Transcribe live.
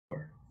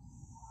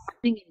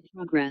In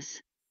progress.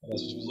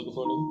 That's what you was looking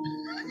for, nigga?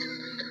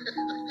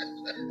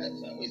 That's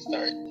how we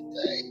start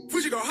today.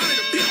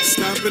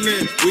 Stopping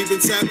in, we've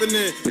been tapping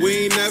in.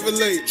 We ain't never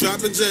late,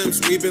 dropping gems,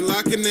 we've been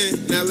locking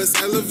in. Now let's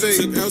elevate,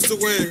 some else to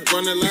win,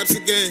 running laps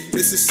again.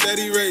 This is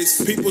steady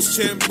race, people's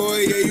champ,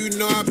 boy. Yeah, you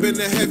know I've been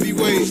the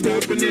heavyweight.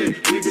 Stopping in,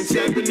 we've been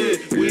tapping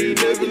in. We ain't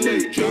never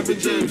late, dropping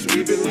gems,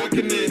 we've been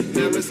locking in.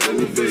 Now let's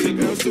elevate,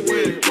 some else to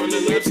win,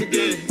 running laps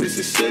again.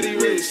 This is steady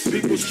race,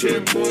 people's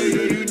champ, boy.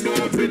 Yeah, you know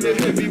I've been the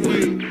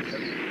heavyweight.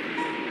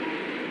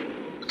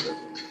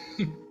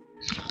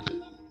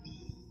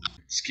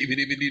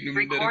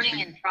 Recording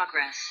in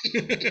progress.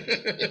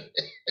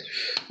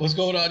 What's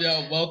going on,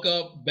 y'all?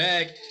 Welcome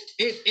back.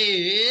 It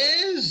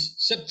is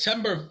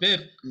September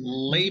 5th,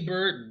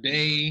 Labor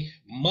Day,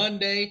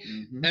 Monday,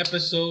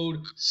 episode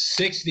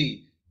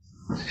 60.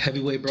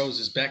 Heavyweight Bros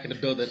is back in the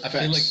building. I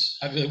feel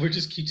like we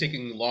just keep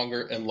taking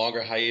longer and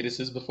longer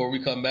hiatuses before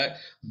we come back,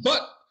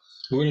 but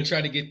we're gonna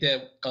try to get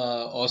that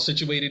all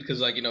situated because,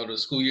 the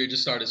school year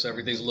just started, so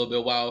everything's a little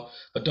bit wild.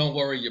 But don't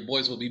worry, your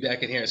boys will be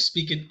back in here. And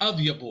speaking of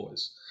your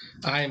boys,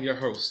 I am your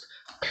host,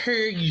 per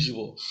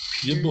usual,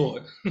 your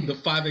boy, the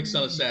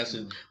 5XL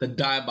assassin, the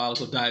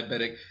diabolical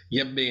diabetic,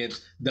 your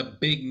man's the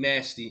big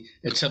nasty,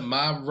 and to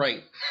my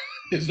right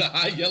is the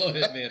high yellow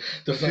head man,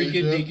 the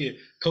freaking deacon,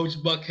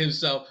 Coach Buck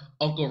himself,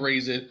 Uncle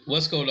Raisinet.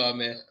 What's going on,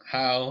 man?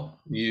 How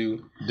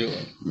you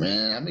doing?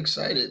 Man, I'm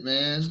excited,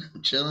 man.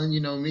 I'm chilling.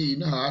 You know me. You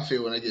know how I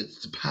feel when I get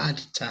to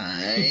pod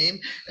time.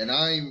 And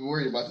I ain't even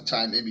worried about the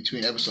time in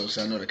between episodes.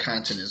 I know the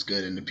content is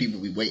good and the people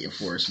be waiting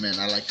for us, man.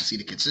 I like to see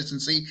the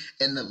consistency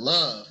and the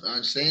love. You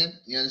understand?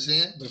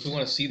 But if we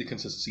want to see the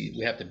consistency,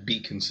 we have to be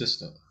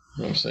consistent.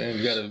 You know what I'm saying?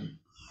 You gotta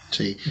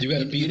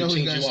be. You know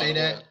who's gonna say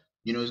that?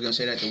 You know who's going to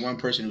say that? The one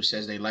person who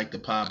says they like the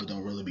pod but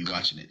don't really be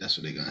watching it. That's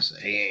what they're going to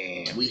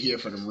say. Damn. We here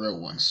for them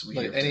real ones.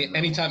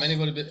 Anytime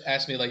anybody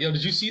asks me, like, yo,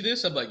 did you see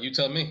this? I'm like, you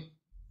tell me.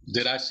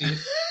 Did I see it?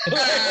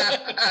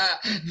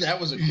 That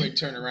was a quick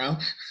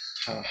turnaround.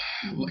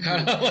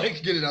 Kind of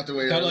like get it out the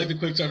way. Kind of like the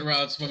quick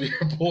turnarounds from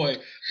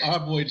our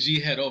boy G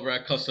Head over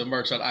at Custom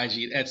Merch on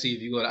IG and Etsy.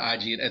 If you go to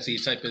IG and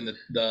Etsy, type in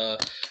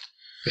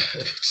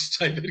just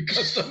type in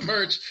custom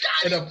merch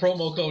and a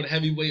promo code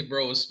heavyweight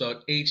bros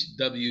spelled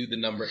HW the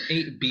number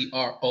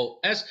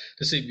 8BROS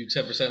to save you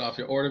 10% off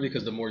your order,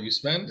 because the more you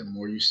spend, the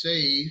more you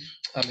save.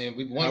 I mean,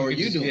 we want. How are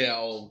you doing? Yeah,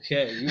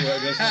 okay. You are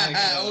just like,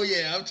 oh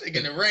yeah, I'm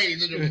taking the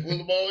reins and pull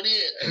them on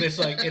in. And it's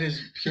like it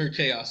is pure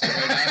chaos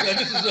right now.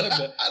 This is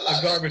a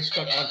garbage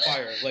truck on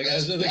fire. Like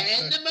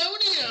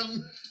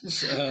pandemonium.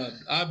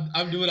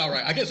 I'm doing all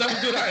right. I guess I was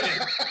doing all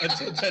right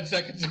until 10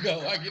 seconds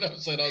ago. Like, you know what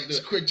I'm saying? I was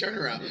doing a quick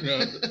turnaround.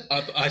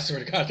 I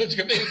swear to God, that you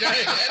can make it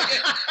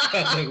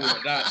I was like,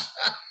 we're not.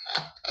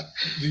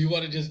 Do you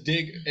want to just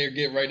dig or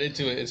get right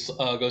into it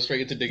and go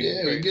straight into digging?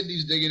 Yeah, we get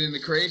these digging in the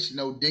crates.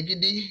 No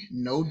diggity,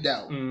 no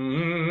doubt.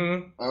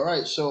 All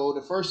right, so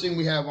the first thing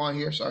we have on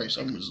here, sorry,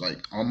 something was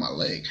like on my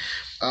leg.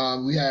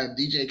 We have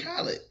DJ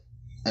Khalid.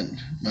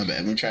 My bad.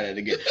 Let me try that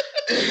again.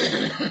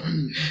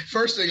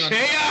 First thing on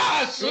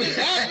chaos. What is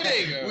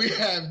happening? We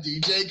have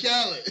DJ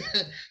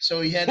Khalid.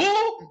 So he had.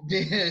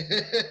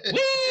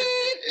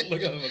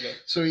 Look at him.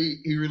 So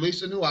he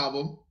released a new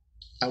album.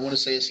 I want to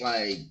say it's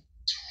like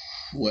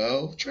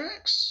 12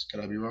 tracks. Could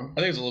I be wrong?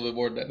 I think it's a little bit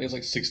more than that. I think it's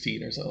like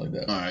 16 or something like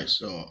that. All right,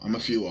 so I'm a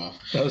few off.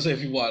 I would say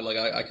if you want, like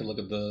I can look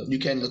up the. You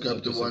can look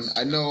up the one.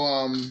 I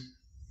know.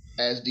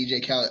 As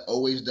DJ Khaled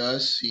always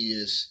does, he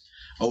is.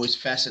 Always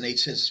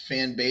fascinates his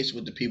fan base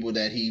with the people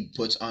that he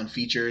puts on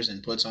features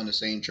and puts on the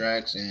same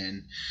tracks,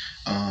 and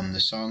the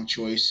song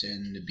choice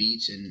and the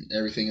beats and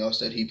everything else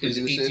that he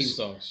produces. It's 18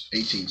 songs.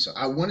 18. So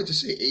I wanted to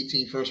say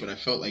 18 first, but I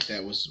felt like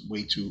that was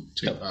way too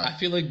I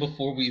feel like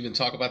before we even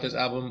talk about this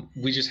album,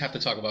 we just have to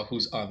talk about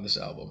who's on this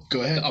album.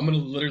 Go ahead. I'm going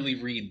to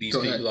literally read these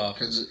people off.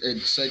 Because it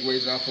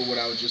segues off of what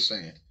I was just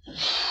saying.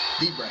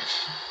 Deep breath.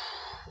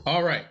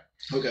 All right.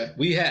 Okay.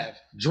 We have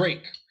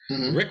Drake,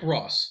 Rick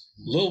Ross,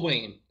 Lil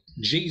Wayne,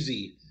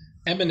 Jay-Z,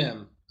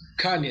 Eminem,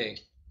 Kanye,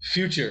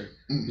 Future,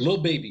 Lil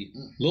Baby,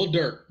 Lil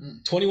Durk,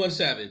 21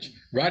 Savage,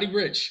 Roddy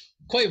Ricch,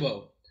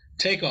 Quavo,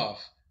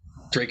 Takeoff,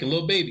 Drake and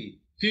Lil Baby,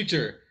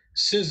 Future,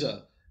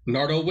 SZA,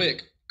 Nardo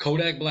Wick,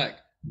 Kodak Black,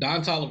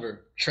 Don Toliver,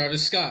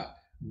 Travis Scott,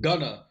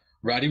 Gunna,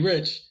 Roddy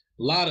Ricch,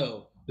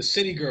 Lotto, The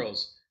City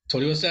Girls,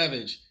 21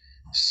 Savage,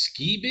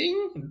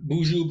 Skeebing,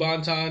 Buju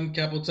Banton,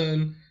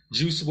 Capleton,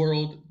 Juice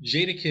WRLD,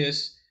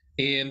 Jadakiss,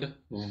 and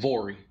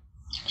Vori.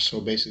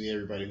 So basically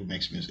everybody who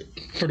makes music.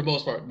 For the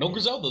most part. No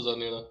Griselda's on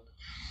there though.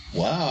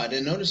 Wow, I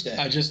didn't notice that.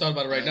 I just thought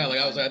about it right now. Like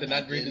I did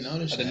not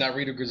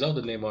read a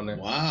Griselda name on there.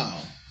 Wow.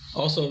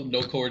 Also,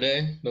 no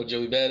Corday, no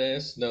Joey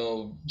Badass,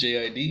 no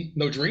JID,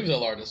 no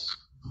Dreamville artists.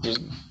 There's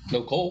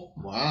no Cole.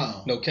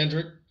 Wow. No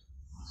Kendrick.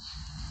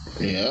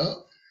 Yeah.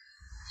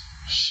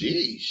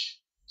 Sheesh.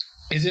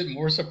 Is it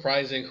more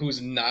surprising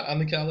who's not on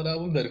the Khalid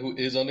album than who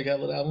is on the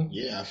Khalid album?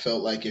 Yeah, I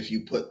felt like if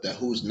you put the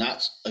who's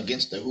nots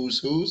against the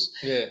who's,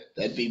 yeah,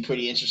 that'd be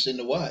pretty interesting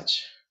to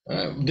watch.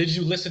 Did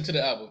you listen to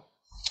the album?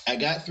 I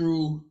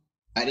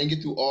didn't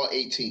get through all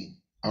 18.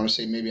 I want to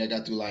say maybe I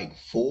got through like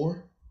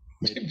 4.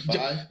 Maybe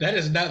 5. That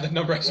is not the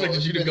number I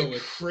expected you to go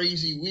with.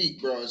 Crazy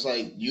week, bro. It's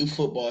like youth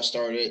football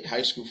started,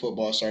 high school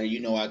football started. You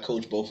know, I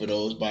coach both of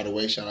those. By the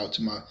way, shout out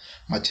to my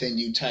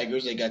 10U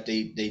Tigers. They got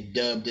they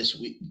dubbed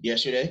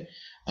yesterday.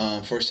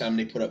 First time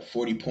they put up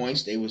 40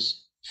 points. They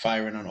was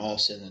firing on all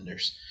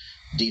cylinders.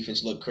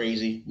 Defense looked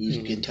crazy. We was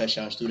getting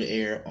touchdowns through the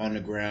air, on the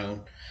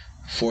ground,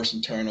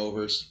 forcing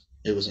turnovers.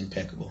 It was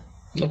impeccable.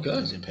 Okay.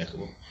 It was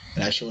impeccable.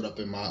 And I showed up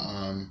in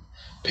my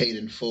paid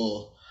in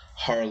full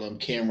Harlem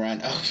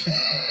Cameron outfit.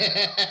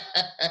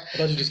 I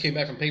thought you just came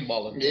back from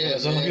paintballing. Yeah,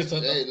 man.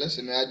 Hey,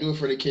 listen, man, I do it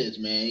for the kids,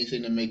 man.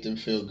 Anything to make them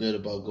feel good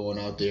about going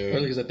out there.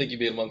 Really, because I think you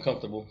made them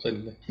uncomfortable.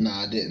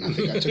 Nah, I didn't. I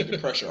think I took the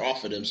pressure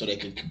off of them so they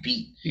could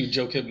compete. You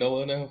Joe Kib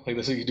Noah now? Like,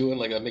 that's what you're doing?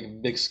 Like, I make a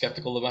big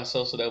skeptical of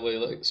myself so that way,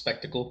 like,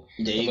 spectacle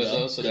there you of myself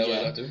go. so Good that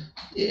way job. I do.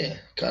 Yeah,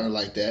 kind of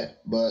like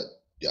that. But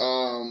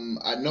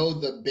I know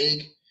the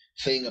big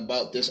thing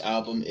about this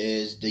album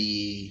is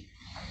the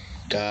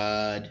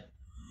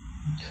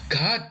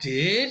God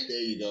did.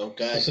 There you go.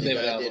 God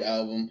did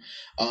album.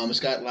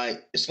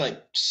 It's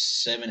like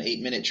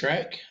 7-8 minute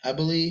track, I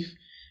believe.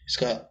 It's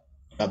got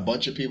a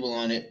bunch of people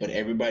on it, but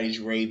everybody's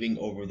raving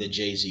over the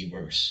Jay-Z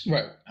verse.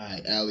 Right. All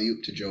right,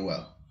 alley-oop to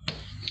Joel.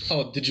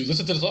 Oh, did you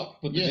listen to the song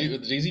with the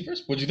Jay-Z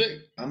verse? What'd you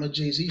think? I'm a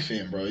Jay-Z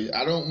fan, bro.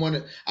 I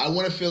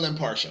want to feel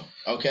impartial,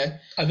 okay?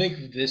 I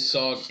think this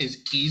song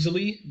is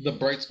easily the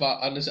bright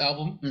spot on this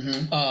album.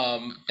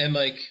 Mm-hmm. And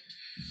like,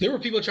 there were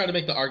people trying to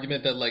make the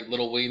argument that like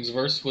Lil Wayne's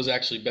verse was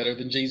actually better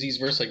than Jay-Z's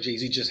verse. Like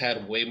Jay-Z just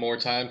had way more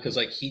time because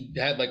like he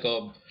had like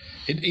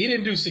he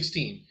didn't do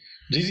 16.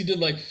 Jay-Z did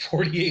like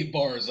 48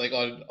 bars like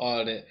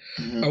on it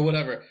or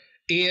whatever.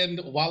 And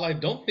while I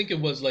don't think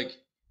it was like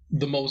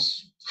the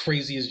most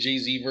craziest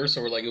Jay-Z verse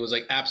or like it was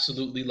like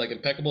absolutely like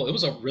impeccable, it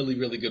was a really,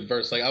 really good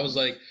verse. Like I was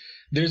like,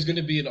 there's going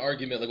to be an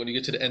argument like when you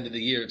get to the end of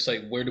the year, it's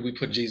like, where do we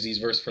put Jay-Z's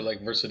verse for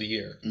like verse of the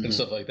year and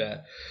stuff like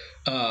that.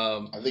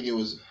 I think it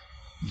was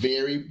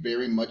very,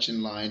 very much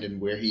in line in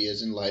where he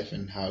is in life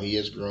and how he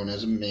has grown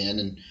as a man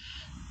and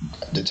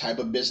the type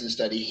of business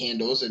that he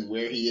handles and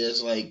where he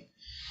is. Like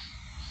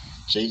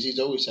Jay-Z's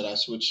always said, I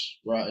switch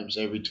rhymes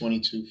every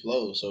 22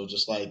 flows. So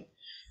just like,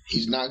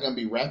 he's not going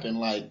to be rapping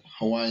like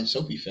Hawaiian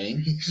Soapy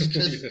Fame.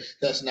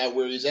 That's not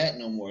where he's at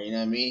no more. You know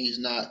what I mean? He's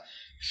not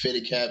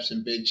fitted caps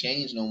and big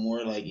chains no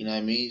more. Like, you know what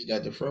I mean? He's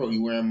got the fro. He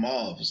wearing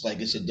mauve. It's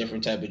like it's a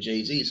different type of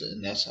Jay-Z. So,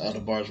 and that's how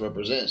the bars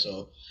represent.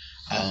 So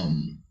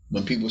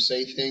when people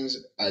say things,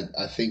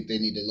 I think they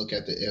need to look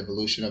at the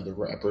evolution of the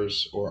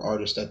rappers or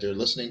artists that they're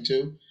listening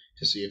to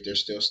see if they're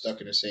still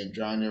stuck in the same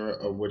genre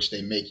of which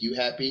they make you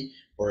happy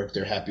or if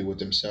they're happy with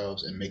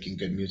themselves and making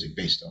good music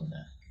based on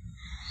that.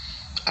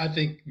 I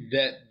think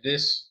that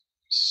this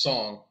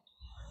song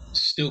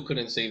still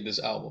couldn't save this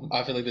album.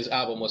 I feel like this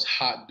album was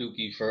hot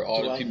dookie for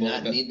all the people. Do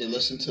I not need to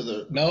listen to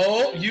the...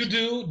 No, you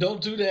do.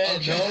 Don't do that.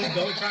 Okay.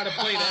 Don't try to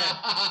play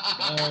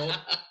that. No,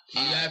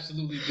 you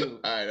absolutely do.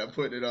 All right, I'm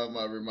putting it on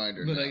my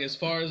reminder But now. like as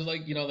far as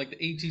like, you know, like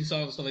the 18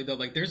 songs and stuff like that,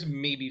 like there's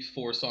maybe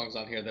 4 songs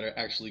on here that are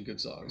actually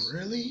good songs.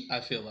 Really?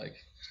 I feel like.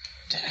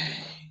 Dang.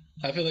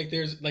 I feel like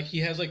there's like he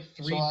has like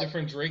 3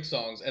 different Drake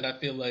songs and I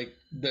feel like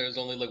there's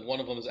only like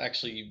one of them is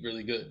actually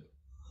really good.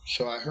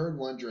 So I heard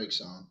one Drake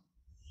song.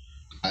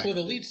 Well,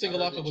 the lead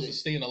single off it was the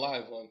Staying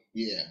Alive one.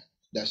 Yeah,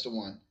 that's the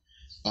one.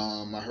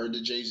 I heard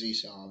the Jay-Z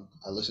song.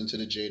 I listened to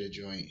the Jada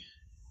joint.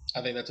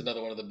 I think that's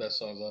another one of the best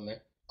songs on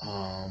there.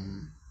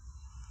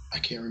 I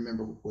can't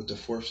remember what the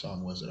 4th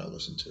song was that I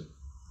listened to.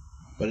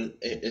 But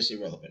it's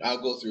irrelevant.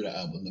 I'll go through the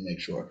album to make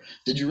sure.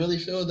 Did you really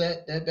feel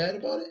that bad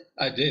about it?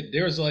 I did.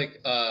 There was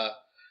like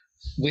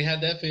we had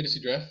that fantasy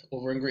draft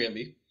over in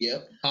Granby.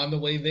 Yep. On the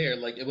way there,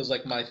 like it was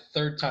like my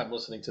 3rd time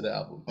listening to the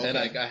album, and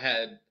like I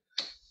had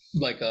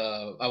like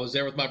I was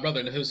there with my brother,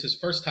 and it was his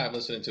first time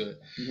listening to it,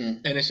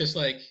 and it's just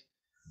like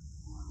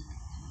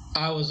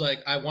I was like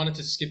I wanted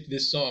to skip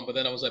this song, but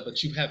then I was like,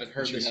 but you haven't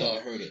heard this song,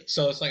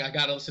 so it's like I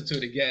gotta listen to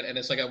it again, and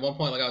it's like at one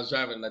point like I was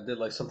driving and I did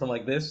like something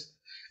like this,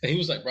 and he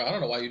was like, bro, I don't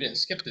know why you didn't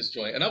skip this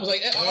joint, and I was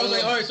like,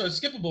 all right, so it's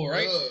skippable,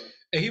 right?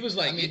 And he was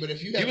like, but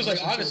if you he was like,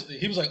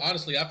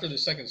 honestly, after the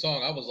 2nd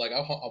song, I was like,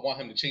 I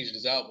want him to change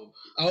this album.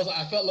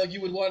 I felt like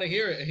you would want to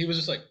hear it, and he was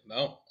just like,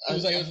 no. I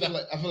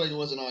feel like it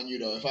wasn't on you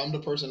though. If I'm the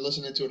person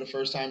listening to it the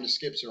first time, the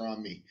skips are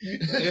on me.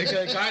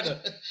 Kind of.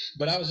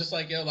 But I was just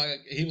like, yo,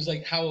 like he was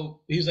like,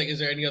 is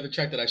there any other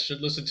track that I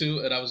should listen to?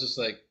 And I was just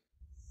like,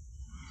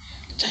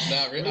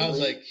 not really. I was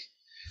like,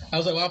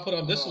 well, I'll put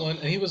on this one,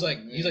 and he was like,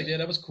 yeah,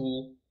 that was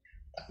cool,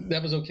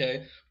 that was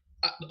okay.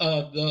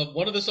 The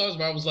one of the songs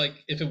where I was like,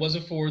 if it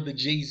wasn't for the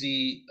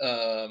Jay-Z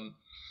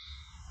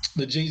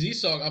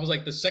song, I was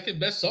like, the 2nd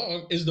best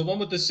song is the one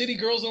with the City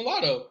Girls and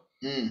Lotto.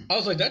 I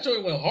was like, that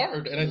joint went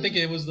hard, and I think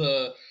it was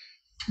well,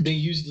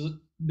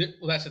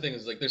 that's the thing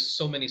is like, there's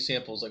so many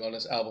samples like on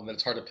this album that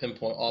it's hard to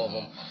pinpoint all of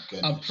them.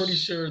 I'm pretty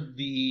sure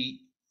the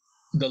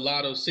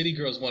Lotto City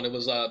Girls one, it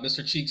was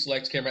Mr. Cheeks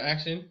Lights Camera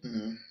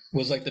Action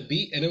was like the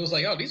beat, and it was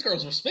like, oh, these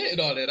girls were spitting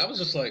on it. I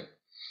was like,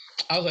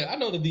 I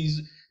know that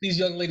these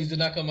young ladies did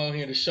not come out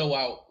here to show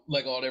out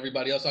like all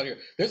everybody else out here.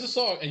 There's a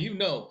song, and you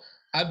know,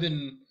 I've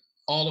been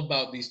all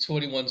about these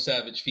 21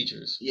 Savage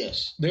features.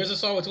 Yes. There's a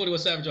song with 21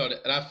 Savage on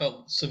it, and I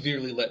felt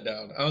severely let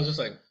down. I was just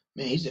like,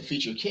 man, he's the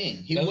feature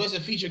king. He was a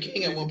feature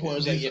king at one point. It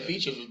was like your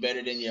features was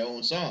better than your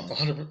own song.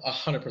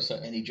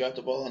 100%. And he dropped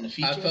the ball on the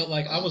feature. I felt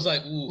like I was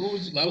like, ooh, who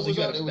was I was like,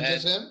 on it? Was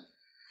just him?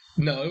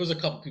 No, it was a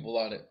couple people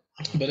on it,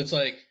 but it's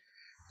like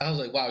I was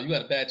like, wow, you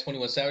got a bad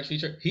 21 Savage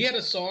feature. He had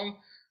a song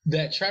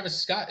that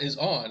Travis Scott is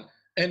on,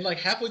 and like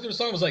halfway through the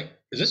song, I was like,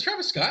 is this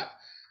Travis Scott?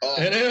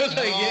 And it was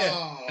like,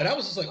 yeah. And I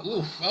was just like,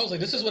 oof. I was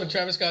like, this is what a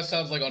Travis Scott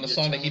sounds like on a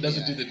song that he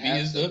doesn't do the beat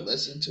and stuff.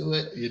 Listen to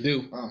it. You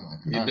do. Oh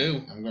my God. You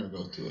do. I'm gonna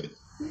go to it.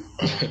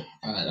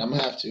 All right, I'm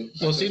gonna have to.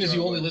 Well, seeing as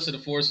you only listen to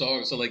 4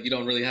 songs, so like you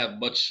don't really have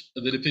much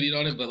of an opinion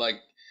on it, but like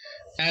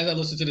as I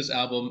listen to this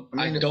album,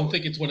 I don't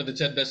think it's one of the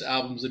 10 best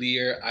albums of the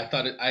year. I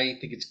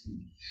think it's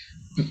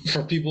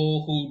for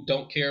people who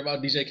don't care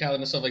about DJ Khaled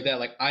and stuff like that.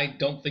 Like I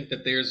don't think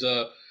that there's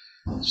a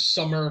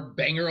summer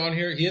banger on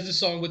here. He has a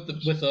song with the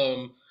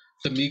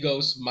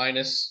Migos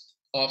minus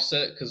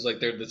Offset because like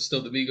they're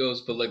still the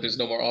Migos, but like there's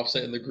no more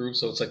Offset in the group,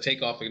 so it's like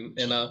Takeoff and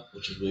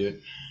which is weird.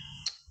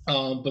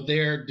 But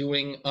they're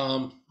doing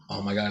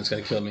oh my God, it's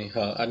gonna kill me.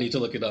 I need to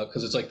look it up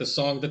because it's like the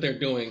song that they're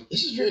doing.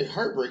 This is very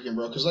heartbreaking,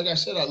 bro. Because like I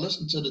said, I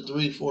listened to the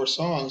 3-4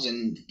 songs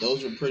and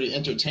those were pretty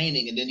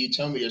entertaining, and then you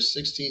tell me there's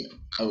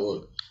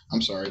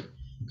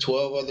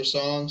 12 other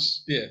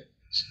songs. Yeah,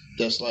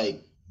 that's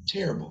like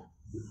terrible.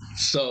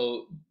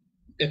 So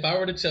if I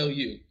were to tell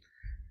you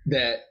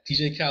that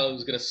DJ Khaled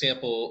was going to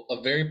sample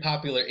a very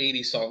popular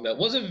 80s song that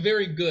wasn't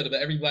very good,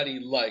 but everybody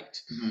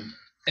liked,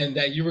 and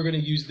that you were going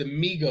to use the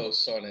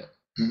Migos on it,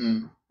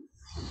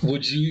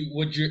 would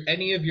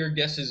any of your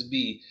guesses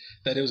be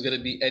that it was going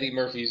to be Eddie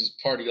Murphy's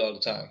Party All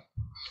the Time?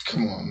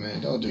 Come on,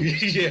 man. Don't do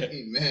this. Yeah.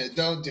 Hey, man,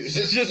 don't do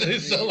this. Just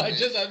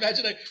imagine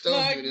like,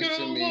 my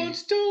girl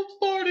wants to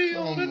party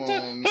all the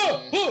time.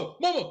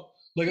 Mama.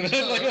 Look at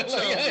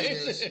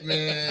that.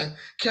 Man.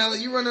 Khaled,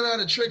 you running out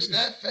of tricks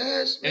that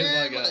fast,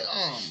 man?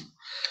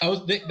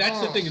 That's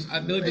the thing is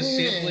I feel like the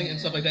sampling and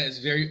stuff like that is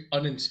very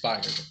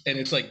uninspired. And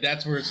it's like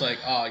that's where it's like,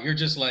 you're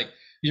just like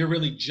you're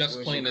really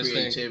just playing this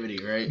creativity,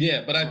 thing. Right?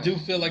 Yeah, but I do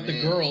feel like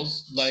the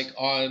girls, like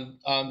on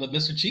the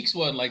Mr. Cheeks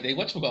one, like they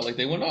like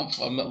they went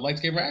off on the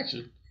lights, camera,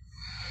 action.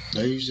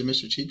 They use the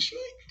Mr. Cheeks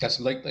joint? That's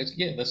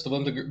that's the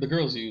one the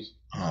girls use.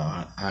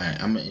 All right,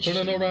 I'm interested.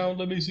 Turning around,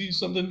 let me see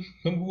something.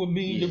 Come with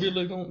me. Yeah.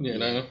 Really don't.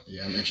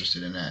 Yeah, I'm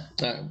interested in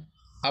that.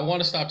 I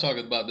want to stop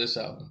talking about this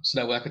album so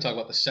that way I can talk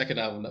about the second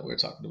album that we're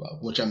talking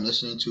about, which I'm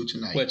listening to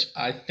tonight, which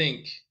I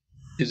think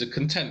is a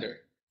contender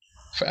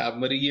for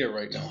album of the year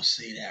right now. Don't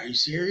say that. Are you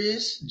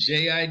serious?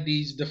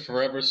 JID's The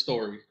Forever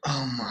Story.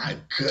 Oh my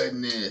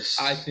goodness.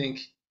 I think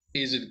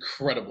is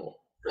incredible.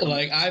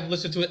 Like I've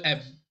listened to it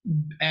at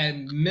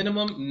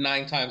minimum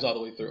 9 times all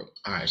the way through.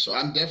 All right, so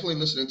I'm definitely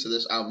listening to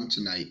this album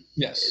tonight.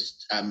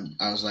 Yes.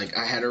 I was like,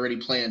 I had already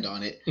planned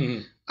on it.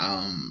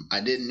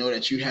 I didn't know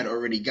that you had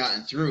already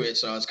gotten through it,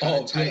 so I was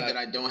kind of tight that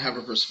I don't have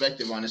a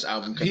perspective on this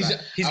album. He's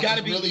got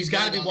to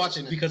be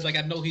watching because like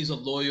I know he's a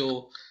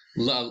loyal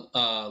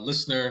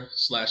listener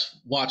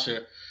 /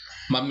 watcher.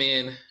 My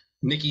man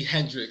Nick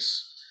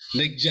Jennings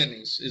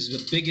is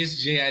the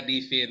biggest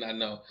JID fan I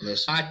know.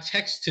 Listen. I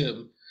text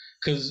him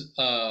because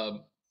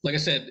like I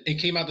said, it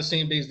came out the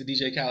same day as the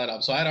DJ Khaled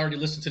album. So I had already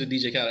listened to the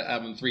DJ Khaled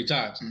album 3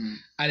 times.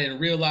 I didn't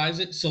realize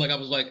it. So like I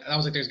was like,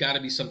 there's got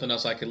to be something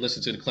else I could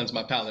listen to cleanse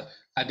my palate.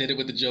 I did it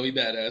with the Joey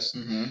Badass.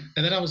 And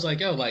then I was like,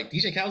 yo, like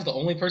DJ Khaled's the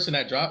only person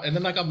that dropped. And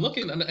then like I'm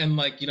looking and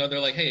like, they're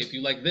like, hey, if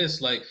you like this,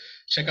 like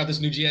check out this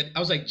new JID. I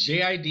was like,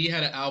 JID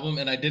had an album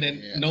and I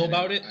didn't know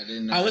about it.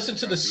 I listened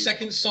to the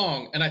second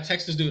song and I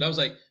texted this dude. I was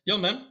like, yo,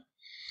 man.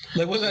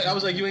 Like, I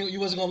was like, you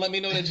wasn't going to let me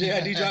know that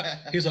JID dropped?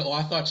 He was like, oh,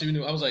 I thought you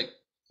knew. I was like,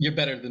 you're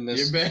better than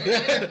this. You're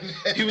better.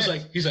 He's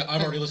like,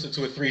 I've already listened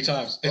to it 3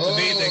 times. It's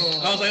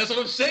amazing. I was like, that's what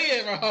I'm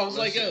saying, bro. I was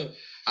like, yo.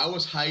 I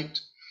was hyped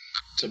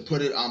to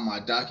put it on my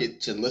docket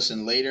to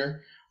listen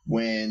later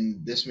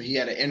when he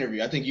had an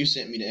interview. I think you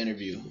sent me the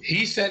interview.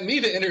 He sent me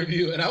the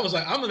interview, and I was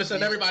like, I'm going to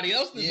send everybody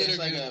else this interview. It's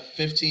like a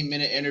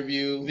 15-minute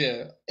interview.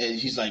 Yeah. And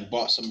he's like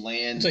bought some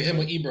land. It's like him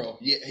with Ebro.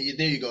 Yeah,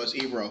 there you go. It's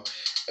Ebro.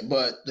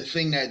 But the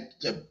thing that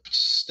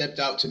stepped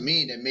out to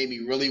me that made me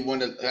really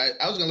want to,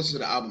 I was going to listen to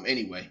the album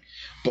anyway.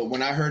 But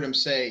when I heard him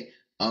say,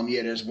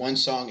 there's one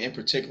song in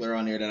particular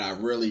on there that I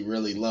really,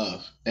 really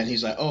love. And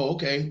he's like, oh,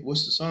 okay,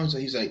 what's the song? So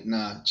he's like,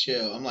 nah,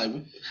 chill. I'm like,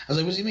 I was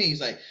like, what's he mean?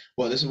 He's like,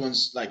 well, this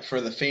one's like for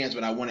the fans,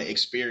 but I want to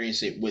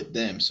experience it with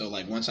them. So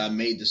like once I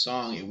made the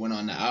song, it went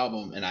on the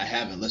album and I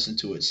haven't listened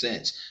to it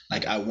since.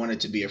 Like I want it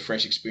to be a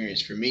fresh experience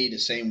for me the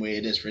same way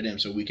it is for them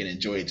so we can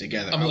enjoy it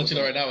together. I'm going to let you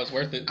know right now, it's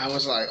worth it. I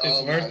was like,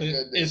 it's worth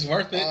it. It's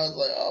worth it. I was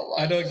like, oh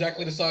my I know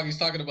exactly the song he's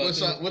talking about.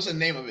 What's the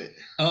name of it?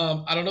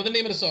 I don't know the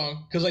name of the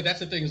song because like that's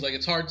the thing is like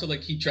it's hard to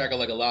like keep track of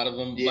like a lot of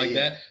them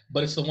that,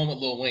 but it's the one with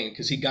Lil Wayne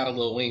because he got a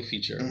Lil Wayne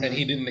feature and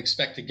he didn't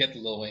expect to get the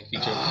Lil Wayne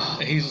feature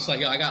and he's just like,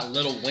 yo, I got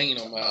Lil Wayne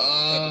on my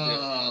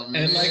album.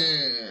 And like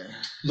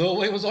Lil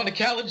Wayne was on the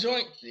Khaled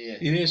joint. Yeah.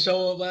 He didn't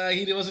show up. Like,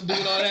 he wasn't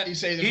doing all that. he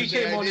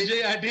came on the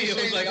JID. It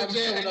was like, I'm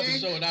showing up and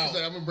showing out. He's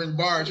like, I'm going to bring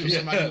bars for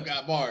somebody who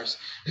got bars.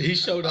 He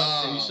showed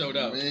up and he showed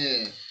up.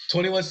 Man.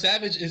 21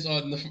 Savage is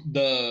on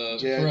the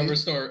JID? Forever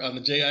Store on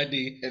the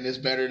JID. And it's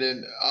better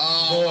than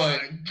Boy,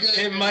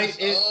 my goodness.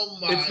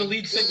 It's the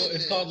lead single.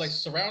 It's called like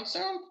Surround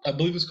Sound, I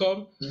believe it's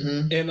called.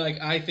 Mm-hmm. And like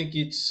I think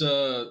it's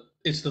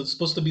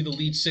supposed to be the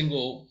lead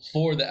single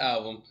for the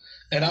album.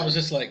 And I was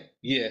just like,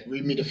 yeah.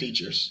 Read me the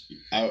features.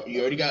 You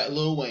already got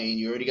Lil Wayne.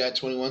 You already got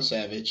 21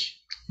 Savage.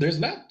 There's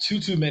not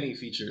too many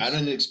features. I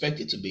didn't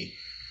expect it to be.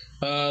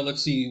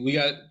 Let's see. We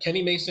got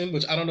Kenny Mason,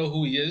 which I don't know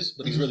who he is,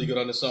 but he's really good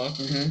on this song.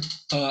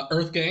 Mm-hmm.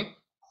 Earth Gang.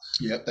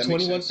 Yep, that 21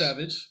 makes sense.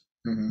 Savage.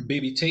 Mm-hmm.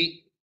 Baby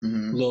Tate.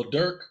 Mm-hmm. Lil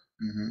Durk.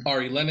 Mm-hmm.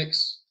 Ari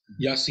Lennox.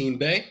 Yasin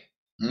Bey.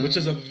 Which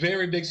is a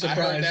very big surprise.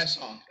 I heard that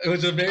song. It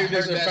was a very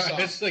big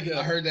surprise.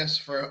 I heard that's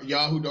for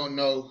y'all who don't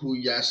know who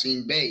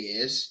Yasin Bey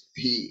is.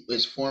 He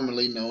is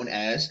formerly known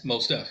as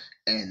Most Def.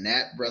 And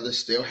that brother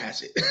still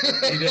has it.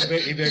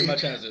 He very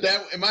much has it.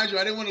 Mind you,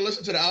 I didn't want to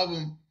listen to the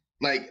album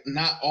like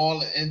not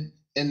all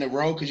in the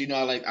row because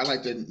I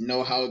like to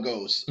know how it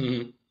goes.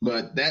 Mm-hmm.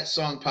 But that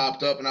song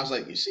popped up and I was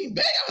like, you see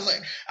Bey? I was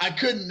like, I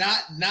could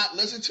not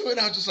listen to it.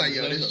 I was just like,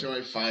 yo, this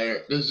joint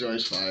fire. This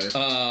joint's fire.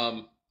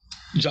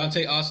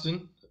 Jonte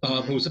Austin.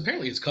 Who's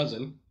apparently his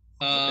cousin.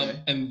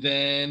 Okay. And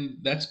then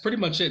that's pretty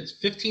much it. It's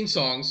 15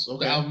 songs.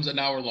 Okay. The album's an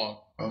hour long.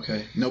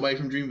 Okay. Nobody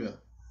from Dreamville?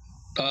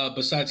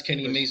 Besides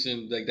Kenny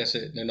Mason, like that's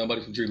it. And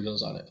nobody from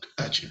Dreamville's on it.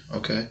 Got you.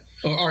 Okay.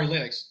 Oh, Ari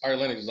Lennox. Ari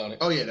Lennox is on it.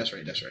 Oh, yeah, that's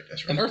right.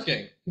 And Earth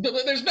Gang. But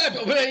there's bad.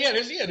 But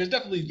there's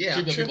definitely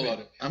Dreamville people on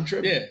it. I'm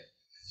tripping.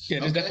 Yeah,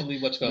 there's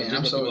definitely what's going on. Man,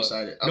 I'm so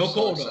excited. No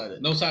Cole, though.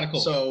 No sign of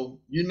Cole. So,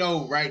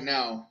 right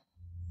now,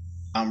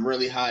 I'm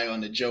really high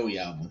on the Joey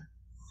album.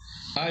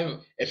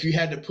 If you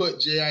had to put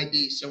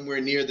JID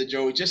somewhere near the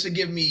Joey, just to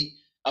give me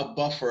a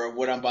buffer of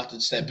what I'm about to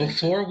step into.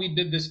 Before we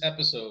did this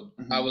episode,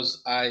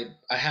 I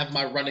have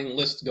my running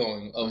list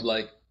going of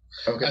like,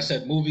 I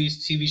said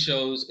movies, TV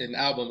shows, and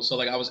albums. So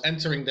like I was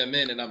entering them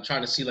in, and I'm trying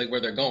to see like where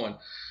they're going.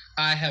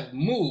 I have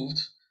moved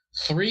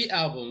 3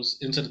 albums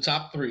into the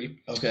top 3.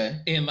 Okay.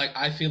 And like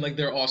I feel like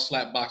they're all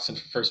slap boxing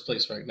for first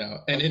place right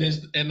now, and it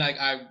is. And like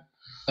I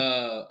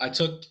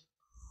took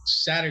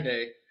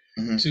Saturday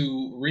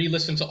to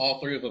re-listen to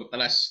all 3 of them,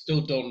 and I still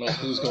don't know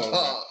who's going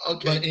on.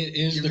 Okay. But it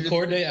is the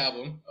Corday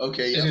album.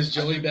 Okay. It is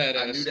Joey Badass.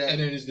 I knew that.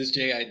 And it is this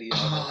JID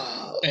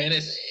album. And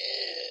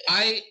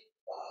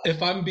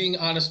if I'm being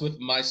honest with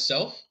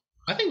myself,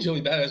 I think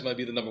Joey Badass might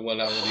be the number 1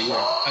 album of the year.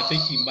 I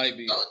think he might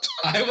be.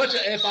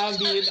 If I'm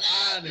being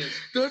honest.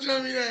 Don't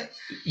tell me that.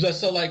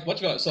 So like,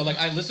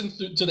 I listened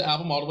to the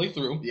album all the way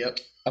through. Yep.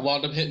 I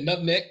wound up hitting up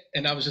Nick,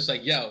 and I was just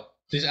like, yo,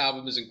 this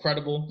album is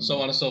incredible,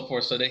 so on and so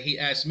forth. So then he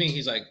asked me,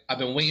 he's like, I've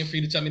been waiting for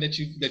you to tell me that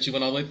you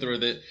went all the way through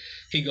with it.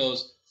 He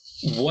goes,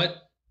 what?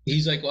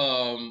 He's like,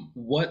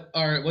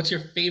 what's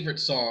your favorite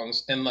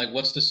songs? And like,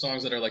 what's the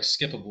songs that are like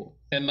skippable?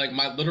 And like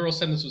my literal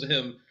sentence was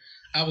him.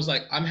 I was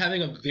like, I'm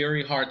having a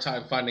very hard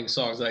time finding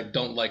songs that I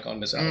don't like on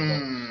this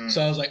album.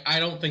 So I was like, I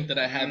don't think that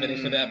I have any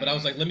for that. But I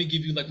was like, let me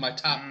give you like my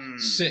top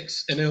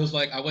 6. And it was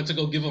like, I went to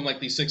go give him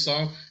like these 6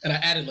 songs, and I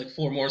added like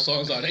 4 more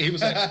songs on it. He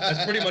was like,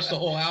 that's pretty much the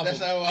whole album.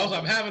 I was like,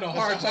 I'm having a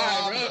hard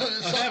time, bro.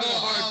 I'm having a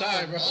hard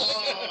time, bro.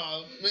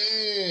 Oh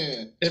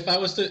man. If I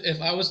was to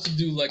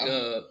do like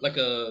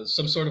a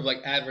some sort of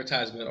like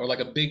advertisement or like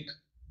a big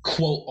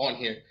quote on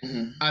here,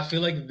 I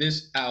feel like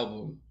this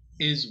album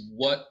is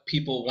what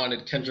people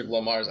wanted Kendrick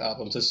Lamar's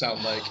album to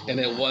sound like,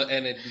 and it wasn't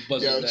that.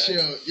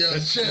 Chill.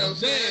 That's what I'm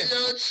saying.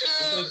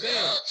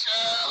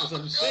 That's what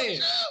I'm saying.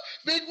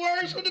 Big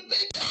words from the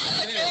big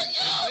guy.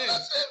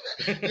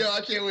 Yo,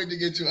 I can't wait to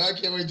get to it. I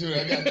got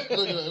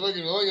look at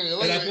it.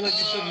 And I feel like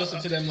you should listen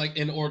to them like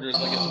in orders,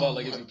 like as well,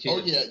 like if you can.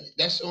 Oh yeah,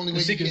 that's the only way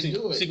you can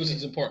do it. Sequencing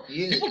is important.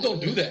 Yeah. People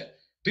don't do that.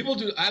 People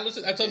do. I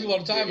tell people all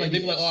the time. Like they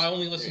be like, "Oh, I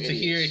only listen to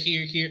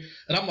here,"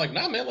 and I'm like,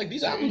 "Nah, man. Like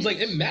these albums, like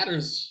it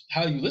matters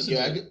how you listen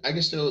to it." I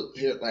can still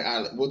hear. Like,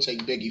 we'll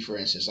take Biggie for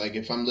instance. Like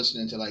if I'm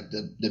listening to like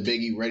the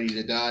Biggie Ready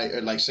to Die,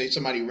 or like say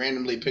somebody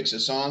randomly picks a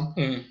song.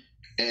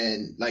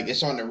 And like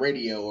it's on the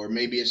radio, or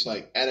maybe it's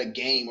like at a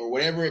game or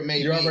whatever it may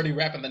be. You're already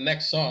rapping the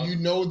next song. You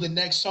know the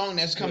next song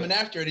that's coming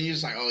after it, and you're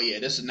just like, oh yeah,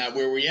 this is not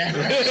where we at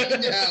right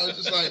now. It's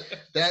just like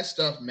that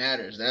stuff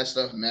matters.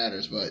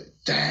 But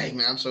dang,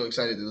 man, I'm so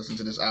excited to listen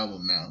to this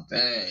album now.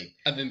 Dang.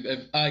 I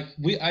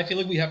feel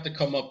like we have to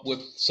come up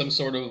with some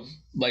sort of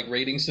like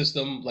rating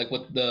system, like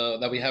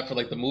that we have for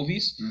like the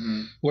movies,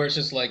 where it's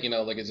just like, you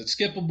know, like is it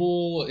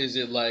skippable? Is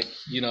it like,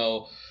 you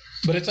know?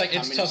 But it's like,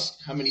 tough.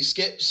 How many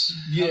skips?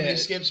 Yeah. How many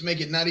skips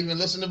make it not even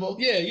listenable?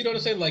 Yeah, you know what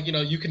I'm saying? Like, you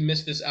know, you can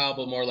miss this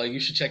album, or like you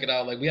should check it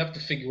out. Like, we have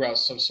to figure out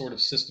some sort of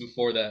system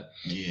for that.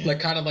 Yeah. Like,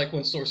 kind of like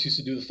when Source used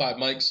to do the 5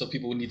 mics, so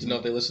people would need to know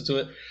if they listen to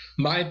it.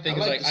 My thing is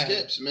like, the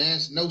skips, man.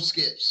 It's no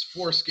skips,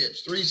 4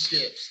 skips, 3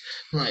 skips.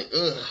 I'm like,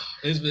 ugh.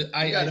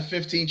 I got a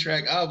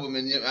 15-track album,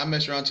 and I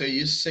mess around and tell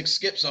you 6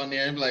 skips on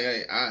there, and be like,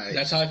 hey, all right.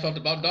 That's how I felt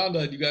about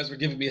Donda. You guys were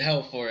giving me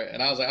hell for it,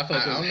 and I was like, I feel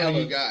like I don't know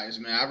you guys,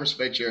 man. I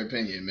respect your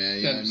opinion, man.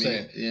 You know what I mean?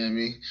 Saying. You know what I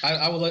mean?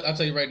 I'll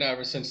tell you right now,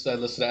 ever since I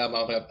listened to the album, I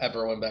don't think I've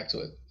ever went back to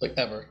it. Like,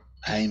 ever.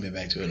 I ain't been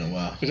back to it in a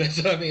while. That's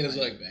what I mean. It's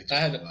like,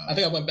 I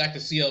think I went back to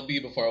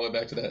CLB before I went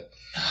back to that.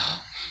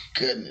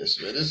 Goodness,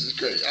 man, this is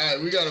crazy. All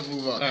right, we gotta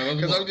move on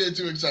because I'm getting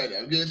too excited.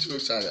 All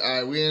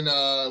right, we in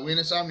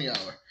Insomnia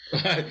hour.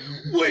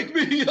 Wake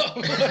me up.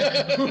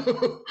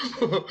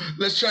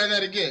 Let's try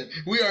that again.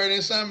 We are in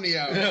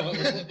Insomnia hour. Yeah,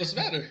 what's the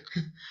matter?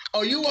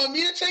 Oh, you want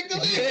me to take the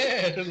lead?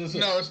 Yeah.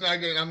 No, it's not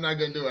good. I'm not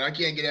gonna do it. I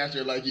can't get after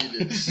it like you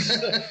did.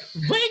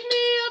 Wake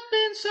me up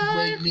inside.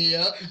 Wake me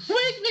up.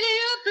 Wake me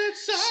up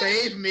inside.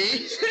 Save me.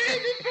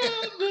 Save me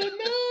from the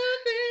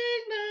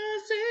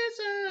nothingness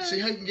inside. See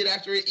how you can get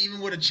after it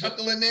even with a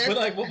chuckle in there? But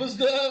like, what was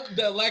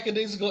the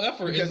lackadaisical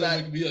effort? Because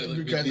wake me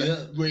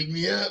up. Wake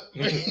me up.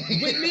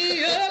 Wake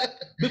me up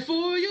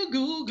before you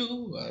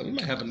Google. We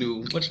might have a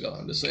new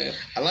I'm just saying.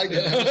 I like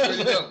that.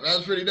 That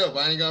was pretty dope.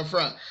 I ain't gonna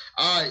front.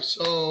 All right,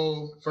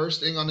 so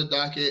first thing on the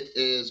docket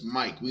is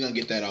Mike. We're gonna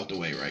get that out the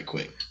way right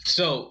quick.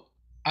 So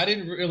I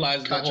didn't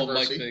realize the whole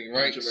Mike thing,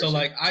 right? So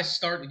like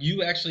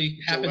you actually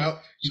happened,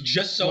 you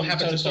just so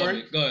happened to tell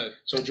me. Go ahead.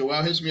 So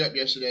Joel hits me up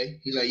yesterday.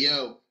 He's like,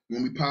 yo,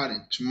 when we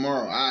potting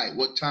tomorrow, all right,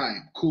 what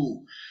time?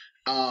 Cool.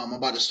 I'm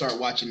about to start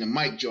watching the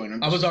Mike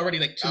joint. I was already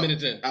like 2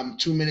 minutes in. I'm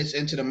 2 minutes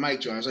into the Mike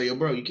joint. I was like, yo,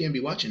 bro, you can't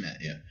be watching that.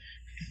 Yeah.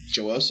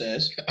 Joel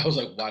says. I was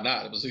like, why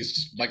not? It's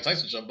just Mike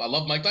Tyson show. I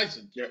love Mike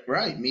Tyson. Yeah,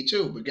 right, me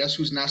too. But guess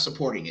who's not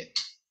supporting it?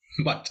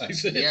 Mike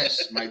Tyson.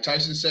 Yes, Mike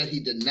Tyson said he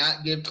did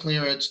not give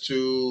clearance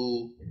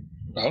to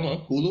I don't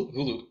know.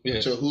 Hulu,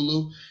 yeah. To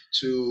Hulu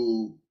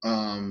to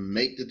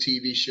make the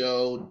TV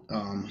show.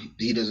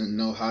 He doesn't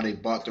know how they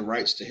bought the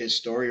rights to his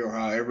story or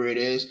however it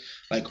is.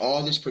 Like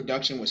all this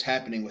production was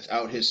happening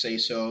without his say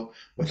so,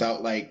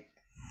 without like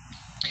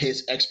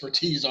his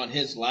expertise on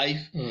his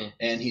life.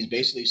 And he's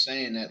basically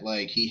saying that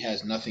like he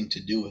has nothing to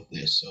do with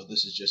this. So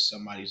this is just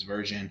somebody's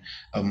version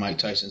of Mike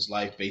Tyson's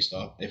life based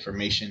off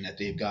information that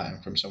they've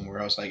gotten from somewhere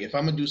else. Like if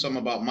I'm gonna do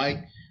something about Mike,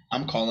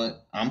 I'm calling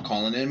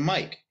in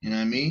Mike. You know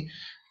what I mean?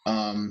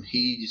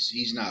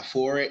 He's not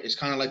for it. It's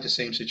kind of like the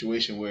same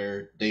situation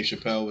where Dave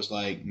Chappelle was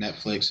like,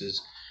 Netflix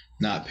is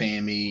not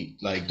paying me,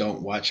 like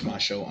don't watch my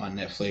show on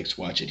Netflix,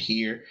 watch it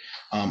here.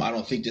 I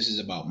don't think this is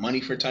about money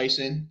for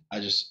Tyson.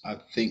 I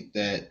think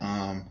that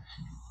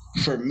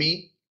for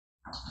me,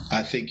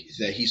 I think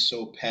that he's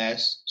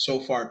so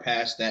far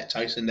past that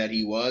Tyson that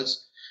he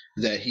was,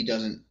 that he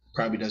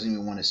probably doesn't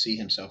even want to see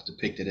himself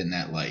depicted in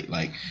that light.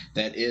 Like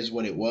that is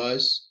what it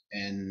was.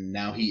 And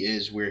now he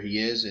is where he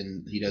is,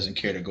 and he doesn't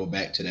care to go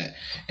back to that.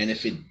 And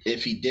if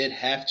he did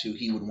have to,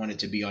 he would want it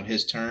to be on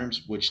his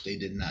terms, which they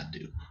did not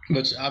do.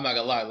 Which I'm not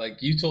gonna lie,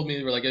 like you told me,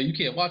 you were like, yo, you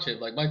can't watch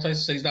it. Like Mike Tyson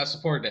said he's not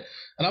supporting it,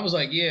 and I was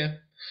like, yeah,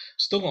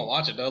 still gonna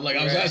watch it though. Like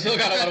I still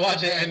gotta want to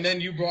watch it. And then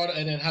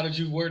how did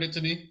you word it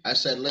to me? I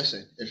said,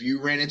 listen, if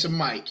you ran into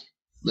Mike.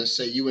 Let's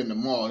say you in the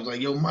mall. He's like,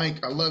 yo,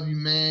 Mike, I love you,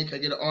 man. Can I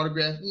get an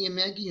autograph? Yeah,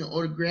 man, give you an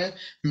autograph.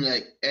 I'm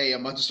like, hey,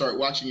 I'm about to start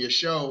watching your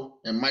show.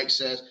 And Mike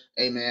says,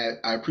 hey, man,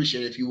 I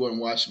appreciate it if you wouldn't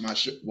watch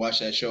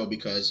that show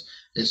because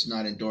it's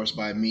not endorsed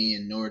by me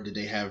and nor did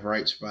they have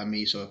rights by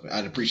me. So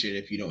I'd appreciate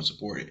it if you don't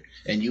support it.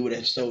 And you would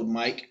have told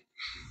Mike.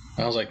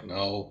 I was like,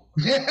 no.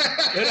 And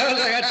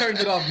I turned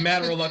it off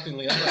mad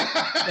reluctantly.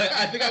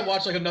 I think I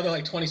watched like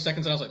another 20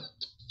 seconds and I was like,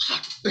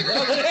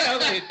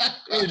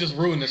 really just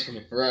ruined this for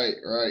me. Right.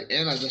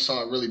 And I just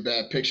saw a really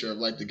bad picture of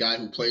like the guy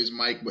who plays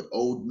Mike with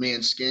old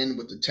man skin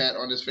with the tat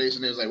on his face,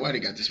 and it was like, why they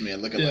got this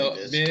man looking like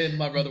this? Me and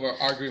my brother were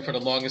arguing for the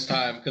longest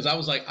time because I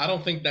was like, I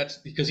don't think that's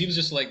because he was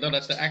just like, no,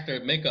 that's the actor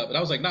in makeup, and I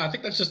was like, nah, I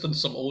think that's just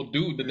some old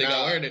dude that they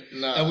got wearing it.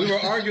 Nah. And we were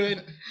arguing,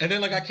 and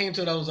then I came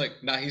to it, I was like,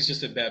 nah, he's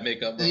just in bad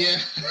makeup, bro. Yeah.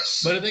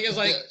 But the thing is,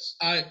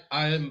 I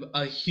am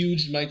a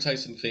huge Mike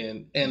Tyson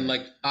fan, and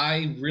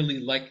I really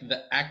like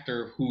the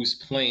actor who's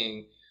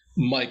playing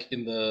Mike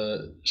in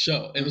the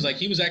show. It was like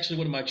he was actually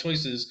one of my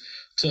choices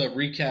to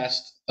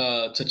recast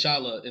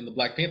T'Challa in the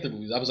Black Panther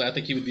movies. I was like, I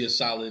think he would be a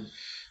solid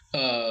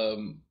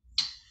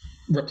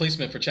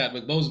replacement for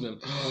Chadwick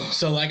Boseman.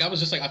 So I was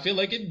just like, I feel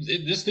like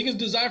this thing is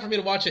designed for me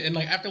to watch it. And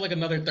after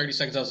another 30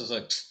 seconds, I was just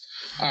like,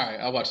 all right,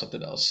 I'll watch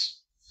something else.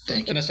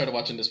 Thank you. And I started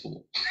watching this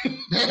fool.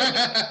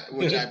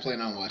 Which I plan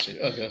on watching.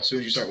 Okay. As soon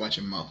as you start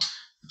watching Mo.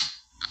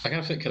 Can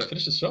I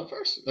finish the show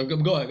first?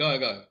 Go ahead.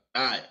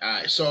 All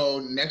right. So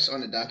next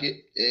on the docket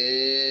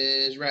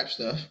is rap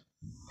stuff.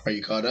 Are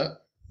you caught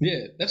up?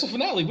 Yeah, that's a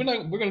finale. We're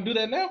gonna do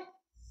that now.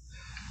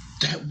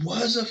 That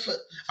was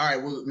all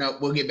right.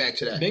 We'll get back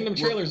to that. Bang them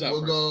trailers out.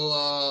 We'll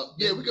go.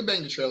 Yeah, we can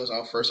bang the trailers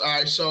out first. All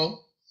right. So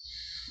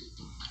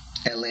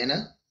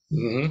Atlanta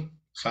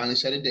finally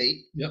set a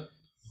date. Yep.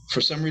 For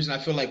some reason, I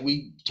feel like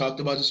we talked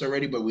about this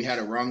already, but we had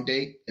a wrong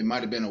date. It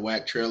might have been a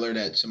whack trailer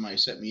that somebody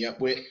set me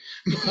up with.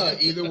 But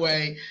either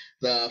way,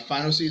 the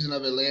final season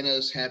of Atlanta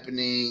is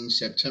happening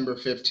September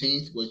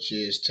 15th, which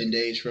is 10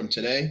 days from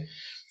today.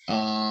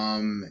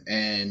 And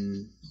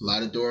a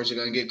lot of doors are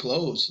going to get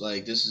closed.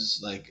 This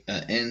is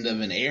an end of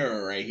an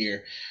era right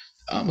here.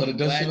 But it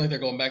does seem like they're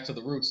going back to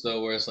the roots,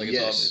 though, where it's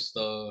it's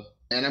the...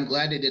 And I'm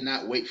glad they did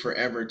not wait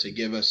forever to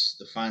give us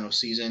the final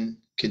season.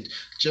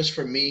 Just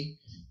for me,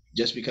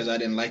 just because I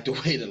didn't like the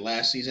way the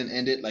last season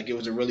ended. It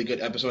was a really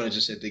good episode. I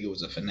just didn't think it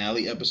was a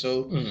finale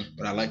episode.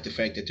 But I like the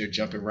fact that they're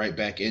jumping right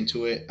back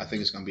into it. I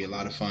think it's going to be a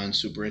lot of fun,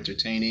 super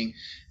entertaining.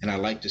 And I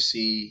like to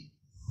see,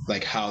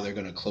 like how they're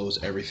gonna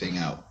close everything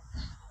out.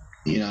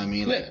 You know what I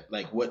mean?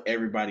 Like what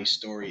everybody's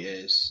story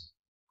is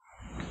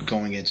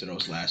going into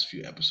those last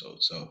few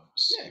episodes. So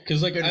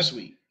because like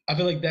bittersweet. I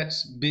feel like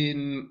that's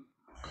been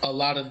a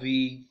lot of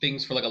the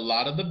things for like a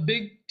lot of the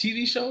big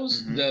TV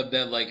shows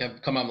that like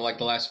have come out in like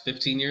the last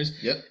 15 years.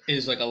 Yep.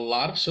 Is like a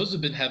lot of shows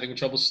have been having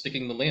trouble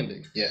sticking the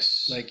landing.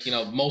 Yes. Like, you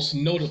know, most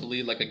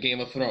notably like a Game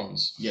of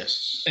Thrones.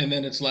 Yes. And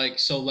then it's like,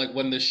 so like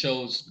when the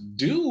shows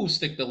do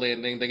stick the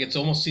landing, like it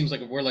almost seems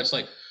like we're like, it's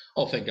like,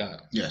 oh, thank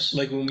God. Yes.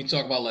 Like when we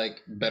talk about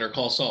like Better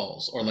Call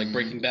Sauls or like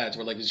Breaking Bad's,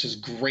 where like it's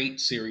just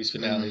great series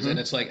finales. And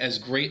it's like as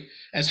great,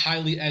 as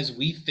highly as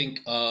we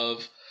think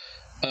of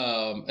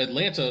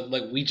Atlanta,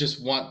 like we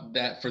just want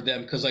that for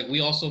them, because like we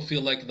also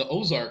feel like the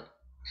Ozark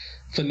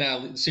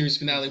series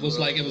finale was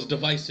like, it was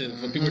divisive.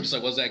 People were just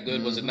like, was that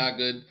good? Was it not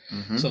good?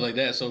 Stuff like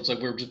that. So it's like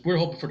we're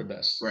hoping for the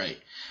best. Right.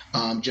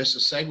 Just a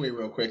segue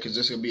real quick, because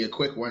this will be a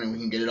quick one and we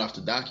can get it off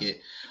the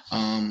docket.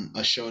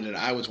 A show that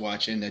I was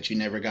watching that you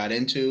never got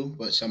into,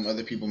 but some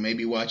other people may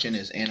be watching,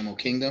 is Animal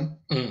Kingdom.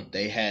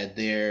 They had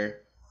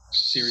their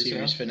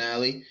series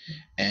finale,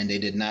 and they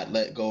did not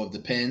let go of the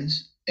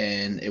pins.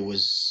 And it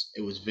was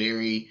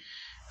very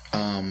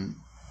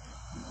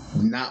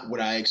not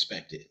what I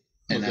expected,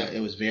 and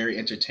it was very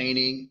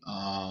entertaining.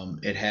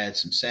 It had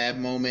some sad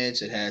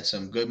moments, it had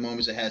some good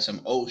moments, it had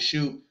some oh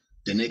shoot,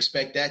 didn't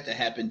expect that to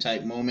happen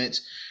type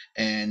moments,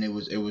 and it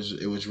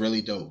was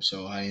really dope.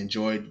 So I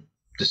enjoyed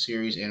the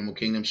series Animal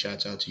Kingdom.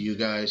 Shouts out to you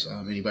guys.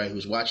 Anybody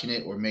who's watching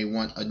it or may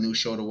want a new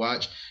show to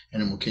watch,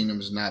 Animal Kingdom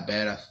is not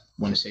bad. I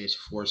want to say it's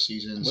 4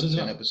 seasons,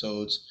 10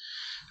 episodes.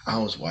 I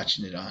was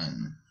watching it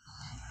on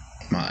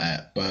my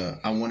app, but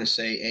I want to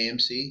say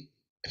AMC.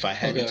 If I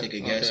had to take a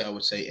guess, I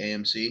would say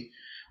AMC.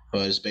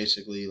 But it's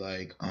basically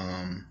like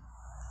a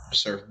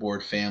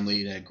surfboard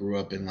family that grew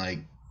up in like.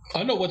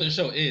 I know what the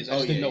show is. I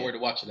just didn't know where to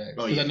watch it at,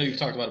 because I know you've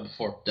talked about it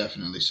before.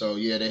 Definitely. So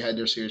yeah, they had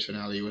their series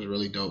finale. It was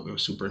really dope. It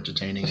was super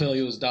entertaining. I feel like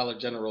it was Dollar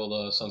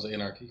General, Sons of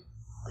Anarchy.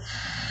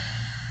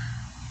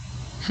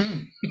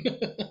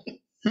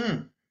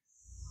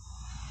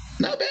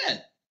 Not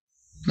bad.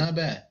 Not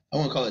bad. I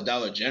won't call it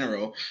Dollar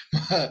General.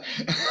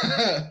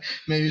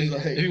 Maybe it's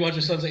like, if you watch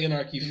your Sons of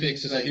Anarchy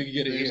fix, it's like you can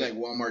get it here. It's like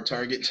Walmart,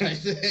 Target type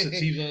thing.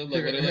 Sativa,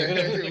 like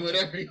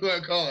whatever you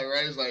want to call it,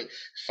 right? It's like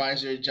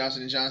Pfizer,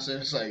 Johnson & Johnson.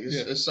 It's like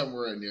it's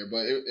somewhere in there,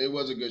 but it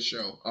was a good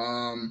show.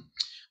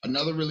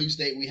 Another release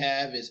date we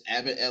have is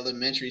Abbott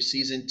Elementary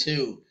Season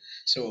 2.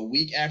 So a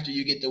week after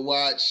you get to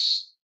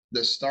watch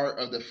the start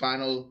of the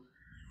final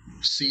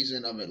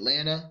season of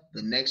Atlanta,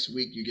 the next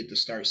week you get to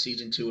start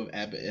Season 2 of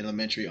Abbott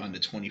Elementary on the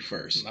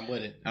 21st. I'm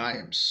with it. I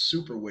am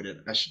super with it.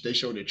 They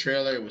showed a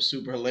trailer. It was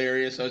super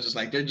hilarious. I was just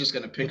like, they're just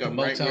going to pick up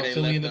right where they left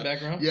off. In the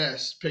background?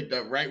 Yes, picked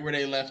up right where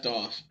they left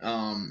off.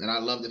 And I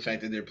love the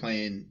fact that they're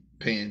paying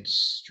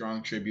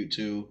strong tribute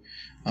to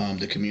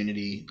the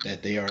community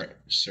that they are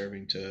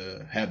serving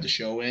to have the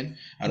show in.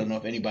 I don't know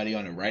if anybody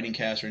on the writing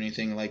cast or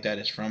anything like that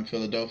is from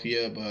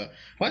Philadelphia, but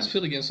why is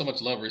Philly getting so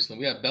much love recently?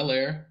 We have Bel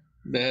Air.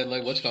 They had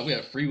like we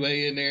had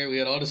Freeway in there. We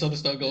had all this other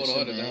stuff going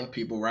on. Man,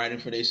 people riding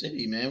for their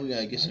city, man. We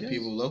gotta get some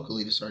people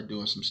locally to start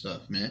doing some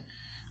stuff, man.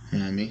 You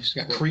know what I mean?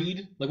 Got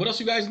Creed. Like, what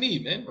else you guys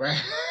need, man?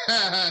 Right.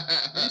 Where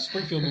these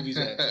Springfield movies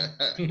at?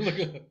 You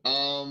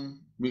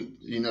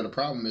know, the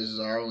problem is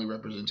our only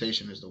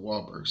representation is the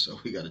Wahlberg, so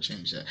we got to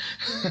change that.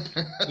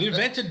 We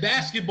invented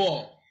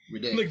basketball. We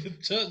did. Like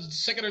the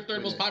second or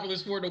third most popular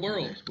sport in the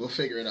world. We'll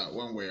figure it out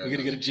one way or another.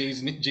 We're going to get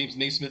a James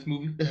Naismith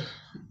movie?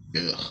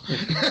 Yeah.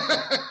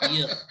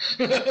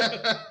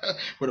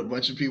 With a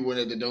bunch of people in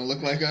it that don't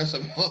look like us,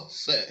 I'm all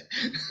set.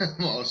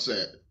 I'm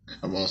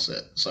all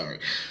set. Sorry.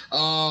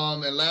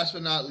 And last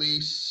but not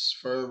least,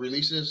 for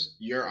releases,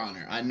 Your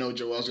Honor. I know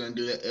Joel's going to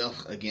do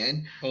that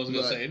again. I wasn't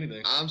going to say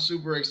anything. I'm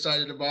super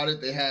excited about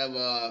it. They have,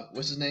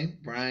 what's his name?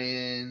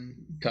 Brian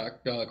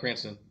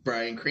Cranston.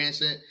 Brian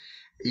Cranston.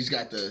 He's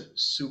got the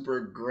super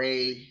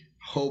gray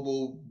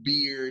hobo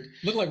beard.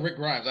 Look like Rick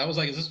Grimes. I was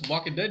like, is this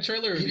Walking Dead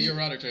trailer or the Your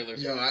Honor trailer?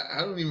 Yo, I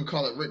don't even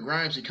call it Rick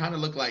Grimes. He kind of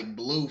looked like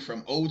Blue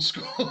from Old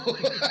School.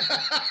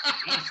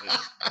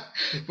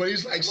 But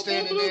he's like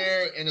standing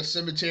there in a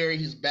cemetery.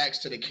 His back's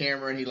to the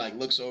camera, and he like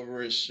looks over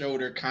his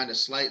shoulder kind of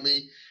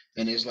slightly.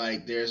 And it's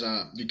like there's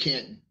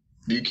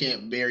you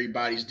can't bury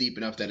bodies deep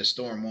enough that a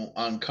storm won't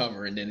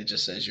uncover. And then it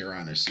just says Your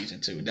Honor Season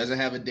 2. It doesn't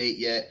have a date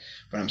yet,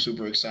 but I'm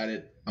super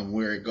excited on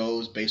where it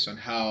goes based on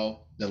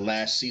how the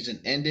last season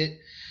ended.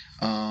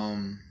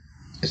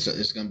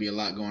 It's going to be a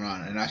lot going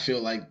on. And I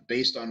feel like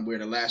based on where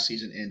the last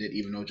season ended,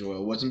 even though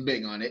Joel wasn't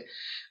big on it,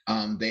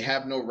 they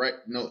have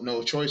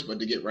no choice but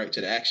to get right to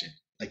the action.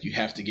 Like, you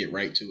have to get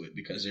right to it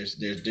because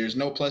there's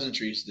no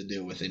pleasantries to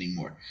deal with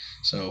anymore.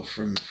 So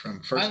from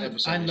first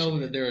episode, I know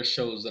that there are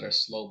shows that are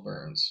slow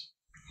burns.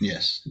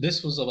 Yes.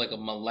 This was like a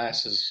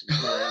molasses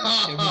burn.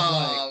 It was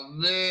like,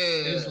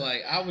 man. It was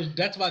like,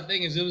 that's my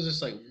thing is it was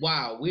just like,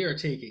 wow, we are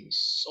taking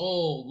so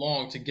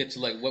long to get to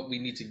like what we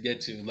need to get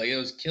to. Like, it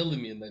was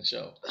killing me in that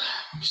show.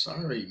 I'm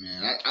sorry,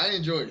 man. I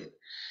enjoyed it.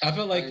 I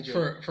feel like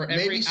for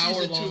every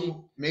hour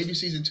long, maybe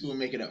season 2 will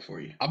make it up for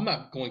you. I'm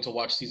not going to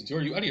watch season 2.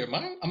 Are you out of your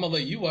mind? I'm gonna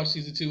let you watch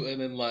season 2,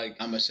 and then like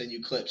I'm gonna send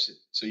you clips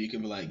so you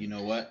can be like, you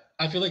know what?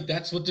 I feel like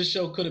that's what this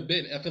show could have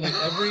been. I feel like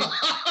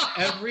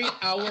every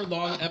hour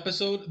long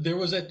episode there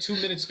was that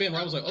 2-minute span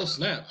where I was like, oh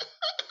snap.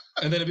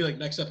 And then it'd be like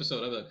next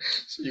episode. I'd be like,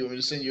 so you want me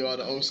to send you all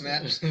the old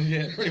snaps?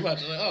 Yeah, pretty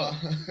much. Like, oh,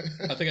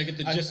 I think I get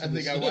the gist. I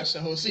think I watched the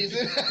whole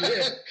season.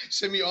 Yeah,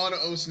 send me all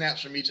the old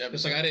snaps from each episode.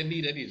 It's like I didn't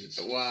need any of this.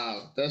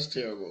 Wow, that's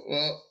terrible.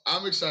 Well,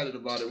 I'm excited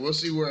about it. We'll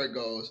see where it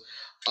goes.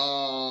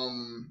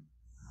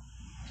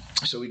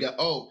 So we got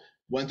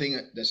one thing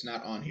that's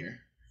not on here.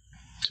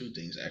 2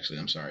 things actually.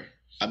 I'm sorry.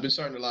 I've been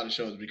starting a lot of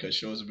shows because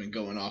shows have been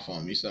going off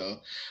on me. So,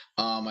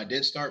 I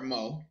did start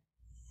Mo.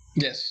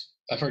 Yes.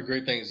 I've heard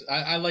great things.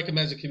 I like him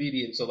as a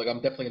comedian, so like I'm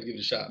definitely gonna give it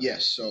a shot.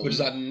 Yes, so which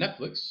is on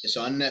Netflix. It's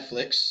on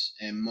Netflix,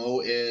 and Mo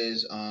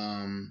is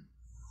an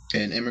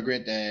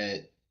immigrant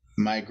that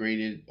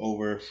migrated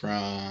over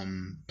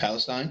from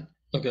Palestine.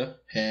 Okay.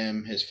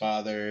 Him, his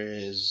father,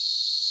 his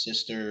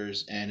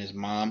sisters, and his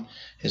mom.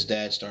 His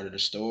dad started a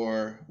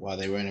store while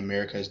they were in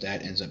America. His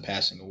dad ends up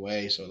passing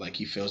away, so like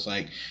he feels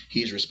like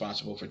he's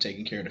responsible for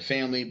taking care of the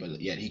family, but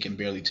yet he can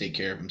barely take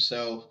care of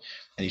himself,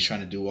 and he's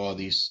trying to do all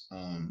these.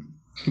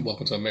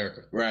 Welcome to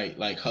America. Right,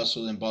 like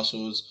hustles and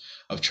bustles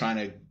of trying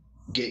to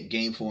get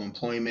gainful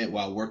employment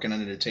while working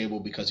under the table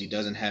because he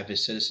doesn't have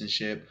his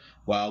citizenship,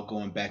 while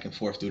going back and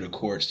forth through the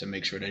courts to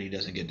make sure that he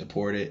doesn't get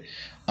deported.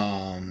 The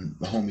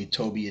homie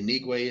Toby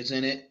Anigwe is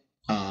in it.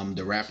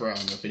 The rapper, I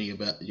don't know if any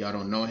of y'all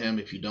don't know him.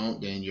 If you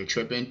don't, then you're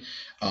tripping.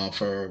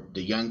 For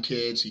the young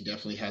kids, he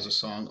definitely has a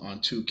song on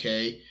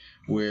 2K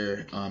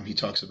where he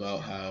talks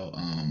about how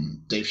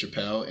Dave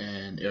Chappelle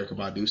and Erykah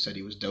Badu said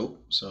he was dope.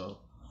 So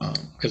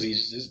because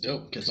he's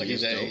dope. Because like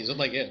he's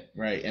like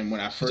right. And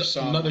when I first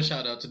saw another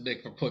shout out to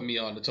Nick for putting me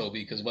on to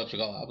Toby, because I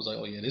was like,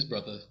 oh yeah, this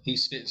brother,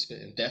 he's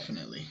spitting.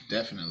 Definitely.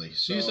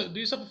 So do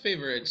yourself a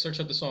favor and search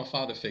up the song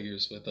Father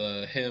Figures with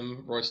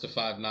him, Royce the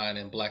 5'9",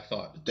 and Black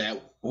Thought.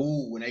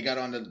 When they got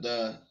on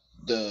the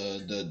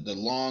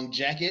long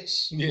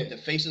jackets with the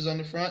faces on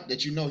the front,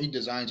 that he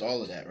designs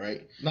all of that,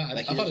 right? Nah,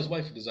 I thought his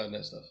wife designed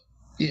that stuff.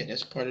 Yeah,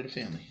 that's part of the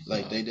family.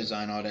 Like they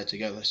design all that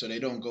together, so they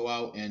don't go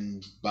out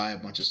and buy a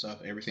bunch of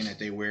stuff. Everything that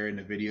they wear in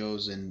the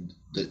videos and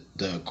the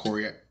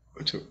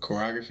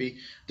choreography,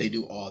 they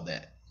do all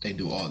that.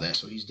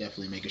 So he's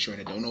definitely making sure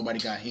that nobody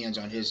got hands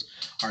on his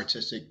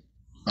artistic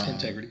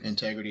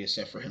integrity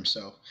except for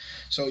himself.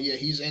 So yeah,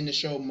 he's in the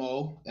show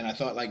Mo, and I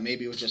thought like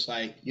maybe it was just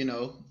like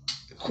a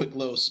quick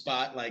little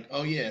spot, like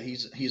oh yeah,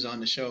 he's on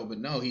the show, but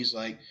no, he's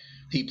like.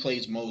 He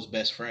plays Mo's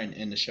best friend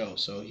in the show,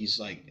 so he's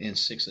like in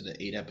 6 of the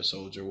 8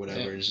 episodes or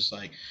whatever. Yeah. It's just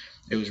like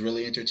it was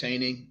really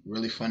entertaining,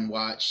 really fun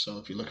watch. So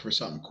if you're looking for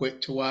something quick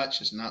to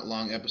watch, it's not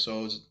long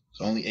episodes. It's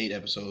only 8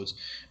 episodes,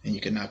 and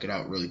you can knock it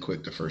out really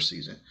quick the first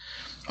season.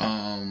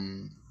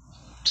 Segueing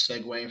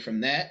from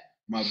that,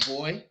 my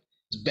boy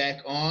is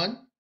back on.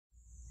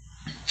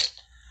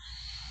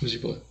 Who's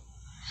your boy?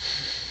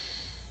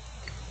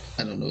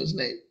 I don't know his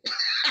name.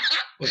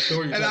 What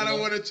story? And I don't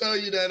want to tell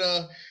you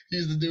that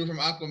he's the dude from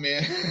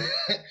Aquaman.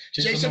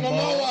 Jason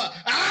Momoa.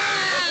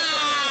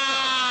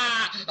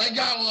 I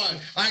got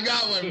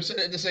one. We said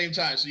it at the same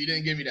time, so you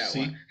didn't give me that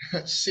one.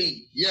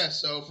 See.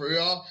 Yes, so for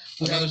y'all.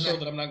 Another show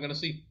that I'm not going to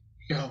see.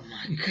 Oh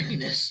my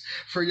goodness.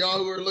 For y'all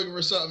who are looking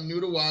for something new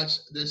to watch,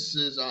 this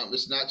is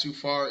it's not too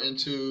far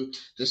into,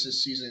 this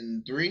is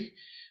season 3.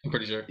 I'm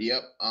pretty sure.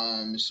 Yep.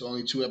 It's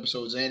only 2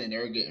 episodes in, and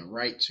they're getting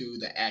right to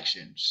the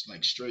action, just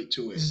like straight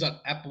to it. This is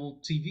on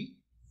Apple TV?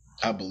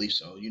 I believe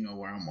so. You know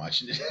where I'm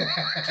watching it.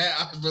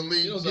 I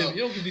believe you so.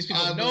 You don't give these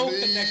people no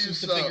connections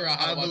to figure out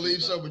how to watch it. I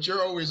believe so, but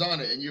you're always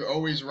on it, and you're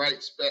always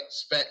right,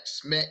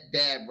 smack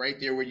dab right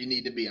there where you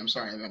need to be. I'm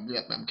sorry,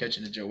 I'm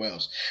catching the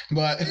Joels.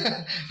 But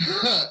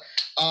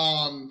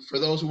for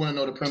those who want to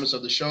know the premise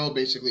of the show,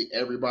 basically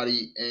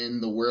everybody in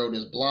the world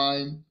is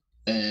blind,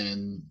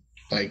 and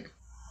like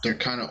they're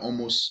kind of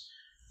almost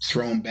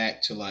thrown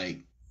back to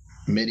like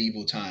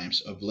medieval times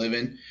of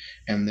living,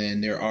 and then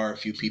there are a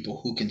few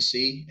people who can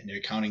see, and they're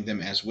counting them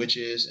as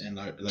witches, and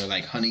they're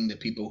like hunting the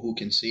people who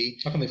can see.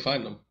 How can they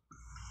find them?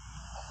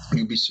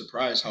 You'd be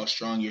surprised how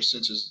strong your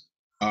senses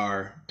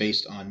are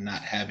based on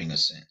not having a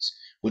sense,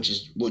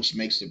 which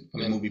makes the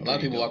movie. A lot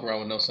of people walk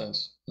around with no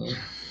sense.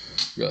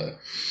 Yeah.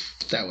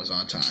 That was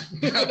on time.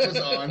 That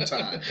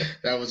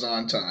was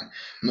on time.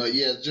 But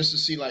yeah, just to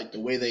see like the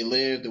way they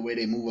live, the way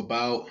they move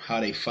about, how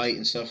they fight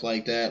and stuff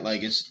like that.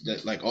 Like it's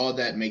that, like all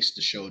that makes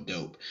the show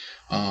dope.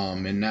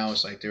 And now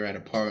it's like they're at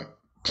a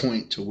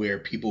point to where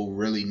people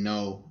really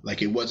know.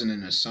 Like it wasn't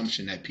an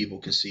assumption that people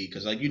could see,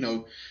 because like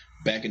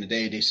back in the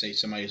day, they say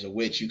somebody is a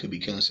witch, you could be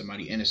killing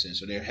somebody innocent.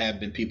 So there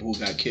have been people who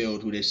got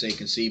killed who they say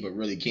can see but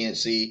really can't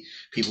see.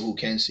 People who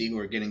can see who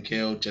are getting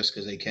killed just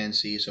because they can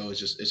see. So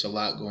it's a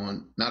lot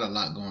going, not a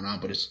lot going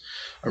on, but it's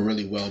a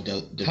really well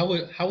dealt. How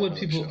would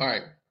people? Show. All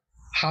right,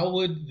 how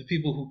would the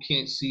people who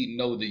can't see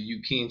know that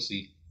you can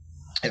see?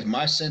 If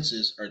my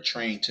senses are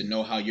trained to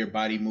know how your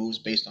body moves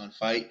based on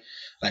fight,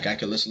 like I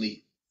could listen,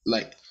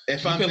 like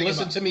if you can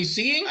listen to me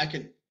seeing, I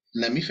could.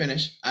 let me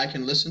finish. I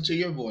can listen to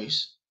your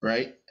voice,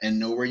 right, and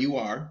know where you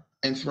are,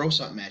 and throw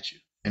something at you.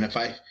 And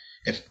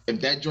if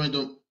that joint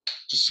don't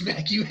just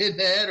smack you in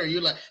the head, or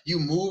you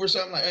move or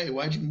something, like, hey,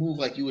 why'd you move?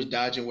 Like you was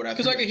dodging what I.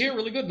 Because I could hear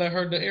really good, and I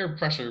heard the air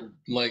pressure,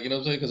 like, you know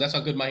what I'm saying? Because that's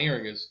how good my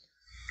hearing is.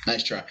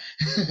 Nice try.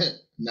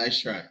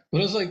 Nice try.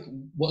 But it's like,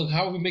 well,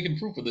 how are we making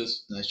proof of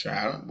this? Nice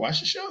try. Watch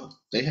the show.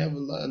 They have a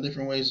lot of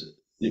different ways.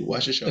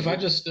 Watch the show. If I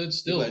just stood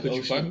still, like, could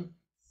you find me?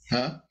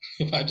 Huh?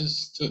 If I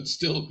just stood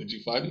still, could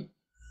you find me?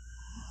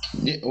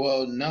 Yeah,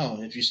 well, no.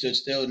 If you stood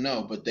still,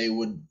 no. But they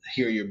would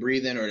hear your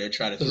breathing, or they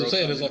try to. That's what I'm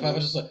saying. Is if I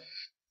was just like.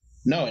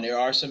 No, and there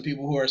are some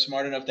people who are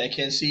smart enough that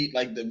can see.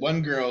 Like the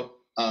one girl,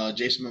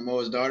 Jason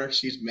Momoa's daughter,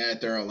 she's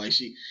mad thorough. Like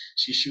she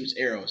shoots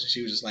arrows, and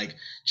she was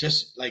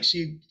just like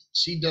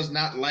she does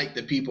not like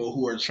the people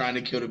who are trying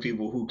to kill the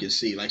people who can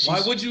see. Like,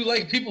 why would you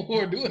like people who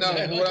are doing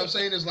that? No, what I'm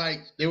saying is, like,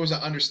 there was an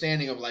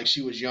understanding of, like,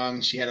 she was young,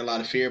 she had a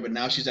lot of fear, but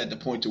now she's at the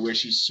point to where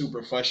she's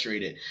super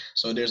frustrated.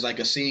 So there's like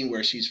a scene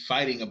where she's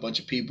fighting a bunch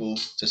of people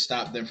to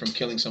stop them from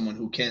killing someone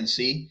who can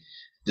see.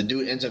 The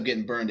dude ends up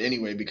getting burned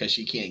anyway because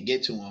she can't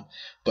get to him.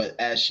 But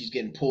as she's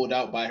getting pulled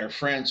out by her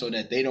friend so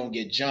that they don't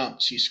get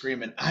jumped, she's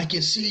screaming, I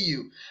can see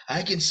you.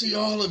 I can see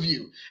all of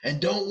you. And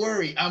don't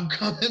worry, I'm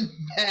coming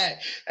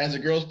back. As the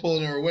girl's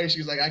pulling her away,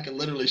 she's like, I could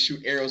literally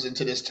shoot arrows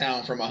into this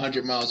town from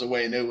 100 miles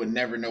away and they would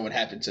never know what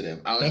happened to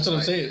them. That's what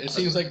I'm saying. It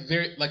seems like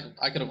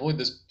I could avoid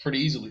this pretty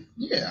easily.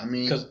 Yeah, I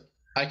mean. Because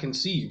I can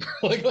see you.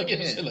 But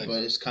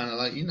it's kind of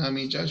like,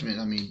 judgment.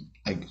 I mean,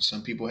 like,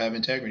 some people have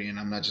integrity, and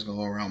I'm not just going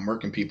to go around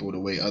murking people the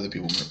way other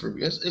people murk people.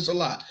 It's a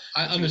lot.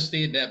 I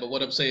understand that, but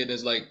what I'm saying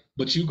is, like,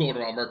 but you going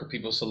around murking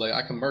people, so, like,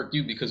 I can murk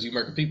you because you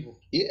murking people.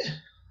 Yeah.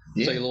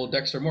 It's like a little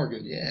Dexter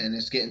Morgan. Yeah, and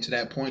it's getting to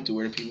that point to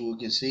where the people who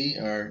can see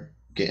are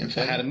getting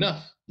fed. I had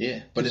enough.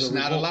 Yeah, but it's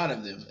not a lot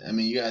of them. I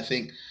mean, you got to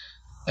think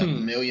a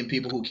million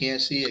people who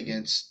can't see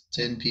against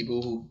 10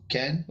 people who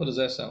can. What does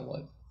that sound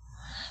like?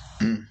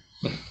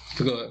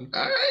 Go ahead.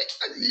 All right.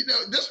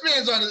 This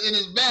man's in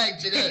his bag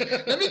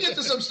today. Let me get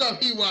to some stuff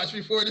he watched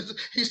before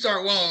he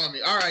start walling on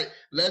me. All right.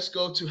 Let's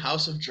go to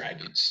House of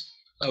Dragons.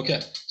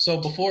 Okay. So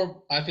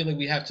before, I feel like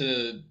we have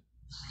to.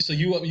 So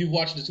you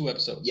watched the 2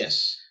 episodes.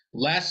 Yes.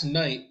 Last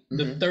night,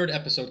 the 3rd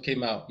episode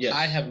came out. Yes.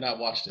 I have not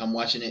watched it. I'm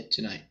watching it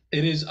tonight.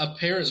 It is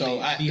apparently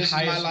the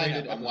highest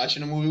rated. I'm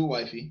watching a movie with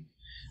wifey.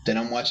 Then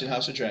I'm watching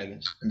House of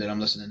Dragons. And then I'm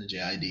listening to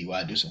JID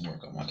while I do some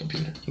work on my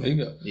computer. There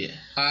you go. Yeah.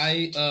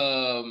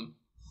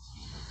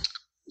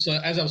 So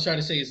as I was trying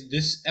to say, is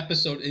this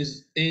episode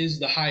is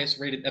the highest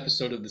rated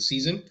episode of the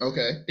season.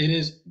 Okay. It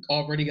is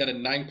already got a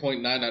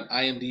 9.9 on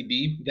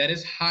IMDb. That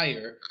is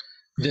higher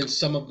than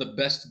some of the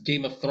best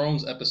Game of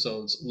Thrones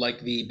episodes, like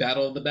the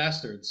Battle of the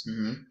Bastards.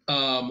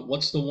 Mm-hmm.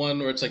 What's the one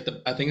where it's like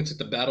I think it's like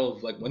the Battle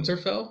of like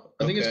Winterfell,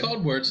 I think it's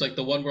called, where it's like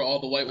the one where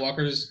all the White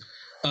Walkers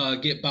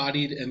get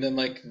bodied and then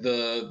like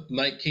the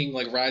Night King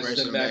like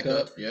rises them back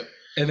up. Yep.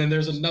 And then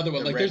there's another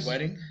one the like Red there's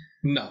Wedding.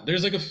 No,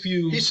 there's like a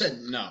few. He said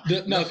no.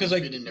 No, because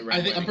like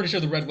I'm pretty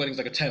sure the Red Wedding's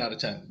like a 10 out of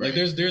 10. Right.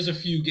 Like there's a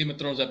few Game of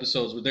Thrones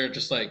episodes where they're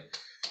just like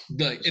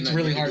it's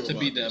really hard to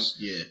beat them.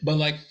 Yeah. But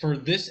like for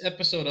this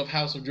episode of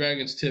House of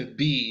Dragons to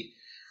be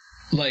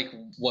like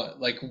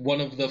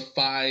one of the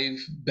 5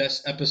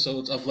 best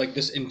episodes of like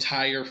this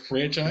entire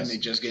franchise. And they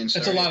just getting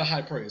started. It's a lot of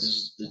high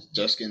praise. It's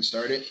just getting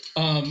started.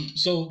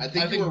 So I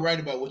think you were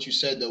right about what you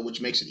said though, which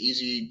makes it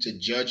easy to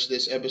judge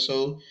this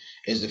episode.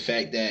 Is the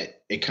fact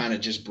that it kind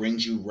of just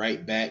brings you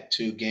right back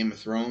to Game of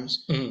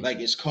Thrones. Mm-hmm. Like,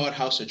 it's called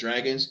House of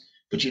Dragons,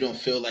 but you don't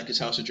feel like it's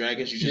House of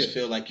Dragons. You just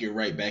feel like you're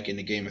right back in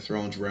the Game of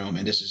Thrones realm,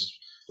 and this is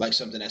like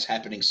something that's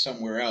happening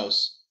somewhere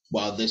else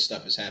while this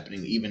stuff is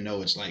happening, even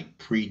though it's like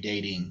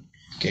predating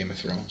Game of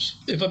Thrones.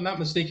 If I'm not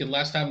mistaken,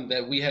 last time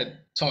that we had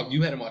talked,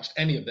 you hadn't watched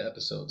any of the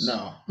episodes.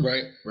 No.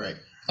 Right? Right.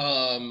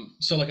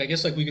 So like I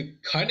guess like we could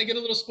kind of get a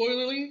little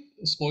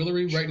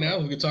spoilery right now.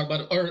 We could talk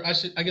about it, or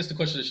I guess the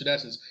question I should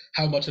ask is,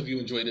 how much have you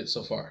enjoyed it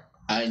so far?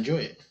 I enjoy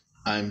it.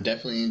 I'm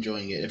definitely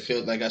enjoying it. It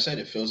feels like I said,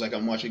 it feels like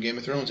I'm watching Game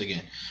of Thrones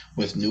again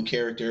with new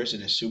characters,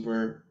 and it's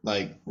super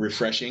like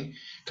refreshing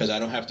because I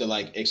don't have to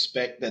like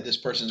expect that this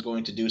person's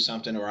going to do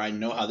something, or I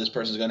know how this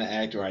person's going to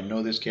act, or I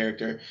know this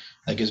character.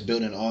 Like, it's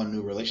building all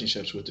new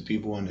relationships with the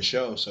people on the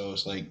show, so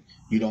it's like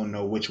you don't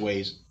know which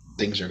ways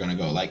things are going to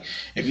go. Like,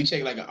 if you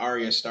take like an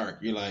Arya Stark,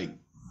 you're like,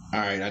 all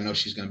right, I know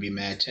she's going to be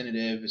mad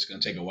tentative. It's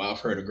going to take a while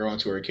for her to grow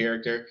into her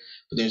character.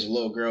 But there's a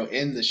little girl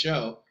in the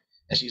show,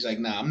 and she's like,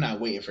 nah, I'm not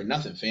waiting for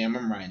nothing, fam.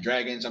 I'm riding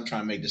dragons. I'm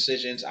trying to make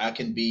decisions. I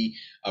can be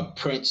a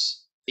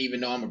prince,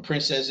 even though I'm a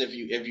princess, if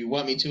you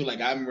want me to.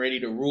 Like, I'm ready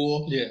to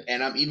rule. Yeah.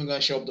 And I'm even going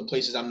to show up to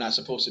places I'm not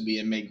supposed to be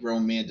and make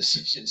grown man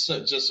decisions.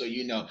 So just so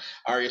you know,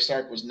 Arya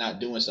Stark was not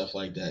doing stuff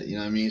like that. You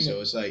know what I mean? Yeah.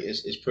 So it's like,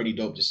 it's pretty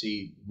dope to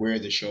see where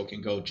the show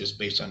can go just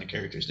based on the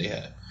characters they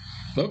have.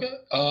 Okay.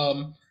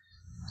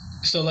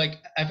 So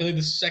like I feel like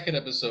the second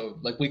episode,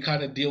 like we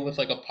kind of deal with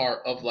like a part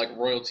of like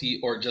royalty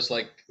or just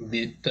like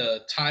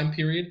the time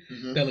period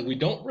that like we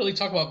don't really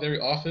talk about very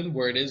often,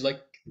 where it is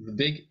like the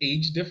big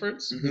age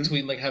difference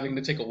between like having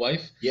to take a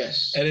wife.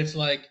 Yes. And it's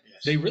like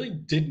they really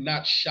did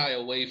not shy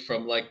away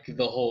from like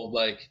the whole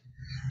like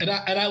And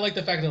I like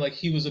the fact that like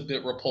he was a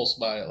bit repulsed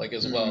by it, like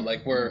as well,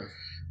 like where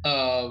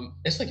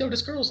it's like, yo,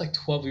 this girl is like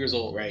 12 years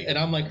old, right? And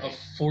I'm like a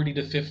 40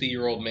 to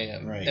 50-year-old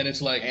man, right? And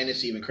it's like, and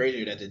it's even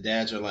crazier that the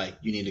dads are like,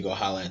 you need to go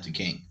holler at the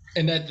king.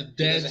 And that the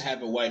dad doesn't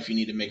have a wife. You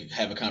need to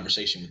have a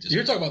conversation with this.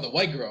 You're talking about the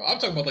white girl. I'm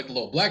talking about like the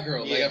little black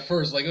girl. Like at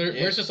first, like where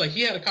it's just like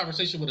he had a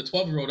conversation with a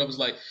 12-year-old that was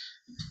like,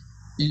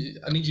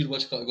 I need you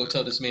to go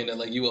tell this man that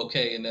like you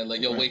okay, and then like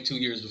you'll wait 2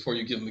 years before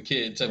you give him a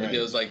kid. Type of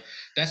deal. It's like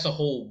that's a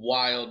whole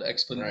wild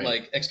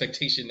like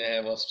expectation to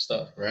have of some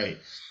stuff. Right.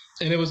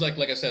 And it was like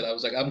I said, I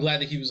was like, I'm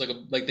glad that he was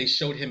like they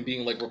showed him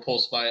being like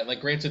repulsed by it.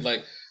 Like granted,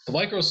 like the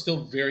white girl's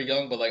still very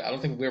young, but like I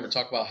don't think we ever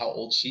talk about how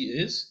old she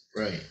is.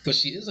 Right. But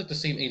she is like the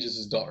same age as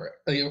his daughter,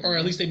 or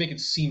at least they make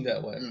it seem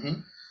that way.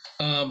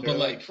 Mm-hmm. But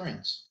like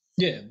friends.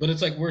 Yeah, but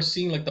it's like we're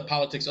seeing like the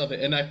politics of it,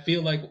 and I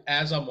feel like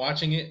as I'm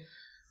watching it,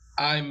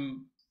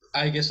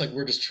 I guess like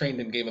we're just trained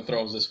in Game of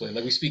Thrones this way.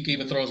 Like we speak Game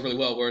of Thrones really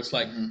well, where it's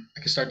like I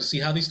can start to see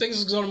how these things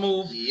is going to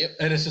move. Yep.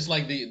 And it's just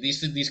like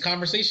these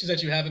conversations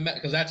that you haven't met,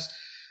 because that's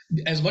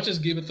as much as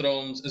Game of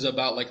Thrones is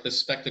about like the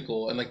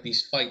spectacle and like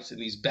these fights and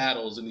these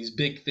battles and these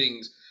big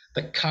things.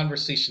 The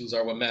conversations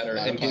are what matter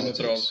in Game of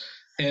Thrones.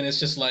 And it's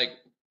just like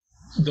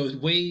the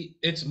way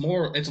it's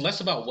less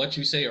about what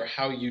you say or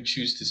how you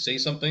choose to say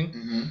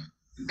something.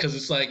 Because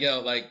it's like, yo,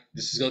 like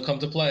this is going to come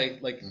to play.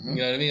 Like, you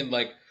know what I mean?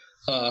 Like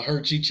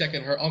her G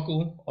checking her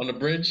uncle on the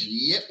bridge.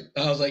 Yep.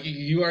 I was like,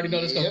 you already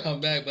know this going to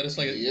come back, but it's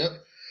like,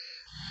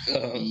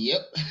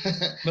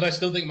 but I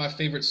still think my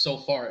favorite so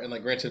far, and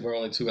like granted we're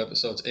only 2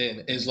 episodes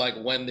in, is like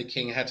when the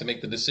king had to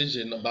make the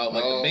decision about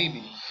like the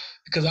baby.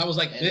 Because I was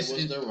like, this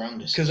is the wrong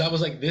decision. Because I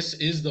was like, this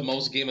is the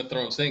most Game of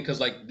Thrones thing. Because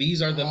like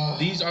these are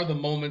the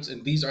moments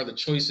and these are the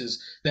choices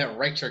that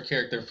write your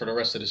character for the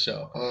rest of the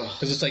show.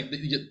 Because it's like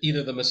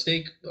either the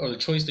mistake or the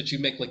choice that you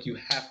make, like you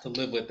have to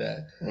live with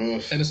that.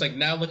 And it's like,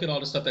 now look at all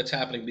the stuff that's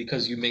happening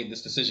because you made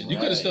this decision. You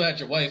could have still had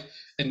your wife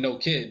and no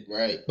kid,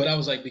 but I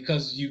was like,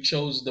 because you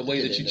chose the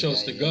way that you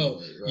chose to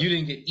go, you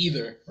didn't get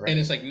either. And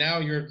it's like now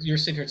you're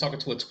sitting here talking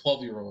to a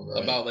 12-year-old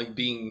about like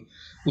being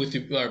with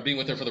you or being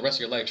with her for the rest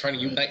of your life, trying to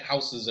unite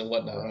houses and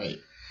whatnot.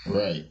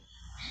 Right.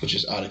 Which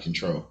is out of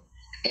control.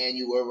 And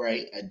you were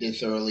right. I did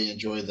thoroughly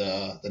enjoy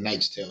the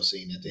Knight's Tale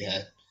scene that they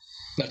had.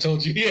 I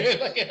told you,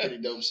 Pretty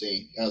dope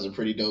scene. That was a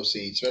pretty dope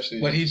scene, especially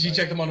when he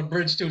checked him on the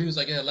bridge too. He was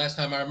like, "Yeah, last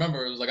time I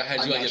remember, it was like I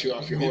had you knocked you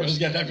off your horse.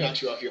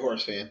 Knocked you off your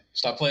horse, fam.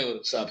 Stop playing with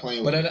it. Stop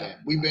playing with it. Man.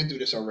 We've been through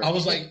this already. I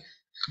was like,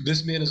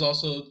 this man is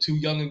also too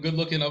young and good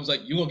looking. I was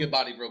like, you gonna get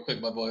bodied real quick,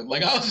 my boy.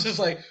 Like I was just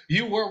like,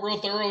 you were real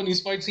thorough in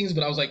these fight scenes,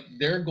 but I was like,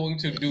 they're going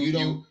to do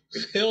you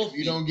filthy. If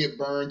you don't get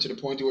burned to the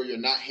point to where you're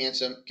not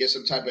handsome, get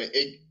some type of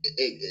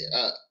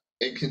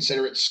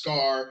inconsiderate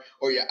scar,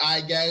 or your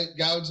eye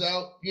gouges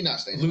out, you're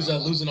not staying. Lose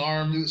an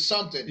arm, lose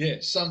something. Yeah,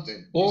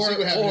 something. Or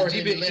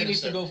he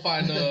needs to go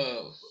find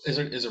is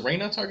it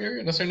Raina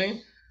Targaryen? That's her name.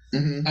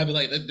 I'd be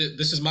like,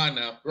 this is mine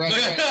now. Right.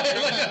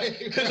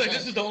 Because like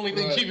this is the only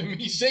thing keeping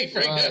me safe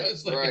right now.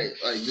 It's like,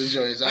 like this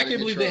joint is out I can't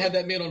believe they had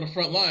that man on the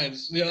front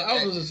lines. Yeah,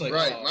 I was just like,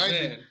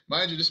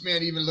 mind you, this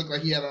man even looked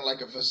like he had on like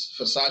a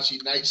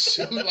Versace night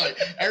suit. Like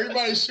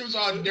everybody's suits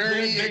all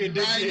dirty and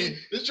grimy.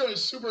 This joint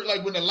is super.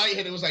 Like when the light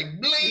hit, it was like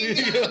bling.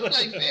 I'm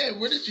like, man,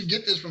 where did you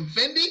get this from?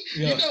 Fendi?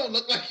 You don't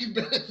look like you've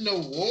been in no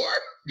war.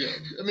 Yeah,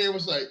 I mean, it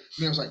was like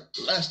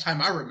last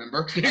time I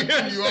remember, I threw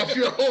you off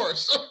your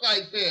horse. I'm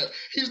like, man,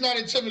 he's not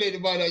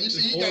intimidated by that. You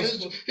see, he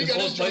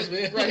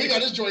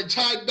got his joint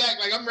tied back,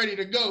 like I'm ready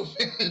to go.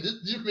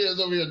 This man's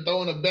over here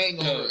throwing a bang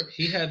over it.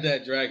 He had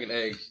that dragon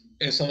egg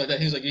and stuff like that.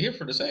 He's like, "You're here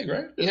for this egg,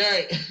 right?"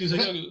 Right. He's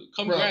like, "Yo,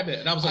 come grab it."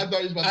 And I was like, I thought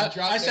he was about to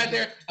drop. I sat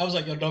there. I was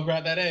like, "Yo, don't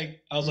grab that egg."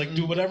 I was like,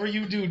 "Do whatever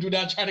you do. Do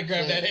not try to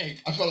grab that egg."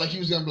 I felt like he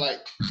was gonna be like,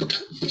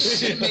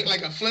 make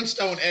like a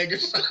Flintstone egg or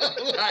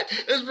something. Like,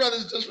 this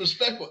brother's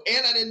disrespectful,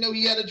 and I didn't know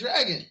he had a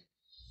dragon.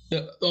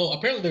 Oh,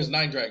 apparently there's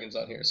 9 dragons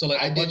on here. So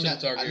like I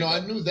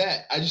knew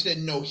that. I just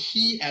didn't know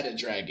he had a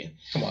dragon.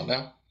 Come on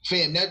now.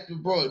 Fam,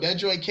 that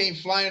joint came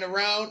flying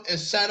around and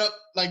sat up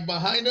like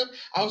behind him.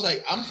 I was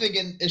like, I'm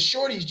thinking it's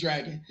Shorty's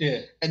dragon.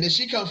 Yeah. And then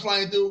she come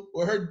flying through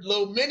with her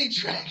little mini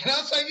dragon. I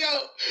was like,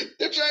 yo,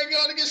 the dragon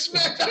ought to get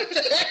smacked out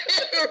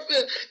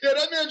there. Yo,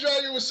 that man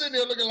dragon was sitting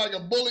there looking like a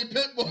bully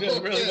pit bull. Yeah,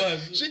 it really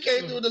was. She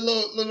came through the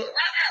little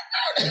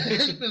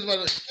get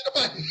up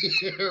out of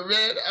here,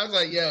 man. I was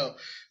like, yo,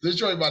 this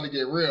joint about to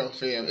get real,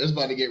 fam. It's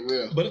about to get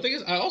real. But the thing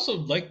is, I also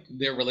like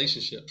their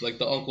relationship, like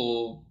the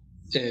uncle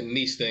and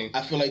niece thing.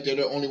 I feel like they're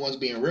the only ones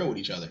being real with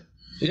each other.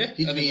 Yeah.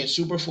 He's being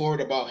super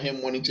forward about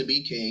him wanting to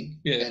be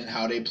king and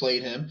how they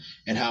played him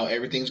and how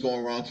everything's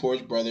going wrong for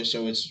his brother.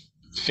 So it's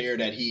fair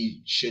that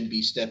he should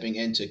be stepping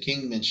into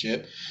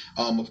kingmanship.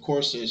 Of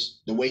course,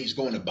 the way he's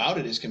going about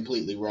it is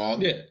completely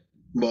wrong. Yeah.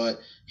 But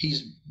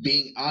he's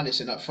being honest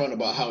and upfront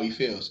about how he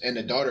feels. And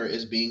the daughter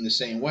is being the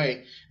same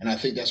way. And I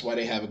think that's why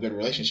they have a good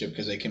relationship,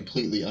 because they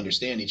completely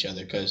understand each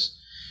other. Because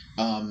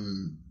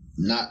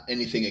not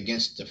anything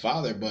against the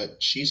father,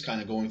 but she's kind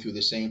of going through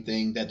the same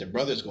thing that the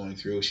brother's going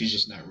through. She's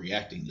just not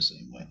reacting the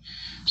same way.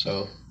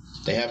 So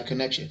they have a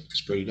connection.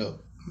 It's pretty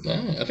dope.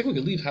 Yeah, I think we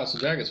could leave House of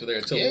Dragons for there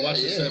until we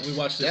watch this. We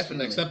watch this for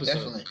the next episode.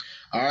 Definitely.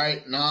 All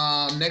right.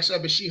 Next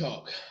up is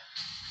She-Hulk.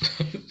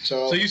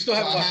 So you still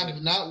haven't watched it? I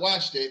have not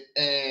watched it,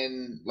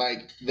 and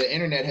like the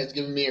internet has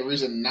given me a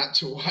reason not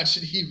to watch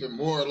it even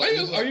more. Like,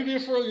 are you being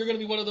for real? You're gonna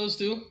be one of those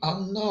two?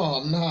 No,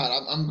 I'm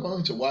not. I'm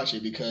going to watch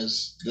it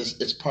because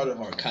it's part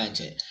of our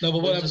content. No,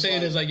 but what I'm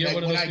saying is like you're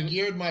one of those when I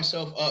geared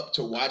myself up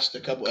to watch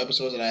the couple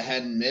episodes that I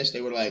hadn't missed,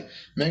 they were like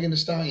Megan Thee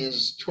Stallion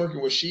is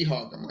twerking with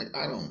She-Hulk. I'm like,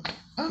 I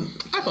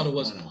thought it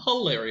was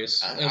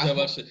hilarious as I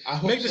watched it.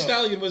 Megan Thee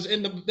Stallion was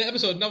in the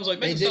episode, and I was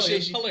like, Megan Thee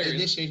Stallion is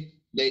hilarious.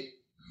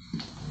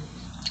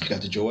 I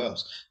got the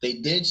Joels. They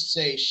did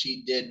say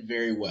she did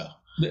very well.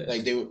 Yeah.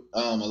 Like they were,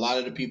 a lot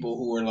of the people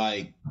who were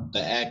like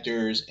the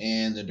actors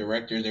and the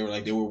directors, they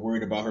were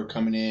worried about her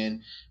coming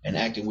in and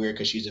acting weird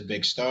because she's a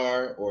big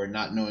star or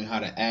not knowing how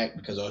to act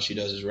because all she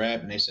does is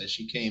rap. And they said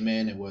she came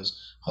in and was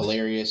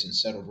hilarious and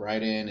settled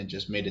right in and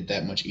just made it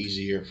that much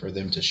easier for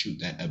them to shoot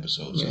that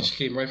episode. Yeah, so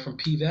she came right from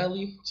P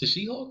Valley to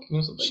She-Hulk.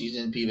 She's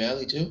in P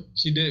Valley too.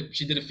 She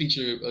did a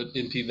feature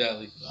in P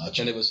Valley,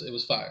 and it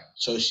was fire.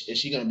 So is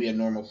she gonna be a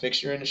normal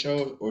fixture in the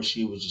show, or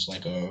she was just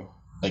like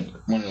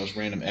one of those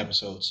random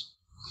episodes?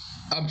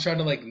 I'm trying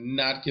to like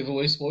not give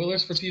away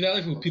spoilers for P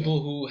Valley for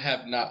people who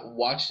have not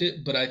watched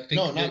it, but I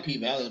think not P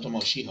Valley. I'm talking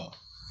about She-Hulk.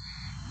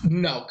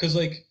 No, because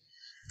like,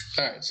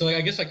 all right, so like,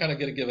 I guess I kind of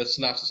got to give a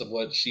synopsis of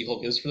what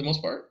She-Hulk is for the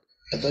most part.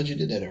 I thought you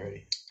did that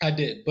already. I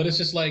did, but it's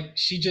just like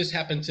she just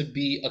happened to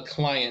be a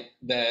client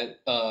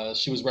that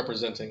she was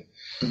representing,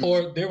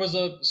 or there was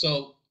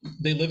so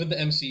they live in the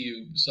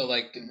MCU, so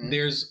like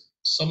there's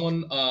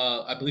someone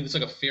I believe it's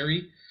like a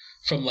fairy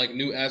from like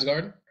New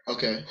Asgard.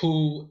 Okay.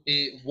 Who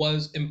it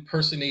was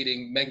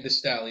impersonating Meg Thee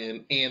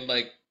Stallion and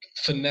like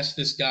finessed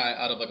this guy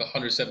out of like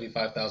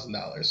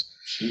 $175,000.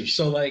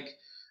 So like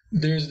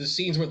there's the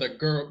scenes where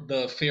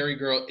the fairy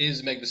girl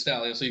is Meg Thee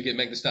Stallion, so you get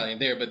Meg Thee Stallion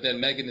there, but then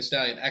Megan Thee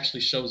Stallion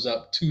actually shows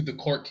up to the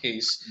court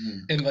case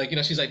and like,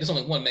 she's like, there's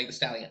only one Meg Thee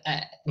Stallion.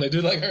 Like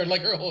do like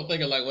her whole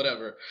thing of like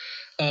whatever.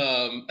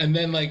 And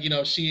then like,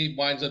 she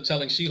winds up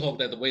telling She-Hulk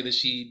that the way that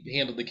she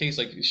handled the case,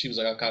 like she was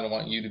like, I kind of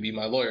want you to be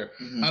my lawyer.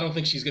 I don't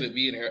think she's going to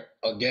be in here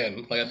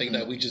again. Like I think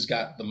that we just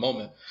got the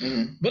moment.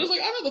 But it's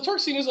like, I don't know, the twerk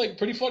scene was like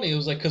pretty funny. It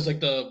was like, cause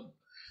like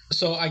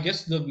so I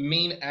guess the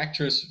main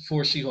actress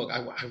for She-Hulk,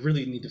 I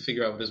really need to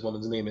figure out what this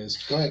woman's name is.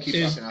 Go ahead,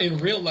 keep talking. In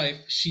real life,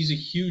 she's a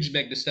huge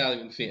Meg Thee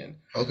Stallion fan.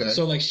 Okay.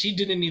 So like she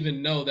didn't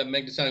even know that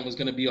Meg Thee Stallion was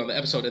going to be on the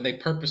episode, and they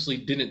purposely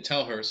didn't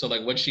tell her. So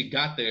like when she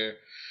got there,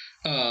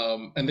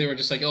 and they were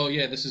just like, oh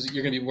yeah,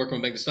 you're going to be working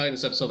with Meg Thee Stallion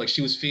this episode. Like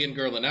she was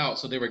fangirling out,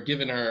 so they were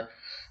giving her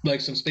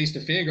like some space to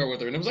fangirl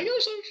with her, and it was like, oh,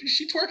 so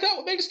she twerked out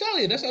with Meg Thee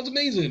Stallion. That sounds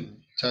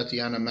amazing.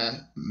 Tatiana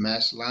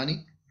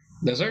Maslany.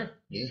 That's her.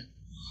 Yeah.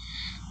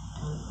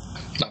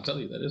 I'm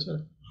telling you, that is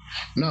her.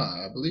 No,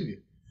 I believe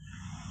you.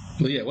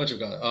 But yeah, I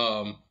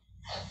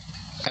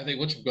think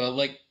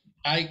like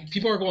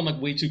people are going like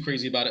way too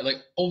crazy about it, like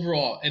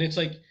overall, and it's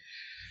like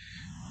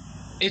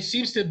it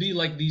seems to be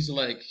like these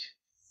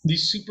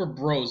super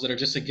bros that are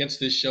just against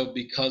this show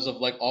because of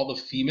like all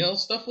the female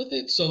stuff with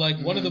it. So like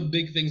one of the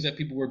big things that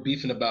people were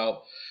beefing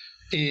about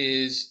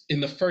is in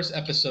the first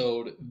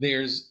episode,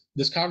 there's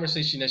this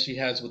conversation that she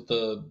has with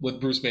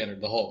Bruce Banner,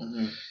 the Hulk,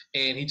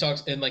 and he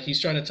talks and like he's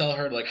trying to tell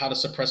her like how to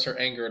suppress her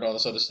anger and all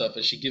this other stuff,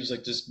 and she gives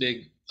like this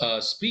big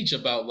speech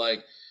about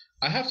like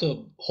I have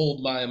to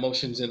hold my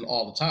emotions in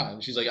all the time.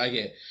 She's like, I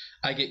get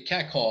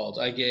catcalled,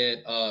 I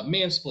get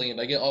mansplained,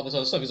 I get all this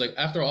other stuff. He's like,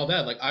 after all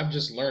that, like I've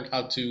just learned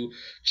how to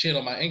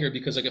channel my anger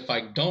because like if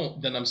I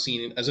don't, then I'm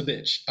seen as a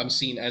bitch. I'm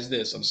seen as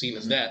this. I'm seen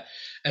as that.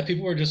 And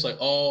people were just like,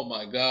 oh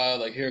my god,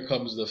 like here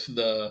comes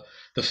the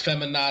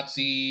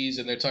feminazis,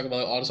 and they're talking about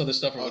like, all this other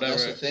stuff or whatever.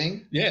 That's the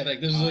thing. Yeah,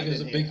 like this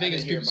is a big thing.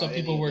 And some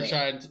people were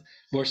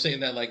saying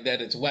that like that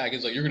it's whack.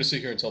 It's like you're gonna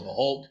sit here and tell the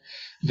Hulk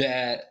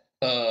that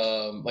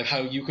like how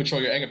you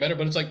control your anger better,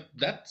 but it's like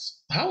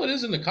that's how it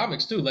is in the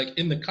comics too. Like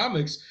in the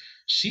comics,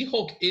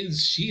 She-Hulk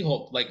is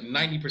She-Hulk like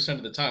 90%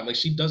 of the time. Like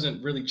she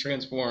doesn't really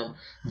transform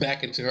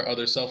back into her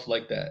other self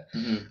like that.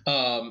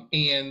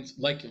 And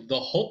like the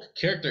Hulk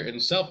character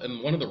himself,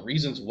 and one of the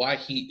reasons why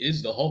he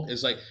is the Hulk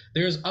is like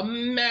there's a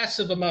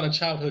massive amount of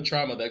childhood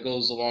trauma that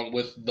goes along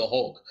with the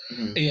Hulk,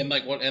 and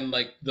like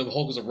the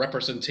Hulk is a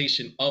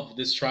representation of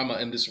this trauma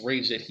and this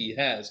rage that he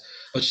has.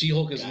 But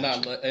She-Hulk is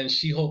not, and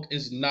She-Hulk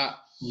is not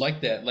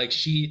like that. Like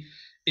she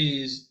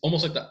is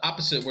almost like the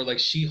opposite, where like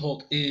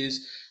She-Hulk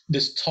is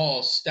this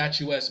tall,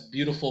 statuesque,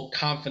 beautiful,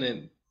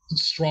 confident,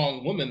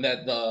 strong woman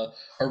that the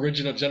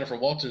original Jennifer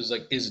Walters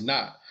like is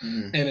not.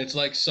 And it's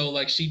like, so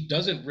like she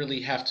doesn't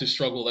really have to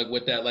struggle like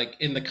with that. Like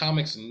in the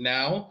comics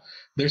now,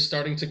 they're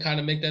starting to kind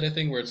of make that a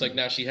thing where it's like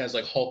now she has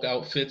like Hulk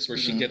outfits where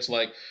she gets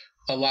like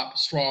a lot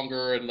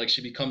stronger and like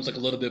she becomes like a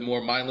little bit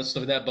more mindless,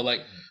 stuff like that. But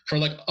like for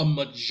like a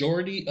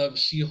majority of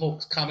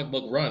She-Hulk's comic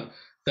book run,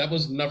 that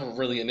was never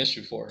really an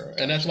issue for her.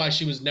 And that's why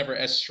she was never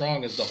as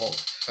strong as the Hulk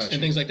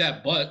and things like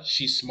that. But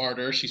she's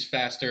smarter, she's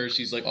faster,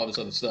 she's like all this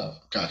other stuff.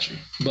 Gotcha.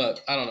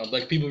 But I don't know.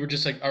 Like people were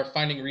just like are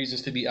finding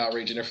reasons to be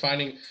outraged,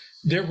 and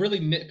they're really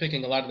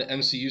nitpicking a lot of the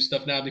MCU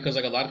stuff now because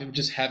like a lot of people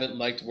just haven't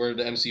liked where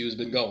the MCU has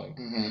been going.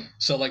 Mm-hmm.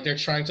 So like they're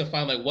trying to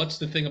find like what's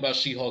the thing about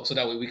She-Hulk so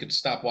that way we could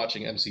stop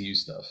watching MCU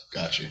stuff.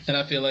 Gotcha. And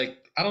I feel like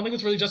I don't think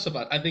it's really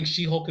justified. I think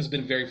She-Hulk has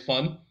been very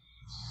fun.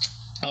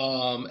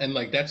 And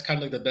like that's kind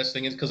of like the best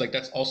thing is because like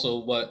that's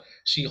also what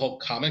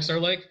She-Hulk comics are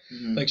like.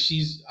 Mm-hmm. Like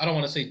I don't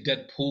want to say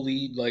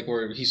Deadpool-y, like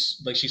where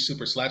she's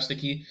super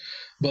slapsticky,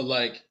 but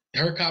like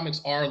her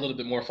comics are a little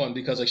bit more fun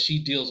because like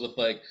she deals with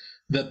like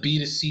the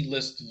B2C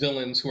list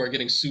villains who are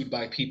getting sued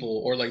by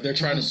people, or like they're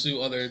trying to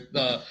sue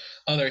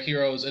other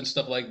heroes and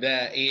stuff like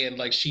that. And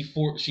like she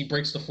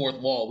breaks the fourth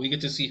wall. We get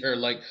to see her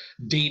like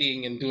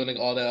dating and doing like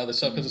all that other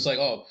stuff because it's like,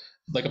 oh,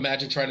 like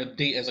imagine trying to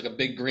date as like a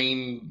big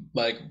green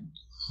like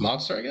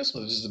monster, I guess,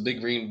 but it's just a big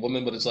green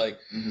woman. But it's like,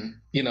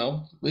 you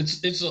know,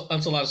 it's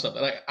a lot of stuff.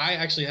 And I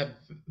actually have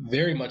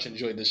very much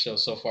enjoyed this show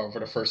so far for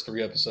the first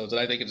 3 episodes, and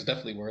I think it's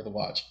definitely worth a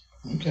watch.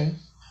 Okay.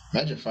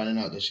 Imagine finding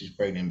out that she's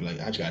pregnant and be like,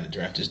 I just got to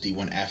draft this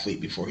D1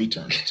 athlete before he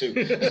turns 2.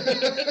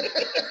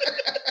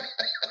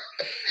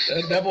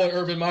 That boy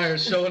Urban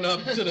Meyer's showing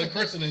up to the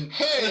christening.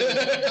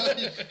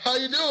 Hey, how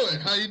you doing?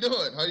 How you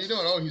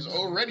doing? Oh, he's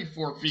already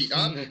 4 feet,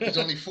 huh? It's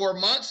only 4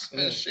 months?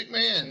 Man, shake my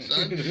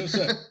hand,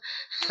 son.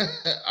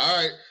 All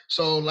right.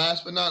 So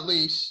last but not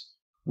least,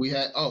 we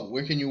had,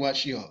 where can you watch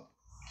She-Hulk?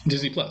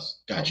 Disney Plus.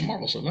 Got you.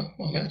 Marvel show, man.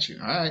 Got you.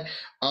 All right.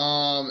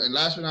 And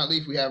last but not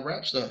least, we have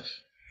rap stuff.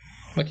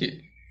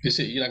 Okay.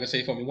 You're not going to say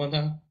it for me one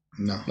time?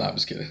 No. No, I'm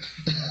just kidding.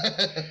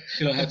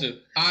 You don't have to.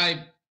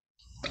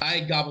 I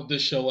gobbled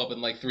this show up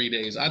in like 3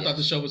 days. I thought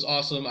the show was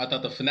awesome. I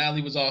thought the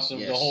finale was awesome.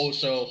 Yes. The whole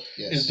show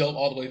is dope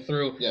all the way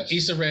through. Yes.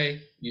 Issa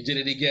Rae, you did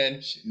it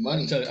again.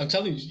 Money. I'm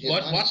telling you,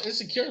 watch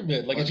Insecure,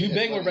 man. Like if you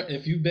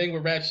bang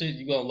with rap shit,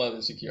 you're gonna love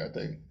Insecure, I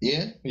think.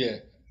 Yeah? Yeah.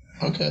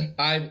 Okay.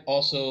 I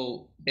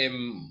also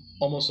am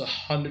almost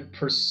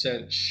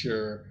 100%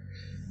 sure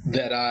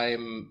that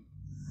I'm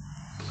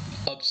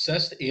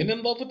obsessed and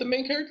in love with the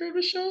main character of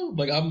the show.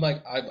 Like I'm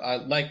like I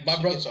like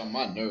my brother. Gets on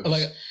my nerves.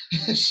 Like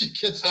she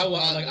gets on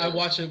my nerves. I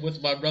watch it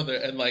with my brother,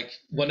 and like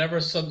whenever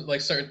some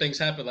like certain things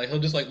happen, like he'll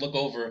just like look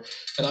over,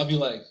 and I'll be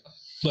like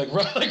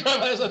right like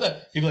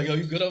that. He'll be like, "Yo,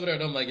 you good over there?"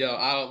 And I'm like, "Yo,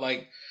 I don't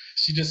like."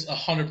 She just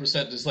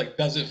 100% just like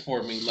does it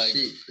for me. Like,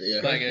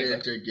 her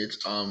character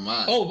gets on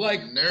my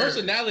nerves.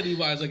 Personality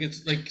wise, like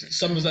it's like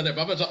some of us out there.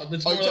 But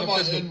it's more talking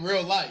about in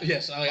real life.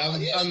 Yes, I'm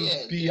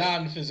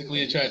beyond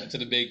physically attracted to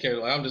the main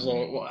character. Like, I'm just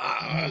like, we'll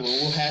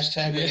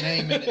hashtag her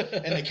name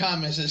in the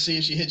comments and see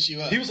if she hits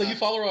you up. He was like, "You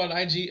follow her on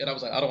IG," and I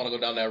was like, "I don't want to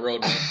go down that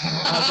road, man."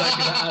 I was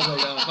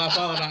like, if I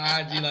follow her on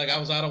IG, like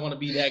I don't want to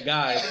be that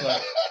guy. So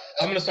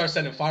I'm gonna start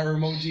sending fire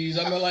emojis.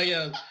 I'm gonna like,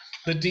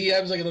 the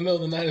DMs like in the middle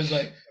of the night is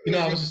like, you know,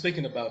 I was just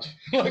thinking about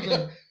you.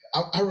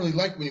 I really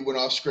like when you went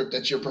off script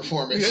at your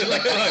performance.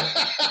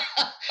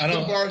 I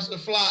don't the bars to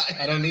fly.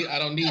 I don't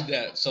need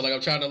that. So like I'm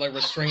trying to like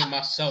restrain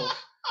myself.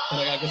 And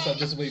like I guess I'll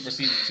just wait for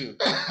season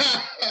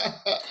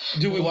 2.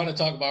 Do we want to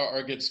talk about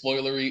or get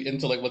spoilery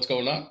into like what's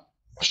going on?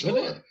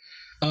 Sure.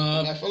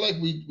 I feel like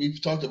we've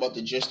talked about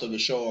the gist of the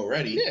show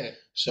already. Yeah.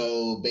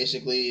 So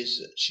basically,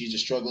 she's a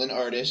struggling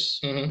artist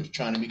who's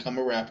trying to become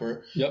a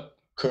rapper. Yep.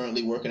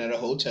 Currently working at a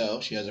hotel.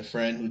 She has a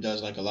friend who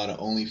does like a lot of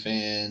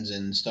OnlyFans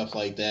and stuff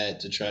like that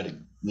to try to,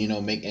 you know,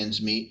 make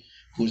ends meet,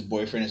 whose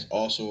boyfriend is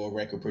also a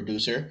record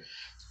producer.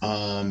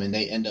 And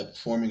they end up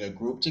forming a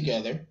group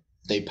together.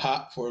 They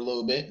pop for a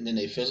little bit and then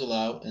they fizzle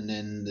out, and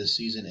then the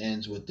season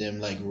ends with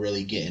them like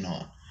really getting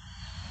on.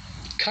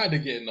 Kind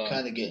of getting on.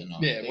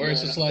 Yeah, where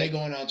it's just like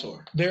they're going on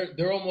tour.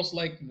 They're almost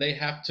like they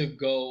have to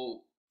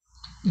go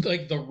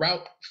like the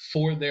route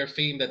for their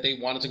fame that they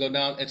wanted to go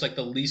down. It's like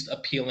the least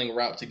appealing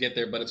route to get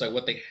there, but it's like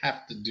what they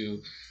have to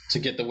do to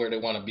get to where they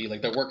want to be.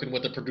 Like they're working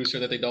with the producer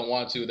that they don't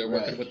want to. They're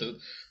working with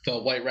the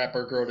white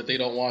rapper girl that they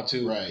don't want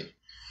to. Right.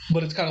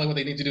 But it's kind of like what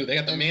they need to do. They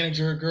got the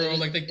manager girl.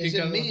 Like is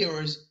it me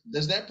or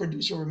does that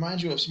producer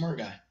remind you of Smart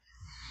Guy?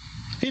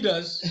 He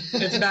does.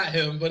 It's not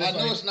him, but it's I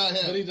know it's not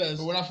him. But he does.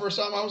 But when I first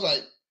saw him, I was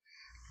like,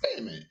 wait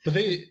a minute. But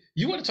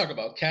you want to talk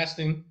about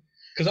casting?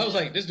 Because I was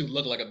like, this dude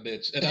looked like a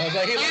bitch, and I was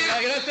like, he looked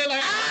like, and I said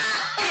like,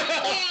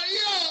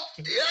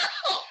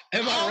 yo.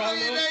 Am I wrong?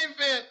 Your name,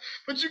 fan,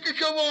 but you can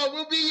come on.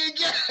 We'll be your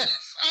guest.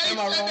 I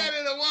ain't said that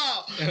in a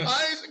while.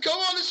 Come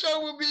on the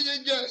show. We'll be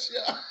your guest.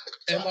 Yeah.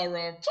 Am I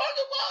wrong? Talk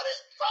about it.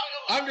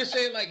 I'm just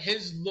saying, like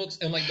his looks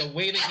and like the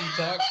way that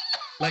he talks,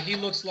 like he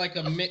looks like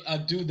a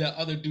dude that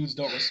other dudes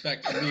don't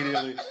respect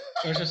immediately.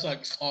 Or it's just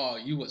like, oh,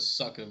 you a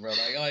sucker, bro.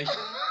 Like,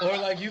 or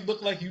like you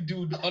look like you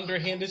do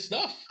underhanded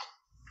stuff.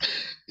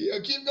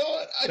 Yo, keep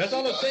going. That's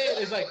all I'm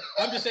saying. Is like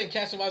I'm just saying,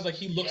 casting wise, like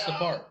he looks the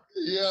part.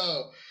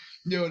 Yo,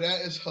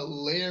 that is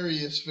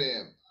hilarious,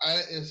 fam.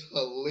 That is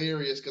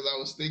hilarious because I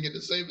was thinking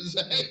the same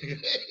exact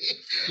thing.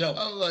 Yo,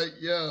 I'm like,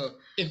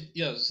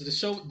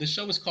 so the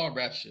show is called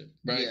Rap Shit,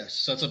 right? Yes.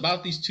 So it's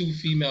about these 2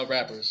 female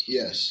rappers.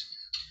 Yes.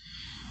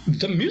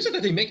 The music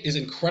that they make is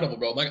incredible,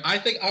 bro. Like, I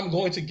think I'm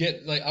going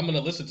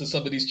to listen to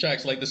some of these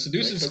tracks. Like, the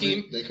Seducing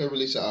Scheme. They could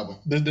release an album.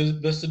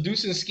 The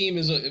Seducing Scheme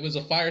it was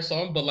a fire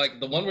song, but like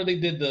the one where they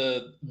did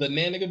the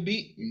Naniga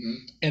beat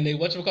and they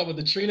whatchamacallit with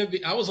the Trina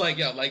beat, I was like,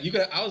 yo, like you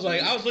could, I was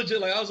legit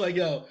like, I was like,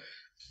 yo,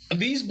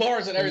 these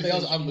bars and everything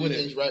else, I'm with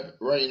it.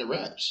 Right in the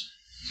raps.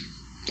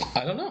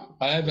 I don't know.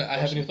 I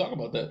haven't even thought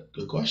about that.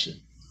 Good question.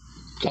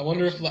 I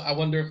wonder if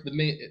the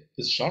main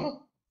is Shauna.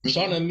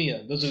 Shauna and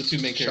Mia. Those are the two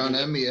main characters.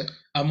 Shauna and Mia.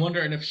 I'm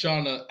wondering if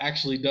Shauna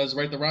actually does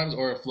write the rhymes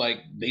or if like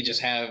they just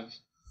have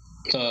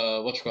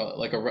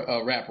like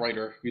a rap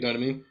writer. You know what I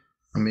mean?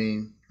 I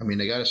mean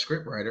they got a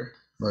script writer,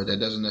 but that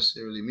doesn't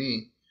necessarily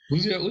mean.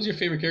 Who's your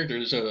favorite character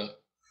in the show though?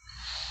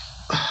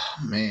 Oh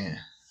man.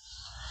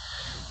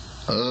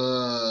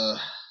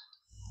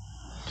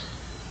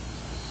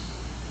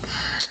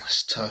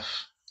 It's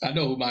tough. I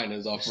know who mine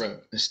is off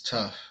rip. It's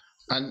tough.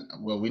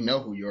 Well, we know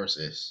who yours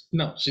is.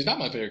 No, she's not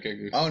my favorite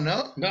character. Oh,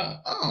 no? No.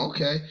 Oh,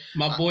 okay.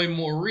 My boy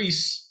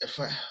Maurice.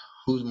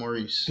 Who's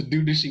Maurice? The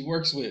dude that she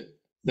works with.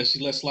 That she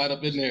lets slide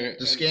up in there.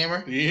 The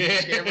scammer? Yeah.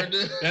 The scammer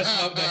dude? That's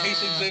the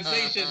Haitian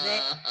sensation, bro.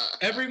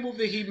 Every move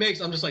that he makes,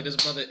 I'm just like, this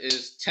brother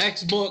is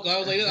textbook. I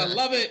was like, I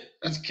love it.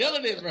 He's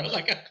killing it, bro.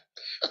 Like,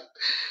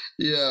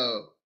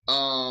 Yo.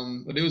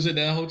 When it was in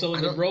that hotel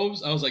in the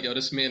robes, I was like, yo,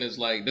 this man is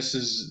like, this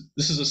is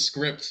a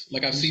script.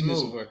 Like, I've seen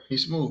this before.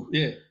 He's smooth.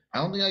 Yeah. I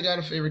don't think I got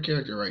a favorite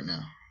character right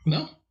now.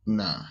 No?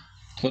 Nah.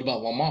 What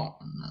about Lamont?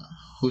 Nah.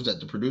 Who's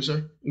that, the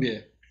producer? Yeah.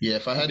 Yeah,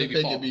 if I had to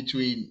pick, it'd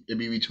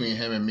be between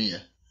him and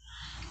Mia.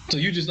 So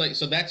you just like,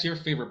 so that's your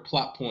favorite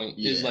plot point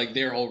is like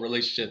their whole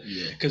relationship.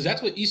 Yeah. Because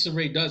that's what Issa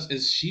Rae does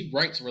is she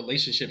writes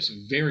relationships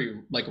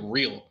very like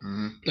real.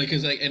 Like,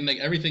 cause like, and like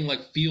everything like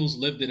feels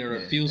lived in it or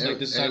it feels like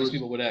this is how these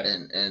people would act.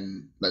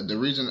 And like the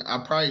reason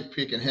I'm probably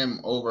picking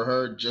him over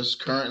her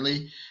just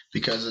currently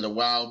because of the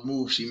wild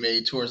move she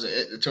made towards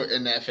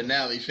in that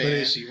finale phase. But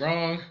is she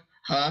wrong?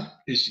 Huh?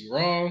 Is she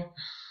wrong?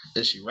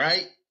 Is she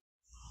right?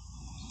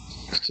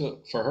 So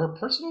for her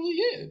personally,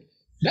 yeah.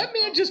 That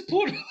man just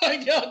pulled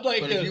like out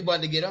like. But if you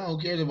about to get on,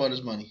 who cares about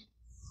his money?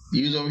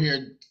 You was over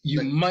here.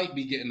 You might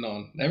be getting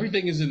on.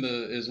 Everything is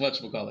is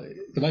whatchamacallit.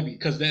 It might be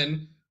because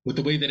then with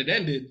the way that it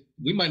ended,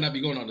 we might not be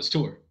going on this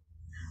tour.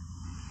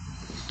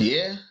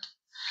 Yeah.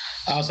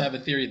 I also have a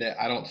theory that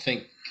I don't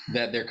think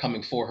that they're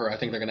coming for her. I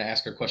think they're going to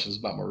ask her questions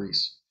about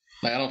Maurice.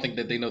 Like I don't think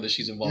that they know that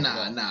she's involved.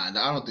 Nah.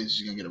 I don't think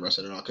she's gonna get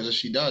arrested at all. Because if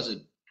she does,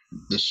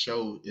 the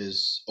show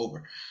is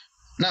over.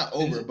 Not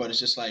over, but it's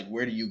just like,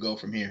 where do you go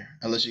from here?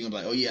 Unless you're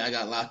gonna be like, oh yeah, I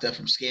got locked up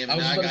from scamming. I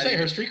was just gonna say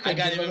her street cred. I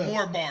got even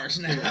more bars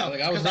now. Yeah,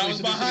 like I was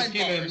behind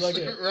bars. Like,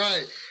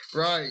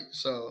 right.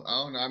 So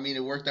I don't know. I mean,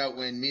 it worked out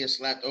when Mia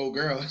slapped old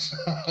girl. So.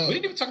 We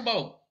didn't even talk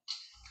about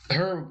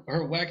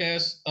her whack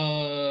ass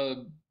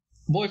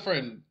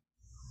boyfriend,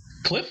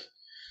 Cliff.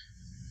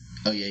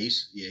 Oh yeah,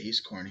 he's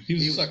corny. He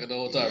was a sucker the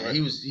whole time, right?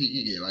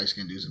 He gave light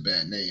skinned dudes a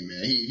bad name,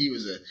 man. He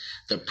was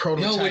the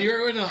prototype. Yo, when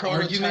you're in an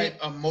argument,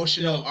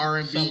 emotional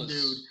R&B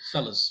dude.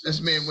 Fellas,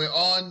 this man went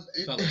on.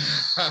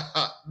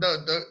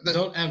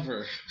 Don't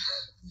ever,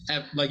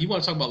 like you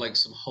want to talk about like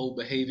some whole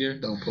behavior.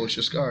 Don't post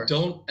your scar.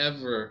 Don't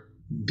ever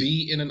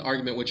be in an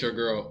argument with your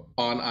girl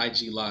on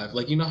IG Live.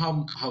 Like you know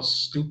how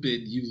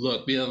stupid you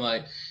look, being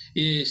like,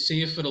 yeah,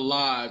 say it for the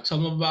live. Tell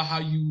them about how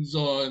you was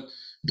on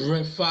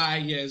Brent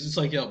Fayez. It's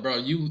like, yo, bro,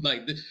 you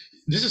like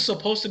this is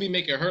supposed to be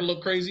making her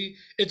look crazy.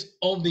 It's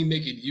only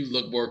making you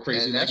look more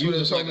crazy. And that's like, what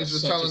his homies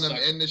was telling them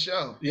in the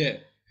show. Yeah.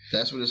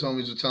 That's what his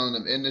homies were telling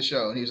them in the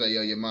show. And he was like,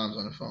 yo, your mom's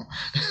on the phone.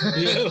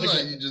 Yeah,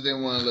 like, you just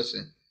didn't want to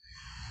listen.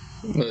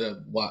 But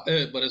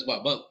it's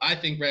wild. But I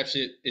think rap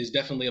shit is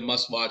definitely a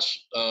must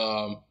watch.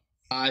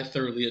 I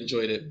thoroughly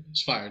enjoyed it.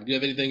 It's fire. Do you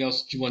have anything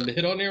else that you wanted to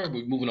hit on there, or are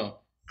we moving on?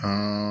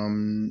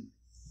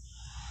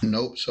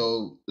 Nope.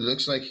 So it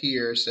looks like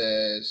here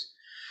says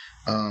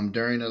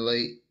during a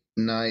late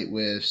night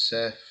with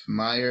Seth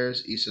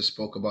Meyers, Issa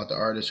spoke about the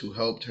artists who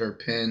helped her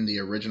pen the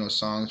original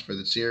songs for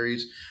the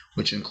series,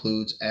 which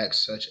includes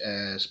acts such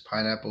as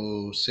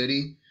Pineapple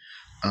City,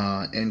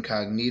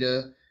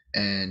 Incognita,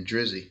 and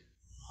Drizzy.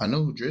 I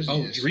know who Drizzy is.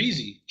 Oh,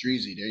 Dreezy.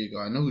 Dreezy, there you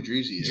go. I know who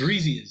Dreezy is.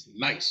 Dreezy is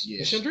nice.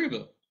 Yes. She's in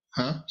Dreamville.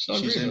 Huh?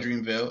 She's in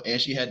Dreamville.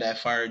 And she had that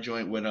fire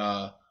joint with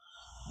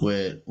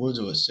what was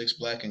it, 6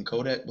 Black and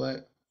Kodak Black?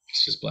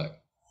 It's just Black.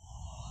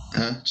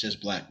 Huh?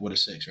 Just Black with a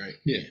 6, right?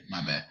 Yeah.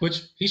 My bad.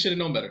 Which he should have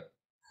known better.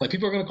 Like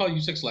people are gonna call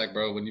you 6 Black,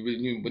 bro, when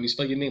you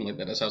spell your name like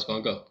that. That's how it's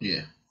gonna go.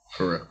 Yeah,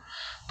 for real.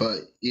 But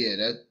yeah,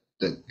 that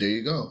there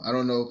you go. I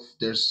don't know if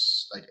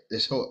there's like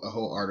a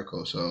whole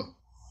article. So,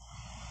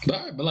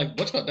 but like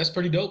that's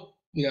pretty dope.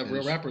 We got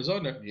real rappers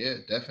on there. Yeah,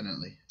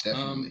 definitely.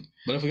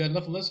 But if we got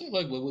nothing, let's say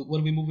like what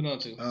are we moving on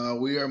to?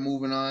 We are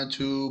moving on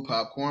to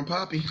Popcorn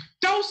Papi.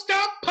 Don't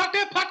stop,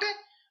 pocket.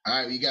 All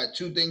right, we got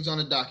 2 things on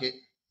the docket.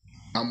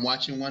 I'm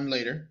watching one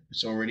later.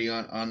 It's already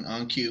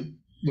on queue.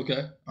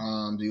 Okay.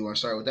 Do you want to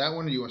start with that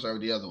one, or do you want to start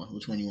with the other one?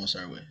 Which one you want to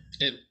start with?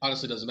 It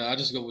honestly doesn't matter. I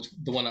just go with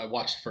the one I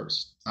watched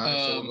first. All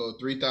right, so we'll go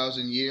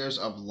 3,000 Years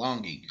of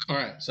Longing. All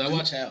right, so I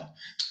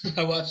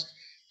watched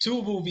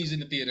 2 movies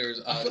in the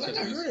theaters. I feel like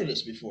I heard of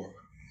this before.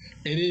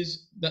 It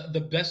is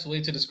the best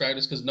way to describe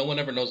this because no one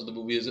ever knows what the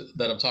movie is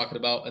that I'm talking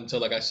about until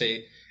like I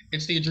say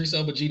it's the Idris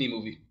Elba genie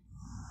movie.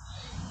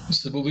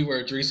 It's the movie where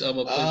Idris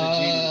Elba plays a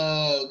genie.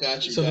 Oh,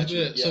 got you.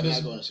 Yeah, I'm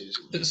not going to see this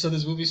movie. So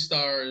this movie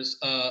stars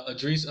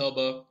Idris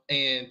Elba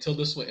and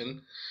Tilda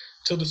Swinton.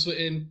 Tilda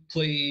Swinton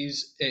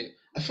plays a.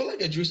 I feel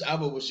like Idris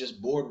Elba was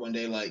just bored one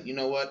day. Like, you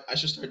know what? I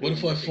should start doing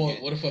What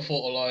if I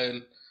fought a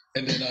lion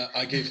and then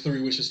I gave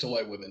 3 wishes to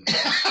white women? Did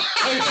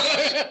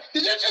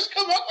you just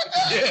come up with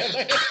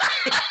that?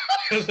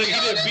 Yeah. Like he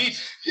did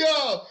beats.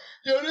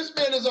 Yo, this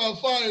man is on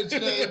fire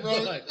today,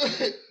 bro. Like,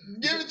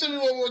 give it to me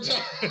one more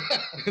time.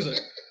 He's like,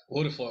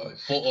 what if I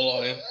fought a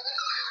lion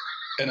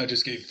and I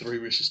just gave 3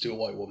 wishes to a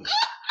white woman?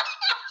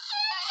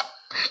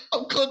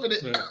 I'm clipping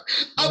it. Yeah.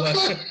 I'm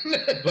clipping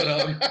it. But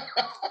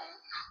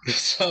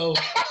so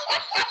I'm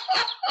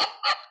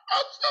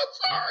so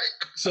sorry.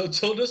 So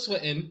Tilda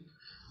Swinton,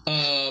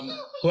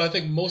 who I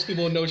think most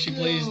people know, she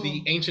plays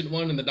the Ancient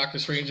One in the Doctor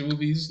Strange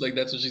movies. Like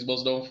that's what she's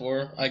most known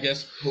for, I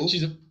guess. Who?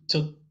 She's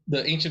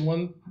the Ancient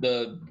One,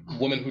 the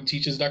woman who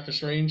teaches Doctor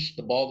Strange,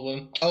 the bald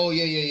one. Oh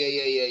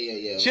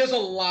yeah. She has a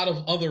lot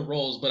of other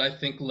roles, but I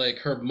think like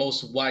her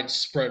most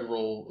widespread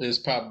role is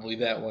probably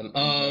that one.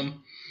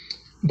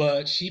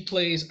 But she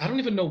plays, I don't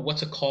even know what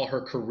to call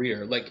her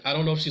career. Like I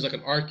don't know if she's like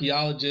an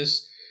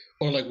archaeologist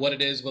or like what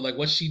it is, but like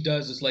what she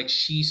does is like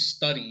she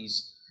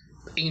studies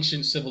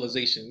ancient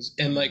civilizations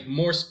and like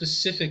more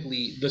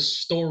specifically the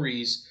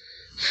stories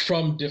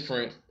from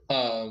different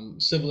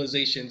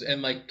civilizations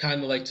and like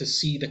kind of like to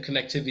see the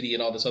connectivity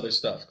and all this other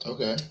stuff.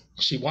 Okay.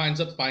 She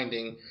winds up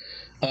finding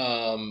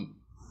a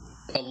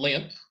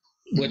lamp,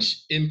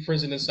 which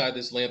imprisoned inside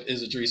this lamp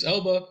is Idris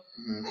Elba,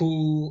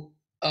 who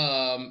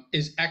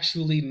is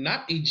actually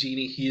not a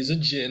genie. He is a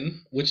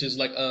jinn, which is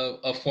like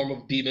a form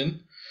of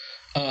demon.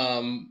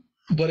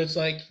 But it's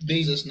like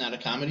is this not a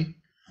comedy?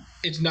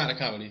 It's not a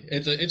comedy.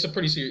 It's a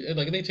pretty serious.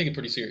 Like they take it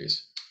pretty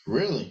serious.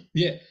 Really?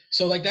 Yeah.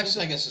 So like that's it's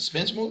like a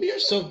suspense movie or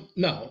something. So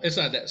no, it's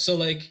not that. So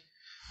like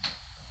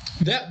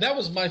that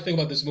was my thing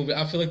about this movie.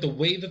 I feel like the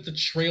way that the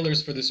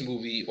trailers for this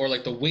movie or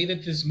like the way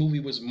that this movie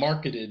was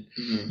marketed,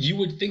 you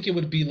would think it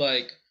would be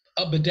like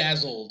a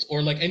Bedazzled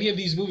or like any of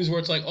these movies where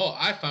it's like, oh,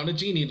 I found a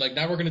genie. Like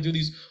now we're gonna do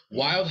these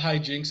wild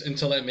hijinks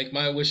until I make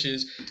my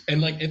wishes,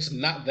 and like it's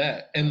not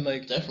that. And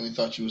like definitely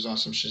thought you was on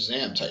some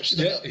Shazam type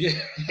stuff.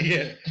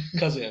 Yeah.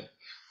 Kazam.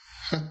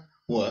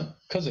 What?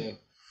 Kazam.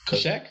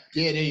 Shaq?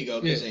 Yeah, there you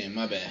go. Kazam. Yeah.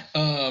 My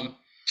bad.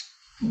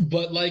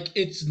 But like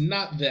it's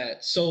not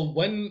that. So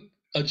when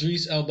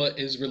Idris Elba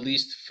is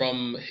released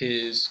from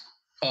his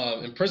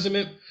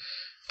imprisonment,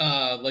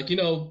 like you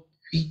know.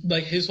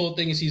 Like his whole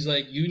thing is he's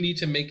like, you need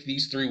to make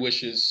these 3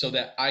 wishes so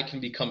that I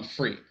can become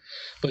free.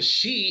 But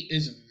she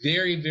is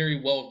very, very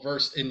well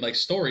versed in like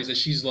stories, and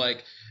she's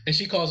like, and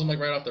she calls him like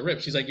right off the rip.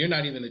 She's like, you're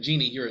not even a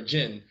genie, you're a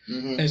jinn,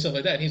 and stuff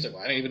like that. And he's like,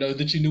 well, I didn't even know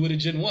that you knew what a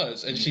jinn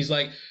was. And she's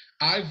like,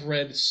 I've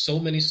read so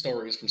many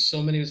stories from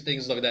so many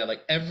things like that.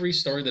 Like every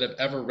story that I've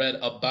ever read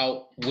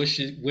about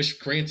wish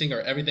granting or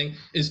everything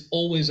is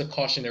always a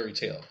cautionary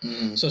tale.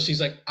 So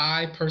she's like,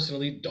 I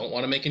personally don't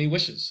want to make any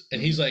wishes.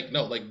 And he's like,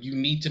 no, like you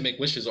need to make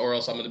wishes or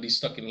else I'm going to be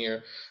stuck in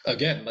here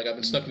again. Like I've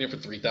been stuck in here for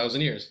 3,000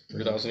 years.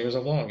 3,000 years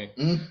of longing.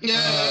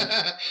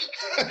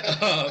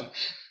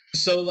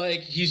 So like,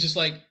 he's just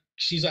like,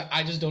 she's like,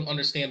 I just don't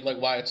understand like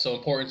why it's so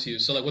important to you.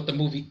 So like what the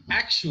movie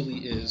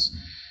actually is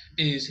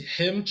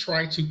him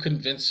trying to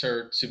convince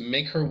her to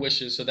make her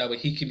wishes so that way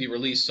he can be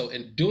released. So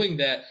in doing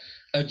that,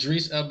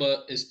 Idris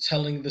Elba is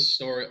telling the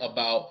story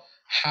about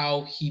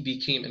how he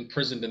became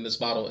imprisoned in this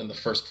bottle in the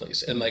first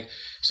place. And like,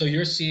 so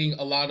you're seeing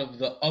a lot of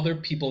the other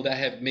people that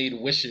have made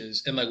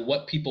wishes and like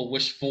what people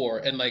wish for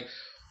and like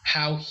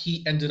how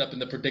he ended up in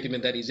the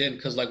predicament that he's in.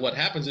 Because like what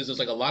happens is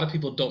like a lot of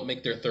people don't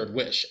make their 3rd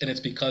wish, and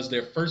it's because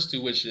their first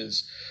 2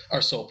 wishes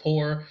are so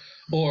poor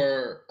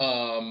or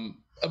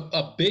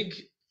a big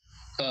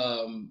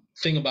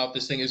thing about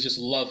this thing is just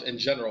love in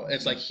general.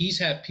 It's like he's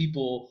had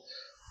people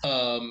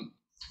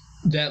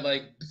that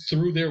like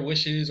through their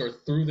wishes or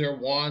through their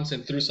wants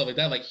and through stuff like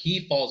that, like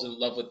he falls in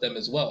love with them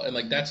as well. And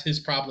like that's his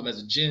problem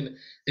as a jinn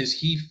is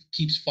he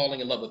keeps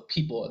falling in love with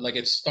people. And like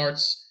it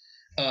starts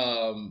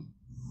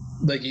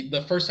like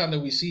the first time that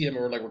we see him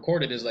or like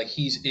recorded is like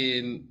he's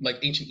in like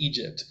ancient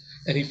Egypt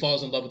and he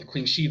falls in love with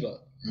Queen Sheba.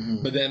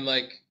 But then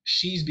like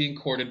she's being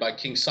courted by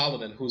King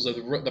Solomon, who's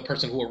the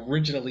person who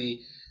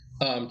originally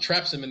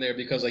traps him in there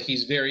because like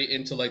he's very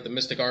into like the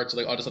mystic arts,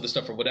 like all this other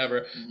stuff or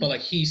whatever. But like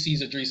he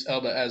sees Idris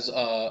Elba as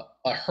a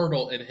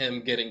hurdle in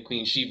him getting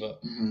Queen Sheba,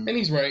 and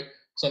he's right.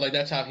 So like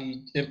that's how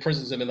he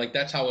imprisons him, and like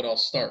that's how it all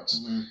starts.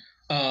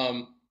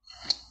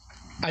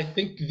 I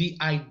think the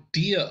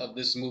idea of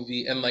this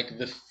movie and like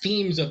the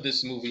themes of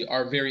this movie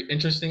are very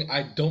interesting.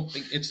 I don't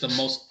think it's the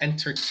most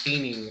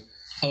entertaining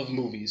of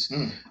movies.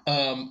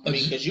 I mean,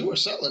 because you were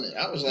selling it.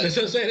 I was like,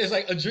 it's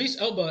like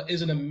Idris Elba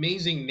is an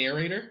amazing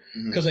narrator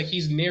because like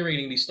he's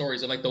narrating these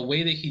stories and like the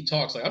way that he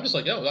talks, like I'm just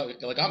like, yo,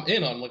 like I'm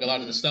in on like a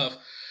lot of the stuff,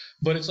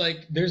 but it's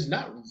like there's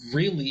not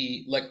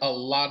really like a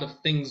lot of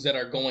things that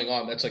are going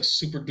on that's like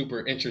super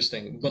duper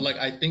interesting. But like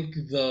I think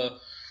the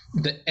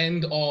the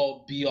end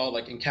all be all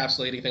like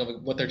encapsulating thing of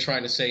like, what they're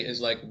trying to say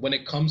is like when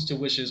it comes to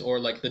wishes or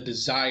like the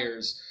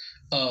desires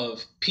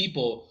of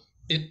people,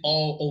 it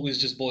all always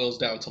just boils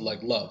down to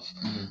like love.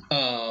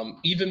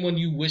 Even when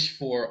you wish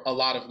for a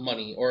lot of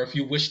money, or if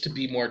you wish to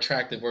be more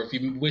attractive, or if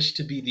you wish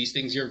to be these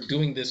things, you're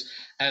doing this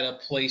at a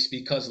place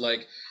because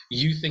like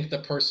you think the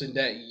person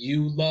that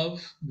you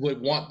love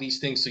would want these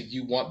things, so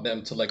you want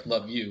them to like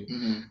love you.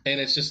 And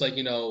it's just like,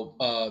 you know,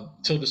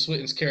 Tilda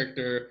Swinton's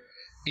character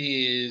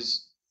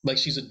is like,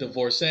 she's a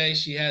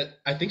divorcee.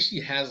 I think she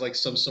has like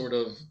some sort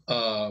of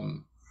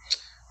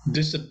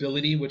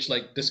disability, which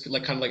like this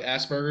like kind of like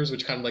Asperger's,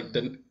 which kind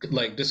of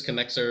like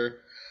disconnects her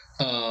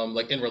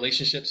like in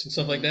relationships and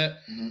stuff like that.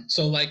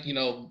 So like, you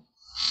know,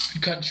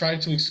 trying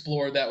to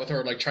explore that with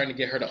her, like trying to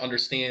get her to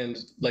understand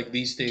like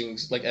these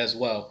things like as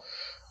well.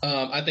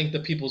 I think the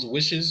people's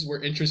wishes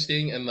were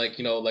interesting, and like,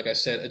 you know, like I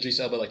said, Idris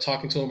Elba like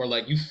talking to him, or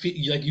like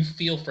you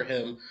feel for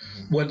him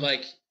when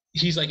like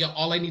he's like, yo,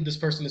 all I need this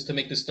person is to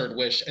make this third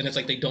wish, and it's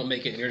like they don't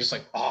make it, and you're just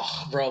like,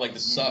 oh, bro, like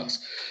this sucks.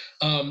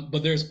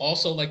 But there's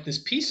also like this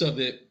piece of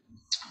it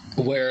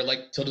where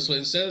like Tilda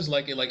Swinton says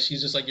like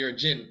she's just like, you're a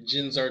jinn.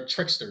 Jinns are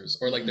tricksters,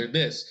 or like they're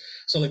this.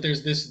 So like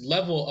there's this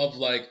level of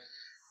like,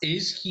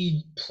 is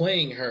he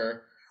playing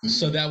her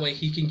so that way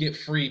he can get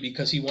free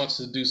because he wants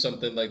to do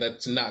something like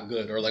that's not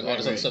good, or like all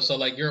this other stuff. So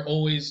like you're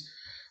always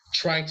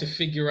trying to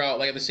figure out,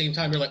 like at the same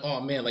time you're like, oh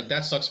man, like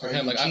that sucks for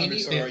him. Like I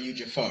understand. Or are you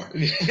Jafar?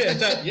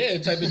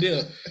 Type of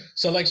deal.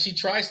 So like she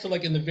tries to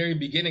like in the very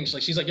beginning,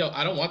 she's like, yo,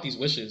 I don't want these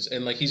wishes,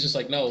 and like he's just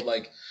like, no,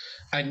 like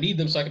I need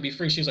them so I can be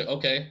free. She's like,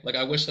 okay, like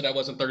I wish that I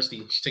wasn't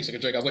thirsty. She takes like a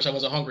drink. I wish I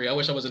wasn't hungry. I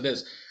wish I wasn't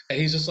this. And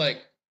he's just like,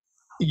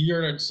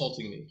 you're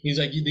insulting me. He's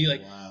like,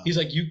 wow. He's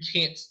like, you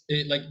can't,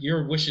 like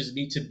your wishes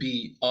need to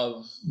be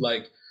of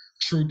like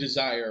true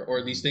desire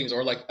or these things,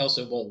 or like else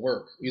it won't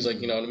work. He's like,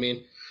 you know what I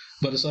mean?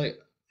 But it's like,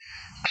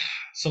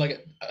 so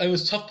like it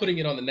was tough putting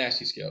it on the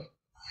nasty scale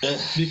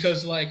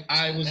because like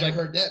I was like,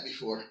 heard that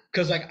before.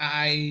 Because like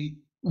I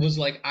was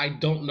like, I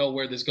don't know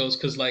where this goes,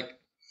 because like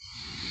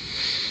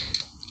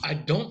I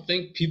don't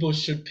think people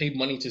should pay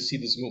money to see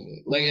this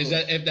movie. Like,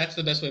 if that's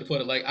the best way to put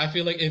it? Like, I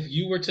feel like if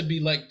you were to be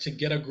like, to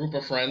get a group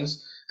of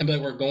friends and be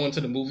like, we're going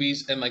to the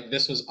movies, and like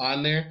this was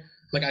on there,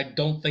 like I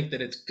don't think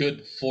that it's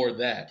good for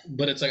that.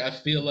 But it's like, I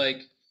feel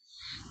like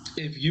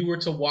if you were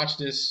to watch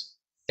this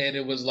and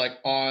it was like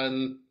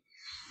on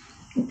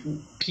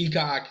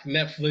Peacock,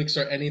 Netflix,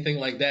 or anything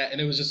like that, and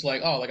it was just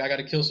like, oh, like I got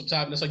to kill some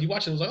time, and it's like you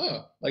watch it, it was like,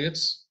 oh, like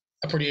it's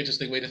a pretty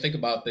interesting way to think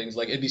about things.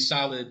 Like it'd be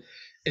solid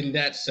in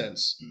that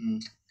sense.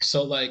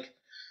 So like,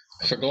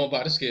 if we're going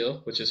by the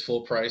scale, which is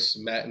full price,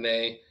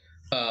 matinee,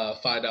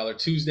 $5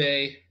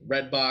 Tuesday,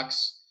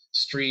 Redbox,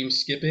 stream,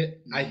 skip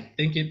it, I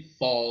think it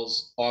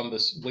falls on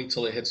this, wait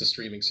till it hits a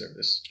streaming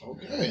service.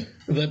 Okay.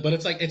 But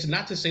it's like, it's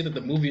not to say that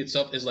the movie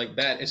itself is like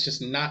bad, it's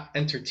just not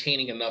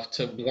entertaining enough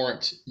to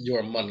warrant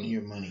your money.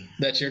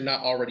 That you're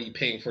not already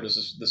paying for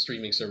the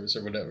streaming service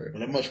or whatever.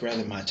 But I'd much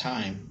rather my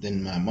time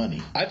than my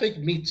money. I think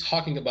me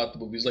talking about the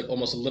movie is like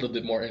almost a little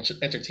bit more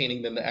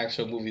entertaining than the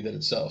actual movie than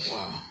itself.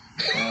 Wow.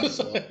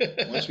 So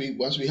once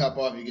we hop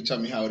off, you can tell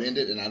me how it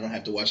ended, and I don't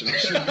have to watch it on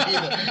streaming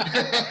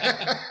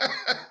either.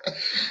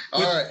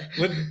 All right.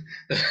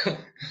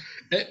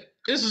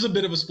 This is a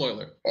bit of a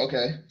spoiler.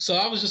 Okay. So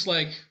I was just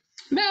like,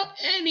 now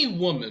any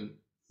woman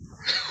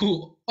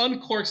who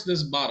uncorks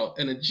this bottle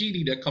and a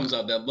genie that comes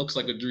out that looks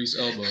like Idris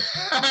Elba,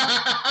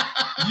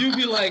 you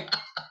be like,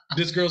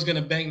 this girl's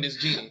gonna bang this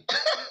genie.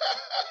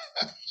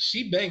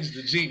 She bangs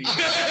the genie.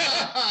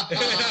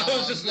 I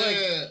was just like,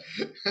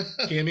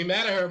 can't be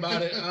mad at her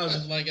about it. I was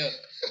just like,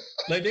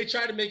 they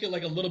try to make it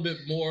like a little bit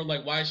more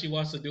like why she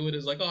wants to do it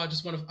is like, oh,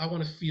 I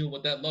want to feel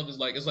what that love is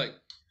like. It's like,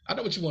 I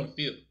know what you want to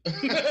feel.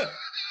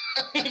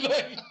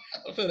 Like,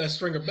 I feel that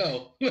stringer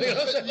bell. Yeah,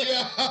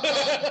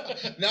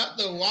 not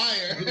the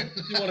wire.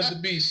 You wanted the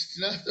beast,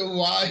 not the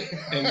wire,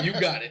 and you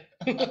got it.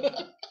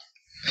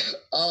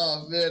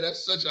 Oh man,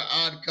 that's such an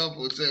odd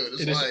couple too.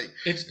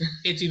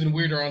 It's even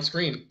weirder on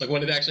screen, like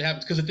when it actually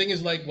happens. Because the thing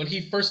is, like when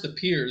he first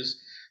appears,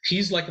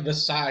 he's like the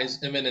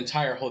size of an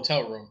entire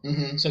hotel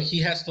room, so he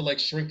has to like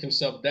shrink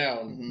himself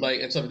down, like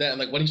and stuff like that. And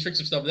like when he shrinks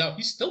himself down,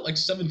 he's still like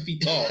 7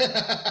 feet tall,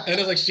 and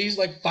it's like she's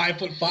like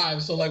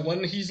 5'5". So like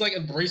when he's like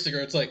embracing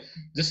her, it's like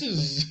this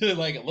is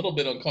like a little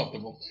bit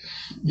uncomfortable.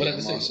 But at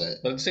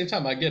the same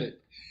time, I get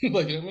it.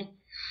 Like, you know what I mean?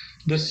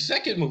 The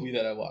second movie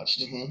that I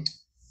watched.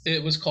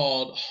 It was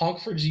called Honk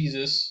for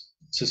Jesus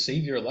to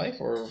Save Your Life,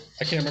 or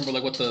I can't remember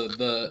like what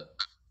the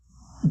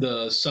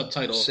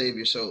subtitle. Save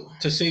Your Soul.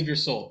 To Save Your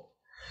Soul.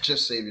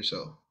 Just Save Your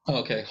Soul.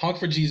 Okay, Honk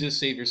for Jesus,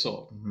 Save Your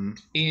Soul. And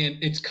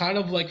it's kind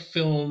of like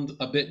filmed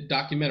a bit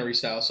documentary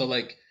style. So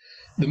like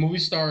the movie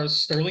stars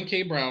Sterling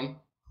K. Brown,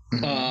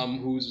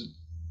 who's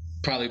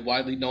probably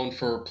widely known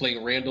for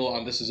playing Randall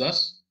on This Is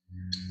Us.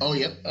 Oh,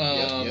 yep.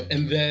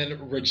 And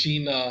then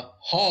Regina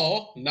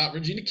Hall, not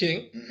Regina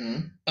King,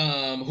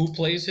 who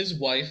plays his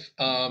wife.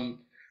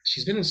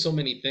 She's been in so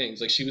many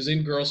things. Like she was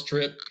in Girls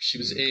Trip. She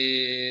was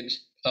in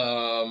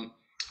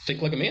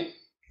Think Like a Man.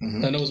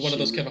 I know it was one of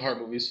those Kevin Hart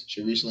movies.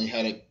 She recently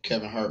had a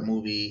Kevin Hart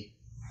movie.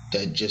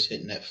 that just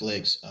hit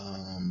Netflix.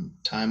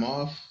 Time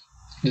Off.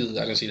 I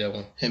didn't see that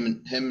one. Him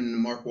and the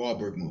Mark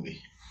Wahlberg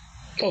movie.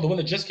 Oh, the one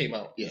that just came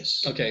out.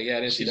 Yes. Okay, yeah,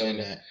 I didn't see that one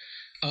yet.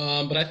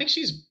 But I think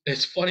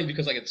it's funny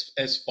because like it's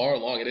as far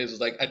along it is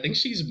like I think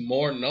she's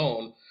more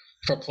known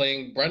for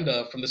playing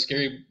Brenda from the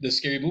scary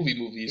movie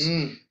movies,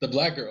 the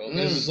black girl.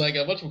 It's like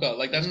a whatchamacallit.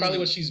 Like that's probably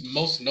what she's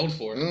most known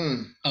for.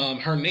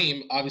 Her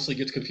name obviously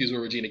gets confused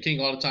with Regina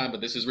King all the time,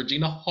 but this is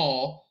Regina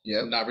Hall,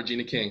 not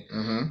Regina King.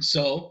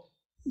 So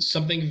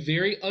something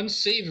very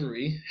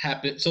unsavory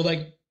happened. So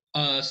like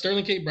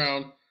Sterling K.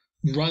 Brown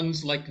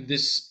runs like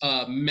this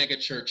mega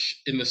church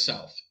in the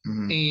South,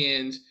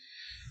 and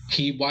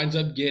he winds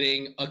up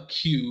getting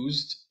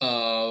accused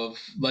of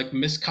like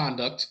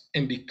misconduct,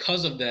 and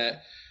because of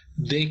that,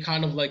 they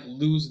kind of like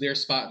lose their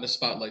spot in the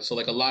spotlight. So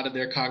like a lot of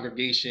their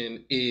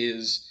congregation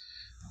is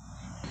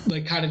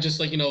like kind of just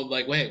like, you know,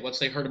 like, wait, once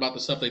they heard about the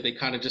stuff, like they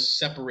kind of just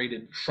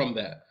separated from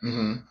that.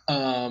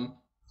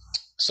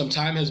 Some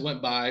time has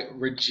went by.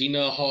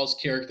 Regina Hall's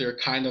character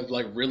kind of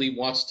like really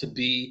wants to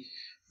be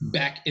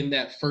back in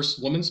that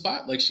first woman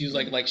spot. Like she's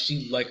like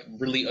she like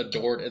really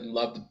adored and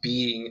loved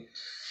being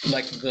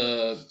like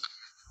the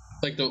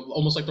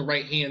almost like the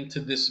right hand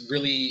to this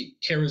really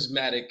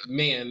charismatic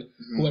man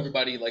who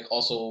everybody like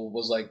also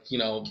was like, you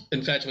know,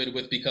 infatuated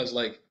with because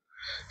like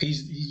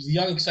he's a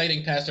young,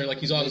 exciting pastor, like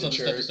he's all this other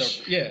stuff and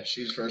stuff. Yeah.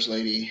 She's first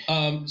lady.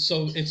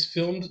 So it's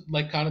filmed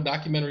like kind of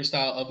documentary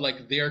style of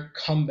like their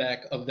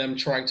comeback of them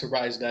trying to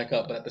rise back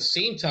up. But at the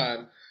same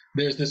time,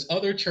 there's this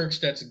other church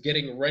that's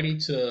getting ready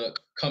to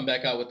come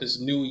back out with this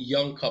new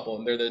young couple,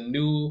 and they're the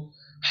new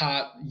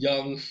hot,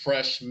 young,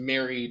 fresh,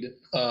 married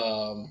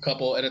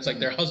couple, and it's like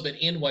their husband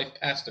and wife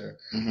pastor.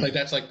 Like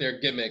that's like their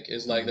gimmick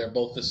is like they're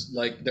both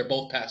they're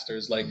both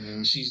pastors. Like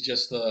she's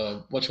just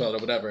the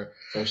whatever.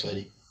 First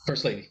lady.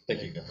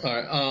 Thank you. All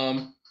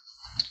right.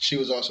 She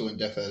was also in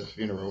Death at a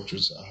Funeral, which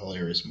was a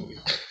hilarious movie.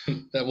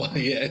 That was,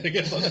 yeah. I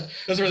guess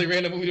that's a really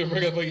random movie to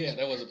bring up, but yeah,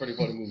 that was a pretty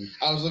funny movie.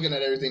 I was looking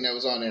at everything that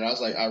was on there, and I was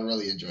like, I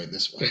really enjoyed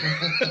this one.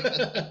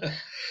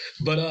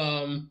 But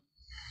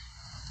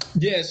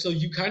yeah, so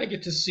you kind of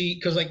get to see,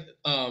 because like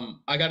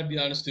I got to be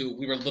honest too,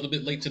 we were a little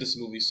bit late to this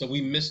movie, so we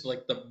missed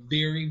like the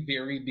very,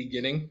 very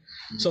beginning.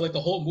 So like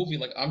the whole movie,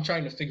 like I'm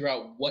trying to figure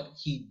out what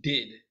he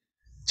did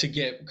to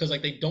get, because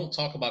like they don't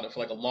talk about it for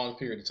like a long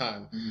period of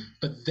time,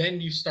 but then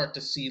you start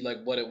to see like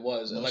what it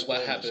was and like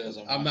what happened.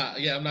 I'm not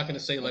going to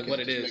say like what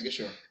it is,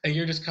 sure. And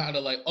you're just kind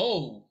of like,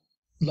 oh,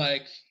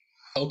 like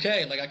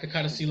okay, like I could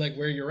kind of see like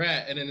where you're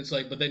at, and then it's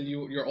like, but then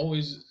you're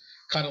always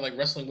kind of like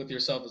wrestling with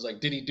yourself as like,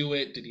 did he do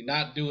it? Did he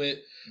not do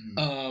it?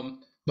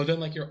 But then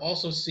like you're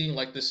also seeing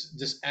like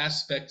this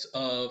aspect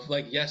of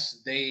like,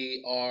 yes,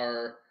 they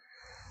are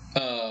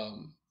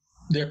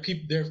they're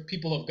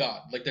people of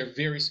God, like they're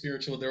very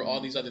spiritual, they're all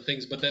these other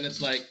things, but then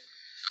it's like,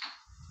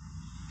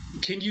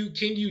 can you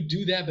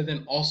do that but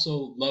then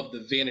also love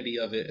the vanity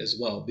of it as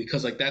well?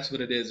 Because like that's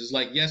what it is. It's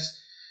like, yes,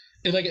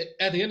 and like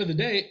at the end of the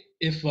day,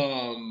 if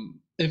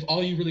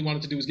all you really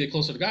wanted to do was get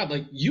closer to God,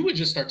 like you would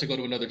just start to go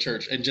to another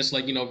church and just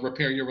like, you know,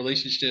 repair your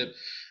relationship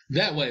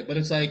that way. But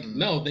it's like,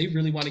 no, they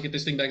really want to get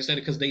this thing back instead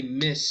because they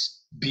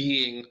miss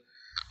being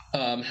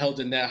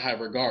held in that high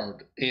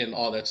regard and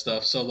all that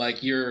stuff. So like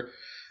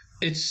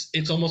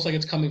it's almost like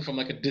it's coming from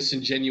like a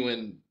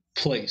disingenuine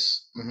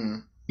place.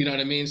 You know what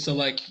I mean? So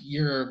like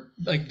you're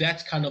like,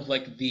 that's kind of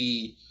like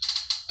the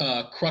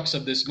crux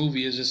of this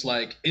movie is just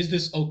like, is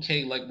this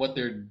okay, like what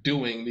they're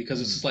doing? Because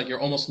it's just like you're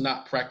almost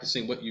not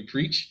practicing what you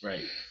preach.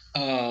 Right.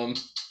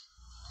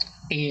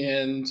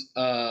 And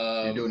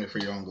you're doing it for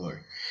your own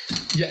glory.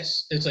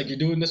 Yes, it's like you're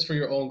doing this for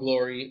your own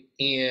glory,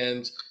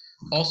 and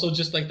also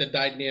just like the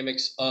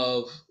dynamics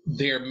of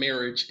their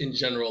marriage in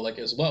general, like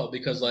as well,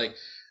 because like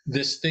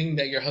this thing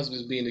that your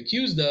husband's being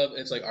accused of,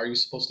 it's like, are you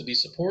supposed to be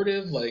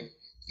supportive? Like,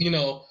 you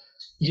know,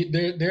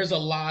 there's a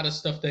lot of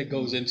stuff that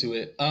goes into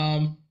it.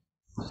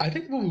 I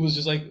think the movie was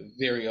just like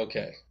very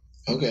okay.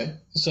 Okay.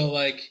 So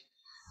like,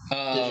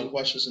 did you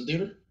watch this in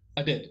theater?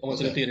 I did. I went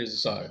to the theaters and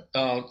saw it.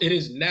 It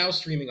is now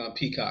streaming on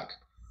Peacock.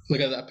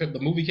 Because the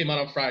movie came out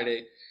on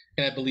Friday,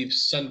 and I believe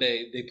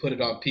Sunday they put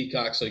it on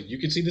Peacock, so you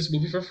can see this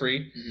movie for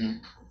free.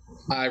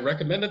 I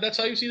recommend that that's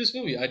how you see this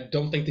movie. I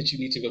don't think that you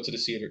need to go to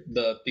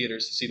the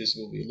theaters to see this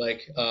movie.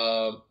 Like,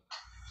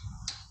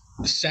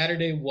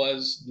 Saturday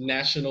was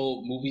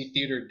National Movie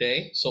Theater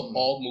Day, so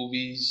all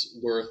movies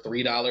were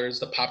 $3.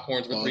 The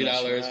popcorns were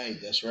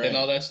 $3. That's right. And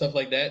all that stuff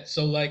like that.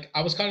 So like,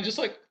 I was kind of just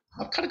like,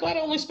 I'm kind of glad I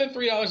only spent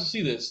 $3 to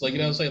see this. Like, you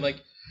know what I'm saying?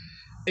 Like,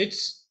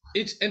 it's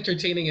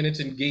entertaining and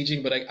it's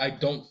engaging, but I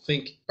don't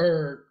think,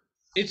 or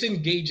it's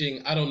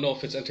engaging. I don't know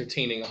if it's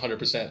entertaining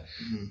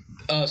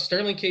 100%.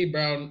 Sterling K.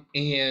 Brown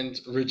and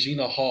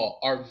Regina Hall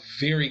are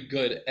very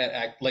good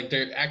at like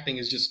their acting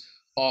is just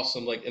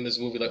awesome. Like in this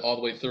movie, like all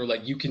the way through,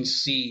 like you can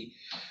see,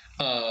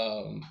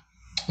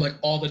 like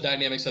all the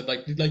dynamics of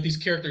like these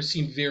characters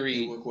seem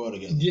very, they work well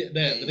together.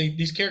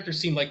 These characters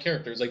seem like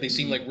characters, like they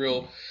seem like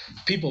real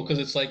people, because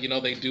it's like, you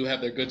know, they do have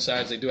their good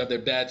sides, they do have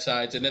their bad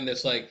sides, and then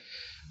there's like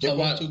they're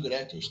both two good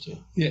actors too.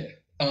 Yeah.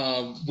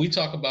 we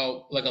talk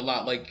about like a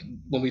lot, like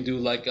when we do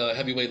like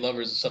heavyweight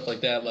lovers and stuff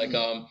like that, like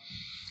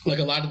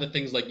a lot of the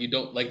things like you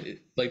don't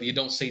like you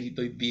don't say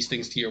these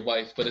things to your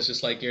wife, but it's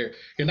just like you're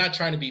not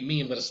trying to be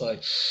mean, but it's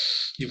like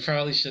you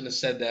probably shouldn't have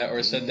said that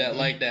or said that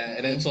like that,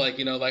 and it's like,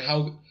 you know, like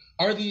how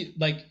are the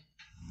like,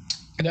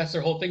 and that's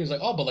their whole thing is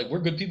like, oh, but like we're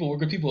good people,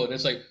 and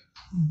it's like,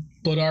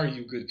 but are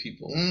you good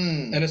people?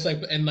 And it's like,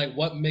 and like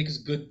what makes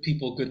good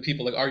people good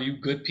people? Like, are you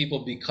good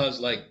people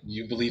because like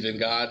you believe in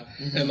God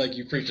and like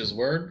you preach His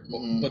word,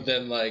 but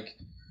then like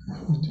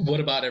what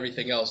about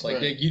everything else?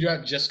 Like you're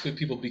not just good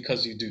people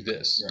because you do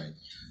this, right?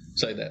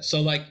 Say that.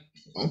 So like,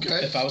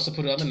 okay, if I was to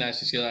put it on the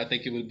nasty scale, I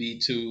think it would be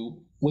to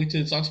wait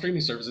till it's on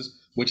streaming services,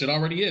 which it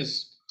already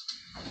is.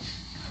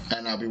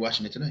 And I'll be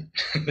watching it tonight.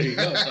 There you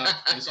go.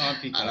 It's on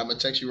Peacock. And I'm gonna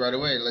text you right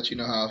away and let you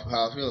know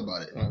how I feel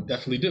about it.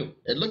 Definitely do.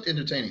 It looked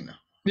entertaining though.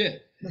 Yeah,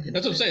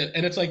 that's what I'm saying.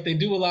 And it's like they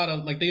do a lot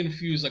of like they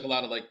infuse like a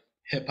lot of like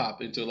hip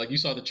hop into it. Like you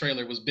saw the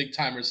trailer was Big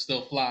Timers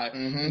Still Fly.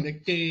 And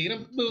like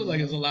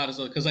there's a lot of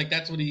stuff because like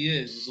that's what he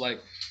is. It's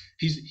like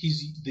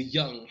he's the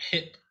young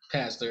hip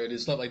pastor and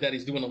stuff like that.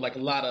 He's doing like a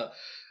lot of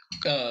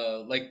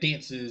like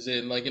dances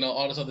and like, you know,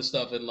 all this other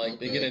stuff, and like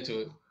they get into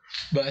it.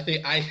 But I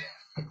think I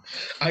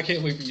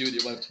can't wait for you and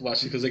your wife to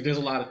watch it because like there's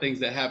a lot of things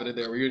that happen in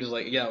there where you're just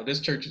like, yo, this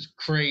church is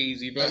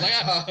crazy, bro. Like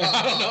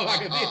I don't know if I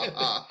can be in it.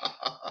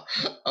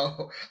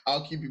 Oh,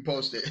 I'll keep you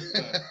posted.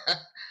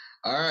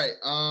 All right.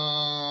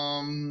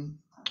 On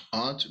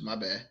to my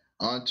bad.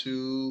 On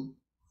to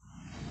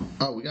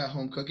we got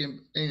home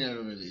cooking. Ain't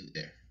nothing really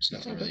there. It's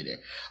nothing really there.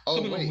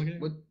 Oh wait,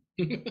 what?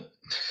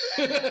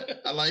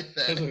 I like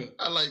that.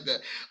 I like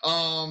that.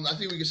 I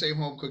think we can save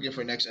home cooking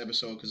for next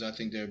episode because I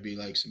think there'd be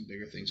like some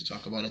bigger things to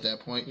talk about at that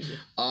point.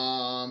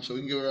 So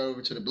we can go right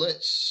over to the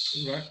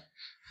Blitz. Right.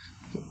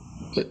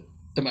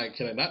 Can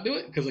I not do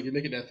it? Because like you're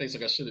making that face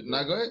like I shouldn't.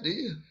 Now go ahead, do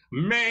you?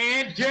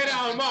 Man, get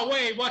out of my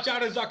way. Watch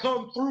out as I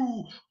come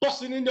through.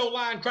 Busting in your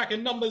line,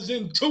 cracking numbers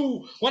in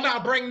two. When I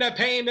bring that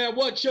pain, then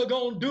what you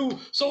gonna do?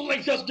 So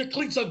lace up your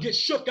cleats or get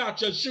shook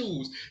out your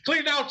shoes.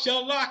 Clean out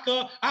your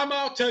locker. I'm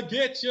out to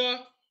get you.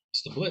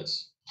 It's the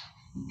Blitz.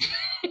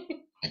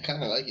 I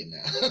kind of like it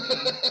now.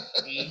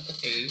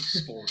 EA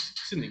Sports.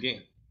 It's in the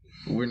game.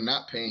 We're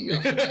not paying y'all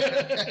for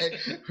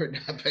that. We're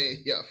not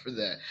paying y'all for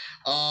that.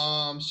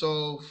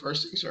 So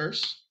first things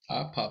first.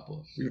 I pop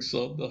up. You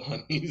saw the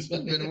honeys. It's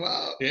been a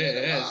while. Yeah,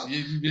 it has.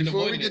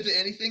 Before we get to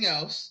anything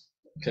else.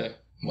 Okay.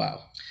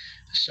 Wow.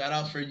 Shout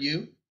out for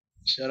you.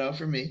 Shout out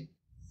for me.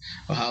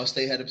 Ohio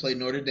State had to play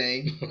Notre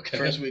Dame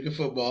first week of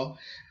football.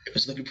 It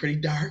was looking pretty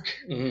dark.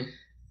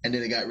 And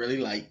then it got really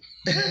light.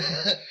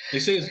 They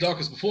say it's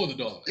darkest before the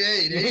dawn.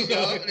 Hey, there you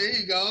go. There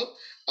you go.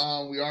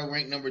 We are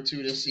ranked number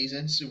 2 this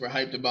season. Super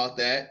hyped about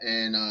that.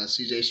 And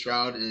CJ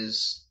Stroud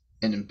is,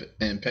 in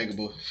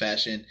impeccable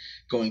fashion,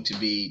 going to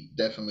be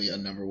definitely a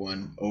number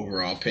 1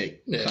 overall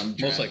pick come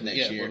draft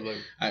next year.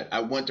 I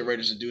want the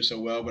Raiders to do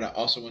so well, but I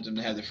also want them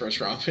to have the first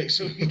round pick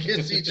so we can get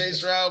CJ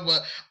Stroud.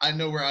 But I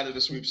know we're out of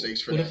the sweepstakes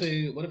for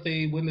that. What if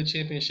they win the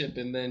championship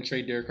and then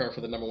trade Derek Carr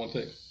for the number 1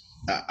 pick?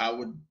 I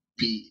would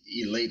be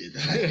elated.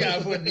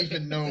 I wouldn't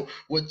even know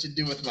what to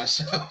do with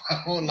myself.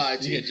 I won't lie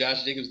to you. You get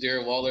Josh Jacobs,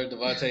 Darren Waller,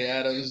 Devontae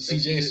Adams,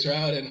 CJ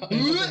Stroud, and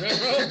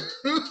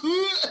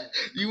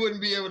you wouldn't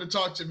be able to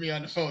talk to me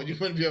on the phone. You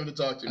wouldn't be able to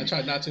talk to me. I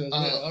tried not to as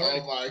well. All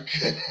right. Oh my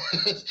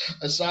goodness.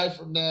 Aside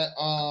from that,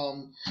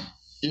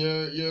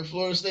 your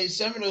Florida State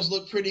Seminoles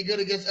looked pretty good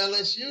against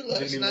LSU last night.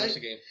 Didn't even watch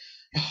the game.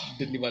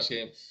 Didn't even watch the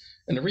game.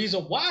 And the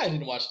reason why I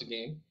didn't watch the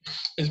game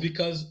is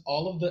because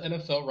all of the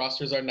NFL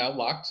rosters are now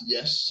locked.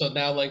 Yes. So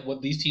now, like,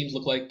 what these teams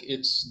look like,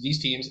 it's these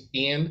teams,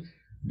 and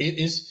it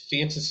is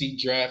fantasy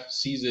draft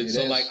season.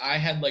 So, like, I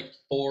had, like,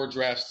 4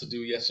 drafts to do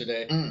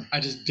yesterday. I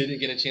just didn't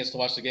get a chance to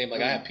watch the game.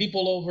 Like, I had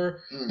people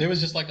over. There was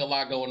just, like, a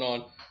lot going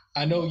on.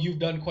 I know you've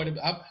done quite a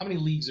bit. How many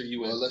leagues are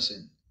you in? Well,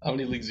 listen. How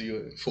many leagues are you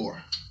in?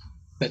 4.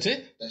 That's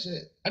it? That's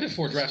it. I did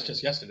 4 drafts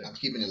just yesterday. I'm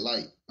keeping it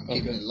light.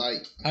 Keeping it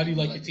light. How do you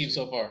like your team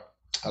so far?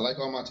 I like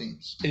all my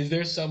teams. Is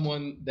there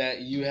someone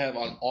that you have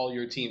on all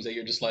your teams that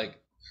you're just like,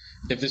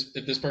 if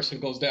this person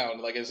goes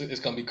down, like it's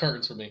gonna be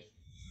curtains for me?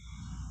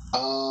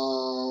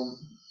 I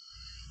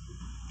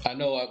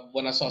know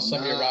when I saw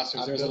some of your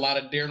rosters, there's a lot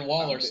of Darren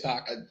Waller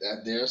stock.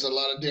 There's a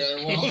lot of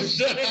Darren Waller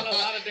stock.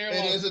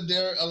 There's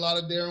a lot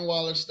of Darren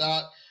Waller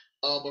stock.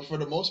 But for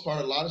the most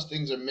part, a lot of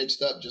things are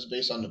mixed up just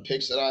based on the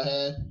picks that I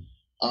had.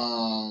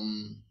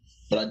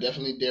 But I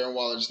definitely need Darren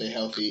Waller to stay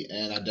healthy,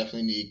 and I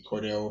definitely need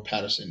Cordero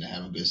Patterson to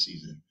have a good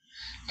season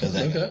because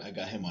I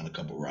got him on a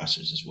couple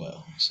rosters as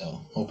well.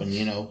 So hoping,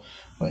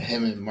 with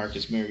him and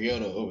Marcus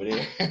Mariota over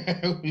there.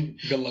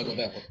 Good luck with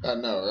that one. I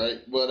know,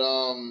 right? But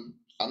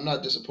I'm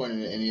not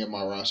disappointed in any of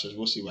my rosters.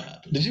 We'll see what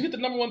happens. Did you get the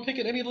number 1 pick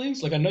in any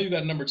leagues? Like I know you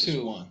got number 2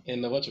 Just one.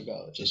 in the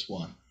whatchamacallit. Just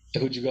one.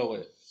 Who'd you go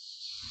with?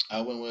 I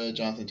went with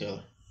Jonathan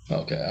Taylor.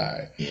 Okay, all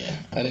right. Yeah.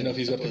 I didn't know if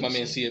he's going to pick my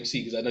man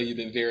CMC because I know you've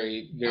been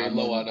very, very I'm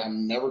low on him.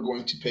 I'm never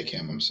going to pick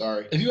him. I'm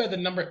sorry. If you had the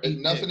number 8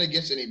 nothing pick,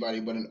 against anybody,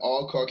 but an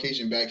all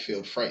Caucasian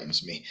backfield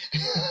frightens me.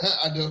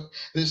 I don't.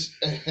 This.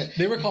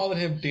 they were calling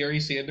him Derry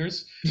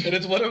Sanders, and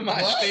it's one of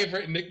my What?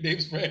 favorite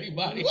nicknames for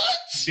anybody. What?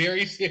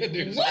 Derry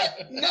Sanders.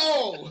 What?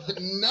 No.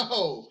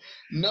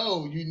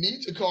 You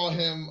need to call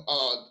him.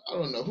 I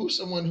don't know who's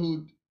someone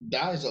who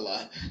dies a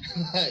lot.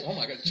 Like, Oh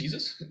my God,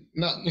 Jesus.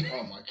 no.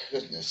 Oh my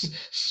goodness.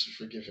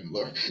 Forgive him,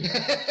 Lord.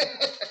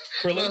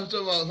 Krillin? I'm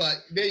talking about, like,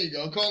 there you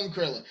go. Call him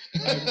Krillin.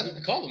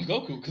 Call him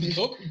Goku because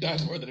Goku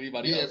dies more than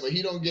anybody Yeah, else. but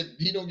he don't get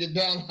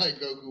down like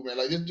Goku, man.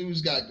 Like, this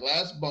dude's got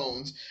glass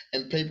bones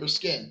and paper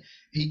skin.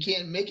 He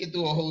can't make it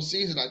through a whole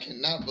season. I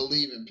cannot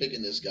believe in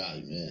picking this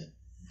guy, man.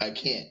 I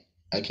can't.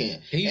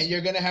 And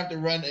you're gonna have to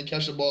run and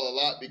catch the ball a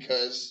lot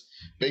because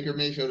Baker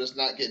Mayfield is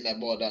not getting that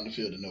ball down the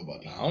field to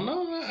nobody. I don't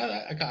know.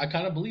 I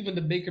kind of believe in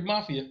the Baker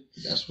Mafia.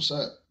 That's what's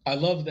up. I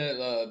love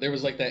that there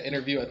was like that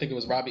interview. I think it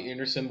was Robbie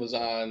Anderson was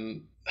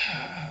on,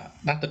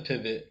 not the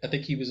Pivot. I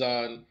think he was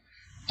on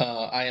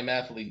I Am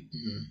Athlete,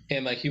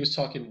 and like he was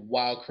talking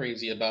wild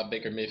crazy about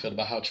Baker Mayfield,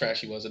 about how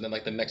trash he was, and then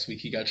like the next week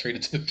he got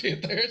traded to the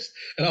Panthers,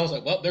 and I was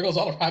like, well, there goes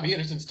all of Robbie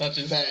Anderson's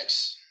touches.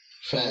 Facts.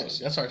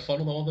 That's all right.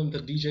 Funnel all them to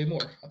DJ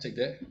Moore. I'll take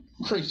that.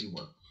 Crazy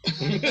work.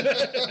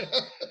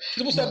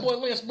 What's that boy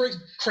Lance Briggs?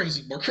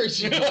 Crazy work.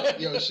 Crazy work.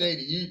 Yo,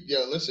 Shady,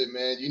 listen,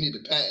 man, you need to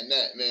patent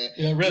that, man.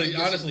 Yeah, really,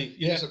 Get honestly,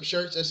 get some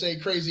shirts that say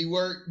crazy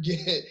work.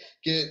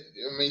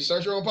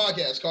 Start your own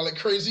podcast. Call it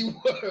Crazy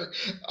Work.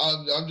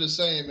 I'm just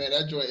saying, man,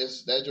 that joint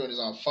is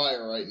on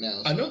fire right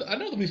now. So. I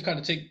know that we've kind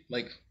of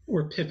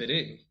we're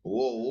pivoting.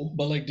 Whoa.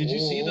 But like, did you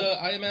see the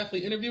I Am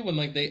Athlete interview when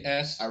like they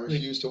asked? I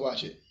refuse to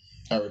watch it.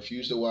 I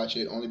refuse to watch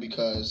it only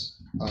because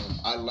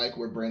I like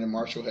where Brandon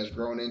Marshall has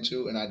grown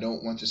into, and I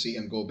don't want to see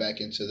him go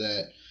back into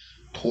that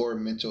poor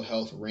mental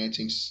health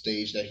ranting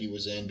stage that he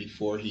was in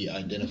before he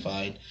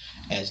identified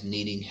as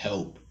needing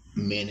help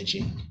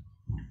managing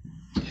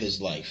his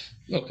life.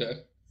 Okay.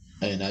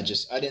 And I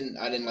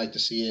didn't like to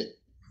see it.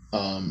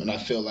 And I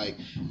feel like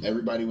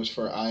everybody was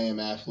for I Am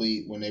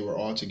Athlete when they were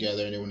all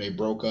together, and then when they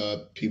broke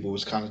up, people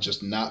was kind of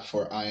just not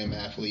for I Am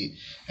Athlete.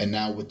 And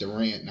now with the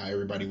Rant, now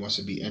everybody wants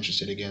to be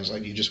interested again. It's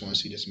like you just want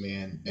to see this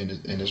man in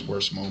his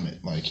worst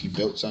moment. Like he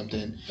built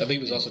something. I think he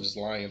was also just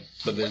lying,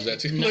 but there's that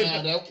too.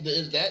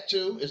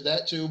 Is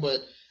that too?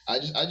 But I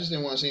just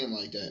didn't want to see him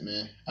like that,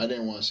 man. I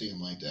didn't want to see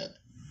him like that.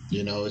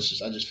 It's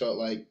just I just felt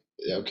like,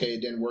 okay,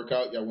 it didn't work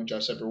out. Y'all went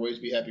y'all separate ways.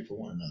 Be happy for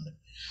one another.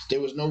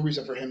 There was no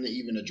reason for him to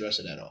even address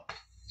it at all.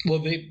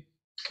 Well,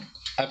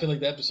 I feel like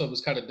the episode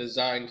was kind of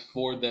designed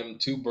for them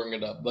to bring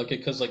it up, like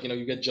because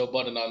you get Joe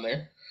Budden on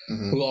there,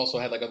 who also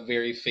had like a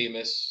very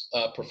famous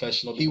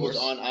professional divorce. He was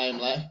on I Am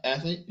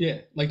Athlete. Yeah,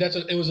 like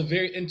it was a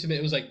very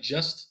intimate.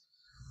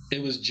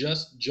 It was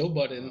just Joe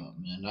Budden,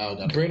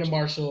 Brandon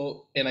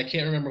Marshall, and I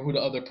can't remember who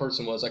the other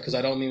person was because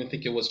I don't even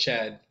think it was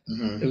Chad.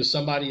 It was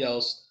somebody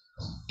else,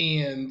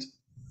 and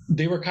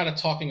they were kind of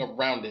talking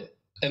around it,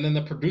 and then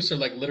the producer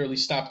like literally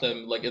stopped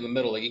them like in the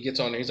middle. Like he gets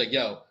on there, he's like,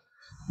 "Yo,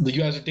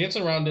 you guys are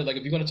dancing around it. Like,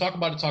 if you're going to talk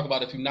about it, talk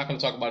about it. If you're not going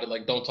to talk about it,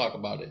 like, don't talk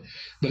about it."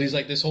 But he's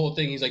like, this whole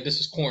thing, he's like, this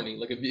is corny.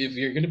 Like, if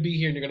you're going to be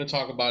here and you're going to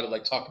talk about it,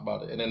 like, talk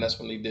about it. And then that's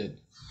when they did.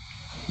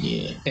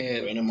 Yeah.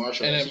 And Brandon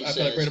Marshall, I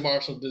feel like Brandon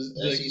Marshall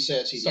does, as he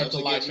says, he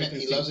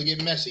loves to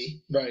get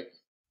messy. Right.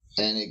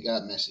 And it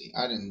got messy.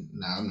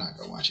 I'm not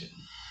going to watch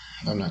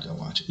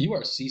it. You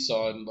are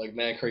seesawing, like,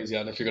 mad crazy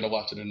on if you're going to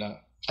watch it or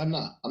not. I'm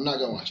not going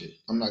to watch it.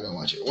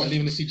 Not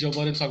even to see Joe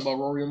Budden talk about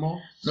Rory and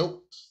Maul?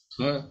 Nope.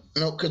 No,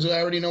 because I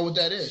already know what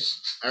that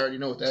is.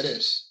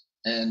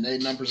 And their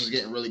numbers is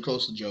getting really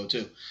close to Joe,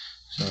 too.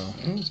 So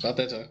it's about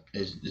that time.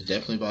 It's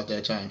definitely about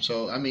that time.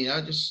 So, I mean,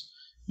 I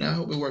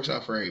hope it works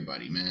out for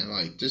everybody, man.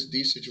 Like,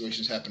 these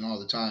situations happen all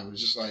the time.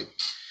 It's just like,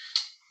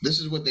 this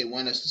is what they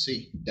want us to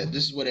see. That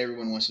this is what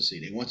everyone wants to see.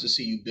 They want to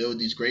see you build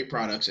these great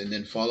products and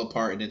then fall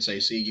apart and then say,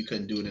 see, you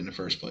couldn't do it in the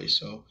first place.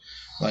 So,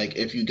 like,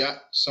 if you got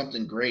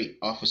something great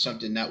off of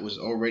something that was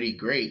already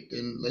great,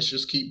 then let's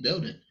just keep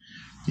building.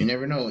 You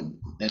never know.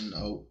 In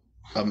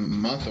a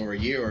month or a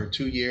year or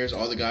 2 years,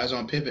 all the guys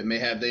on Pivot may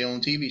have their own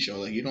TV show.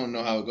 Like, you don't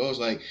know how it goes.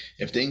 Like,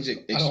 if things I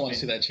don't want to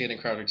see that Channing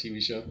Crowder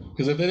TV show,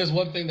 because if there's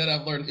one thing that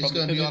I've learned from it's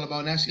going to be all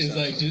about nasty stuff.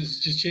 It's like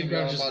just Channing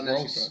Crowder just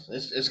gross.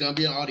 It's going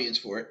to be an audience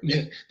for it.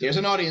 Yeah. There's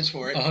an audience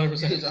for it.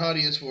 100%. There's an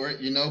audience for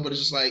it, but it's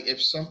just like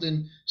if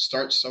something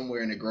starts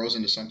somewhere and it grows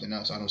into something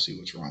else, I don't see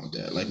what's wrong with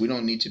that. Like, we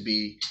don't need to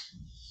be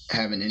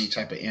having any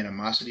type of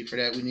animosity for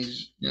that. We need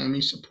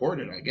to, support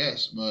it, I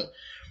guess. But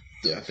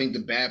I think the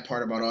bad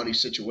part about all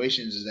these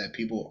situations is that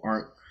people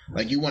aren't,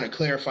 like, you want to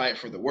clarify it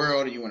for the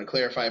world and you want to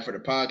clarify it for the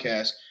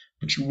podcast,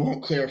 but you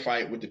won't clarify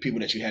it with the people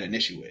that you had an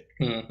issue with.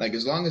 Mm-hmm. Like,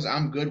 as long as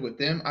I'm good with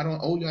them, I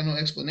don't owe you no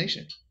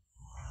explanation.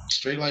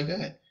 Straight like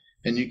that.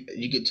 And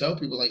you could tell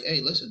people, like,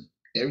 hey, listen,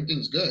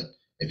 everything's good.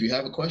 If you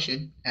have a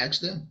question,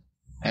 ask them.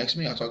 Ask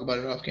me. I'll talk about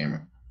it off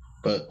camera.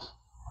 But,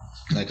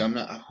 like, I'm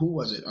not – who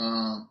was it?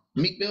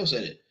 Meek Mill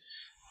said it.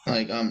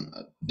 Like,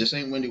 this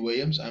ain't Wendy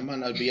Williams. I might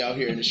not be out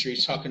here in the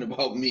streets talking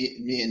about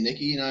me and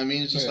Nikki. You know what I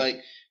mean? It's just like,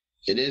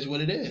 It is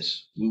what it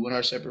is. We went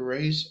our separate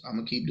ways. I'm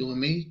gonna keep doing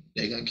me.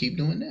 They're gonna keep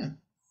doing them.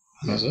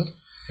 That's it.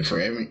 If for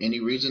any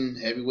reason,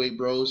 heavyweight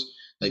bros,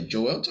 like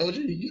Joel told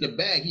you, you get a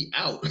bag, he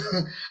out.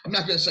 I'm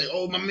not gonna say,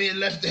 oh, my man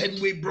left the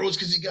heavyweight bros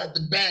because he got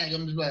the bag.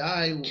 I'm just like,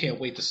 I can't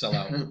wait to sell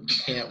out.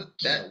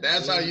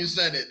 That's how you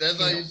said it. That's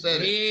how you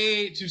said it.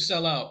 Wait to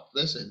sell out.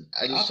 Listen,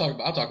 I'll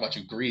talk about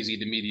you greasy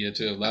the media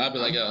too. Like I'll be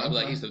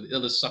like, he's the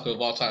illest sucker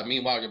of all time.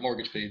 Meanwhile, your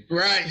mortgage paid.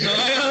 Right.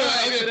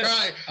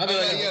 Right. I'll be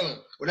like, yo,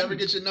 whatever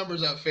gets your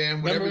numbers up,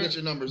 fam. Whatever gets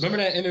your numbers up.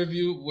 Remember that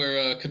interview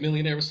where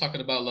Chameleonaire was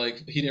talking about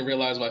like he didn't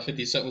realize why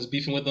 50 Cent was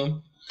beefing with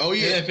him? Oh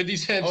yeah, 50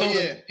 Cent told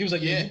him. He was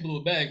like, "Yeah, you blew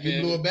a bag, man.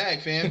 You blew a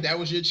bag, fam. That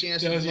was your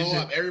chance to blow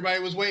up.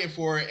 Everybody was waiting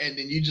for it, and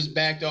then you just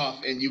backed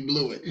off and you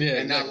blew it. Yeah,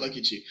 and now look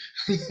at you.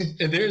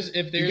 If there's,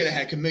 you could have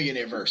had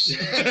Chameleonaire verse.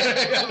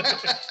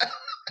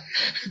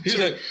 He's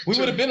like, we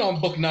would have been on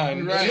book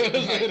 9,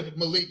 right?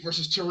 Malik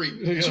versus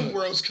Tariq, 2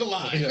 worlds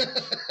collide. You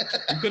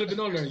could have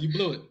been on there. You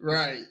blew it.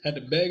 Right. Had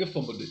the bag and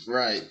fumbled it.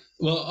 Right.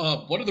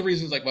 Well, one of the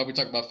reasons like why we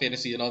talk about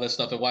fantasy and all that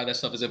stuff and why that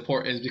stuff is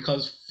important is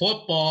because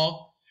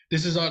football.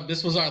 This was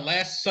our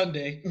last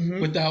Sunday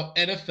without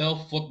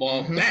NFL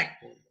football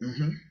back.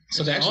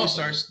 So that actually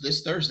starts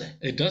this Thursday.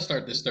 It does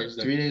start this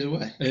Thursday. 3 days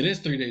away. It is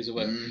 3 days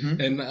away.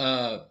 And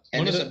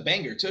it's a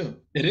banger too.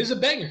 It is a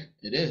banger.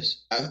 It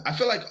is. I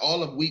feel like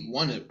all of week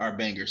 1 are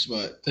bangers,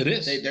 but it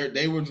is.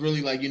 They were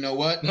really like, you know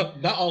what? No,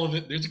 not all of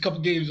it. There's a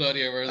couple games out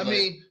here where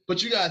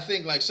but you gotta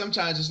think like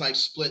sometimes it's like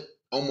split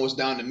almost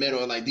down the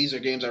middle. Like these are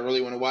games I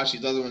really want to watch.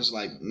 These other ones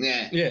like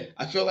nah. Yeah.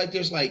 I feel like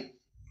there's like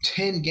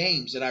 10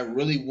 games that I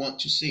really want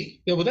to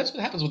see. Yeah, well, that's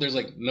what happens when there's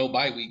like no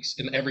bye weeks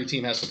and every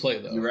team has to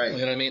play though. You're right. You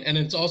know what I mean? And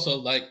it's also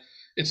like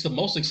it's the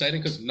most exciting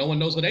because no one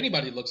knows what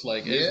anybody looks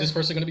like. Is this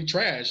person going to be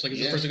trash? Like, is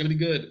this person going to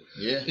be good?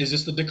 Yeah. Is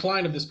this the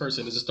decline of this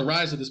person? Is this the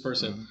rise of this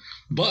person?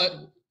 But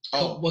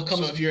what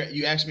comes? So if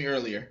you asked me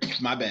earlier,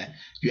 my bad.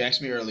 You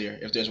asked me earlier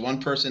if there's one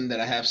person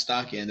that I have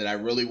stock in that I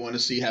really want to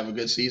see have a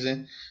good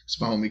season, it's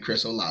my homie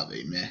Chris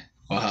Olave, man.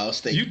 Ohio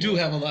State. You do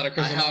have a lot of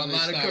Chris Olave. I have a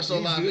lot of Chris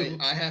Olave.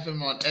 I have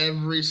him on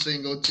every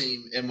single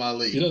team in my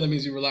league. You know that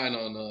means you're relying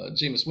on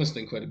Jameis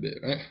Winston quite a bit,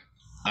 right?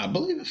 I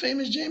believe in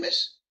famous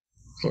Jameis.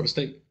 Florida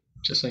State.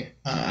 Just saying.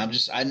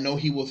 I know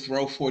he will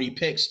throw 40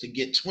 picks to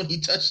get 20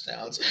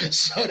 touchdowns.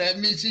 So that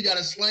means he got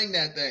to sling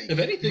that thing. If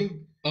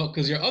anything,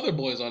 because your other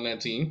boys on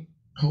that team.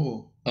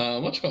 Who?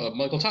 What you call it?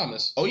 Michael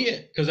Thomas. Oh yeah,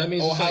 because that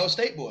means Ohio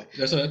State boy.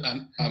 That's what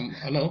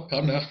I know.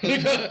 Calm down.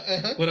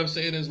 What I'm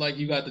saying is like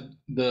you got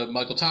the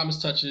Michael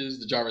Thomas touches,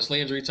 the Jarvis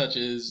Landry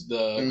touches,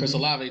 the Chris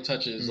Olave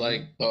touches,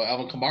 like the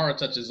Alvin Kamara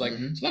touches. Like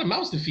it's a lot of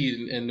mouths to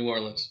feed in New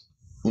Orleans.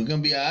 We're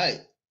gonna be all right.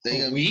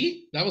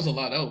 That was a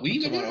lot. Oh,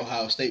 we talking about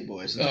Ohio State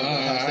boys, not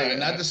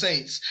the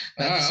Saints.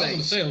 Not the Saints. I was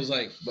gonna say, I was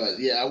like, but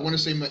yeah, I want to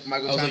see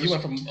Michael Thomas. Like, you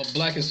went from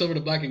black and silver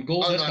to black and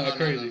gold. That's kind of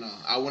crazy. No.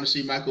 I want to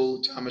see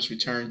Michael Thomas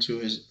return to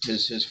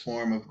his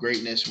form of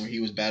greatness where he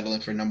was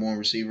battling for #1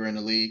 receiver in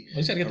the league.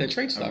 He's got to get that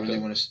trade stock. I really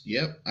want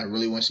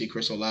to see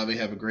Chris Olave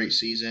have a great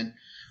season.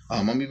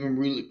 I'm even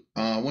really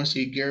I want to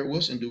see Garrett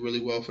Wilson do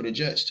really well for the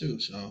Jets too.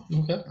 So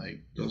like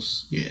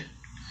those, yeah.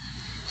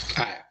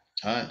 All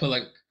right. But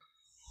like.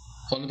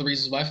 One of the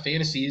reasons why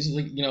fantasy is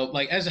like,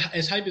 like as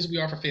hype as we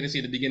are for fantasy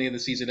at the beginning of the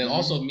season, it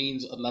also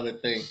means another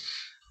thing.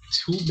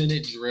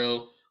 2-minute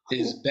drill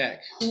is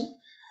back.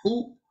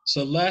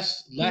 So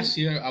last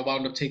year I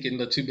wound up taking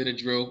the 2-minute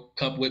drill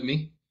cup with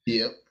me.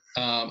 Yep.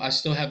 I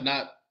still have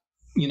not,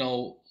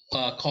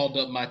 called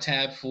up my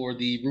tab for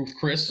the Roof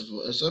Chris.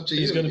 It's up to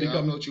you. It's going to be coming. I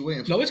don't know what you're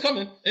waiting for. No, it's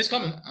coming. It's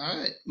coming. All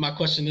right. My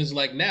question is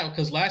like now,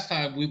 because last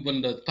time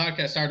when the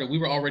podcast started, we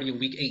were already in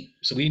week 8,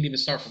 so we didn't even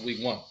start from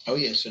week 1. Oh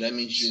yeah, so that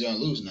means you're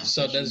gonna lose now.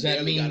 So does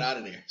that mean got out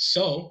of there?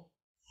 So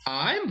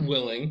I'm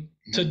willing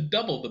to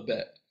double the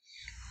bet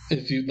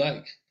if you'd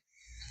like.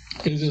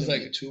 Because it's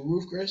like 2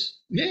 Roof Chris.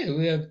 Yeah,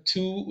 we have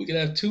 2. We could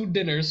have 2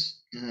 dinners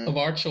of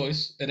our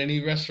choice at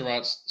any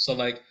restaurants. So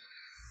like.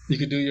 You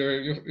could do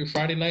your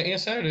Friday night and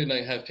Saturday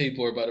night have paid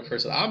for by the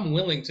person. I'm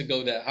willing to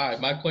go that high.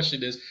 My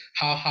question is,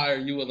 how high are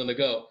you willing to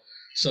go?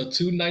 So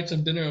 2 nights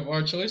of dinner of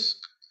our choice?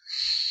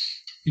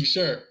 You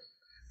sure?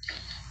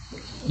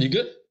 You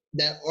good?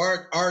 That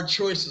our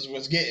choice is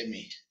what's getting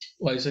me.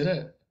 Why you say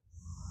that?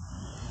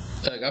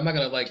 Like, I'm not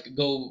gonna like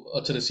go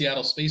to the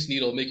Seattle Space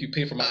Needle and make you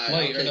pay for my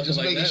flight or nothing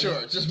like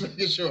that. Just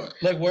making sure.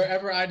 Like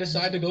wherever I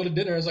decide to go to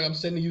dinner, it's like I'm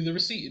sending you the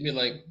receipt and be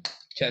like,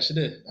 cash it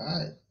in. All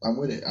right, I'm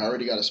with it. I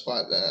already got a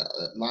spot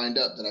lined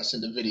up that I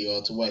sent a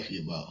video to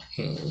wifey about.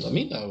 Let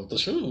me know the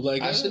truth.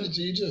 Like I sent it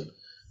to you too.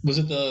 Was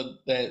it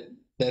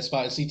that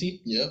spot in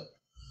CT? Yep.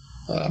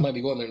 I might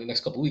be going there in the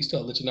next couple of weeks too.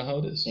 I'll let you know how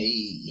it is.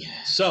 Hey.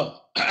 So,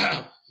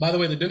 by the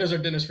way, the dinners are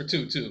dinners for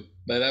 2 too.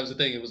 But that was the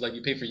thing. It was like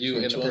you pay for you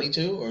for and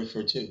 22 or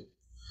for 2.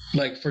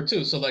 Like for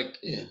 2. So like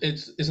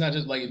it's not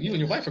just like if you and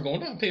your wife are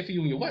going down, pay for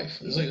you and your wife.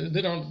 It's like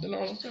dinner on the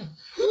time.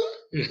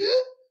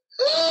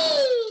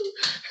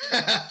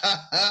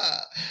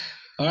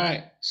 All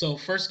right. So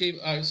first game.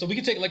 So we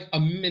can take like a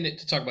minute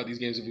to talk about these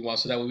games if we want,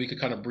 so that way we could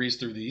kind of breeze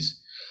through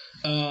these.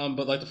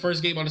 But like the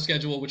first game on the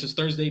schedule, which is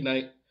Thursday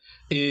night,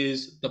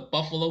 is the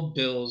Buffalo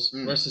Bills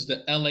versus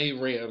the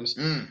LA Rams.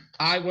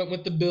 I went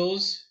with the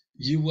Bills.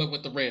 You went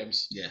with the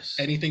Rams. Yes.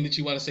 Anything that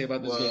you want to say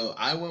about this game? Well,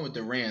 I went with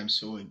the Rams,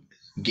 so it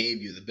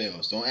gave you the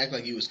Bills. Don't act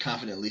like you was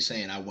confidently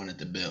saying I wanted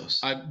the Bills.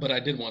 But I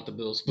did want the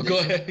Bills. But go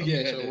ahead. Okay,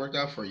 Yeah, so it worked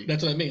out for you.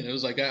 That's what I mean. It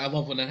was like I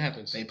love when that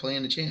happens. They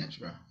playing the champs,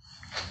 bro.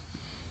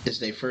 It's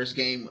their first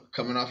game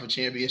coming off a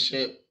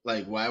championship.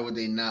 Like, why would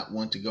they not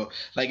want to go?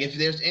 Like, if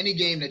there's any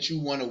game that you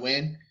want to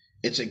win,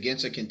 it's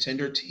against a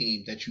contender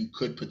team that you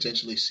could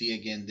potentially see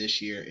again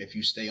this year if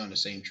you stay on the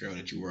same trail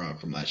that you were on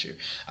from last year.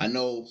 I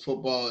know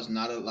football is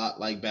not a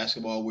lot like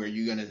basketball where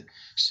you're going to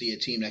see a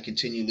team that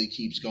continually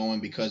keeps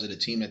going because of the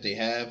team that they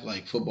have.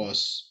 Like, football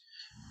is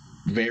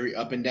very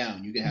up and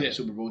down. You can have a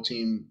Super Bowl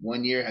team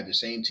one year, have the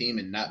same team,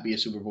 and not be a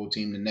Super Bowl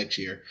team the next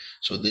year.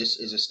 So this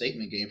is a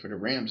statement game for the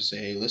Rams to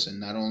say, hey, listen,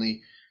 not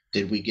only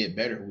did we get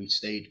better, we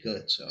stayed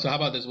good. So how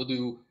about this? We'll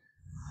do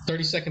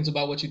 30 seconds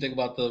about what you think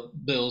about the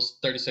Bills,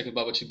 30 seconds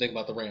about what you think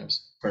about the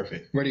Rams.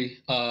 Perfect. Ready?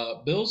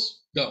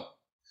 Bills, go.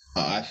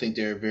 I think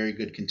they're a very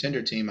good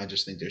contender team. I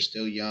just think they're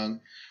still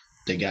young.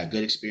 They got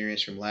good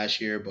experience from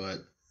last year, but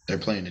they're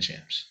playing the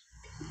champs.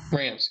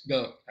 Rams,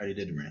 go. I already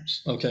did the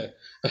Rams. Okay.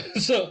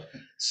 So,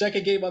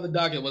 second game on the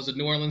docket was the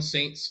New Orleans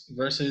Saints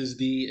versus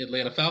the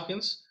Atlanta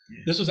Falcons.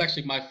 Yeah. This was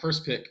actually my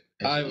first pick.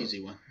 That's an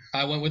easy one.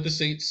 I went with the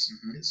Saints,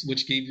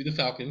 which gave you the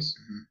Falcons.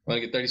 Want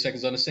to get 30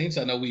 seconds on the Saints?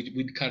 I know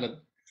we kind of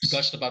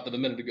gushed about them a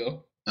minute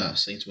ago.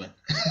 Saints win.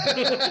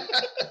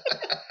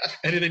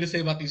 Anything to say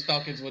about these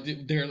Falcons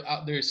with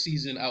their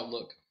season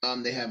outlook?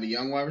 They have a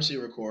young wide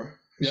receiver core,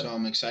 so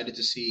I'm excited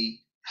to see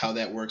how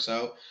that works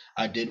out.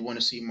 I did want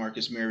to see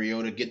Marcus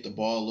Mariota get the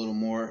ball a little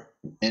more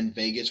in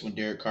Vegas when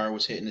Derek Carr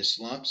was hitting his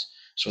slumps.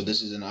 So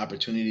this is an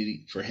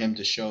opportunity for him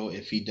to show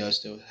if he does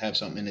still have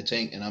something in the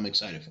tank, and I'm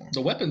excited for him.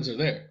 The weapons are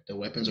there. The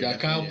weapons are there. You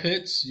got Kyle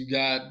Pitts. You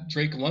got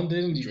Drake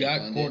London. You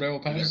got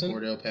Cordell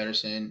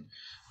Patterson.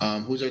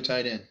 Who's their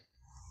tight end?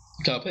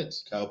 Kyle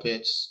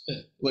Pitts. Yeah.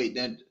 Wait,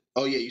 then.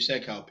 Oh, yeah, you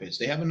said Kyle Pitts.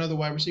 They have another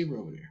wide receiver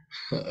over there.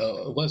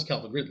 It was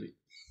Calvin Ridley.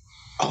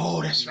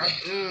 Oh, that's right.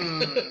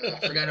 I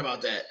forgot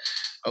about that.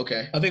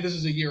 Okay. I think this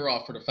is a year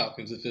off for the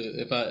Falcons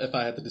if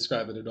I had to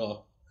describe it at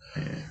all.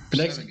 Yeah.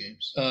 7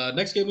 games.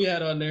 Next game we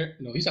had on there.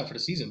 No, he's out for the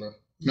season, bro.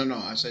 No.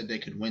 I said they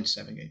could win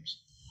 7 games.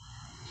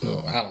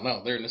 Oh, I don't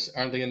know.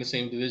 Aren't they in the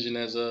same division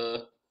as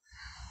the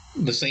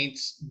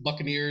Saints,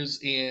 Buccaneers,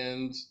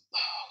 and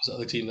who's the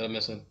other team that I'm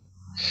missing?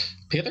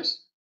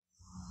 Panthers?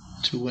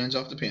 2 wins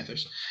off the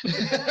Panthers.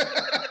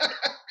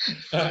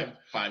 All right.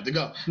 5 to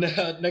go.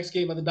 Next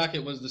game on the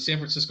docket was the San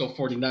Francisco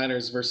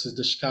 49ers versus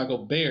the Chicago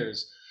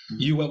Bears.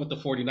 You went with the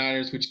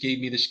 49ers, which gave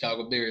me the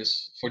Chicago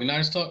Bears.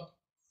 49ers talk?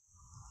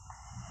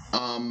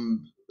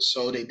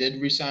 So they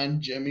did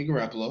re-sign Jimmy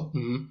Garoppolo.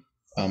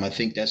 I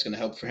think that's going to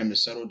help for him to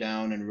settle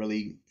down and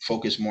really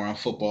focus more on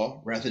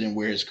football rather than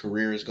where his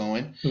career is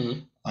going.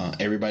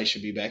 Everybody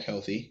should be back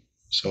healthy.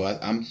 So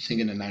I'm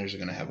thinking the Niners are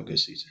going to have a good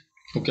season.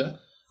 Okay.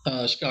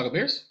 Chicago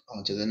Bears?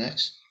 On to the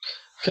next.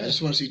 Okay. I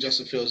just want to see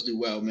Justin Fields do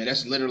well, man.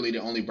 That's literally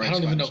the only bright spot.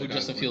 I don't even know who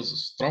Justin Fields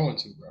is throwing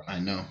to, bro. I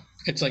know.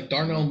 It's like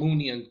Darnell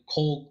Mooney and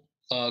Cole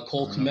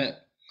Kmet.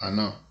 I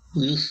know.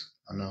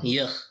 I know.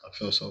 Yeah. I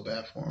feel so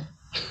bad for him.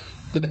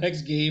 The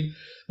next game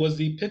was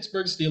the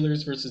Pittsburgh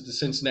Steelers versus the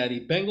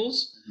Cincinnati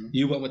Bengals.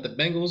 You went with the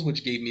Bengals,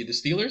 which gave me the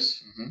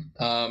Steelers.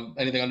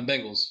 Anything on the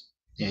Bengals?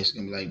 Yeah, it's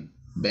going to be like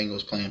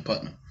Bengals playing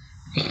Putnam.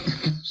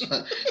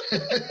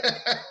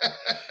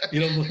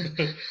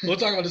 We'll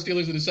talk about the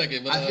Steelers in a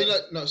second. But, I feel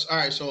like all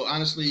right. So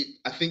honestly,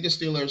 I think the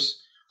Steelers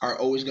are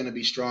always going to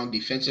be strong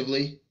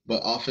defensively,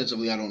 but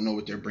offensively, I don't know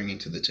what they're bringing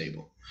to the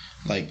table.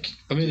 Like,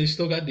 I mean, they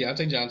still got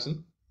Deontay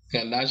Johnson,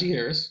 got Najee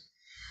Harris,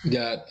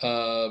 got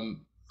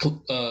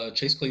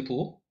Chase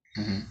Claypool.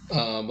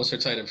 What's their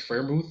tight end?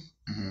 Fairmouth.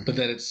 But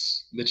then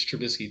it's Mitch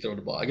Trubisky throwing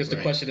the ball. I guess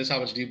the question is, how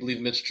much do you believe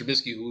Mitch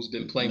Trubisky, who's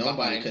been playing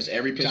Nobody, because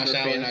every Pittsburgh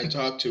fan I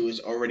talk to is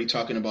already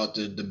talking about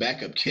the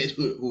backup kid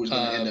who's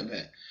going to end up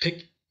at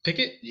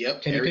Pickett.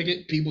 Yep. Kenny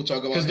Pickett. People talk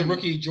about because the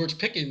rookie George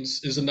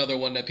Pickens is another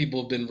one that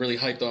people have been really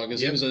hyped on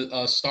because he was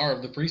a star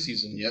of the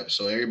preseason. Yep.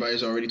 So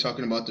everybody's already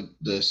talking about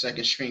the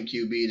second string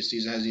QB. The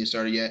season hasn't even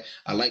started yet.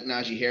 I like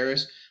Najee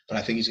Harris, but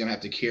I think he's going to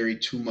have to carry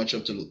too much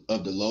of the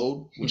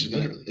load, which is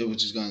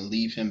going to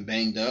leave him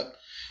banged up.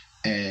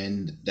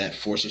 And that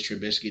forces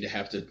Trubisky to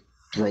have to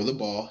throw the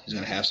ball. He's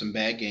going to have some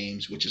bad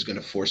games, which is going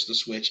to force the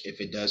switch.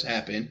 If it does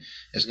happen,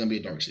 it's going to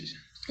be a dark season.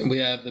 We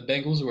have the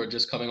Bengals who are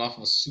just coming off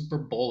of a Super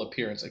Bowl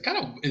appearance. It kind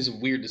of is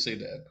weird to say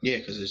that. Yeah,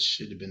 because it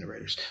should have been the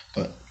Raiders.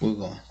 But we'll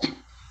go on.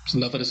 There's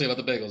nothing to say about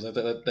the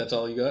Bengals. That's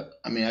all you got?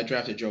 I mean, I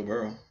drafted Joe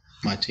Burrow.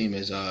 My team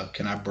is,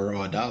 can I borrow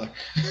 $1?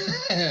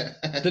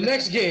 The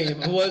next game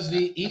was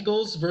the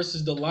Eagles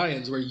versus the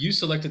Lions, where you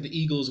selected the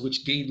Eagles,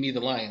 which gave me the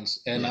Lions.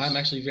 And I'm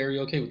actually very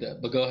okay with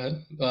that. But go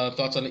ahead.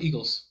 Thoughts on the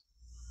Eagles?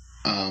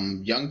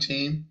 Young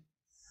team,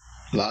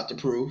 a lot to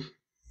prove,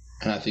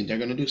 and I think they're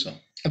going to do so.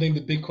 I think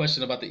the big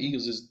question about the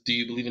Eagles is, do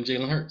you believe in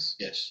Jalen Hurts?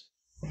 Yes.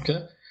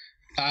 Okay.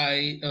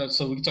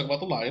 So we can talk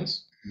about the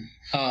Lions.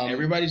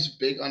 Everybody's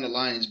big on the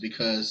Lions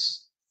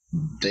because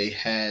they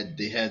had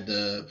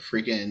the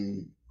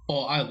freaking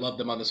Oh, I loved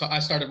them on this. I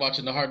started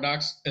watching the Hard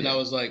Knocks, and I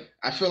was like,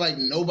 I feel like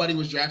nobody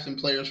was drafting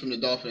players from the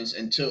Dolphins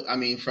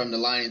from the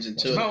Lions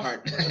until the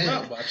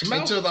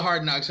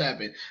Hard Knocks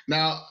happened.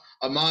 Now,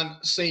 Amon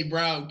St.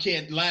 Brown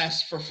can't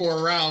last for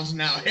 4 rounds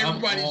now.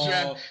 Everybody's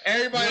drafting.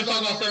 Everybody's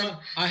on the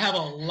I have a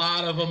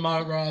lot of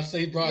Amon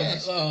St. Brown.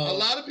 Yes, a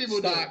lot of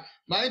people do.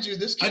 Mind you,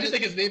 this kid. I just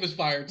think his name is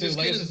fire too. This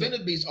kid has been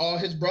a beast. All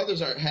his brothers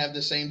have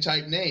the same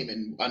type name,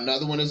 and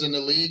another one is in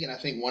the league, and I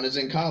think one is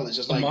in college.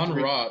 Just like Amon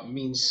Ra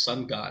means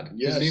sun god.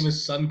 Yes. His name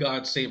is Sun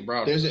God St.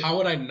 Brown. How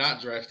would I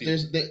not draft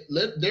him?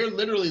 They're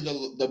literally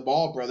the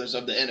Ball brothers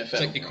of the NFL. It's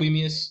like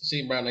Equimius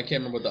St. Brown. I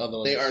can't remember what the other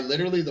one. They are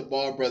literally the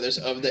Ball brothers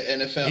of the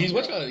NFL.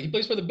 He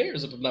plays for the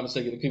Bears, if I'm not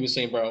mistaken. Equimius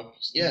St. Brown.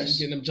 Yes, he's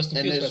getting him just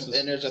and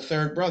there's a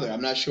third brother.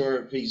 I'm not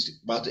sure if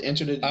he's about to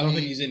enter the league. I don't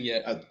think he's in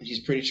yet.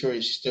 He's pretty sure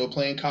he's still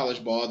playing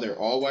college ball.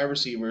 They're all wide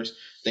receivers.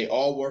 They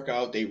all work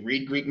out. They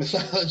read Greek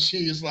mythology.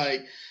 It's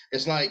like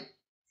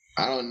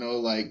I don't know,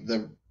 like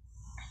the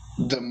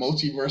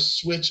multiverse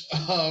switch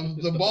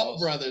of the Ball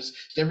brothers.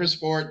 Different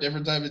sport,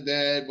 different type of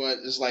dad, but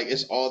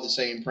it's all the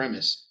same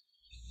premise.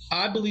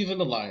 I believe in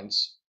the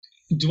Lions.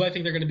 Do I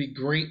think they're going to be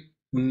great?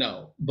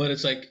 No, but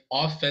it's like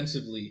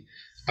offensively,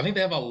 I think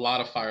they have a lot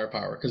of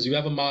firepower because you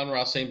have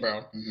Amon-Ra St.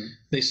 Brown. Mm-hmm.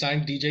 They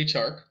signed DJ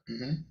Chark.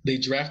 Mm-hmm. They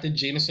drafted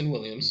Jamison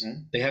Williams.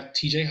 Mm-hmm. They have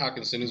TJ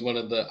Hawkinson, who's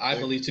I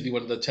believe to be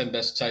one of the 10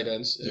 best tight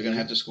ends. They're going to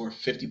have to score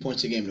 50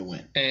 points a game to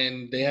win.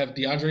 And they have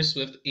DeAndre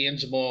Swift and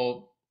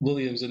Jamal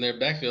Williams in their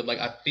backfield. Like,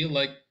 I feel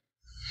like,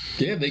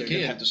 yeah, they're going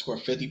to have to score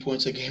 50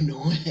 points a game to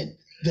win.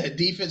 That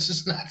defense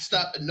is not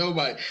stopping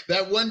nobody.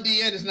 That one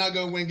DN is not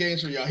going to win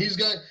games for y'all. He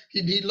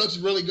looks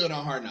really good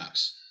on Hard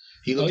Knocks.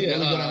 He looks really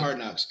good on Hard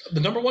Knocks.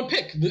 The number 1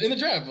 pick in the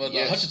draft,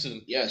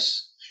 Hutchinson.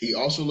 Yes. He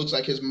also looks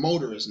like his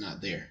motor is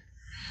not there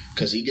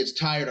because he gets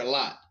tired a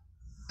lot.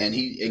 And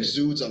he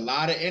exudes a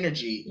lot of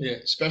energy,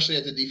 especially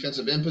at the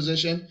defensive end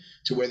position,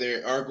 to where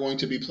there are going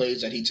to be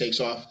plays that he takes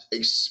off,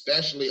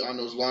 especially on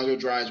those longer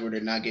drives where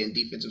they're not getting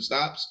defensive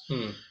stops.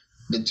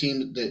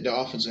 The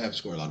offense will have to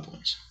score a lot of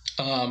points.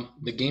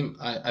 The game,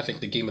 I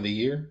think the game of the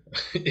year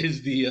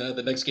is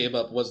the next game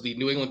up was the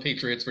New England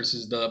Patriots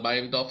versus the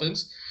Miami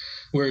Dolphins,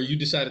 where you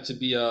decided to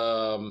be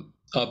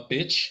a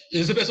bitch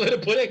is the best way to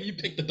put it. You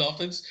picked the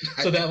Dolphins,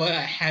 so that way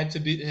I had to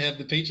have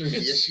the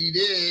Patriots. Yes, you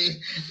did.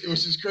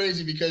 Which is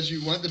crazy because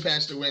you want the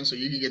Pats to win so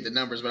you can get the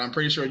numbers, but I'm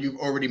pretty sure you've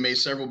already made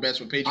several bets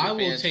with Patriots. I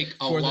will take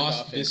a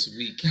loss this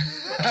week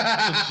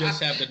to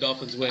just have the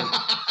Dolphins win. 1,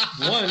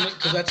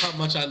 because that's how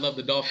much I love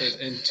the Dolphins,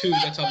 and 2,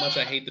 that's how much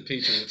I hate the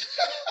Patriots.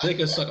 They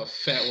can suck a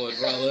fat one,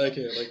 bro.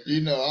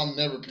 I'm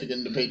never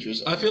picking the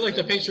Patriots. I feel like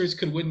the Patriots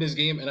could win this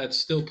game, and I'd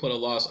still put a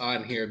loss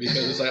on here because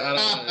it's like I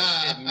don't want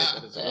to admit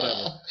that it's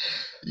whatever.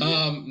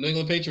 New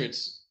England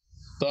Patriots,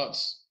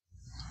 thoughts?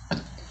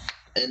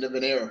 End of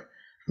an era.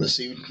 Let's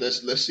see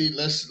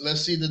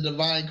the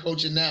divine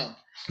coaching now.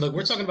 Look,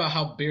 we're talking about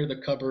how bare the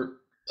cupboard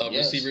of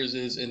receivers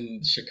is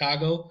in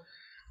Chicago.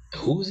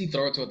 Who's he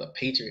throwing to the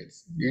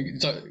Patriots?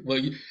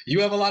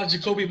 You have a lot of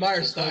Jacoby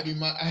Myers stock.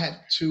 I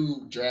had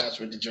 2 drafts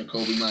with the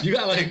Jacoby Myers. You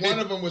got one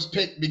of them was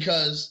picked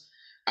because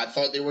I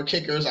thought they were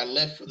kickers. I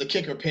left for the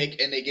kicker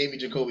pick, and they gave me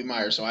Jacoby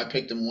Myers. So I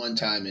picked him one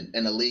time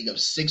in a league of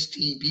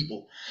 16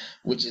 people,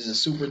 which is a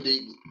super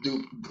deep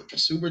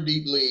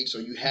league. So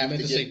you have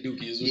to say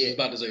Dookie. Is what you was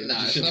about to say.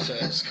 Nah,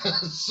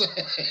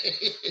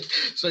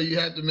 so you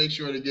have to make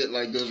sure to get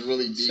like those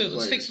really deep. So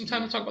let's take some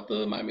time to talk about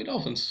the Miami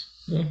Dolphins.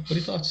 What are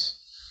your thoughts?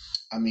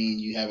 I mean,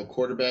 you have a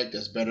quarterback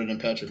that's better than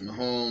Patrick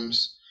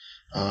Mahomes,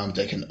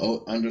 that can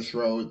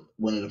underthrow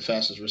one of the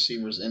fastest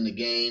receivers in the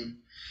game.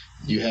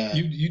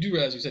 You do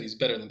realize you said he's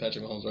better than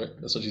Patrick Mahomes, right?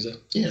 That's what you said?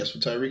 Yeah, that's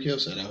what Tyreek Hill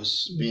said. I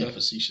was being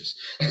facetious.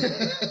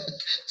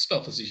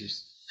 Spell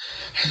facetious.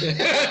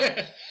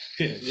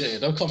 yeah,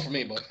 don't come for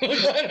me, boy.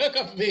 Don't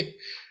come for me.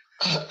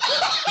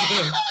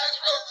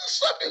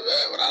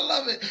 But I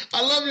love it.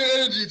 I love your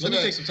energy today. Let me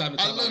take some time to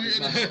talk about this.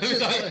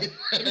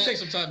 Let me take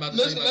some time about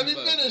this. Listen, let me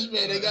finish,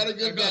 man. They got a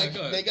good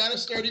They got a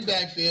sturdy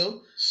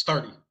backfield.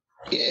 Sturdy.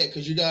 Yeah,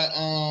 because you got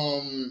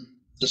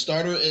the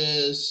starter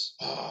is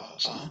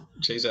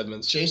Chase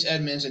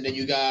Edmonds, and then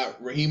you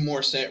got Raheem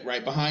Morset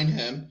right behind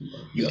him.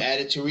 You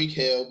added Tyreek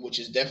Hill, which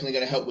is definitely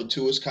going to help with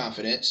Tua's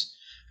confidence.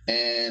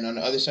 And on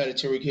the other side of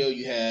Tyreek Hill,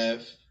 you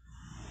have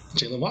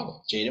Jaden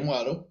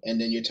Waddle,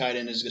 and then your tight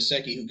end is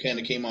Gesicki, who kind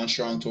of came on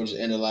strong towards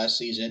the end of last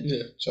season.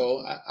 Yeah.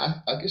 So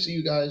I can see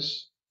you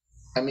guys.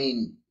 I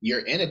mean,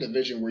 you're in a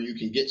division where you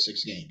can get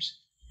 6 games.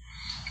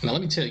 Now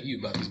let me tell you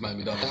about these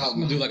Miami Dolphins. I'm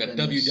gonna do like a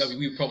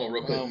WWE promo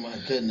real quick. Oh my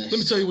goodness! Let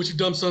me tell you what you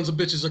dumb sons of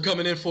bitches are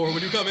coming in for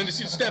when you come in to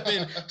step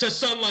in to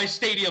Sun Life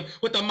Stadium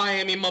with the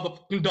Miami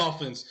motherfucking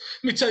Dolphins.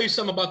 Let me tell you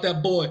something about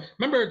that boy.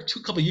 Remember a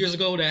couple years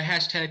ago that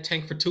hashtag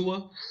tank for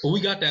Tua? Well,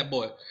 we got that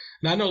boy.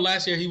 Now, I know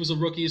last year he was a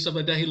rookie and stuff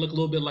like that. He looked a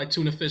little bit like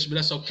tuna fish, but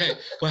that's okay.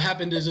 What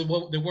happened is they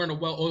weren't a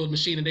well-oiled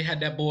machine, and they had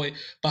that boy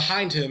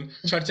behind him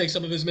trying to take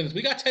some of his minutes.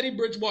 We got Teddy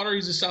Bridgewater.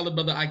 He's a solid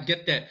brother. I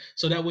get that.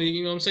 So that way,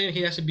 you know what I'm saying?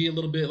 He has to be a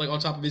little bit like on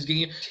top of his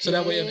game. So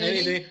that way, if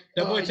anything,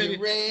 that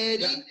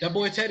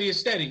boy Teddy is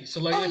steady.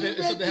 So like, if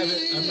it's something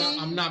happens,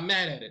 I'm not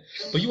mad at it.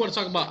 But you want to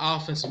talk about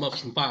offensive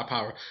muscle and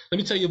firepower? Let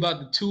me tell you about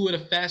the two of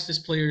the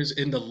fastest players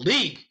in the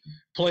league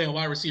playing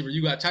wide receiver.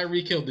 You got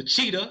Tyreek Hill, the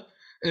cheetah,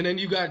 and then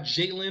you got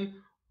Jalen.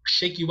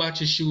 Shake you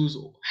out your shoes,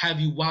 have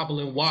you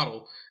wobble and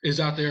waddle is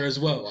out there as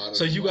well.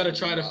 So you got to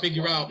try to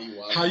figure out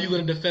how you're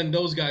going to defend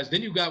those guys.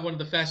 Then you got one of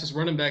the fastest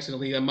running backs in the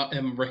league,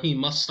 and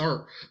Raheem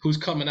Mostert, who's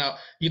coming out,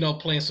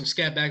 playing some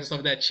scat backs and stuff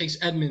like that. Chase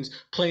Edmonds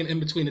playing in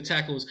between the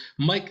tackles.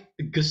 Mike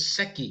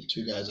Gesicki.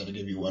 Two guys that'll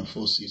give you one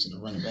full season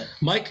of running back.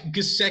 Mike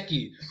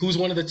Gesicki, who's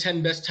one of the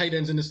 10 best tight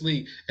ends in this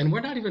league. And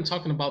we're not even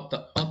talking about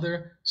the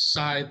other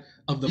side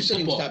of the football. You said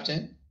he was top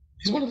 10?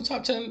 He's one of the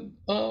top 10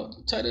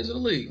 tight ends in the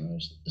league.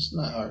 It's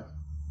not hard.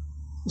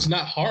 It's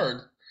not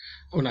hard.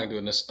 We're not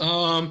doing this. You're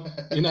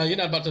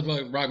not about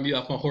to rock me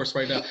off my horse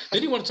right now.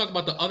 Then you want to talk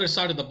about the other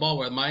side of the ball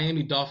where the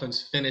Miami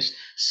Dolphins finished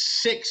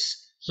 6th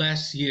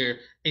last year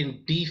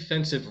in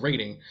defensive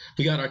rating.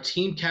 We got our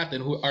team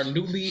captain, our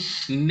newly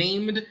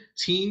named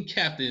team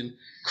captain,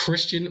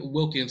 Christian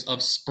Wilkins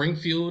of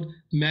Springfield,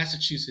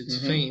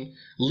 Massachusetts fame,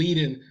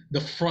 leading the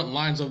front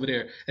lines over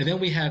there. And then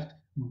we have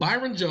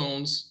Byron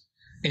Jones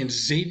and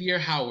Xavier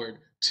Howard,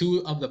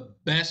 two of the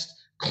best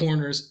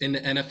corners in the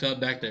NFL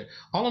back there.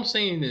 All I'm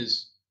saying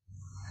is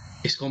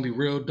it's going to be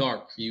real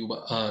dark for you,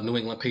 New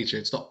England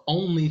Patriots. The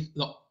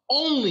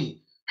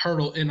only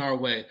hurdle in our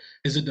way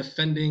is a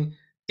defending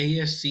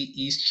AFC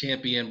East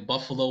champion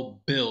Buffalo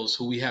Bills,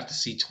 who we have to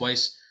see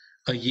twice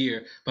a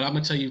year. But I'm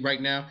going to tell you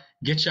right now,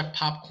 get your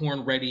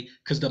popcorn ready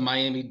because the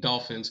Miami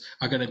Dolphins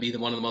are going to be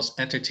one of the most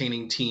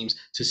entertaining teams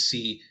to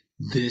see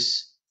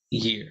this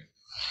year.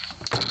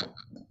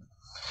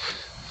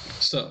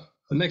 So,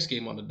 the next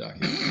game on the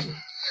docket.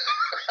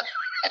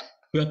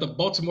 We got the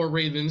Baltimore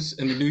Ravens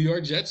and the New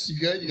York Jets. You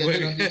good? You got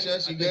it off your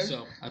chest? You good?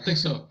 I think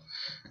so.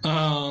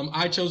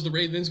 I chose the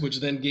Ravens, which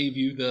then gave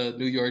you the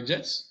New York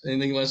Jets.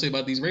 Anything you want to say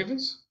about these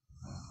Ravens?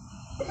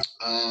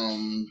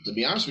 To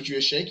be honest with you,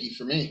 it's shaky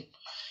for me.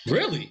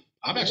 Really?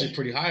 I'm actually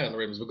pretty high on the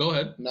Ravens, but go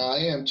ahead. No, I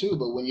am too.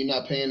 But when you're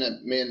not paying that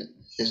man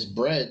his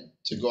bread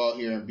to go out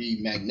here and be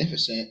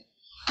magnificent,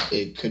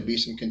 it could be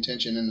some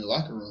contention in the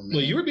locker room. Man.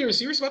 Well, you were being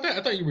serious about that?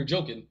 I thought you were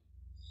joking.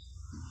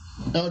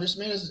 No, this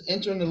man is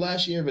entering the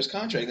last year of his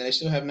contract, and they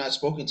still have not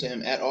spoken to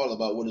him at all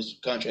about what his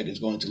contract is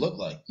going to look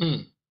like.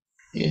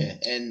 Yeah,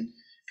 and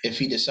if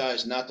he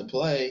decides not to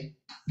play,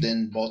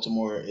 then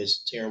Baltimore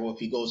is terrible. If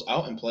he goes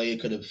out and play, it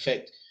could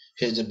affect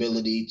his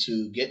ability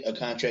to get a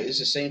contract. It's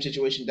the same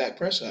situation Dak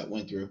Prescott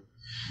went through.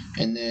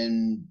 And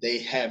then they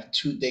get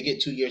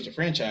 2 years of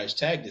franchise,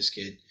 tag this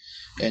kid,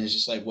 and it's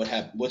just like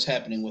what's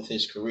happening with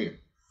his career.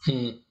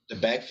 The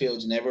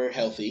backfield's never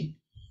healthy.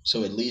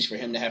 So it leads for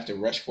him to have to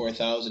rush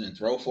 4,000 and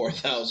throw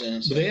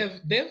 4,000. But they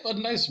have a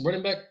nice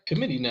running back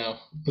committee now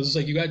because it's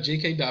like you got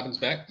J.K. Dobbins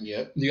back.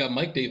 Yep. You got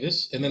Mike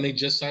Davis, and then they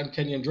just signed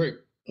Kenyon Drake.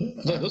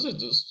 Those are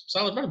just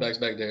solid running backs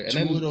back there. And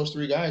Two of those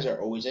 3 guys are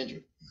always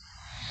injured.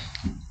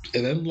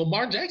 And then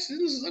Lamar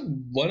Jackson is like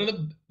one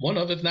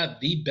of, if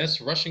not the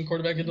best rushing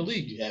quarterback in the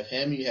league. You have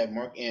him, you have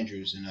Mark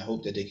Andrews, and I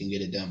hope that they can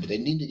get it done. But they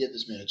need to give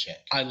this man a check.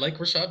 I like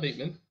Rashad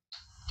Bateman.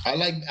 I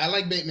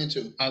like Bateman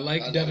too. I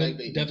like Devin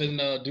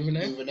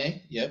Duvernay.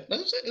 Duvernay, yep. That's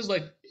what I'm saying. It's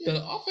like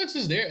the offense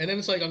is there, and then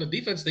it's like on the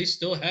defense they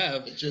still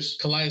have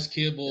Calais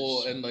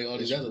Campbell and like all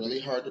these others. It's really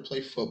hard to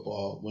play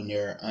football when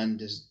there are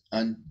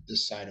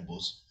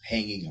undecidables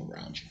hanging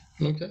around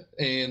you. Okay,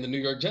 and the New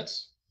York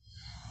Jets.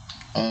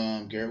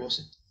 Garrett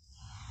Wilson.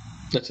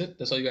 That's it.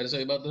 That's all you got to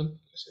say about them.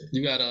 That's it.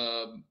 You got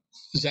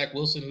Zach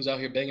Wilson, who's out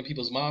here banging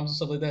people's moms and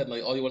stuff like that. And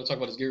like all you want to talk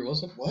about is Garrett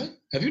Wilson. What?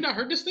 Have you not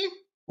heard this thing?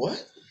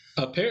 What?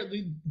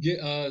 Apparently,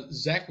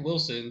 Zach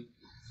Wilson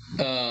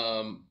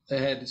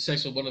had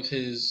sex with one of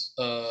his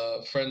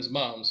friend's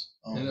moms,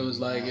 and it was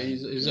like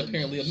he's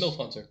apparently a MILF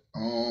hunter.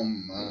 Oh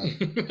my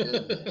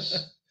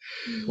goodness!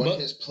 One of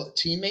his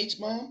teammates'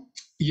 mom?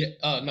 Yeah.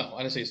 No,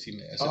 I didn't say his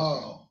teammate. I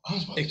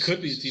said, it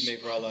could be a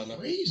teammate for all I know.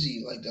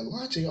 Crazy, like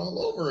Delonte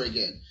all over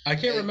again. I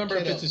can't remember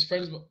if it's his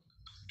friend's.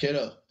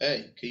 Kiddo,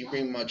 hey, can you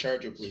bring me my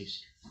charger, please?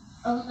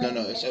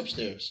 No, it's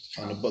upstairs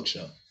on the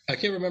bookshelf. I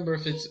can't remember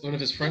if it's one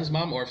of his friend's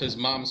mom or if his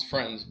mom's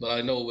friends, but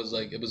I know it was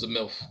a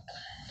MILF.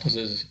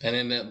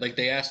 And then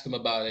they asked him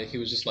about it. He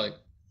was just like,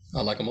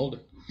 I like him older.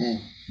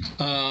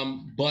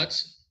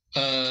 But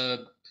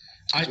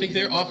I think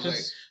their offense.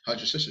 Like, how's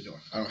your sister doing?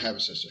 I don't have a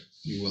sister.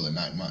 You will in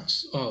 9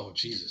 months. Oh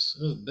Jesus,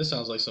 this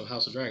sounds like some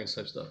House of Dragons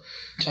type stuff.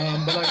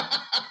 But like,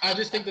 I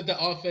just think that the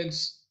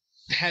offense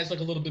has like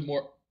a little bit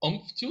more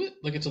oomph to it.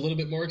 Like it's a little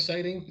bit more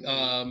exciting.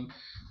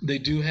 They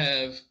do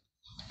have.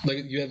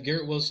 Like you have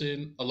Garrett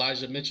Wilson,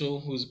 Elijah Mitchell,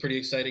 who's pretty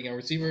exciting at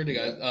receiver. They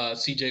got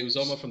C.J.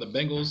 Uzomah from the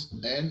Bengals.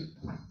 And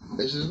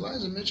is it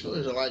Elijah Mitchell or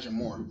is it Elijah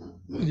Moore?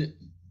 Yeah.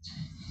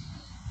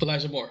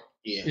 Elijah Moore.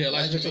 Yeah,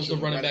 Elijah Mitchell's the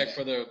running back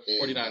for the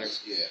 49ers.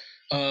 Yeah.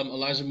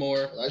 Elijah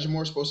Moore. Elijah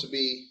Moore's supposed to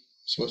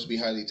be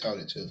highly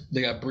touted too.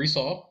 They got Brees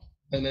Hall.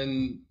 And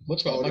then,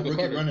 what's about the Michael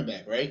rookie Carter? running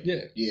back, right?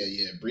 Yeah.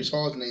 Brees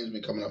Hall's name's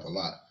been coming up a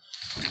lot.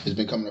 It's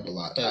been coming up a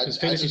lot. Because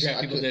fantasy draft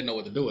people didn't know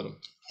what to do with him.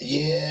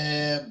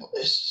 Yeah.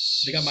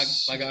 They got my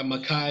guy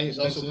Makai. He's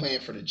also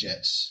playing for the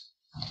Jets.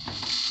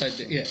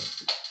 Yeah.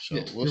 So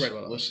yeah, we'll right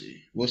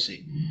We'll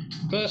see.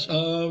 But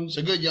it's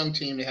a good young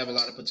team. They have a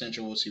lot of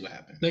potential. We'll see what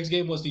happens. Next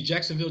game was the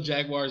Jacksonville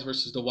Jaguars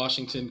versus the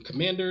Washington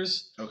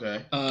Commanders.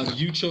 Okay.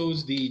 You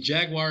chose the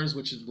Jaguars,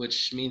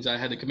 which means I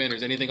had the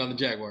Commanders. Anything on the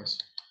Jaguars?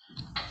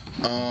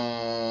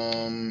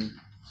 I'm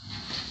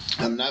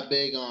not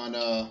big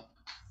on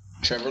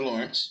Trevor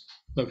Lawrence.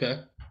 Okay.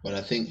 But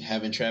I think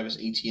having Travis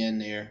Etienne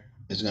there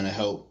is going to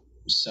help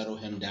settle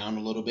him down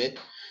a little bit.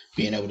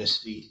 Being able to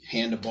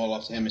hand the ball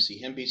off to him and see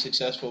him be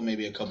successful,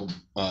 maybe a couple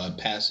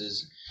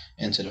passes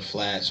into the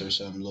flats or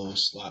some little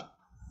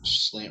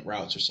slant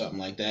routes or something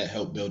like that,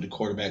 help build the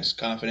quarterback's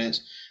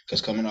confidence.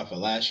 Because coming off of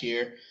last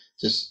year,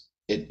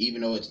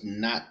 even though it's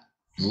not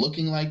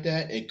looking like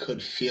that, it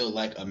could feel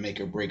like a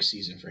make or break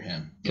season for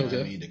him. You know what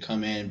I mean? To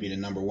come in, be the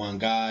number one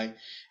guy,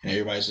 and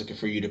everybody's looking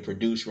for you to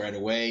produce right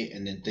away,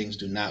 and then things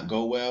do not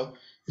go well.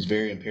 It's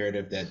very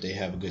imperative that they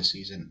have a good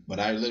season.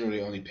 But I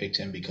literally only picked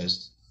him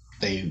because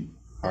they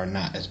are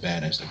not as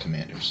bad as the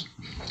Commanders.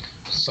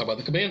 Let's talk about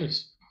the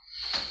Commanders.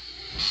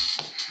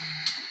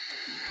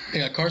 They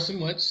got Carson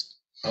Wentz.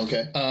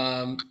 Okay.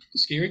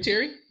 Scary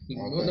Terry.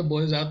 One of the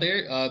boys out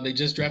there. They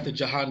just drafted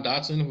Jahan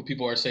Dotson, who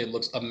people are saying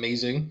looks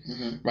amazing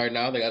right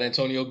now. They got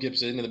Antonio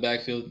Gibson in the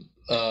backfield.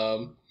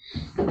 I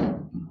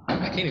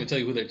can't even tell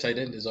you who their tight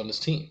end is on this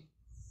team.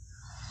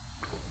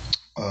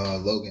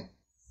 Logan.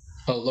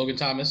 Oh, Logan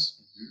Thomas.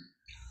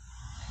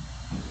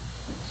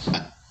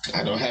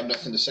 I don't have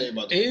nothing to say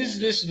about that. Is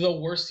this the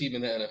worst team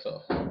in the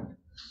NFL?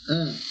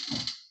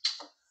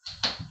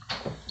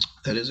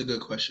 That is a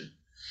good question.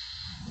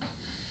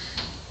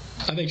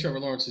 I think Trevor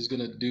Lawrence is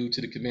going to do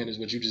to the Commanders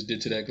what you just did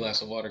to that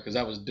glass of water, because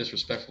that was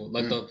disrespectful.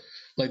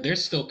 Like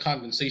there's still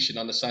condensation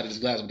on the side of this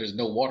glass, but there's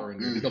no water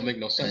in it. It don't make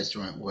no sense. That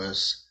joint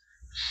was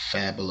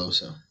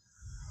fabuloso.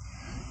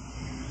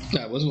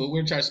 Nah,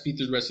 we're trying to speed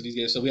through the rest of these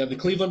games. So we have the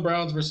Cleveland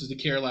Browns versus the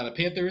Carolina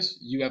Panthers.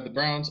 You have the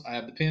Browns. I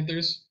have the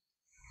Panthers.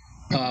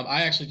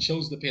 I actually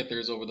chose the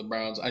Panthers over the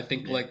Browns. I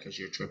think because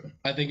you're tripping.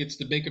 I think it's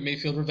the Baker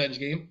Mayfield revenge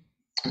game.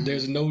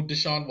 There's no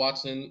Deshaun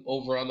Watson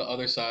over on the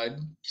other side,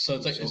 so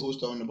it's like who's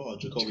throwing the ball?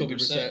 Jacoby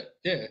Brissett.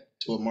 Yeah.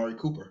 To Amari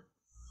Cooper.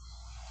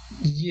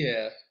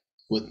 Yeah.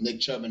 With Nick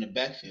Chubb in the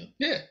backfield.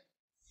 Yeah.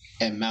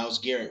 And Myles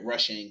Garrett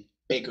rushing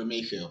Baker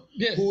Mayfield.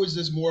 Yeah. Who is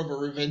this more of a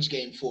revenge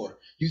game for?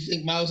 You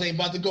think Myles ain't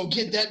about to go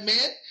get that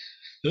man?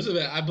 Listen,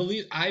 man, I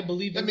believe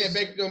that man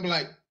Baker gonna be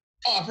like,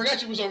 oh, I forgot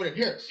you was over there.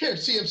 Here,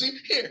 CMC.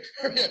 Here.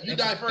 You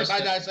die first, I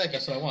die second.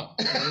 That's what I want.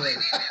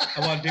 I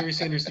want Darius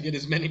Sanders to get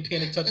as many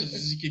panic touches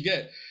as he can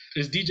get.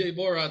 There's DJ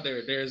Moore out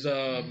there. There's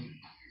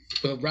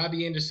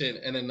Robbie Anderson,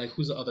 and then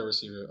who's the other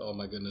receiver? Oh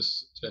my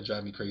goodness, it's gonna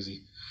drive me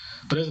crazy.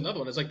 But there's another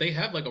one. It's like they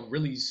have a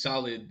really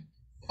solid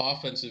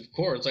offensive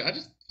core. It's like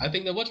I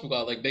think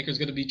that Baker's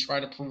gonna be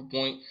trying to prove a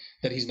point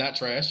that he's not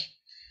trash,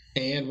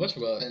 and and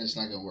it's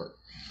not gonna work.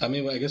 I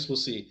mean, I guess we'll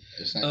see.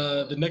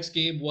 The next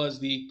game was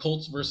the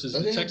Colts versus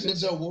the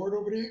Texans. Denzel Ward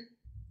over there?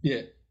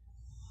 Yeah.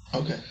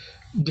 Okay.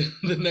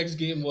 The next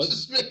game was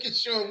just making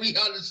sure we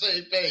on the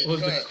same page.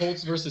 Was the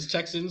Colts versus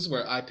Texans,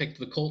 where I picked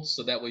the Colts,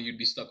 so that way you'd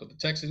be stuck with the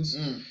Texans.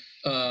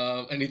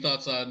 Any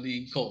thoughts on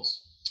the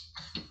Colts?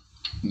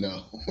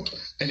 No.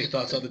 Any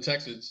thoughts on the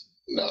Texans?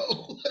 No.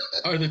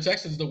 Are the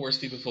Texans the worst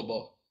team in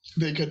football?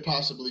 They could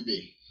possibly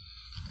be.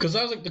 Because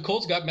I was like, the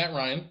Colts got Matt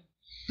Ryan.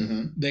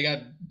 They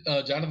got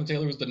Jonathan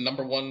Taylor was the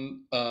number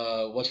one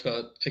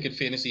pick in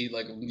fantasy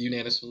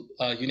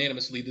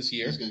unanimously this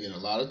year. He's gonna get a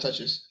lot of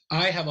touches.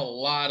 I have a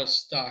lot of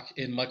stock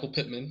in Michael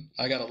Pittman.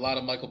 I got a lot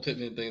of Michael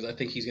Pittman things. I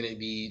think he's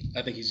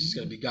just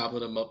gonna be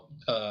gobbling them up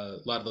a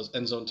lot of those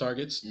end zone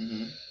targets.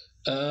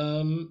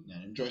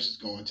 Joyce is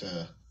going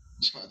to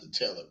Jonathan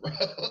Taylor, bro.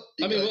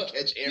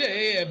 Catch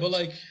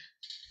but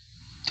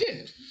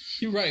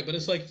you're right. But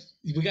it's like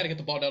we got to get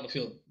the ball down the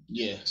field.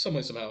 Yeah, some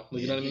way somehow.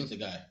 You know what I mean? He's the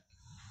guy.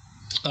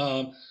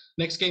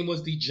 Next game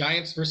was the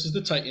Giants versus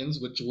the Titans,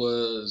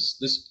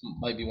 this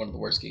might be one of the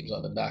worst games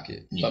on the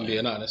docket, if I'm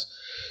being honest.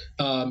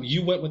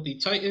 You went with the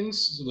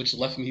Titans, which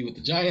left me with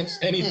the Giants.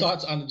 Any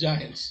thoughts on the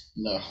Giants?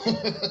 No.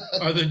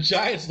 Are the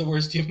Giants the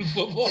worst team in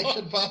football? They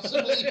could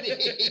possibly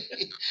be.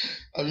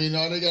 I mean,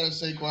 all they got to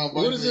say, Saquon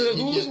Barkley.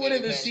 Who's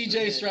winning the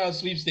CJ Stroud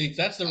sweepstakes?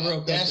 That's the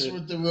real question. That's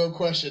what the real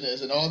question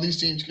is, and all these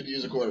teams could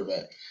use a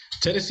quarterback.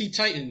 Tennessee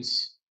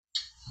Titans.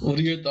 What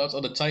are your thoughts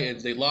on the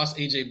Titans? They lost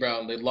A.J.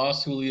 Brown. They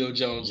lost Julio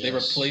Jones. Yes. They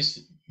replaced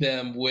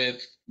them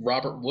with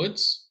Robert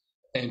Woods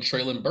and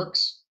Treylon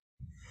Burks.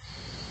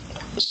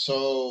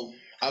 So,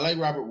 I like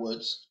Robert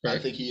Woods. Right. I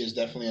think he is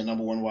definitely a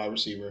number one wide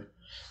receiver.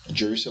 The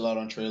jury's still out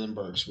on Treylon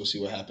Burks. We'll see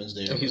what happens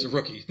there. He's a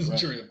rookie. Right.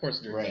 Jury, of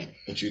course. Right.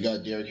 But you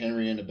got Derrick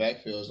Henry in the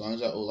backfield. As long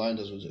as that O-line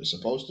does what it's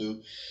supposed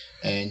to,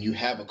 and you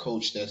have a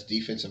coach that's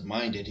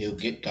defensive-minded, he'll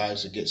get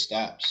guys to get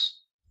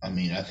stops. I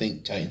mean, I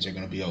think Titans are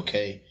going to be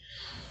okay.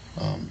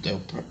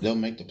 They'll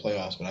make the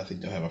playoffs, but I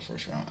think they'll have a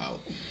first round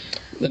out.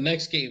 The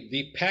next game,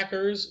 the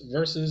Packers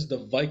versus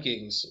the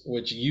Vikings,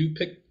 which you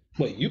picked.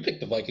 Wait, you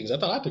picked the Vikings. I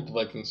thought I picked the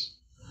Vikings.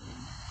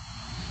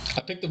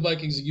 I picked the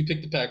Vikings and you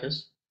picked the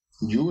Packers.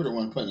 You were the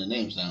one putting the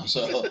names down,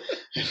 so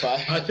if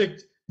I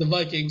picked the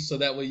Vikings, so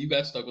that way you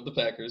got stuck with the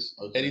Packers.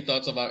 Okay. Any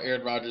thoughts about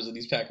Aaron Rodgers and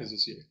these Packers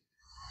this year?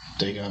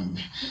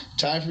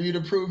 Time for you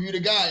to prove you the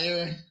guy,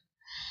 Aaron.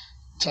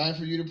 Time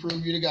for you to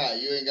prove you the guy.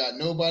 You ain't got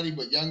nobody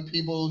but young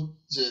people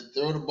to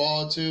throw the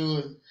ball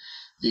to.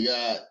 You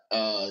got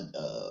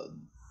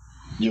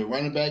your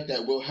running back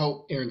that will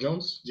help. Aaron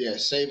Jones? Yeah,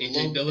 save a A.J.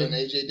 little Dillon. bit.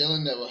 And A.J.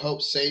 Dillon that will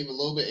help save a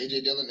little bit.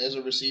 A.J. Dillon is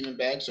a receiving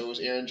back, so is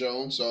Aaron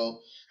Jones.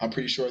 So I'm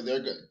pretty sure they're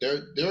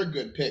good. They're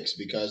good picks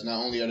because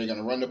not only are they going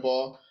to run the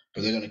ball,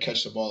 but they're going to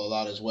catch the ball a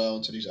lot as well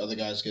until these other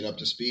guys get up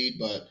to speed.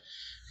 But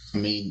I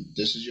mean,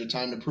 this is your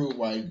time to prove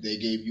why they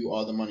gave you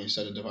all the money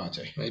instead of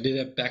Devontae. They did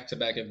have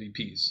back-to-back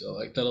MVPs, so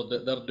like that'll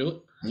do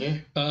it. Yeah.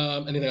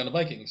 Anything on the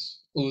Vikings?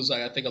 Who's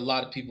like I think a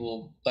lot of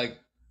people like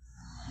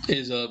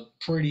is a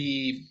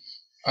pretty.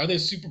 Are they a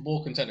Super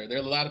Bowl contender? They're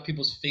a lot of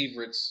people's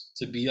favorites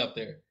to be up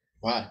there.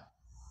 Why?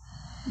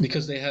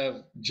 Because they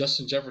have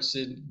Justin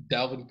Jefferson,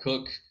 Dalvin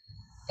Cook,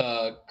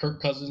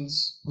 Kirk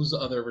Cousins. Who's the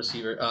other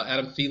receiver?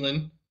 Adam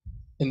Thielen.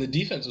 And the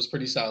defense was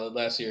pretty solid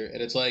last year.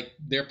 And it's like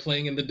they're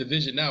playing in the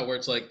division now where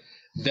it's like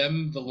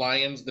them, the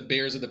Lions, the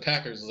Bears, and the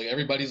Packers. It's like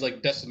everybody's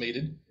like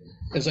decimated.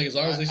 It's like as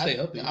long as they stay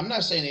healthy. I'm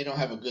not saying they don't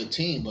have a good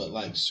team, but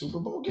like Super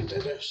Bowl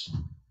contenders?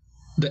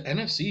 The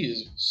NFC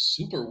is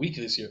super weak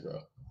this year,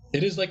 bro.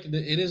 It is like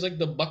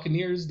the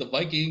Buccaneers, the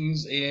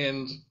Vikings,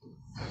 and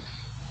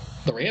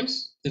the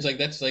Rams. It's like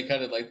that's like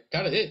kind of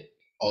it.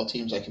 All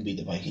teams that can beat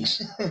the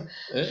Vikings.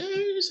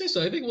 You say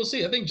so. I think we'll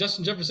see. I think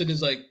Justin Jefferson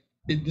is like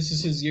this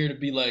is his year to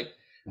be like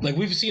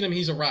we've seen him.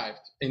 He's arrived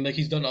and like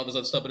he's done all this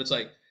other stuff. But it's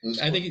like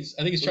I think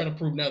he's trying to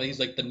prove now that he's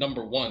like the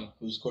number one.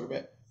 Who's the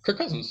quarterback? Kirk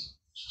Cousins.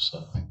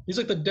 So, he's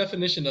like the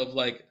definition of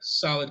like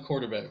solid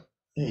quarterback.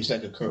 yeah, he's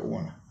like a Kurt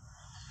Warner.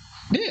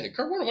 Yeah,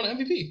 Kurt Warner won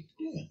MVP.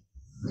 Yeah.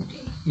 Okay.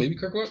 Maybe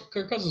Kirk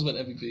Cousins won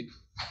MVP.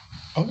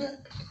 Okay.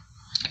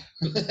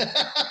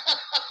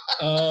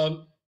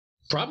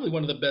 Probably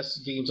one of the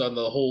best games on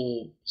the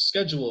whole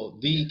schedule.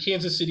 The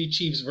Kansas City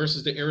Chiefs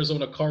versus the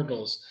Arizona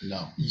Cardinals.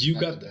 No. You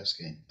got the best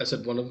game. I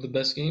said one of the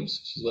best games,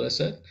 which is what I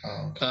said.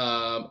 Oh, okay.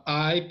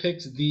 I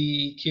picked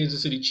the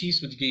Kansas City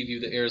Chiefs, which gave you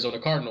the Arizona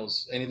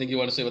Cardinals. Anything you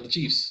want to say about the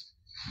Chiefs?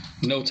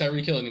 No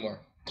Tyreek Hill anymore.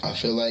 I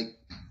feel like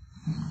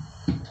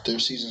their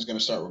season's going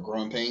to start with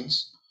growing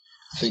pains.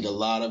 I think a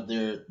lot of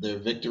their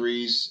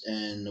victories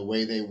and the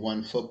way they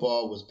won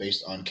football was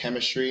based on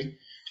chemistry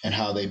and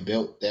how they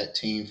built that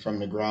team from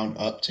the ground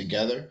up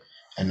together.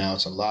 And now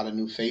it's a lot of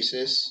new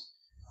faces.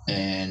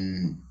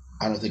 And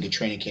I don't think a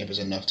training camp is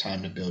enough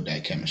time to build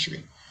that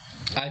chemistry.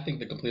 I think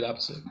the complete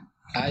opposite.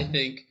 I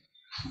think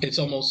it's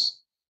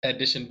almost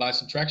addition by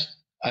subtraction.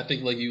 I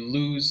think like you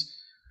lose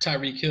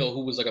Tyreek Hill,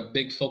 who was like a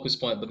big focus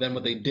point, but then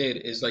what they did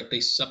is like they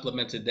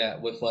supplemented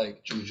that with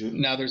like Juju.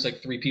 Now there's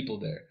like three people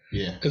there.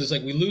 Yeah. Because it's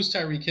like we lose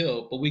Tyreek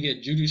Hill, but we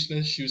get Juju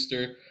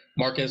Smith-Schuster,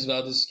 Marquez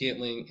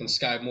Valdez-Scantling, and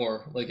Sky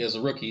Moore like as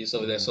a rookie.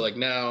 So that so like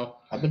now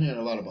I've been hearing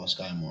a lot about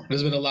Sky Moore.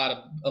 there's been a lot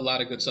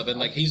of good stuff, and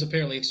like he's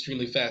apparently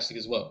extremely fast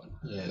as well.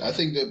 Yeah, I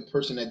think the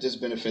person that this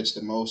benefits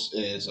the most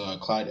is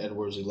Clyde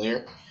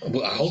Edwards-Helaire.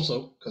 Well, I hope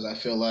so. Because I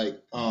feel like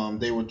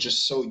they were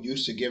just so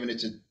used to giving it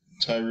to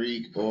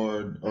Tyreek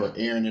or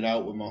airing it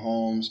out with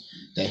Mahomes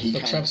that he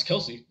Travis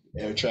Kelce.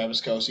 Or Travis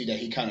Kelce that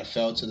he kind of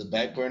fell to the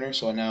back burner.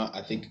 So now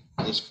I think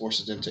this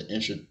forces them to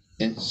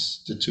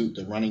institute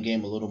the running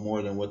game a little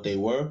more than what they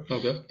were.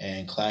 Okay.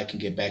 And Clyde can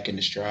get back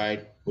into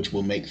stride, which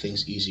will make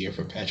things easier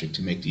for Patrick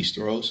to make these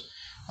throws.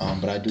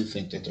 But I do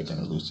think that they're going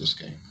to lose this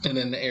game. And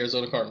then the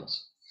Arizona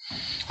Cardinals.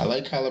 I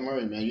like Kyler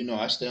Murray, man. You know,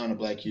 I stay on the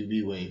black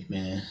QB wave,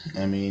 man.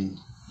 I mean,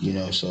 you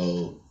know,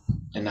 so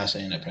I'm not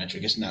saying that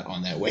Patrick is not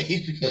on that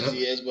wave because he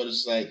is, but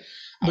it's like.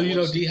 But you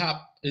know,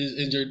 D-Hop is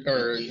injured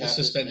or is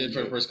suspended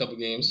for the first couple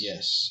games.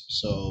 Yes,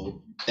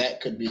 so that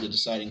could be the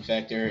deciding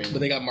factor. And, but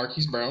they got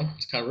Marquise Brown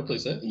to kind of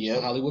replace that.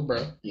 Yeah, Hollywood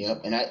Brown.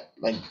 Yep, and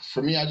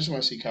for me, I just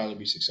want to see Kyler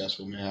be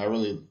successful, man. I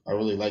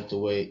really like the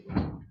way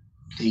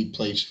he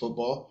plays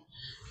football,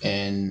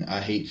 and I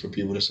hate for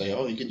people to say,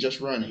 "Oh, he can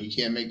just run, he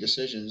can't make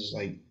decisions." It's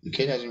like the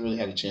kid hasn't really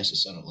had a chance to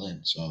settle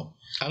in. So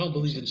I don't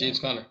believe in James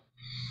Conner.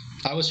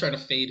 I was trying to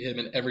fade him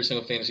in every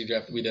single fantasy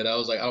draft that we did. I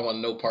was like, I don't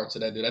want no parts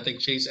of that dude. I think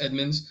Chase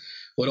Edmonds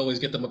would always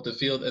get them up the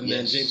field, and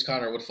then James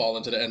Conner would fall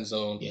into the end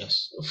zone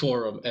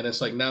for him. And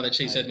it's like now that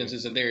Chase Edmonds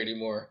isn't there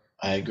anymore,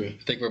 I agree.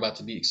 I think we're about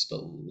to be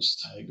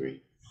exposed. I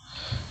agree.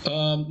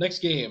 Next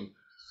game,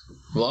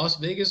 Las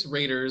Vegas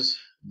Raiders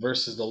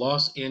versus the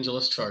Los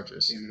Angeles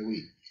Chargers. Game of the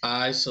week.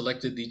 I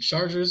selected the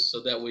Chargers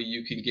so that way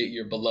you can get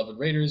your beloved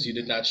Raiders. You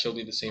did not show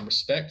me the same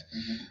respect.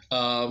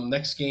 Mm-hmm.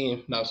 Next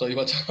game, now I'm talking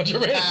about the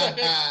Raiders.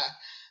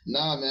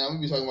 Nah, man, I'm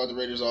going to be talking about the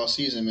Raiders all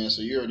season, man,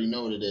 so you already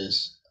know what it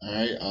is. All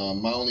right.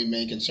 My only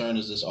main concern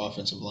is this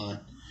offensive line.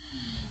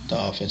 The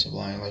offensive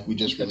line, like we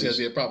just That's released.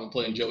 gonna be a problem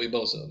playing Joey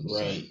Bosa.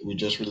 Right. We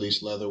just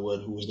released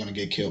Leatherwood, who was going to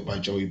get killed by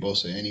Joey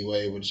Bosa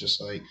anyway. It was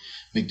just like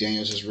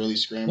McDaniels is really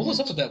scrambling. What was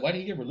up with that? Why did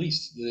he get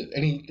released?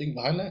 Anything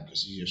behind that?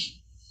 Because he's just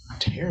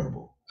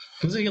terrible.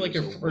 Wasn't he like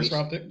your first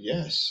round pick?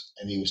 Yes,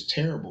 and he was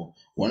terrible.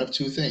 One of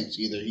two things: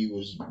 either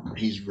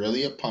he's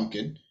really a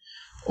pumpkin,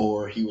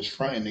 or he was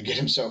trying to get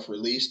himself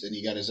released, and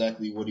he got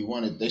exactly what he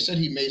wanted. They said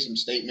he made some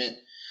statement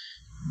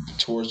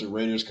towards the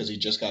Raiders because he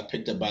just got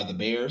picked up by the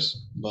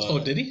Bears.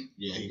 But, did he?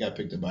 Yeah, he got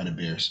picked up by the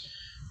Bears.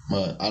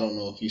 But I don't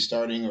know if he's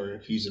starting or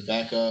if he's a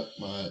backup.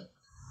 But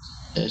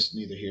it's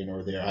neither here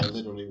nor there. I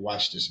literally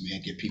watched this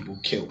man get people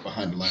killed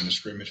behind the line of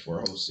scrimmage for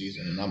a whole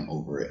season, and I'm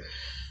over it.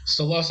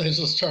 So Los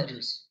Angeles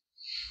Chargers.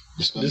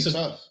 This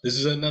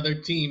is another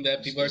team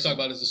that people are talking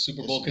about as a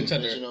Super Bowl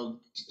contender.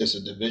 It's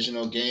a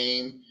divisional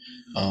game.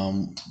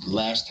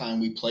 Last time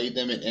we played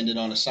them, it ended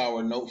on a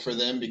sour note for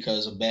them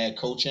because of bad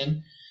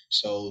coaching.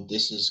 So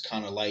this is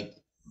kind of like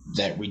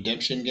that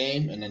redemption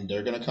game, and then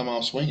they're going to come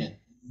out swinging.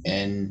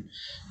 And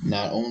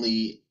not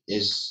only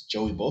is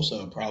Joey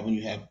Bosa a problem,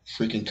 you have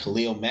freaking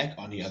Khalil Mack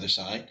on the other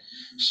side.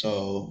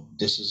 So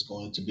this is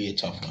going to be a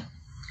tough one,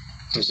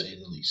 to say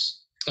the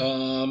least.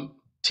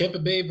 Tampa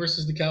Bay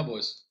versus the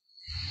Cowboys.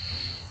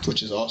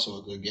 Which is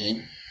also a good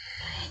game.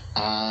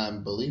 I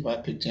believe I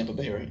picked Tampa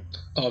Bay, right?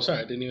 Oh, sorry,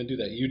 I didn't even do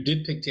that. You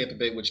did pick Tampa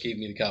Bay, which gave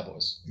me the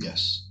Cowboys.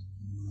 Yes.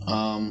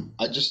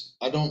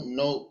 I don't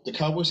know. The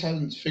Cowboys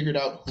haven't figured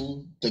out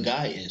who the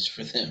guy is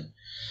for them.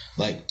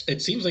 Like,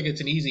 it seems like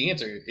it's an easy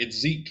answer. It's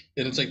Zeke,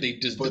 and it's like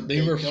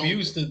they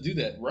refuse to do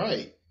that.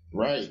 Right.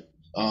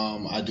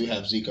 I do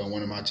have Zeke on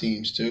one of my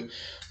teams too,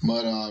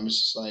 but it's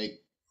just like,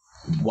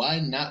 why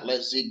not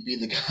let Zeke be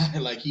the guy?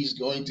 Like, he's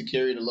going to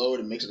carry the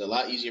load. It makes it a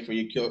lot easier for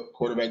your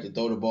quarterback to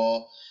throw the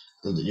ball.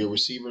 Your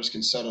receivers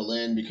can settle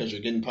in because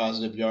you're getting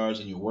positive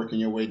yards and you're working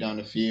your way down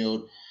the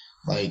field.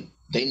 Like,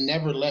 they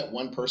never let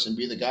one person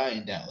be the guy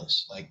in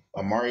Dallas. Like,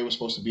 Amari was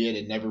supposed to be it.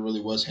 It never really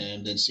was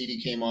him. Then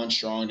CD came on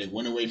strong. They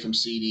went away from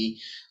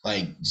CD.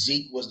 Like,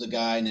 Zeke was the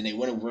guy, and then they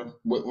went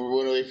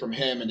away from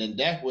him. And then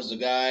Dak was the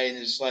guy. And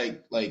it's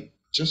like,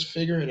 just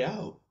figure it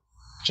out.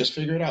 Just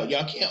figure it out.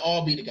 Y'all can't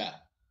all be the guy.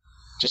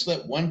 Just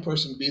let one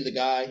person be the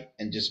guy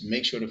and just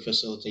make sure to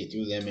facilitate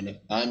through them. And if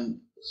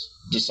I'm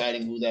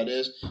deciding who that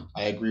is,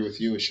 I agree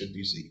with you. It should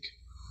be Zeke.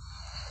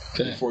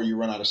 Okay. Before you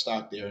run out of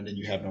stock there and then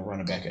you have no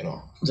running back at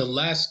all. The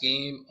last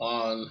game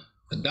on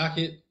the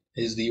docket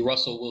is the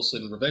Russell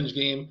Wilson revenge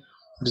game.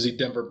 This is the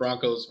Denver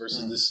Broncos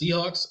versus the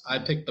Seahawks. I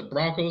picked the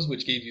Broncos,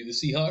 which gave you the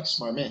Seahawks.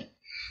 Smart man.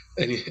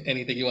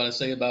 Anything you want to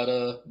say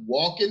about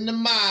walking the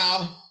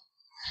mile?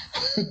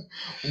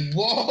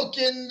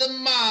 Walking the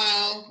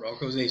mile.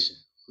 Broncos Nation.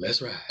 Let's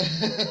ride.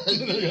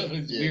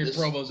 Weird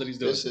promos that he's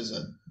doing. This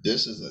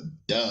is a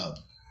dub.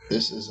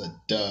 This is a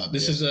dub.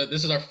 This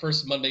is our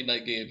first Monday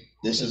night game.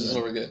 This is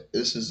where we get.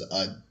 This is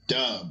a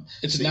dub.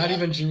 It's not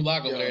even Drew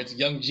Lock over there. It's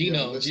young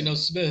Geno, Geno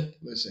Smith.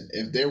 Listen,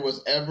 if there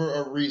was ever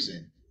a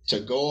reason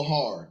to go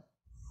hard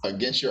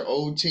against your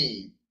old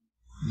team,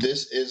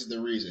 this is the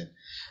reason.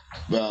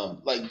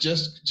 Like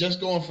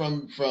just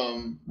going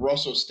from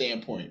Russell's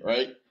standpoint,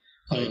 right?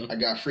 Like, I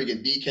got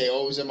freaking DK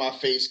always in my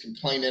face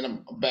complaining.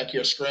 I'm back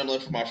here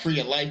scrambling for my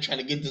freaking life trying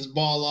to get this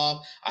ball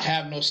off. I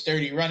have no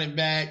sturdy running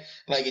back.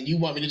 Like, and you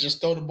want me to just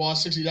throw the ball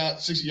 60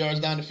 yards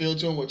down the field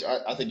to him, which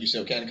I think you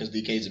still can because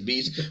DK's a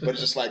beast. But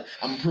it's just like,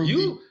 I'm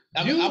proving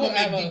I'm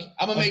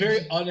a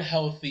very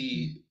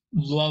unhealthy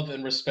love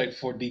and respect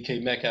for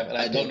DK Metcalf, and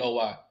I don't know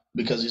why.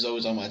 Because he's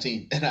always on my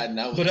team, and I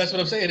know. But that's what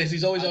I'm saying is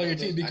he's always on your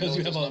team because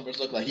you have numbers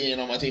look like he ain't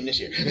on my team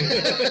this year.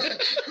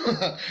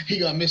 He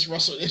gonna miss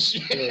Russell this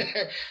year,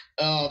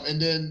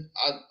 and then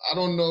I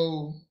don't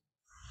know.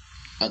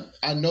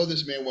 I know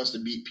this man wants to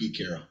beat Pete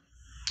Carroll,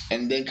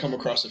 and then come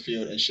across the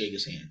field and shake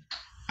his hand.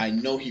 I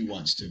know he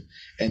wants to,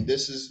 and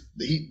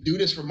he do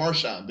this for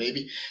Marshawn,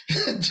 baby.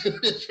 Do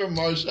this for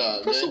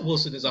Marshawn. Russell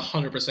Wilson is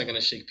 100%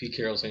 gonna shake Pete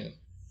Carroll's hand.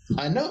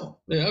 I know.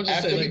 Yeah, I'm just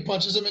after saying, he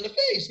punches him in the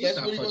face. He's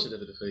not punching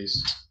him in the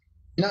face.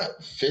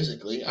 Not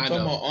physically. I'm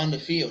talking about on the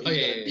field. I'm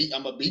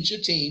going to beat your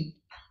team,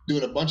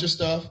 doing a bunch of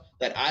stuff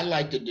that I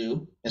like to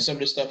do, and some of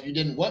the stuff you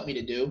didn't want me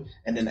to do.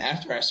 And then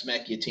after I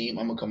smack your team,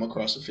 I'm going to come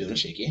across the field and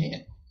shake your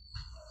hand.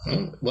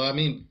 Well, I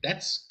mean,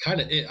 that's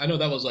kind of it. I know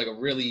that was like a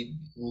really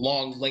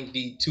long,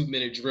 lengthy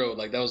 2-minute drill.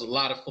 Like, that was a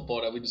lot of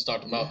football that we just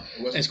talked about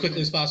as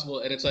quickly as possible.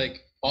 And it's like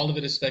all of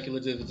it is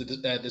speculative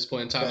at this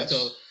point in time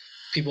until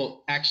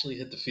people actually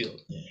hit the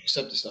field. Yeah,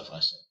 except the stuff I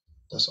said.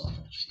 That's all.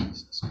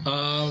 Jesus.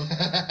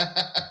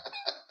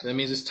 That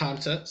means it's time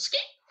to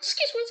skate.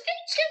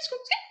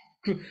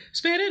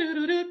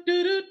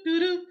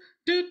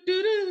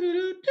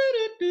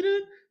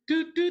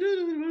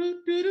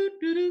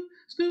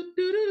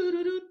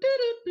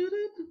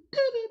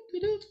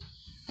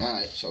 All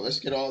right, so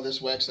let's get all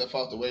this whack stuff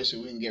out the way so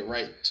we can get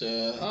right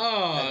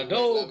to.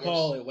 Don't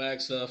call it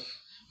whack stuff.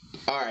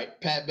 All right,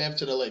 Pat Bev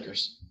to the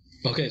Lakers.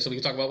 Okay, so we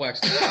can talk about wax.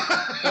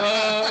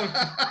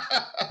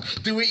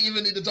 Do we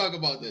even need to talk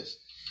about this?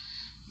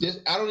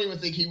 I don't even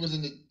think he was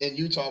in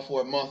Utah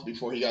for a month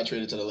before he got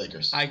traded to the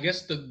Lakers. I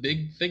guess the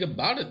big thing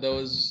about it, though,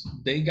 is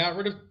they got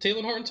rid of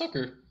Taylor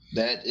Horton-Tucker.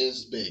 That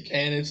is big.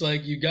 And it's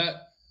like you got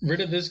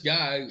rid of this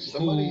guy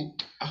who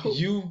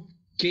you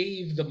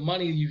gave the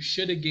money you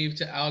should have gave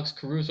to Alex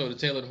Caruso to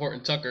Taylor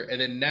Horton-Tucker,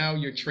 and then now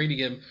you're trading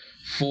him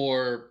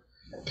for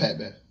Pat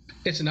Bev.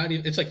 It's not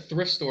even. It's like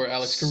thrift store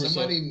Alex Caruso.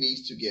 Somebody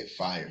needs to get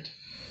fired.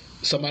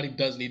 Somebody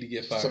does need to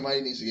get fired.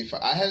 Somebody needs to get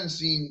fired. I haven't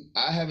seen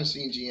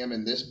GM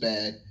in this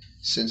bad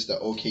since the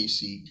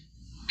OKC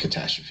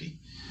catastrophe.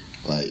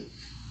 Like,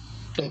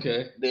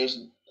 okay,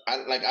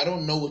 I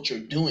don't know what you're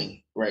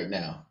doing right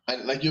now.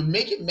 You're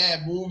making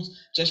mad moves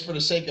just for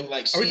the sake of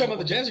like. Are we talking about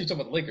the Jazz? Or are you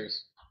talking about the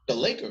Lakers? The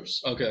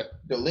Lakers. Okay.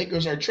 The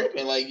Lakers are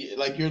tripping. Like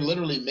you're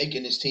literally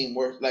making this team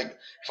work. Like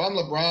if I'm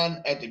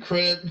LeBron at the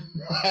crib,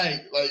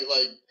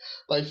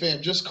 like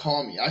fam, just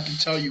call me. I can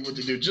tell you what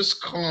to do.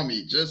 Just call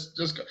me. Just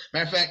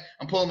matter of fact,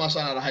 I'm pulling my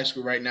son out of high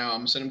school right now.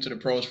 I'm gonna send him to the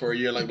pros for a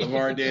year like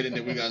LeVar did, and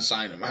then we're gonna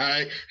sign him. All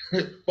right,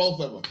 both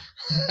of them.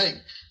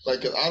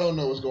 Like, cause I don't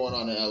know what's going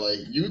on in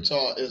LA.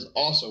 Utah is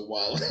also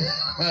wild.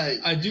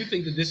 I do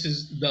think that this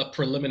is the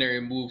preliminary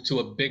move to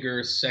a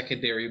bigger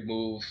secondary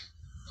move.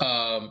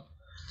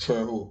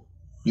 For who?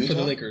 Utah? For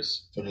the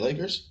Lakers. For the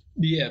Lakers?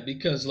 Yeah,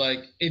 because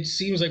like it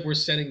seems like we're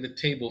setting the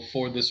table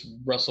for this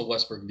Russell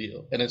Westbrook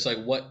deal, and it's like,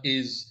 what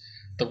is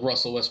the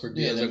Russell Westbrook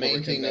deal? Yeah, the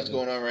main thing that's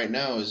going on right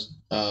now is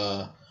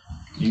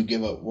you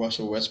give up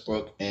Russell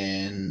Westbrook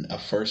and a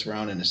first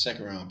round and a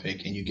second round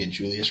pick, and you get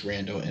Julius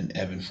Randle and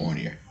Evan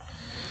Fournier.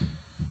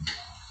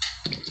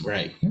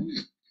 Right.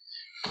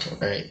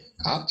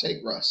 I'll take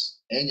Russ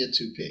and your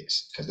 2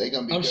 picks because they're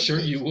gonna be. I'm good sure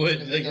picks. you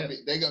would.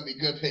 They're gonna be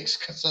good picks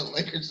because the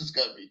Lakers is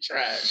gonna be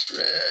trash,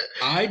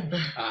 man.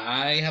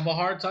 I have a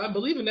hard time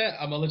believing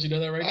that. I'm gonna let you know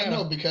that right now. I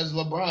know because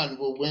LeBron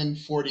will win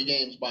 40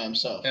 games by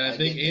himself, and I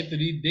think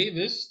Anthony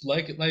Davis,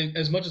 like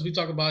as much as we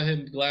talk about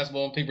him, glass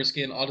bone, paper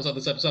skin, all this other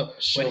stuff,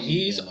 when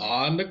he's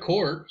on the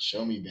court,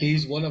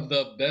 he's one of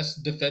the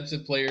best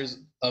defensive players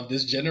of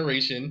this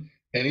generation.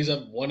 And he's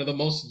one of the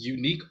most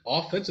unique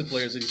offensive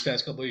players in these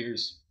past couple of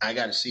years. I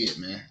got to see it,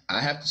 man. I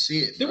have to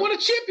see it. They won a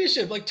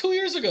championship like 2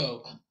 years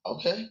ago.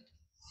 Okay.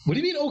 What do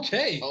you mean,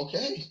 okay?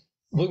 Okay.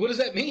 What does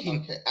that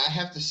mean? Okay. I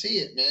have to see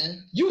it,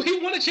 man. He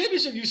won a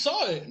championship. You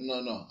saw it.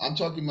 No. I'm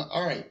talking about,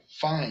 all right,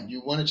 fine.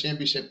 You won a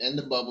championship in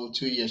the bubble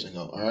 2 years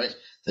ago, all right?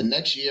 The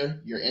next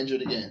year, you're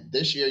injured again.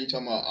 This year, you're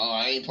talking about, oh,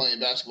 I ain't playing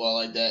basketball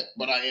like that,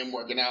 but I am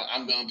working out.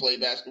 I'm going to play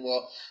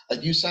basketball.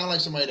 Like, you sound like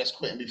somebody that's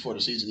quitting before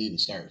the season even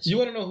starts. You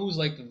want to know who's,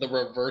 like, the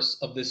reverse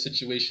of this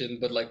situation,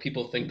 but, like,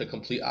 people think the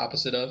complete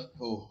opposite of?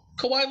 Who?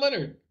 Kawhi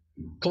Leonard.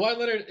 Kawhi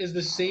Leonard is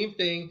the same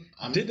thing,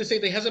 did the same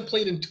thing, hasn't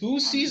played in 2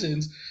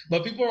 seasons,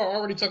 but people are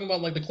already talking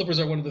about, like, the Clippers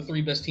are one of the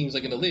 3 best teams,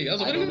 like, in the league. I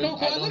was like, I don't even know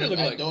what Kawhi Leonard look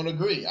like. I don't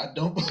agree. I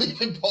don't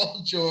believe in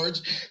Paul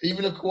George.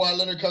 Even if Kawhi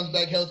Leonard comes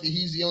back healthy,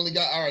 he's the only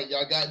guy. All right,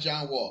 y'all got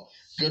John Wall.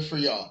 Good for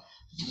y'all.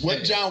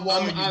 What John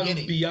Wall are you getting?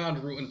 I'm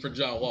beyond rooting for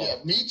John Wall. Yeah,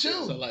 me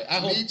too. So like,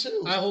 me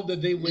too. I hope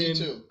that they win. Me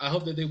too. I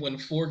hope that they win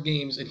 4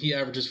 games and he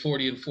averages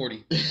 40 and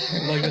 40.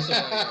 Like that's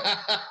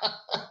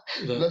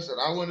Listen,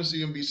 I want to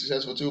see him be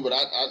successful too, but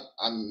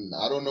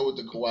I don't know what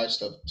the Kawhi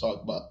stuff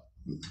talk about.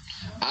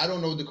 I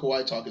don't know what the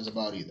Kawhi talk is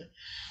about either.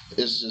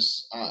 It's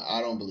just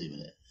I don't believe in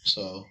it.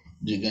 So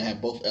you're gonna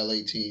have both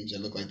LA teams that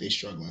look like they're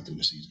struggling through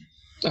the season.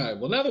 All right.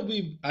 Well, now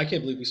that I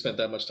can't believe we spent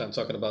that much time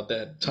talking about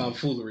that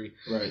tomfoolery.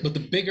 Right. But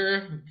the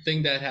bigger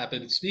thing that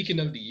happened, speaking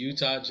of the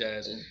Utah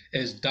Jazz,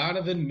 is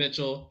Donovan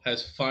Mitchell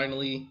has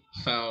finally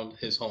found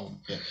his home.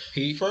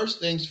 Yeah.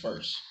 First things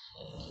first.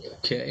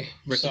 Okay.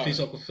 Rest in peace,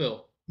 Uncle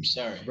Phil. I'm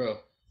sorry, bro.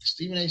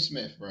 Stephen A.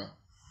 Smith, bro.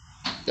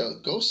 Yo,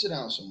 go sit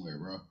down somewhere,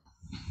 bro.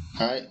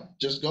 All right,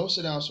 just go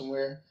sit down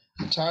somewhere.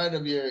 I'm tired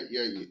of your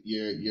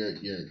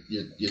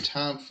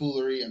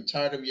tomfoolery. I'm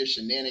tired of your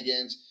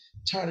shenanigans.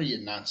 Tired of your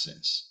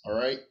nonsense, all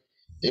right?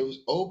 It was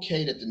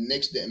okay that the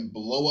Knicks didn't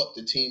blow up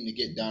the team to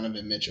get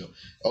Donovan Mitchell.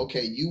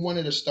 Okay, you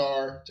wanted a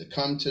star to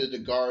come to the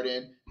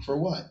Garden for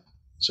what?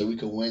 So we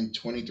could win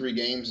 23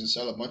 games and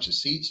sell a bunch of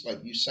seats?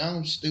 Like, you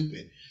sound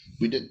stupid.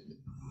 We did.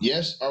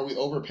 Yes, are we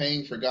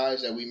overpaying for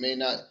guys that we may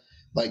not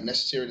like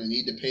necessarily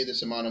need to pay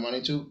this amount of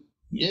money to?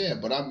 Yeah,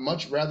 but I'd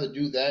much rather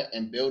do that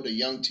and build a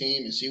young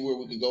team and see where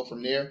we can go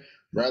from there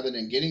rather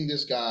than getting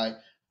this guy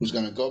who's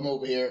going to come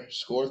over here,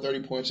 score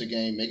 30 points a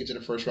game, make it to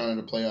the first round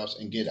of the playoffs,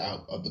 and get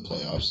out of the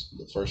playoffs,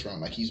 the first round,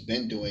 like he's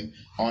been doing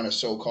on a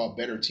so-called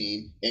better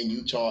team in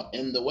Utah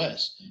in the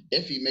West,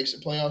 if he makes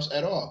the playoffs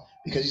at all.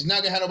 Because he's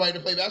not going to have nobody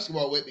to play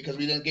basketball with because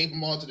we then gave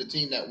him all to the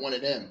team that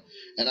wanted him.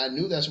 And I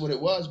knew that's what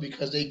it was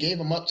because they gave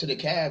him up to the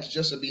Cavs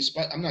just to be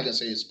spiteful. I'm not going to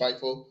say it's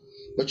spiteful,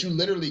 but you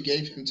literally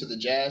gave him to the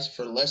Jazz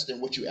for less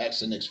than what you asked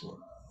the Knicks for.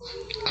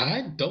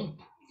 I don't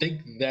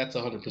think that's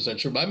 100%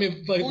 true. But I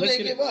mean, like, who they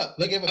give up?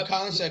 They gave up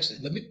Colin Sexton.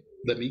 Let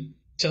me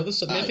tell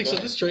this. Let me fix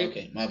this straight.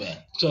 Okay, my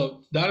bad.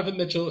 So Donovan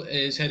Mitchell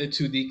is headed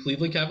to the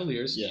Cleveland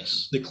Cavaliers.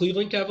 Yes. The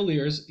Cleveland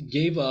Cavaliers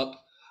gave up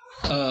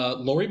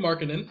Lauri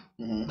Markkanen,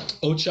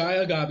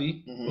 Ochai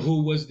Agabi,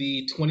 who was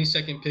the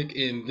 22nd pick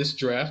in this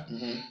draft,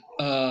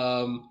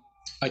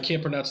 I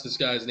can't pronounce this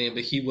guy's name,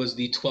 but he was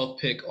the 12th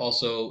pick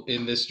also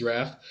in this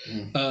draft.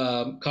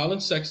 Colin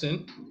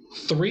Sexton,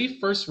 3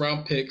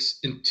 first-round picks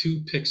and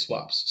 2 pick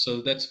swaps.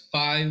 So that's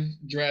 5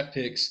 draft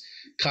picks.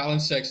 Colin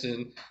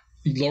Sexton,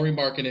 Lauri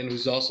Markkanen,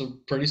 who's also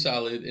pretty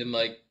solid, and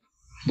like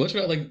bunch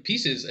of like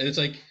pieces. And it's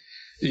like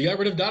you got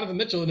rid of Donovan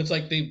Mitchell, and it's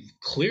like they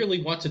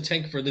clearly want to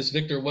tank for this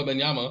Victor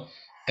Wembanyama,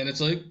 and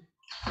it's like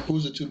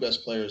who's the 2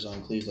 best players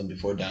on Cleveland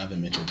before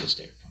Donovan Mitchell gets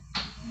there?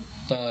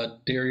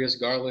 Darius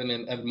Garland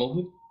and Evan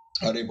Mobley.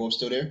 Are they both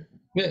still there?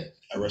 Yeah.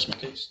 I rest my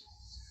case.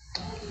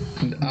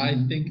 I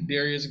think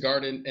Darius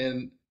Garland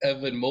and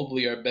Evan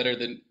Mobley are better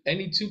than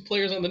any 2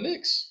 players on the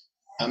Knicks.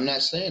 I'm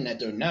not saying that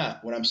they're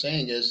not. What I'm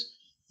saying is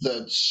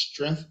the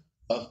strength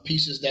of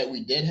pieces that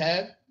we did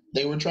have,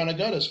 they were trying to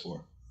gut us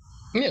for.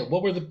 Yeah,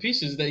 what were the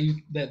pieces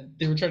that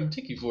they were trying to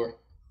take you for?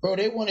 Bro,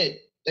 they wanted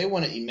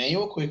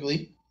Emmanuel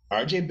Quigley,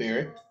 RJ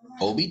Barrett,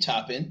 Obi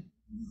Toppin.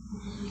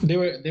 They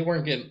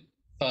weren't getting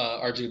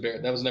RJ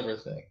Barrett. That was never a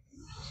thing.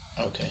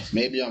 Okay,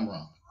 maybe I'm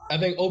wrong. I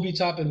think Obi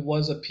Toppin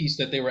was a piece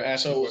that they were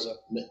asking for.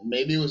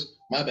 Maybe it was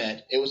my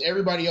bad. It was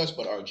everybody else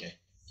but RJ.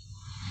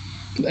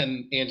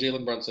 And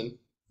Jalen Brunson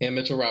and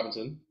Mitchell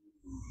Robinson.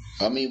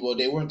 I mean, well,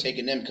 they weren't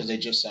taking them because they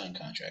just signed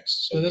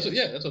contracts. So that's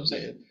what I'm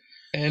saying.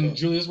 And so,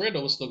 Julius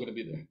Randle was still going to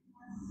be there.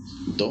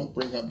 Don't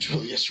bring up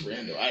Julius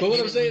Randle. But what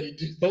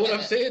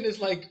I'm saying is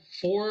like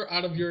 4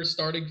 out of your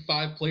starting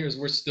 5 players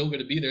were still going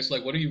to be there. So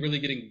like, what are you really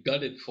getting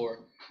gutted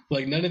for?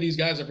 Like none of these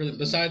guys are really,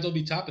 besides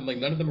Obi Toppin, like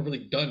none of them have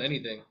really done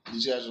anything.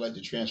 These guys are like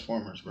the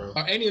Transformers, bro.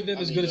 Are any of them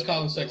as good as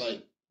Colin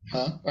Sexton?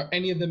 Are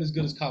any of them as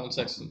good as Colin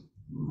Sexton?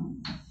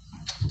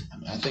 I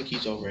mean, I think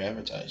he's over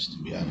advertised,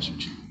 to be honest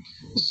with you.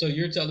 So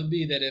you're telling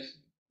me that if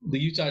the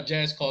Utah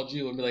Jazz called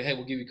you and be like, "Hey,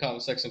 we'll give you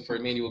Colin Sexton for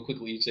Emmanuel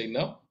Quigley," you'd say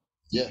no?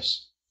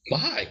 Yes.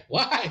 Why?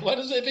 Why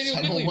does Emmanuel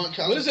Quigley?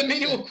 What does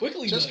Emmanuel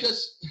Quigley do? Just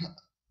because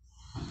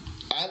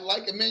I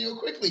like Emmanuel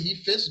Quigley, he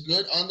fits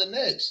good on the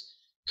Knicks.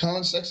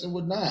 Colin Sexton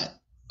would not.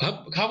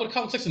 How would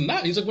Colin Sexton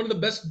not? He's like one of the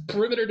best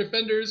perimeter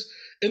defenders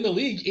in the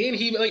league, and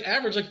he like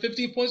averaged like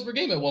 15 points per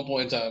game at one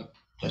point in time.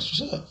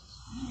 That's what's up.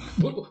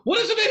 What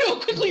has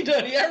Emmanuel Quigley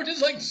done? He averages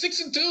like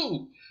 6 and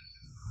 2.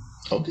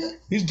 Okay.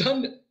 He's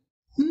done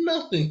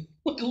nothing.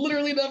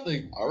 Literally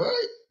nothing. All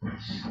right.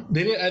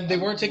 They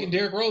weren't taking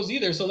Derrick Rose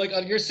either, so like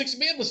your 6th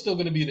man was still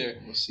going to be there.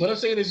 What I'm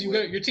saying is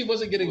your team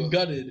wasn't getting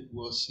gutted.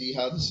 We'll see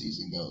how the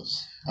season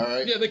goes. All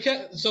right. Yeah,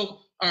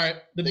 all right.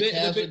 The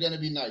Cavs are going to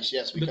be nice,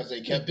 yes, because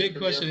they kept the big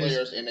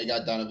players and they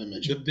got Donovan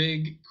Mitchell. The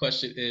big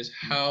question is,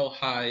 how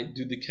high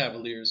do the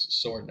Cavaliers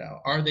soar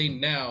now? Are they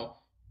now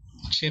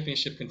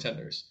championship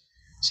contenders?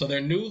 So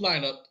their new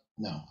lineup,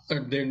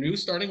 their new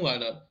starting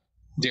lineup,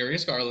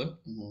 Darius Garland,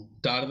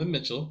 Donovan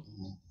Mitchell,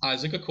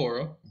 Isaac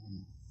Okoro,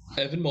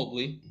 Evan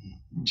Mobley,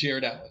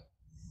 Jared Allen.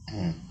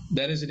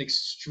 That is an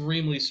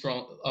extremely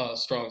strong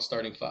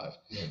starting 5.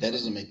 Yeah, that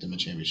doesn't make them a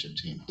championship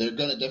team. They're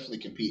going to definitely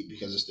compete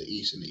because it's the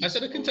East, and the East. I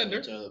said a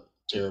contender.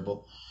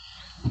 Terrible.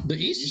 The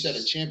East. You said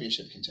a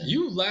championship contender.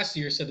 You last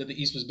year said that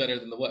the East was better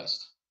than the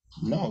West.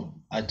 No,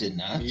 I did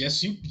not.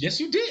 Yes, you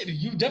did.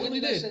 You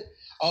definitely did.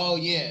 Oh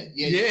yeah.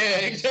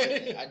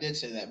 Exactly. I did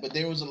say that, but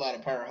there was a lot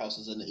of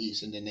powerhouses in the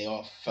East, and then they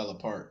all fell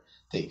apart.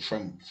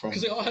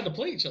 Because they all had to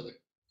play each other.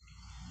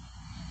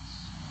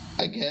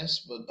 I guess,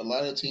 but a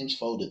lot of teams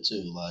folded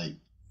too. Like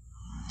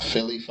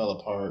Philly fell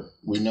apart.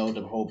 We know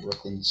the whole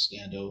Brooklyn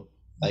scandal.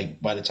 Like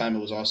by the time it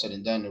was all said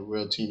and done, the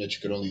real team that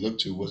you could only look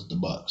to was the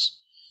Bucks.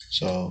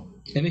 So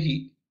and the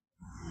Heat.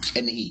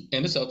 And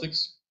the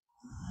Celtics.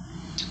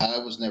 I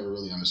was never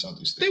really on the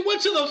Celtics. They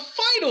went to the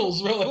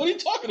finals, bro. What are you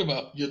talking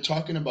about? You're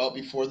talking about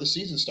before the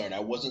season started. I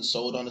wasn't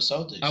sold on the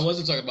Celtics. I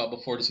wasn't talking about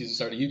before the season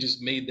started. You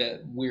just made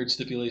that weird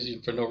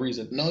stipulation for no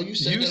reason. No, you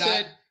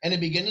said in the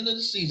beginning of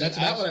the season. That's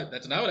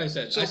not what I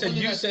said. So I said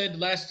you said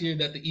last year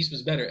that the East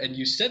was better, and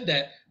you said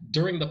that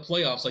during the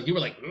playoffs. Like you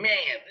were like, man,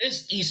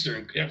 this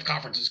Eastern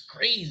Conference is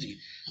crazy.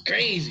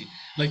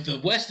 Like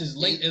the West is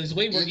late. It's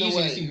way more easy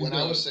to see who's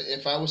going.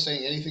 If I was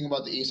saying anything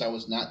about the East, I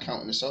was not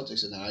counting the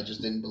Celtics, and I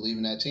just didn't believe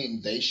in that team.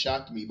 They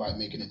shocked me by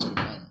making it to the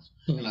finals,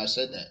 and I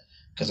said that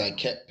because I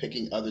kept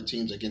picking other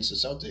teams against the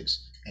Celtics,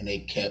 and they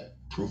kept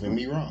proving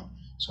me wrong.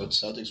 So the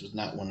Celtics was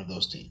not one of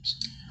those teams.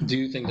 Do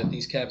you think that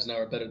these Cavs now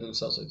are better than the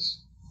Celtics?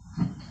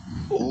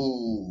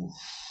 Ooh.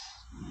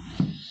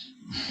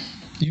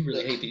 You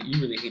really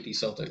hate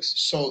these Celtics.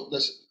 So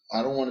listen,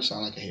 I don't want to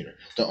sound like a hater.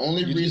 The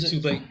only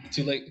reason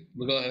too late.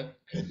 Well, go ahead.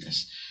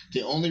 Goodness.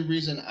 The only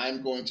reason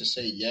I'm going to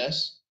say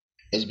yes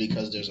is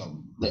because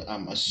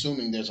I'm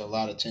assuming there's a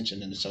lot of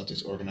tension in the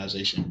Celtics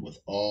organization with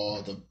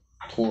all the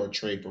poor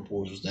trade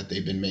proposals that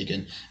they've been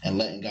making and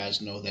letting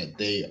guys know that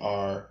they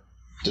are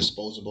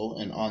disposable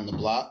and on the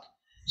block.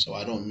 So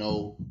I don't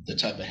know the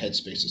type of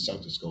headspace the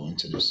Celtics go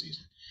into this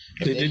season.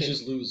 They did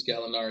just lose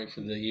Gallinari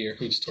for the year.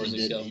 He just tore his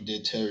ACL. He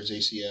did tear his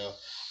ACL.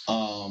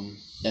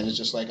 And it's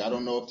just like, I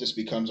don't know if this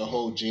becomes a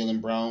whole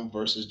Jaylen Brown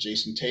versus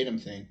Jason Tatum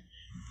thing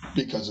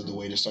because of the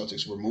way the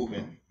Celtics were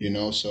moving,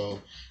 So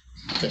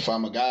if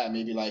I'm a guy, I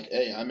may be like,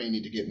 hey, I may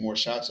need to get more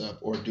shots up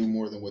or do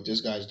more than what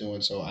this guy's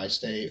doing so I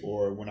stay.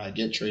 Or when I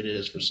get traded,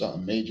 it's for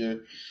something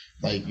major.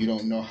 Like, you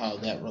don't know how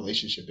that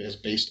relationship is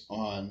based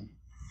on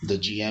the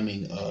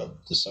GMing of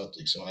the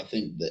Celtics. So I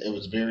think that it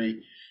was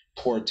very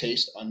poor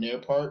taste on their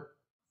part,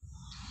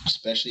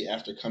 especially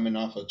after coming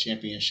off a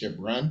championship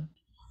run,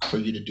 for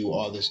you to do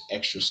all this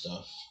extra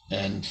stuff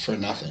and for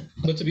nothing.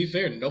 But to be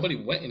fair, nobody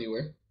went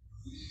anywhere.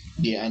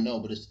 Yeah, I know,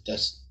 but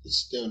it's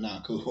still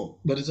not cool.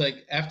 But it's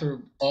like,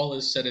 after all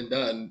is said and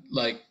done,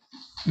 like,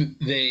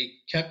 they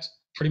kept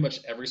pretty much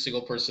every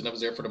single person that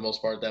was there for the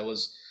most part that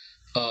was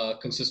a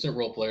consistent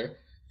role player.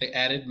 They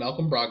added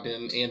Malcolm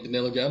Brogdon and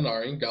Danilo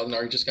Gallinari.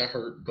 Gallinari just got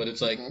hurt, but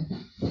it's like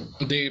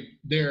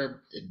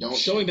they're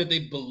showing that they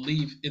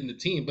believe in the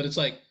team. But it's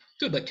like,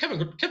 dude, like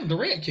Kevin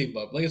Durant came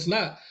up. Like, it's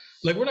not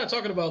like, we're not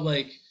talking about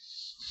like,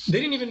 they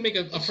didn't even make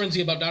a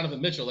frenzy about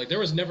Donovan Mitchell. Like, there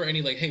was never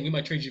any like, hey, we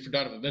might trade you for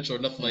Donovan Mitchell or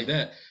nothing like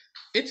that.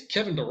 It's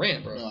Kevin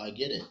Durant, bro. No, I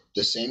get it.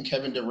 The same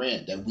Kevin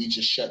Durant that we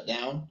just shut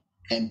down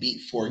and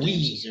beat 4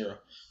 games to 0.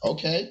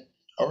 Okay.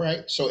 All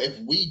right. So if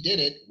we did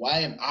it, why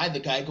am I the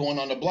guy going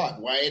on the block?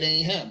 Why it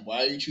ain't him?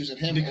 Why are you choosing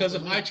him? Because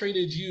if I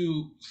traded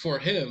you for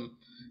him,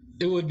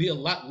 it would be a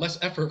lot less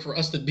effort for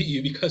us to beat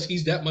you because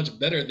he's that much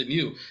better than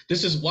you.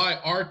 This is why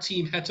our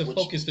team had to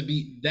focus to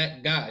beat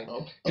that guy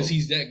because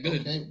he's that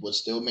good. Okay, what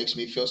still makes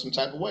me feel some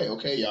type of way.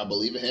 Okay, y'all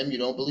believe in him, you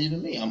don't believe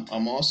in me.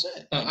 I'm all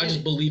set. I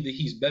just believe that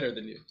he's better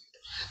than you.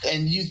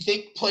 And you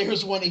think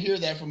players want to hear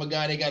that from a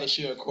guy they got to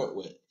share a court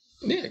with?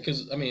 Yeah,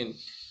 because I mean,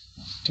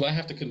 do I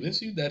have to convince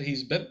you that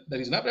he's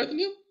not better than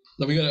you?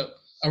 Are we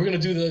gonna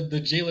do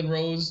the Jalen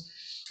Rose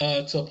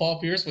to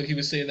Paul Pierce when he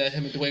was saying that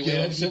him and Dwayne Wade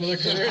had similar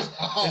careers?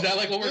 Is that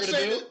like what we're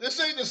gonna do? This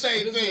ain't the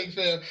same thing,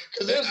 fam.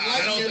 Because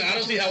I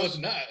don't see how it's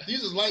not.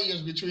 These is light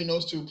years between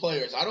those two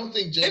players. I don't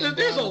think Jalen.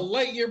 There's a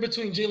light year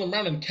between Jaylen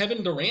Brown and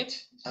Kevin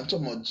Durant. I'm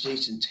talking about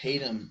Jason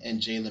Tatum and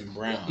Jaylen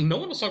Brown. No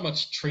one was talking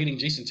about trading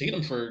Jason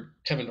Tatum for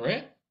Kevin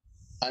Durant.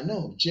 I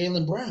know,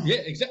 Jaylen Brown. Yeah,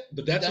 exactly.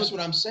 But that's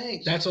what I'm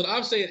saying. That's what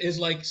I'm saying is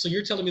like, so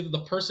you're telling me that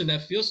the person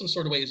that feels some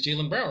sort of way is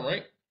Jaylen Brown,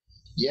 right?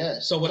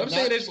 Yes. So what I'm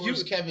saying is,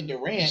 Kevin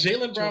Durant.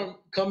 Jaylen Brown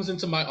comes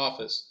into my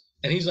office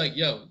and he's like,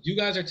 "Yo, you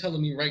guys are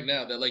telling me right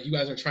now that like you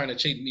guys are trying to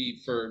trade me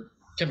for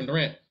Kevin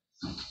Durant."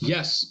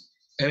 Yes.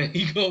 And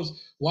he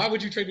goes, "Why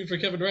would you trade me for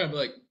Kevin Durant?" I'm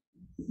like,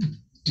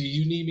 do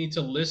you need me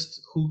to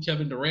list who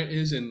Kevin Durant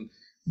is and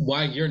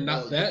why you're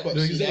not that?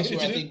 That's where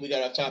I think we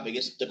got off topic.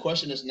 The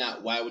question is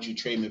not why would you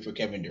trade me for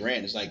Kevin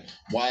Durant. It's like,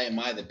 why am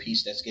I the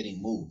piece that's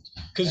getting moved?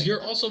 Because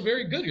you're also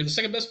very good. You're the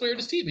second best player of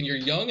this team, and you're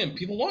young, and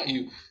people want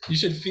you. You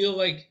should feel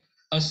like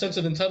a sense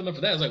of entitlement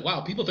for that. It's like, wow,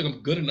 people think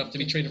I'm good enough to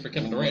be traded for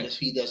Kevin Durant. What if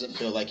he doesn't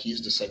feel like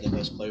he's the second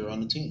best player on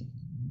the team?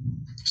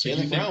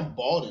 Jaylen Brown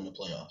balled in the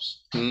playoffs.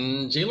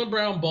 Jaylen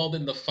Brown balled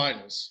in the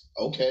finals.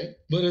 Okay,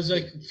 but it's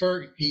like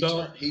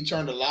he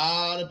turned a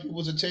lot of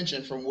people's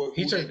attention from what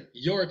he turned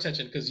your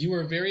attention because you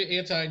were very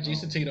anti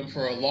Jason Tatum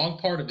for a long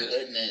part of it.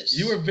 Goodness,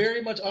 you were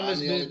very much on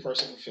this. I'm the only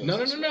person who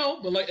feels no.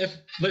 But like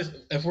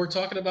if we're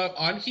talking about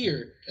on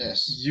here,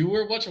 yes, you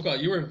were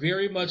you were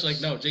very much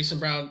like no, Jaylen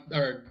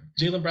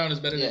Brown is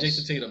better than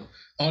Jason Tatum.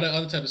 All that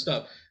other type of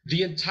stuff.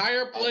 The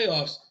entire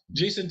playoffs.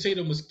 Jason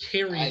Tatum was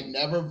carrying. I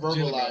never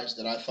verbalized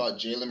that I thought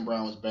Jaylen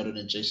Brown was better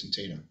than Jason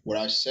Tatum. What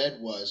I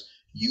said was,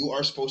 you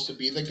are supposed to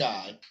be the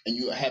guy, and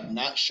you have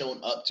not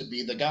shown up to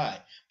be the guy.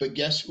 But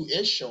guess who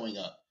is showing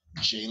up?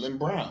 Jaylen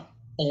Brown.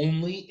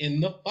 Only in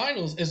the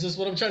finals. Is this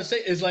what I'm trying to say?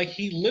 Is like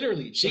he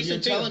literally. So you're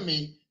telling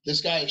me this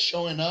guy is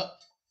showing up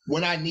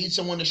when I need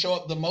someone to show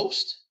up the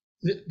most?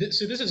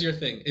 So this is your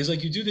thing. Is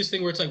like you do this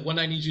thing where it's like when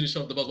I need you to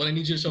show up the most, when I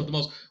need you to show up the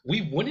most.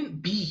 We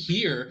wouldn't be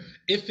here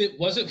if it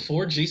wasn't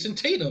for Jason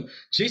Tatum.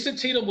 Jason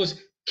Tatum was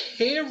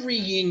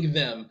carrying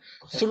them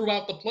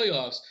throughout the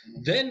playoffs.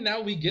 Then now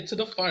we get to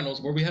the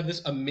finals where we have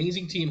this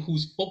amazing team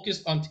who's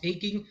focused on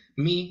taking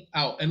me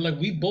out. And like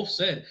we both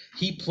said,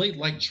 he played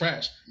like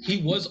trash.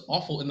 He was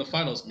awful in the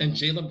finals, and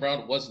Jaylen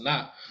Brown was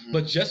not.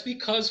 But just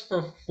because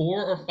for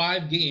 4 or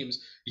 5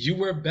 games you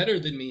were better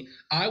than me,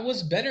 I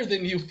was better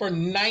than you for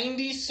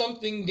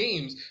 90-something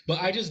games,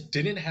 but I just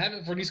didn't have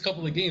it for these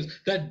couple of games.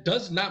 That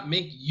does not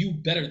make you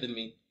better than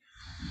me.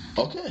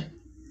 Okay.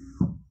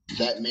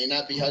 That may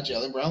not be how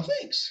Jaylen Brown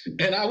thinks.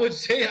 And I would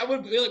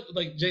be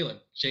like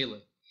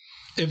Jaylen,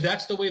 if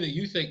that's the way that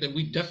you think, then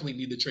we definitely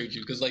need to trade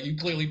you because like you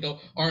clearly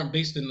aren't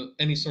based in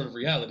any sort of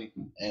reality.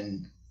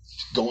 And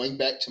going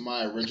back to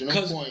my original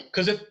point.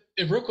 Because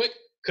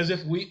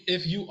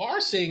if you are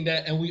saying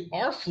that and we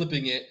are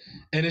flipping it,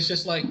 and it's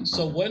just like,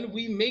 so when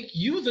we make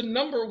you the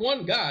number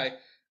one guy,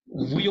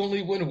 we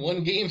only win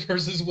 1 game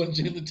versus when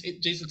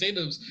Jason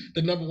Tatum's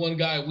the number one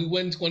guy. We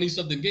win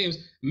 20-something games.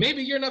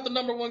 Maybe you're not the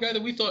number one guy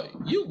that we thought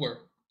you were.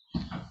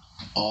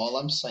 All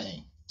I'm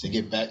saying, to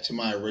get back to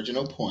my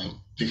original point,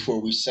 before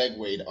we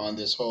segued on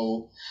this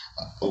whole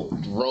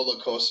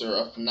roller coaster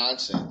of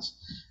nonsense,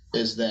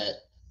 is that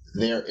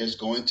there is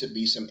going to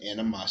be some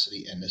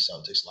animosity in the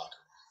Celtics locker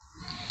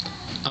room.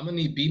 I'm going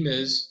to need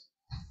B-Miz,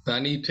 and I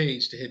need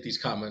Paige to hit these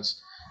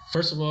comments.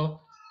 First of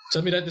all,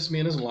 tell me that this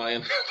man is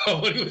lying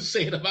about what he was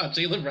saying about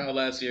Jaylen Brown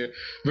last year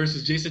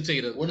versus Jason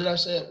Tatum. What did I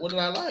say? What did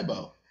I lie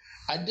about?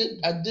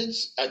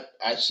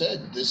 I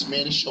said this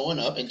man is showing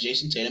up and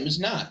Jason Tatum is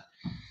not.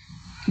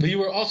 But you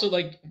were also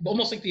like,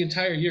 almost like the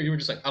entire year, you were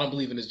just like, I don't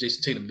believe in this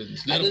Jason Tatum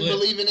business. I didn't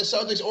believe in the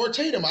Celtics or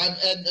Tatum. I've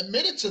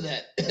admitted to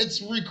that.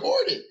 It's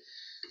recorded.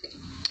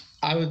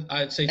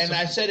 I'd say, and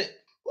I said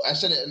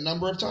it a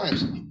number of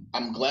times.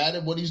 I'm glad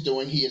at what he's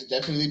doing. He has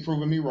definitely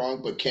proven me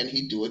wrong, but can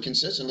he do it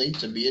consistently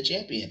to be a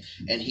champion?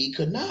 And he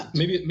could not.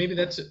 Maybe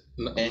that's it.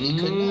 And he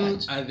could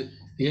not.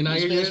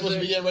 You're supposed to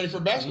be getting ready for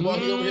basketball.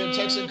 He over here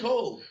texting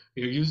Cole.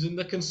 You're using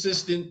the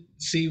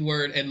consistency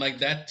word, and like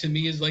that to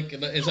me is like,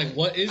 it's like,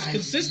 what is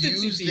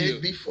consistency to you?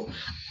 Before.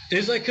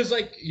 It's like,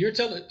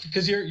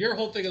 because your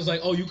whole thing is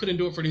like, oh, you couldn't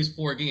do it for these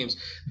 4 games.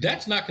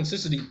 That's not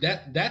consistency.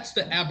 That's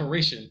the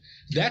aberration.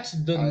 That's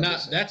the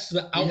that's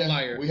the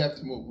outlier. We have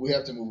to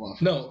move on.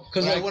 No,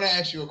 because I want to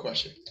ask you a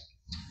question.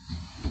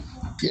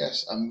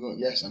 Yes, I'm going.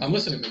 Yes, I'm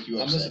listening. To make you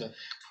upset. I'm listening.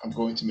 I'm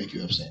going to make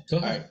you upset. Go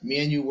All ahead. right, me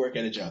and you work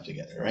at a job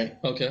together, right?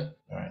 Okay.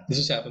 All right. This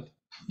has happened.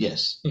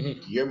 Yes.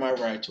 Mm-hmm. You're my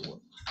ride to work.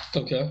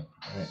 Okay.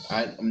 All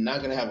right. I'm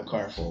not gonna have a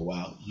car for a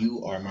while.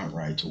 You are my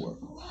ride to work.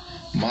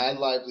 My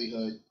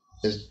livelihood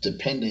is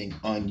depending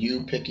on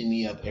you picking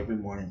me up every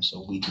morning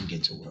so we can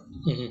get to work.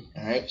 Mm-hmm.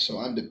 All right. So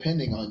I'm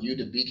depending on you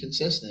to be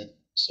consistent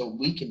so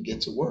we can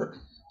get to work.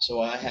 So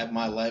I have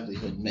my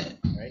livelihood met.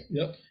 Right.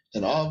 Yep.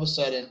 Then all of a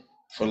sudden,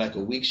 for like a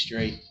week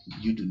straight,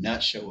 you do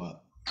not show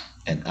up,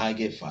 and I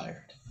get fired.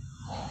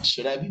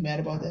 Should I be mad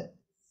about that?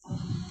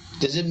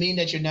 Does it mean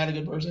that you're not a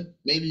good person?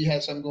 Maybe you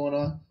had something going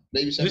on.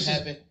 Maybe something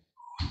happened.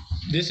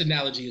 This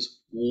analogy is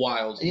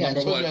wild. Yeah, I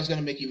told you I was going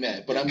to make you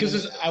mad, but I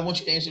want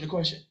you to answer the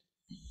question.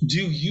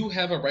 Do you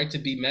have a right to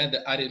be mad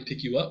that I didn't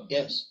pick you up?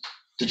 Yes.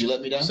 Did you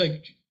let me down? It's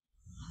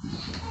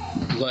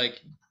like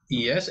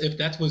yes, if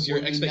that was your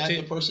expectation.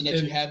 Not the person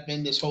that you have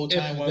been this whole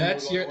time. If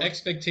that's your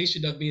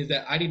expectation of me, is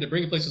that I need to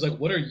bring you places. Like,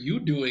 what are you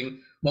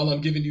doing while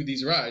I'm giving you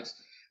these rides?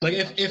 Like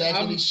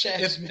I'm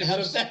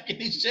stacking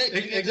these checks.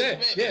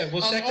 Exactly. Yeah.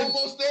 Well, I'm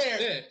almost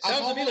there. Yeah.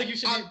 Sounds to me like you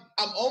should be.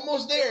 I'm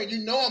almost there.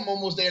 You know I'm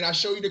almost there, and I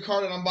show you the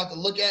car that I'm about to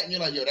look at, and you're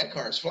like, "Yo, that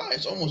car is fly.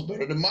 It's almost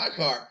better than my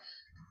car."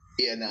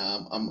 Yeah,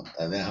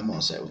 I'm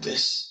all set with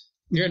this.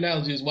 Your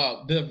analogy is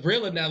wild. The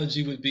real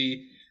analogy would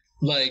be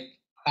like,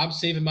 I'm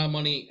saving my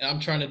money, and I'm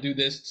trying to do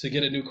this to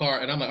get a new car,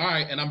 and I'm like, all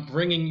right, and I'm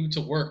bringing you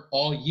to work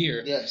all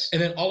year. Yes.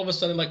 And then all of a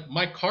sudden, like,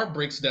 my car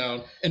breaks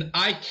down, and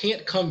I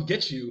can't come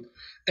get you.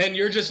 And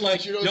you're just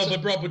like,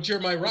 but you're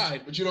my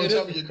ride. But you don't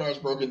tell me your car's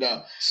broken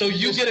down. So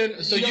you don't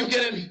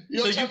tell me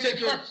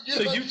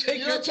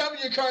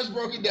your car's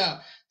broken down.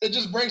 It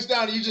just breaks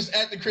down, and you just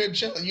at the crib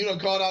chilling. You don't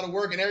call out of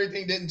work, and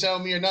everything didn't tell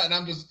me or nothing.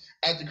 I'm just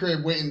at the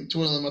crib waiting,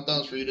 twiddling my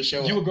thumbs for you to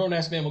show up. You a grown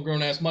ass man with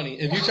grown ass money.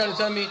 If you try to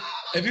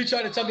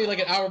tell me like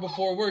an hour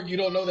before work, you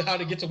don't know how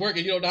to get to work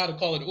and you don't know how to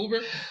call an Uber,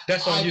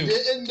 that's on you. I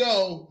didn't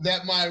know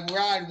that my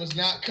ride was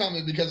not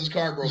coming because his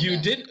car broke down.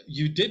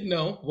 You did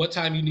know what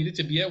time you needed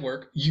to be at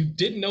work. You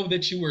did know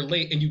that you were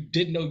late, and you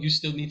did know you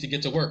still need to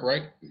get to work,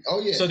 right?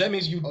 Oh yeah. So that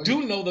means you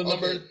do know the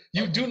number.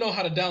 You do know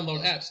how to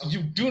download apps.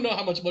 You do know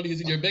how much money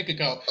is in your bank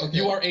account. Okay.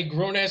 You are a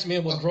grown ass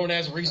man with grown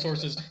ass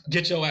resources.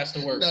 Get your ass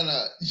to work.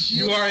 No.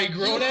 You are a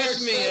grown ass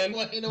man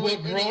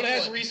with grown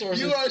ass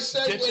resources. You are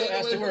get your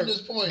ass to work.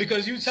 This point.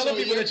 Because you telling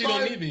people that you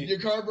don't need me. Your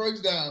car breaks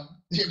down.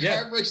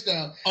 Car breaks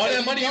down. All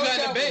that money you got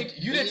in the bank.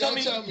 You didn't tell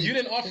me. You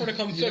didn't offer to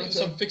come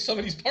fix some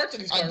of these parts of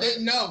these cars. I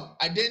didn't know.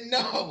 I didn't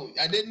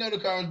know the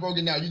car was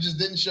broken down. You just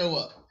didn't show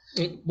up.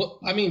 Well,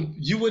 I mean,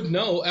 you would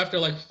know after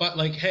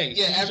hey,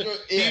 yeah,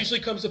 he usually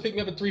comes to pick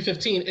me up at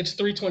 3:15. It's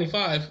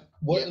 3:25.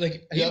 What? Yeah.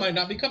 He might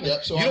not be coming.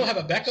 Yep. So you don't have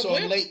a backup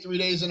plan? I'm late 3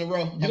 days in a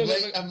row.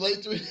 I'm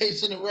late 3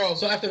 days in a row.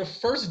 So after the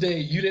first day,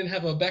 you didn't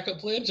have a backup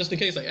plan just in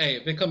case, like, hey,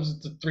 if it comes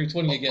to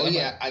 3:20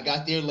 again. I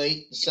got there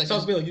late.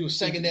 The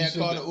second day I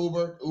called an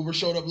Uber. Uber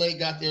showed up late.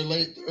 Got there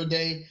late. Third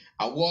day,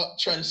 I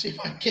walked, trying to see if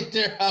I can get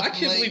there. I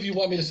can't believe you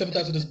want me to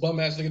sympathize with this bum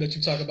ass nigga that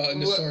you talk about in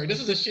this story. This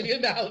is a shitty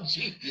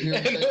analogy. And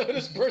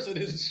this person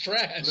is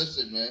trash.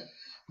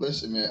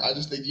 Listen, man. I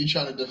just think you're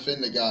trying to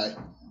defend the guy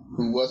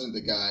who wasn't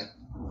the guy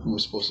who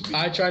was supposed to be.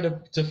 I tried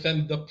to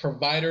defend the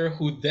provider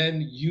who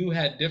then you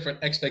had different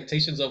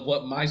expectations of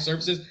what my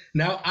service is.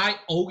 Now I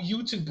owe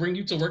you to bring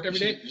you to work every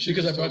day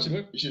because I brought you to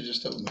work. You should have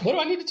just told me. What do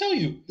I need to tell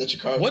you? That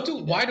your car.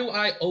 Why do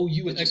I owe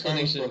you an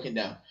explanation? Broken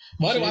down.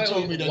 Why do I owe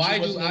you? Why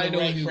do I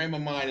owe you? Frame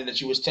of mind and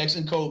that you was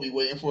texting Kobe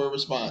waiting for a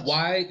response.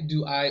 Why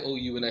do I owe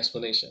you an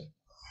explanation?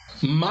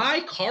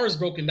 My car is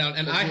broken down,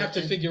 and I have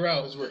to figure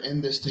out. Because we're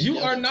in this together. You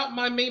are not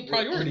my main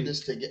priority. We're in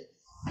this together.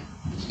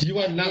 You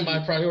are not my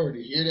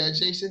priority. You hear that,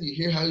 Jason? You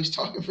hear how he's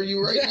talking for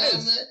you right now,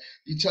 man?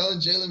 You're telling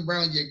Jaylen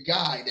Brown, your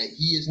guy, that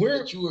he is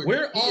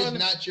is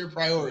not your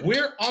priority.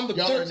 We're on the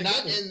court together. Y'all are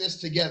not in this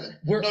together.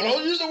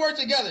 Don't use the word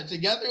together.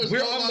 Together is no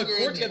longer on the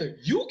court together.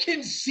 You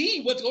can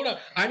see what's going on.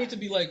 I need to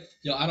be like,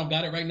 yo, I don't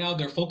got it right now.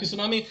 They're focusing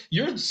on me.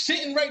 You're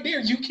sitting right there.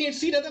 You can't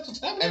see that. That's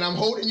what's happening. And I'm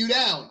holding you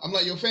down. I'm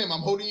like, yo, fam,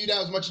 I'm holding you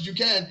down as much as you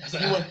can.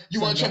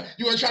 You want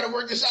to try to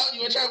work this out?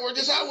 You want to try to work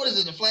this out? What is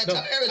it? The flat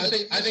tire?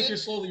 I think you're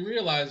slowly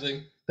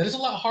realizing that it's a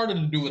lot harder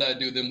to do what I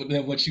do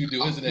than what you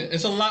do, isn't it?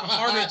 It's a lot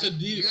harder to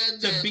be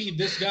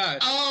this guy.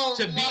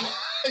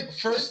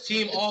 first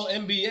team All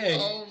NBA.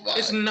 Oh my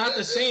It's not the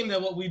goodness. same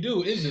that what we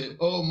do, is it?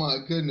 Oh my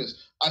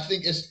goodness. I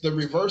think it's the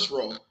reverse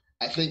role.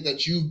 I think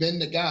that you've been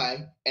the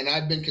guy and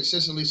I've been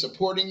consistently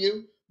supporting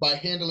you by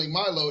handling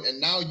my load,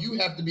 and now you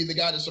have to be the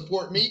guy to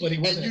support me, But he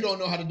wasn't. and you don't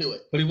know how to do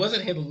it. But he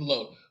wasn't handling the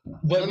load.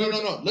 But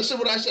No. Listen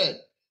to what I said.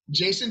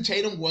 Jason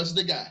Tatum was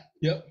the guy.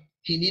 Yep.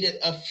 He needed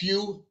a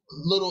few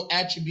little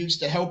attributes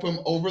to help him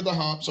over the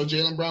hump. So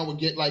Jaylen Brown would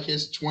get like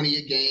his 20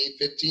 a game,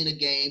 15 a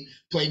game,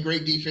 play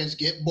great defense,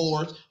 get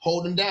boards,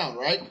 hold him down,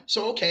 right?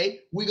 So,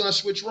 okay, we're going to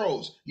switch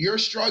roles. You're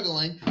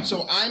struggling,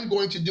 so I'm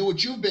going to do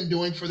what you've been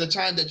doing for the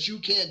time that you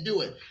can't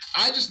do it.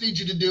 I just need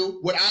you to do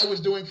what I was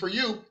doing for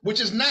you, which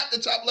is not the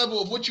top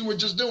level of what you were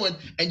just doing,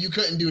 and you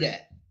couldn't do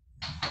that.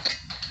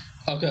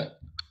 Okay.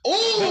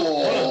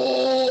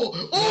 Oh,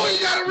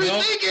 he got to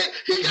rethink it.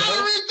 He got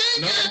to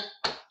rethink it.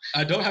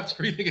 I don't have to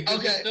rethink it.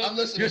 Okay, I'm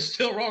listening. You're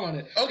still wrong on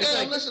it. Okay, it's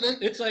like, I'm listening.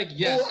 It's like,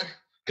 yes,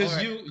 because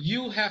right.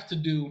 you have to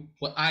do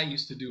what I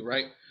used to do,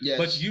 right? Yes.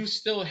 But you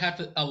still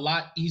have a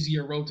lot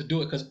easier road to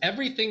do it because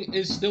everything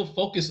is still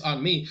focused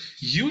on me.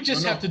 You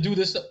just have to do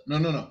this.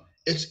 No.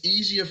 It's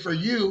easier for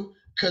you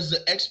because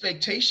the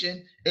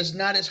expectation is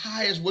not as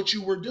high as what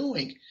you were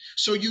doing.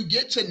 So you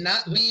get to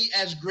not be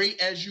as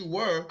great as you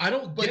were. I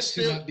don't but get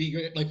still, to not be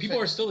great. Like people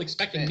are still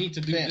expecting me to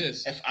do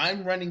this. If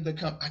I'm running the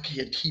company, I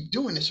can't keep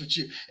doing this with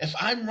you. If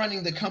I'm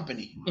running the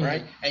company,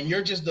 right, and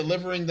you're just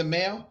delivering the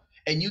mail,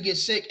 and you get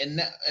sick, and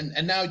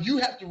now you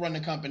have to run the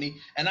company,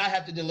 and I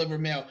have to deliver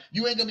mail.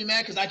 You ain't gonna be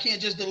mad because I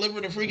can't just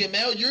deliver the freaking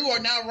mail. You are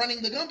now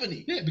running the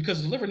company. Yeah,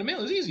 because delivering the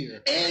mail is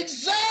easier.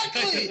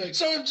 Exactly.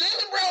 So if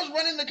Jaylen Brown's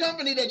running the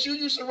company that you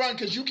used to run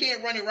because you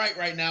can't run it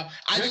right now,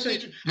 I just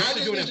need you. You're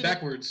actually doing it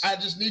backwards. I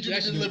just need you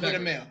to deliver the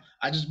mail.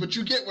 But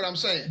you get what I'm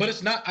saying. But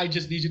it's not, I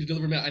just need you to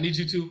deliver mail. I need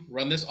you to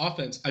run this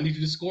offense. I need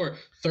you to score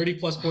 30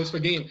 plus points per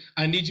game.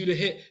 I need you to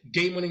hit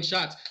game-winning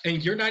shots.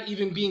 And you're not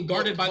even being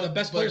guarded by the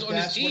best players on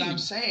his team. That's what I'm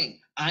saying.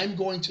 I'm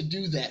going to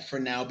do that for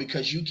now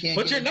because you can't.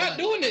 But you're not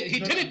doing it. He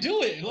didn't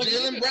do it. Like,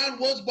 Jaylen Brown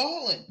was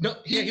balling. No,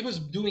 he was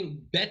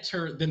doing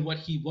better than what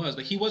he was,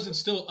 but he wasn't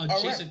still a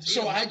Jason Tatum.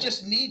 So I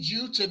just need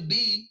you to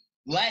be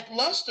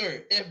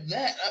lackluster, if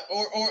that,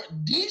 or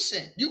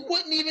decent. You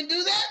wouldn't even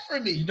do that for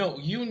me. No,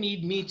 you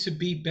need me to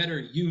be better.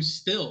 You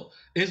still.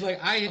 It's like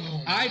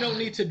I don't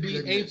need to be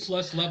A+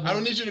 level. I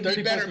don't need you to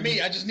be better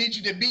me. I just need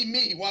you to be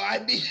me while I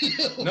be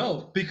you.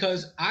 No,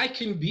 because I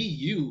can be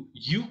you.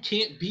 You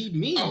can't be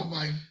me. Oh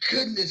my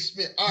goodness,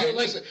 man! All right,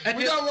 listen,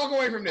 we gotta walk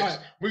away from this. Right,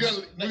 we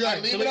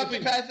gotta leave it up to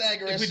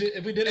Pythagoras.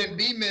 If we did it, and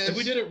be Miz. If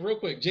we did it real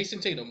quick, Jason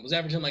Tatum was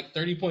averaging like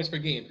 30 points per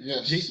game.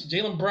 Yes.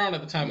 Jaylen Brown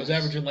at the time was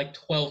averaging like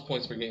 12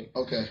 points per game.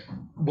 Okay.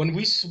 When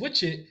we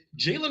switch it,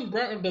 Jaylen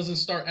Brown doesn't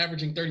start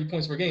averaging 30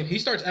 points per game. He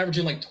starts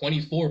averaging like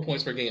 24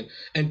 points per game.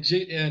 And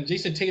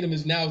Jason Tatum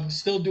is now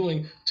still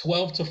doing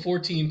 12 to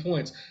 14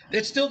 points.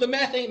 It's still, the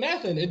math ain't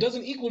mathin'. It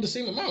doesn't equal the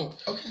same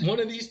amount. Okay. One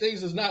of these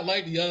things is not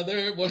like the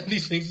other. One of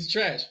these things is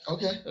trash.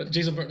 Okay.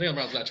 Jaylen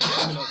Brown's not trash.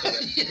 Let me not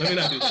say that. Let me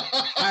not do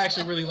that. I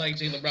actually really like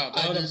Jaylen Brown.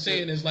 But what I'm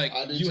saying is like,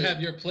 you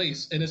have your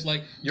place. And it's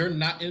like, you're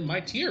not in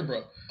my tier,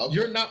 bro. Okay.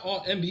 You're not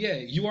all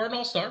NBA. You are an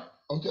all-star.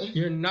 Okay.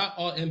 You're not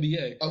all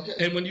NBA. Okay.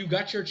 And when you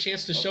got your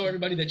chance to show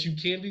everybody that you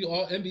can be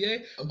all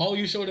NBA, all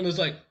you showed them is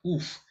like,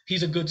 oof,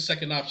 he's a good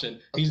second option.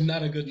 He's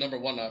not a good number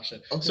one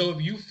option. Okay. So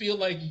if you feel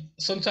like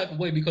some type of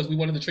way because we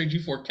wanted to trade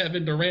you for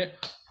Kevin Durant,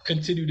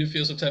 continue to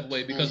feel some type of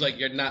way because like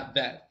you're not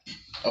that.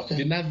 Okay.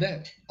 You're not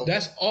that. Okay.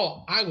 That's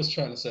all I was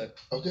trying to say.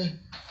 Okay.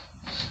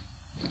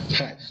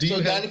 Right.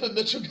 Donovan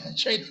Mitchell got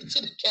traded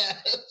to the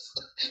Cavs.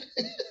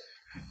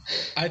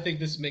 I think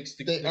this makes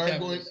the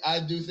I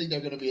do think they're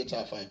going to be a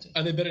top 5 team.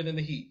 Are they better than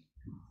the Heat?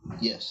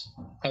 Yes.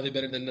 Are they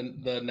better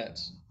than the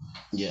Nets?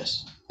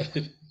 Yes.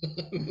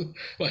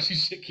 Why'd you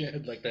shake your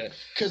head like that?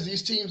 Because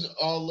these teams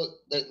all look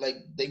like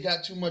they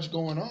got too much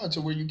going on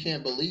to where you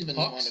can't believe in them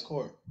on the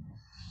court.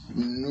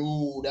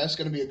 No, that's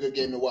going to be a good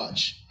game to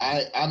watch.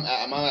 I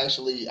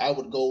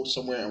would go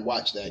somewhere and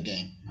watch that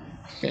game.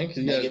 Okay,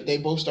 like if they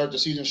both start the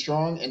season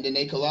strong and then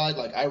they collide,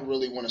 like I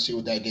really want to see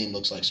what that game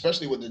looks like,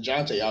 especially with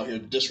DeJounte out here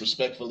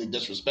disrespectfully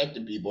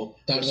disrespecting people.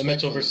 Donovan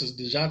Mitchell versus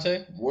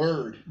DeJounte.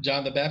 Word.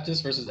 John the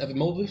Baptist versus Evan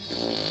Mobley.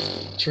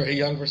 Trae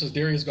Young versus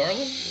Darius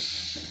Garland.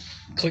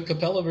 Clint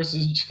Capella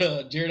versus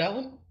Jared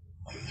Allen.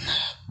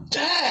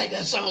 Dang,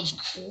 that sounds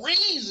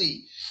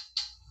crazy.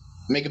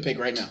 Make a pick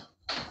right now.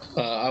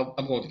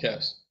 I'm going to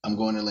Cavs. I'm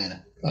going to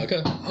Atlanta.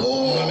 Okay.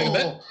 Oh, you want to make a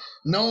bet?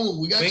 No,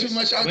 we got too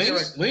much out there.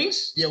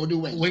 Wings? Yeah, we'll do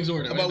wings. Wings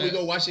order. How about we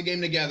go watch the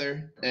game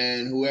together,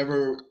 and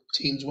whoever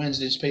teams wins,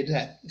 they just pay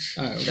that.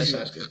 All right, that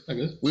sounds good.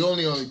 Okay. We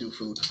only do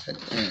food.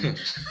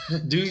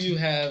 Do you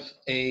have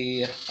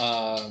a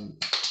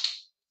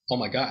oh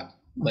my God,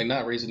 like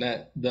not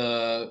Raisinet,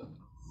 the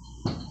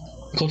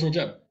cultural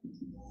gem?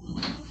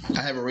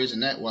 I have a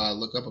Raisinet while I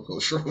look up a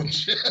cultural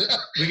gem.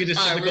 We can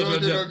just say the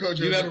cultural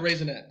gem. You have a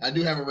Raisinet. I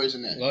do have a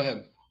Raisinet. Go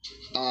ahead.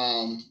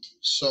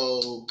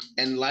 So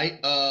in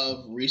light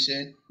of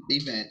recent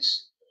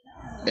events,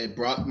 it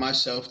brought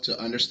myself to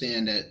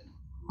understand that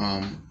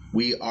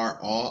we are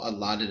all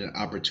allotted an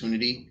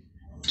opportunity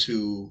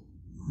to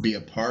be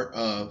a part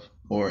of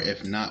or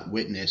if not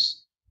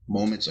witness,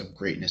 moments of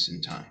greatness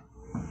in time.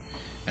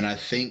 And I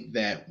think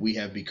that we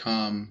have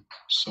become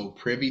so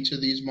privy to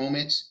these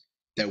moments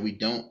that we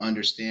don't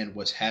understand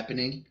what's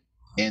happening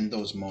in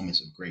those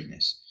moments of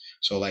greatness.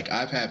 So like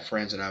I've had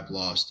friends that I've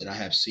lost that I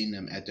have seen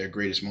them at their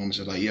greatest moments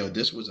of like, yo,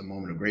 this was a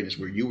moment of greatness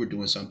where you were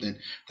doing something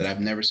that I've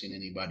never seen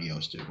anybody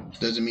else do.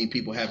 Doesn't mean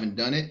people haven't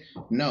done it.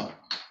 No.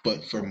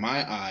 But for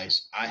my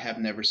eyes, I have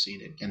never seen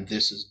it. And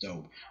this is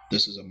dope.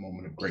 This is a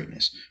moment of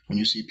greatness. When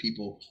you see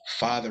people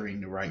fathering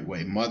the right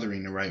way,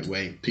 mothering the right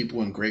way,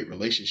 people in great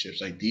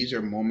relationships, like these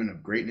are moments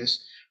of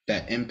greatness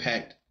that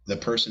impact the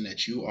person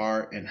that you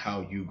are and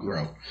how you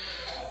grow.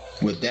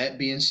 With that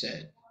being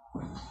said,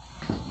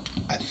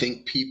 I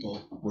think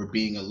people were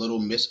being a little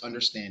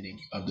misunderstanding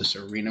of the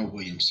Serena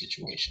Williams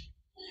situation.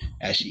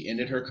 As she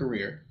ended her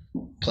career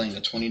playing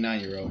a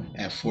 29-year-old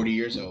at 40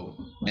 years old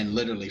and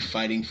literally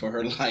fighting for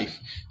her life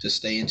to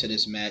stay into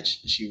this match,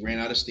 she ran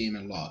out of steam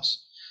and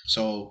lost.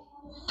 So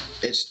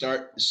as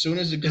soon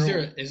as the girl...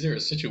 Is there a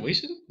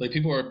situation? Like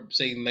people are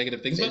saying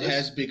negative things about it? It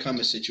has become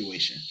a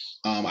situation.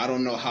 I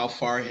don't know how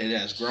far it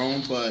has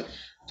grown, but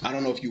I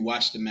don't know if you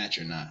watched the match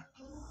or not.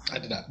 I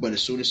did not. But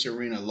as soon as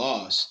Serena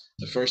lost,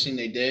 the first thing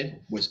they did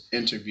was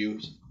interview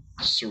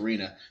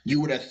Serena.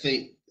 You would have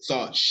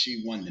thought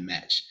she won the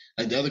match.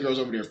 Like the other girls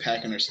over there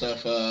packing her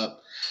stuff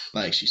up.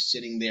 Like she's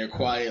sitting there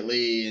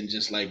quietly and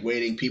just like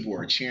waiting. People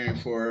were cheering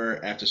for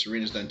her. After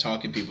Serena's done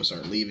talking, people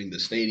start leaving the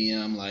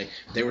stadium. Like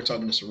they were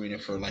talking to Serena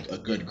for like a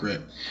good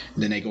grip.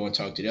 And then they go and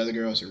talk to the other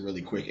girls. A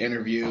really quick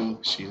interview.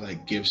 She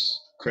like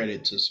gives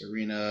credit to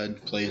Serena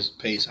and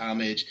pays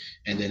homage,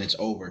 and then it's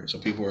over. So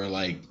people are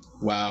like,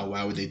 wow,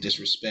 why would they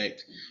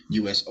disrespect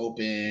US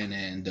Open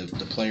and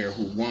the player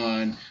who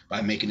won by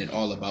making it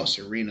all about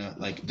Serena?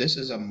 Like this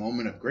is a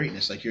moment of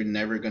greatness. Like you're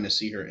never going to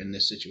see her in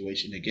this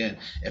situation again.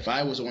 If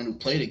I was the one who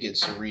played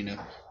against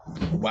Serena,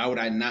 why would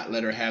I not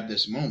let her have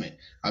this moment?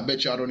 I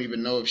bet y'all don't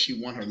even know if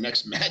she won her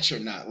next match or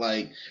not.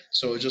 Like,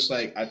 so it's just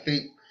like, I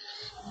think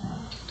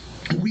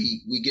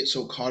we get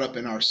so caught up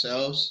in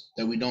ourselves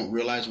that we don't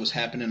realize what's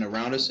happening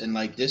around us. And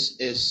like, this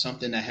is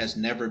something that has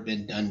never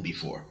been done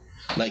before.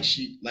 Like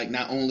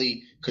not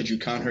only could you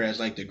count her as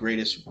like the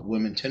greatest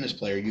women tennis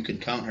player, you can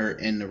count her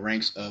in the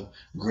ranks of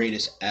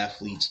greatest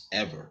athletes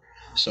ever.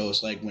 So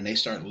it's like when they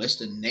start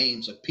listing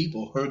names of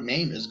people, her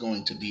name is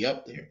going to be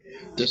up there.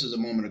 This is a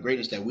moment of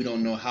greatness that we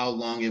don't know how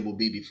long it will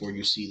be before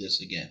you see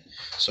this again.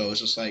 So it's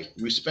just like,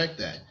 respect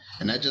that.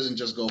 And that doesn't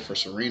just go for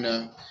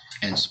Serena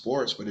and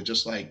sports, but it's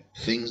just like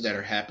things that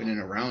are happening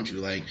around you.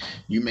 Like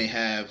you may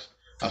have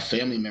a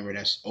family member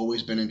that's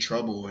always been in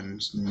trouble and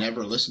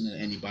never listened to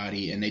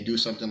anybody, and they do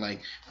something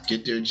like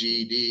get their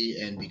GED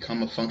and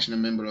become a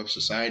functioning member of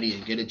society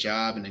and get a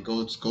job and then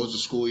goes to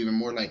school even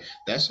more. Like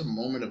that's a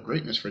moment of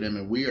greatness for them,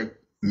 and we are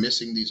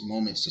missing these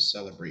moments to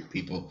celebrate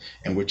people,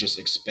 and we're just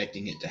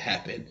expecting it to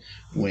happen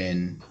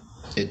when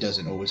it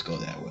doesn't always go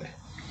that way.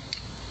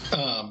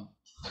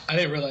 I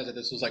didn't realize that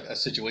this was like a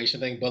situation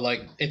thing, but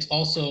like it's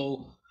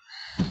also,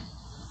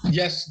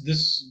 yes,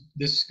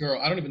 this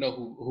girl, I don't even know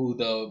who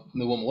the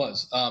woman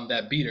was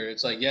that beat her.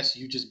 It's like, yes,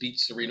 you just beat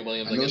Serena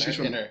Williams. I know she's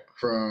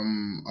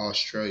from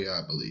Australia,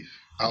 I believe.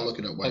 I'll look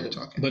it up while you're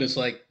talking. But it's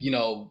like,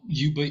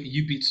 you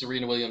beat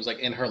Serena Williams like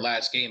in her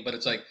last game, but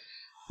it's like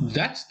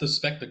that's the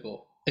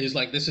spectacle. Is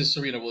like, this is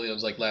Serena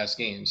Williams like last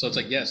game. So it's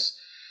like, yes,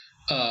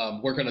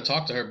 we're gonna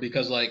talk to her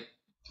because like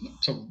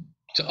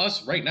to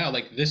us right now,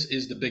 like this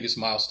is the biggest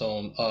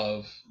milestone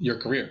of your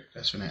career.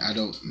 That's her name. I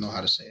don't know how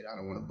to say it. I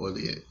don't want to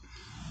bully it.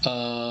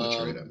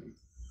 Butcher it, I mean.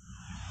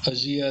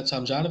 Ajia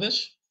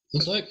Tomjanovic,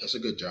 looks like. That's a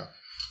good job.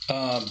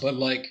 But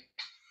like,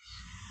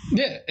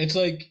 yeah, it's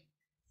like,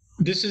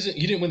 this isn't,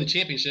 you didn't win the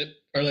championship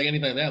or like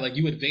anything like that. Like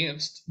you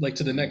advanced like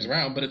to the next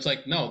round, but it's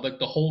like, no, like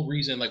the whole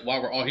reason, like why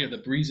we're all here,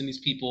 the reason these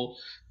people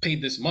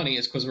paid this money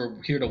is because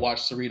we're here to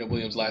watch Serena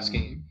Williams' last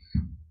game.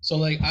 So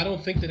like, I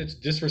don't think that it's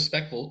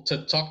disrespectful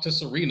to talk to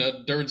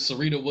Serena during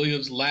Serena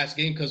Williams' last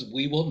game, because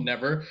we will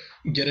never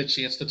get a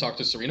chance to talk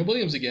to Serena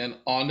Williams again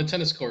on the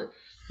tennis court.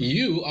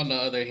 You, on the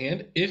other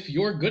hand, if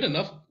you're good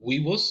enough, we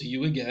will see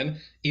you again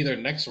either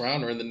next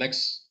round or in the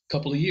next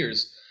couple of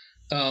years.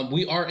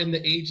 We are in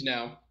the age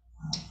now,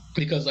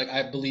 because like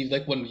I believe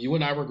like when you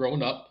and I were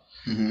growing up,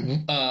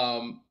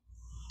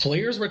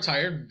 players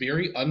retired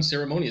very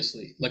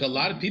unceremoniously. Like a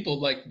lot of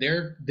people, like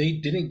they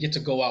didn't get to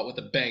go out with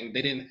a bang.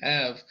 They didn't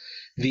have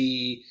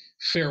the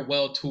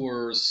farewell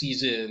tour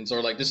seasons,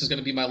 or like this is going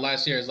to be my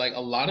last year. It's like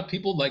a lot of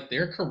people, like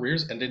their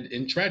careers ended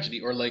in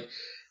tragedy, or like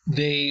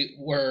they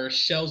were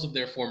shells of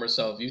their former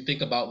self. You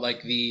think about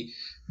like the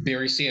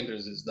Barry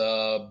Sanderses,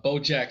 the Bo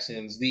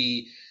Jacksons,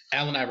 the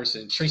Allen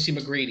Iverson, Tracy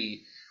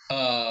McGrady,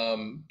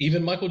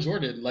 even Michael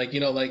Jordan. Like,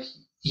 like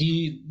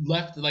he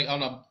left like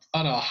on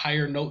a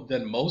higher note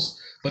than most,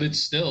 but it's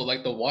still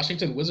like the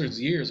Washington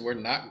Wizards years were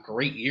not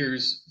great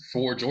years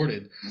for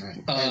Jordan.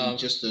 Right. And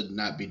just to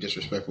not be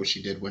disrespectful,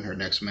 she did win her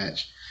next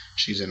match.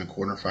 She's in a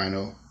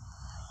quarterfinal,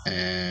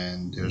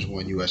 and there's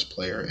one U.S.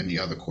 player in the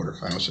other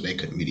quarterfinal, so they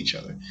couldn't meet each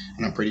other.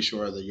 And I'm pretty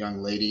sure the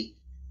young lady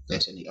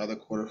that's in the other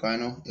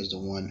quarterfinal is the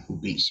one who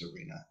beat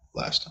Serena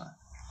last time.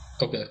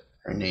 Okay.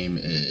 Her name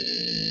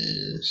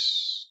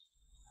is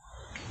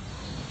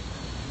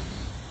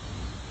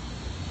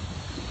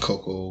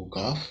Coco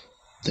Goff.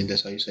 I think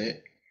that's how you say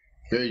it.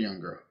 Very young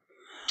girl.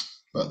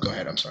 But go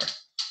ahead. I'm sorry.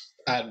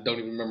 I don't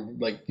even remember.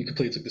 Like, you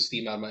completely took the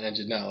steam out of my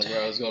engine now. Like,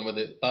 where I was going with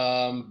it.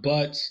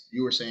 But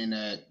you were saying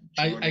that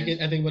I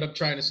think what I'm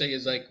trying to say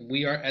is, like,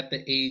 we are at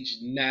the age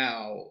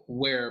now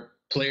where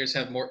players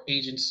have more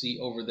agency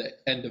over the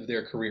end of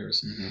their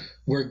careers. Mm-hmm.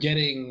 We're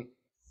getting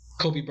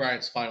Kobe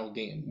Bryant's final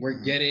game.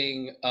 We're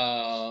getting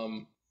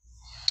Dwayne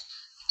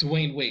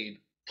Wade,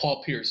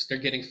 Paul Pierce. They're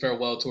getting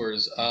farewell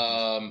tours.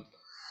 I'm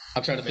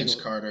trying to think. Vince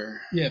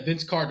Carter. Yeah,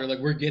 Vince Carter. Like,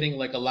 we're getting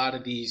like a lot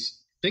of these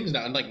things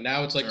now, and like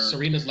now it's like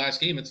Serena's last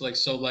game. It's like,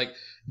 so like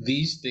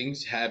these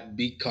things have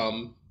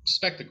become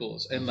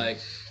spectacles, and like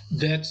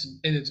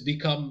it's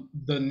become,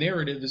 the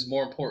narrative is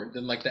more important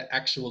than like the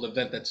actual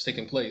event that's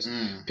taking place.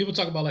 People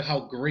talk about like how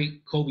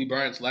great Kobe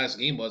Bryant's last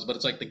game was, but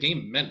it's like the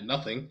game meant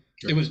nothing.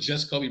 It was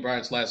just Kobe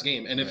Bryant's last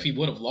game, and if he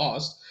would have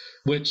lost,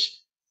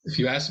 which if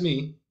you ask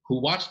me,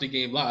 who watched the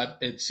game live,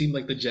 it seemed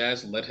like the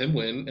Jazz let him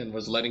win and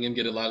was letting him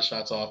get a lot of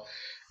shots off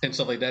and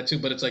stuff like that too.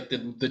 But it's like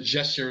the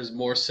gesture is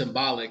more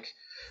symbolic.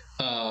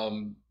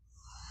 And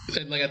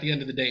like at the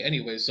end of the day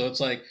anyway, so it's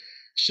like,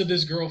 should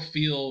this girl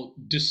feel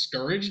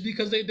discouraged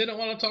because they didn't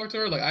want to talk to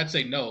her? Like, I'd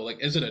say no. Like,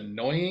 is it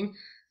annoying?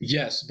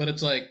 Yes, but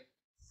it's like,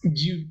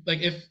 you like,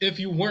 if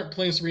you weren't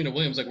playing Serena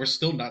Williams, like, we're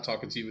still not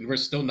talking to you and we're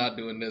still not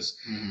doing this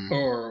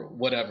or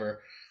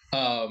whatever.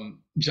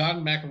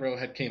 John McEnroe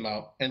had came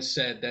out and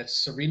said that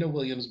Serena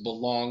Williams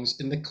belongs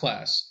in the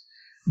class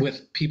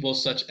with people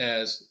such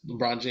as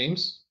LeBron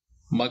James,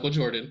 Michael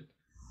Jordan,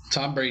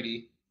 Tom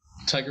Brady,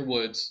 Tiger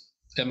Woods,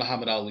 and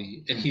Muhammad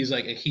Ali, and he's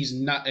like, and he's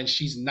not, and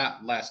she's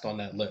not last on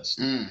that list.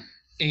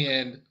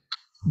 And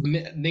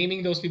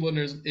naming those people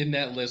in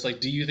that list,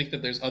 like, do you think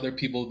that there's other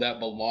people that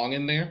belong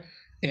in there?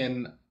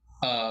 And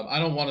I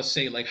don't want to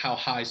say like how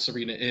high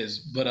Serena is,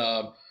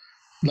 but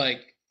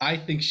like, I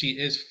think she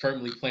is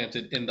firmly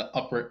planted in the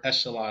upper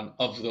echelon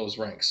of those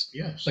ranks.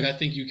 Yes. Like, I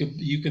think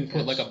you can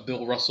put like a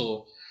Bill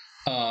Russell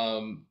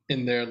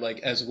in there, like,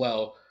 as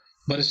well.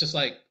 But it's just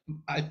like,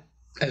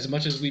 as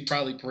much as we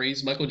probably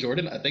praise Michael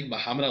Jordan, I think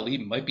Muhammad Ali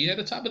might be at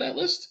the top of that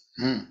list.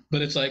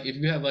 But it's like, if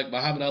you have like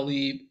Muhammad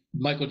Ali,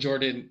 Michael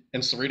Jordan,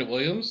 and Serena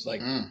Williams, like,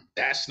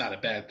 that's not a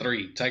bad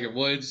three. Tiger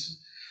Woods,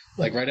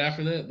 like, right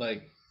after that,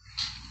 like,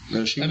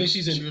 no, she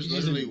was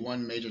literally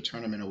one major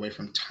tournament away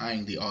from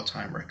tying the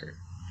all-time record.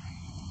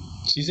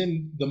 She's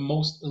in the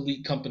most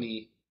elite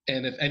company,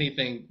 and if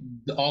anything,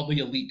 all the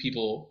elite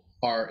people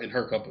are in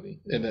her company,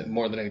 and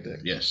more than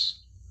anything.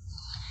 Yes.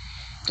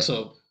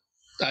 So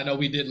I know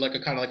we did like a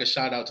kind of like a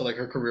shout out to like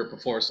her career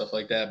before, stuff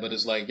like that, but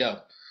it's like, yeah,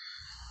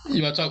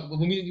 you want to talk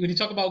when you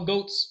talk about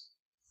GOATs,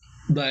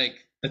 like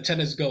the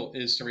tennis GOAT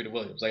is Serena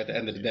Williams. Like, at the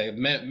end of the day,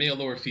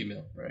 male or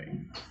female, right?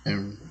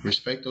 And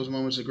respect those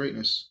moments of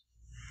greatness.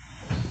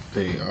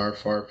 They are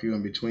far few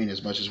in between.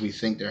 As much as we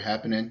think they're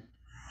happening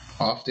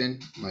often,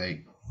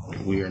 like,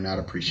 we are not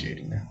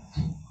appreciating them.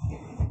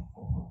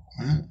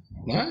 All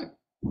right.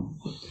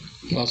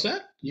 All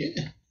set?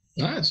 Yeah.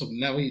 All right, so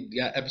now we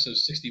got episode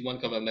 61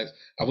 coming up next.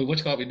 Are we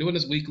doing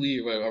this weekly,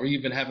 or are we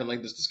even having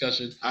like this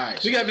discussion? All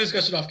right, we got to have a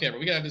discussion off camera.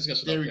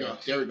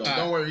 There we go.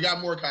 Don't worry, we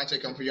got more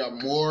content coming for y'all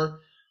more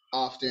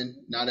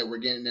often. Now that we're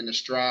getting in the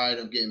stride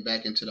of getting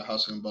back into the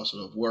hustle and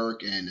bustle of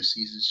work, and the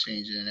season's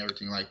changing and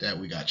everything like that,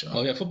 we got y'all.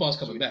 Oh yeah, football's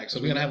coming back, so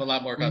we're gonna have a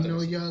lot more content.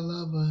 We know y'all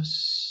love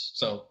us.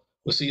 So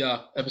we'll see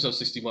y'all episode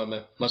 61,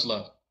 man. Much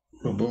love.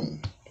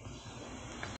 Boom.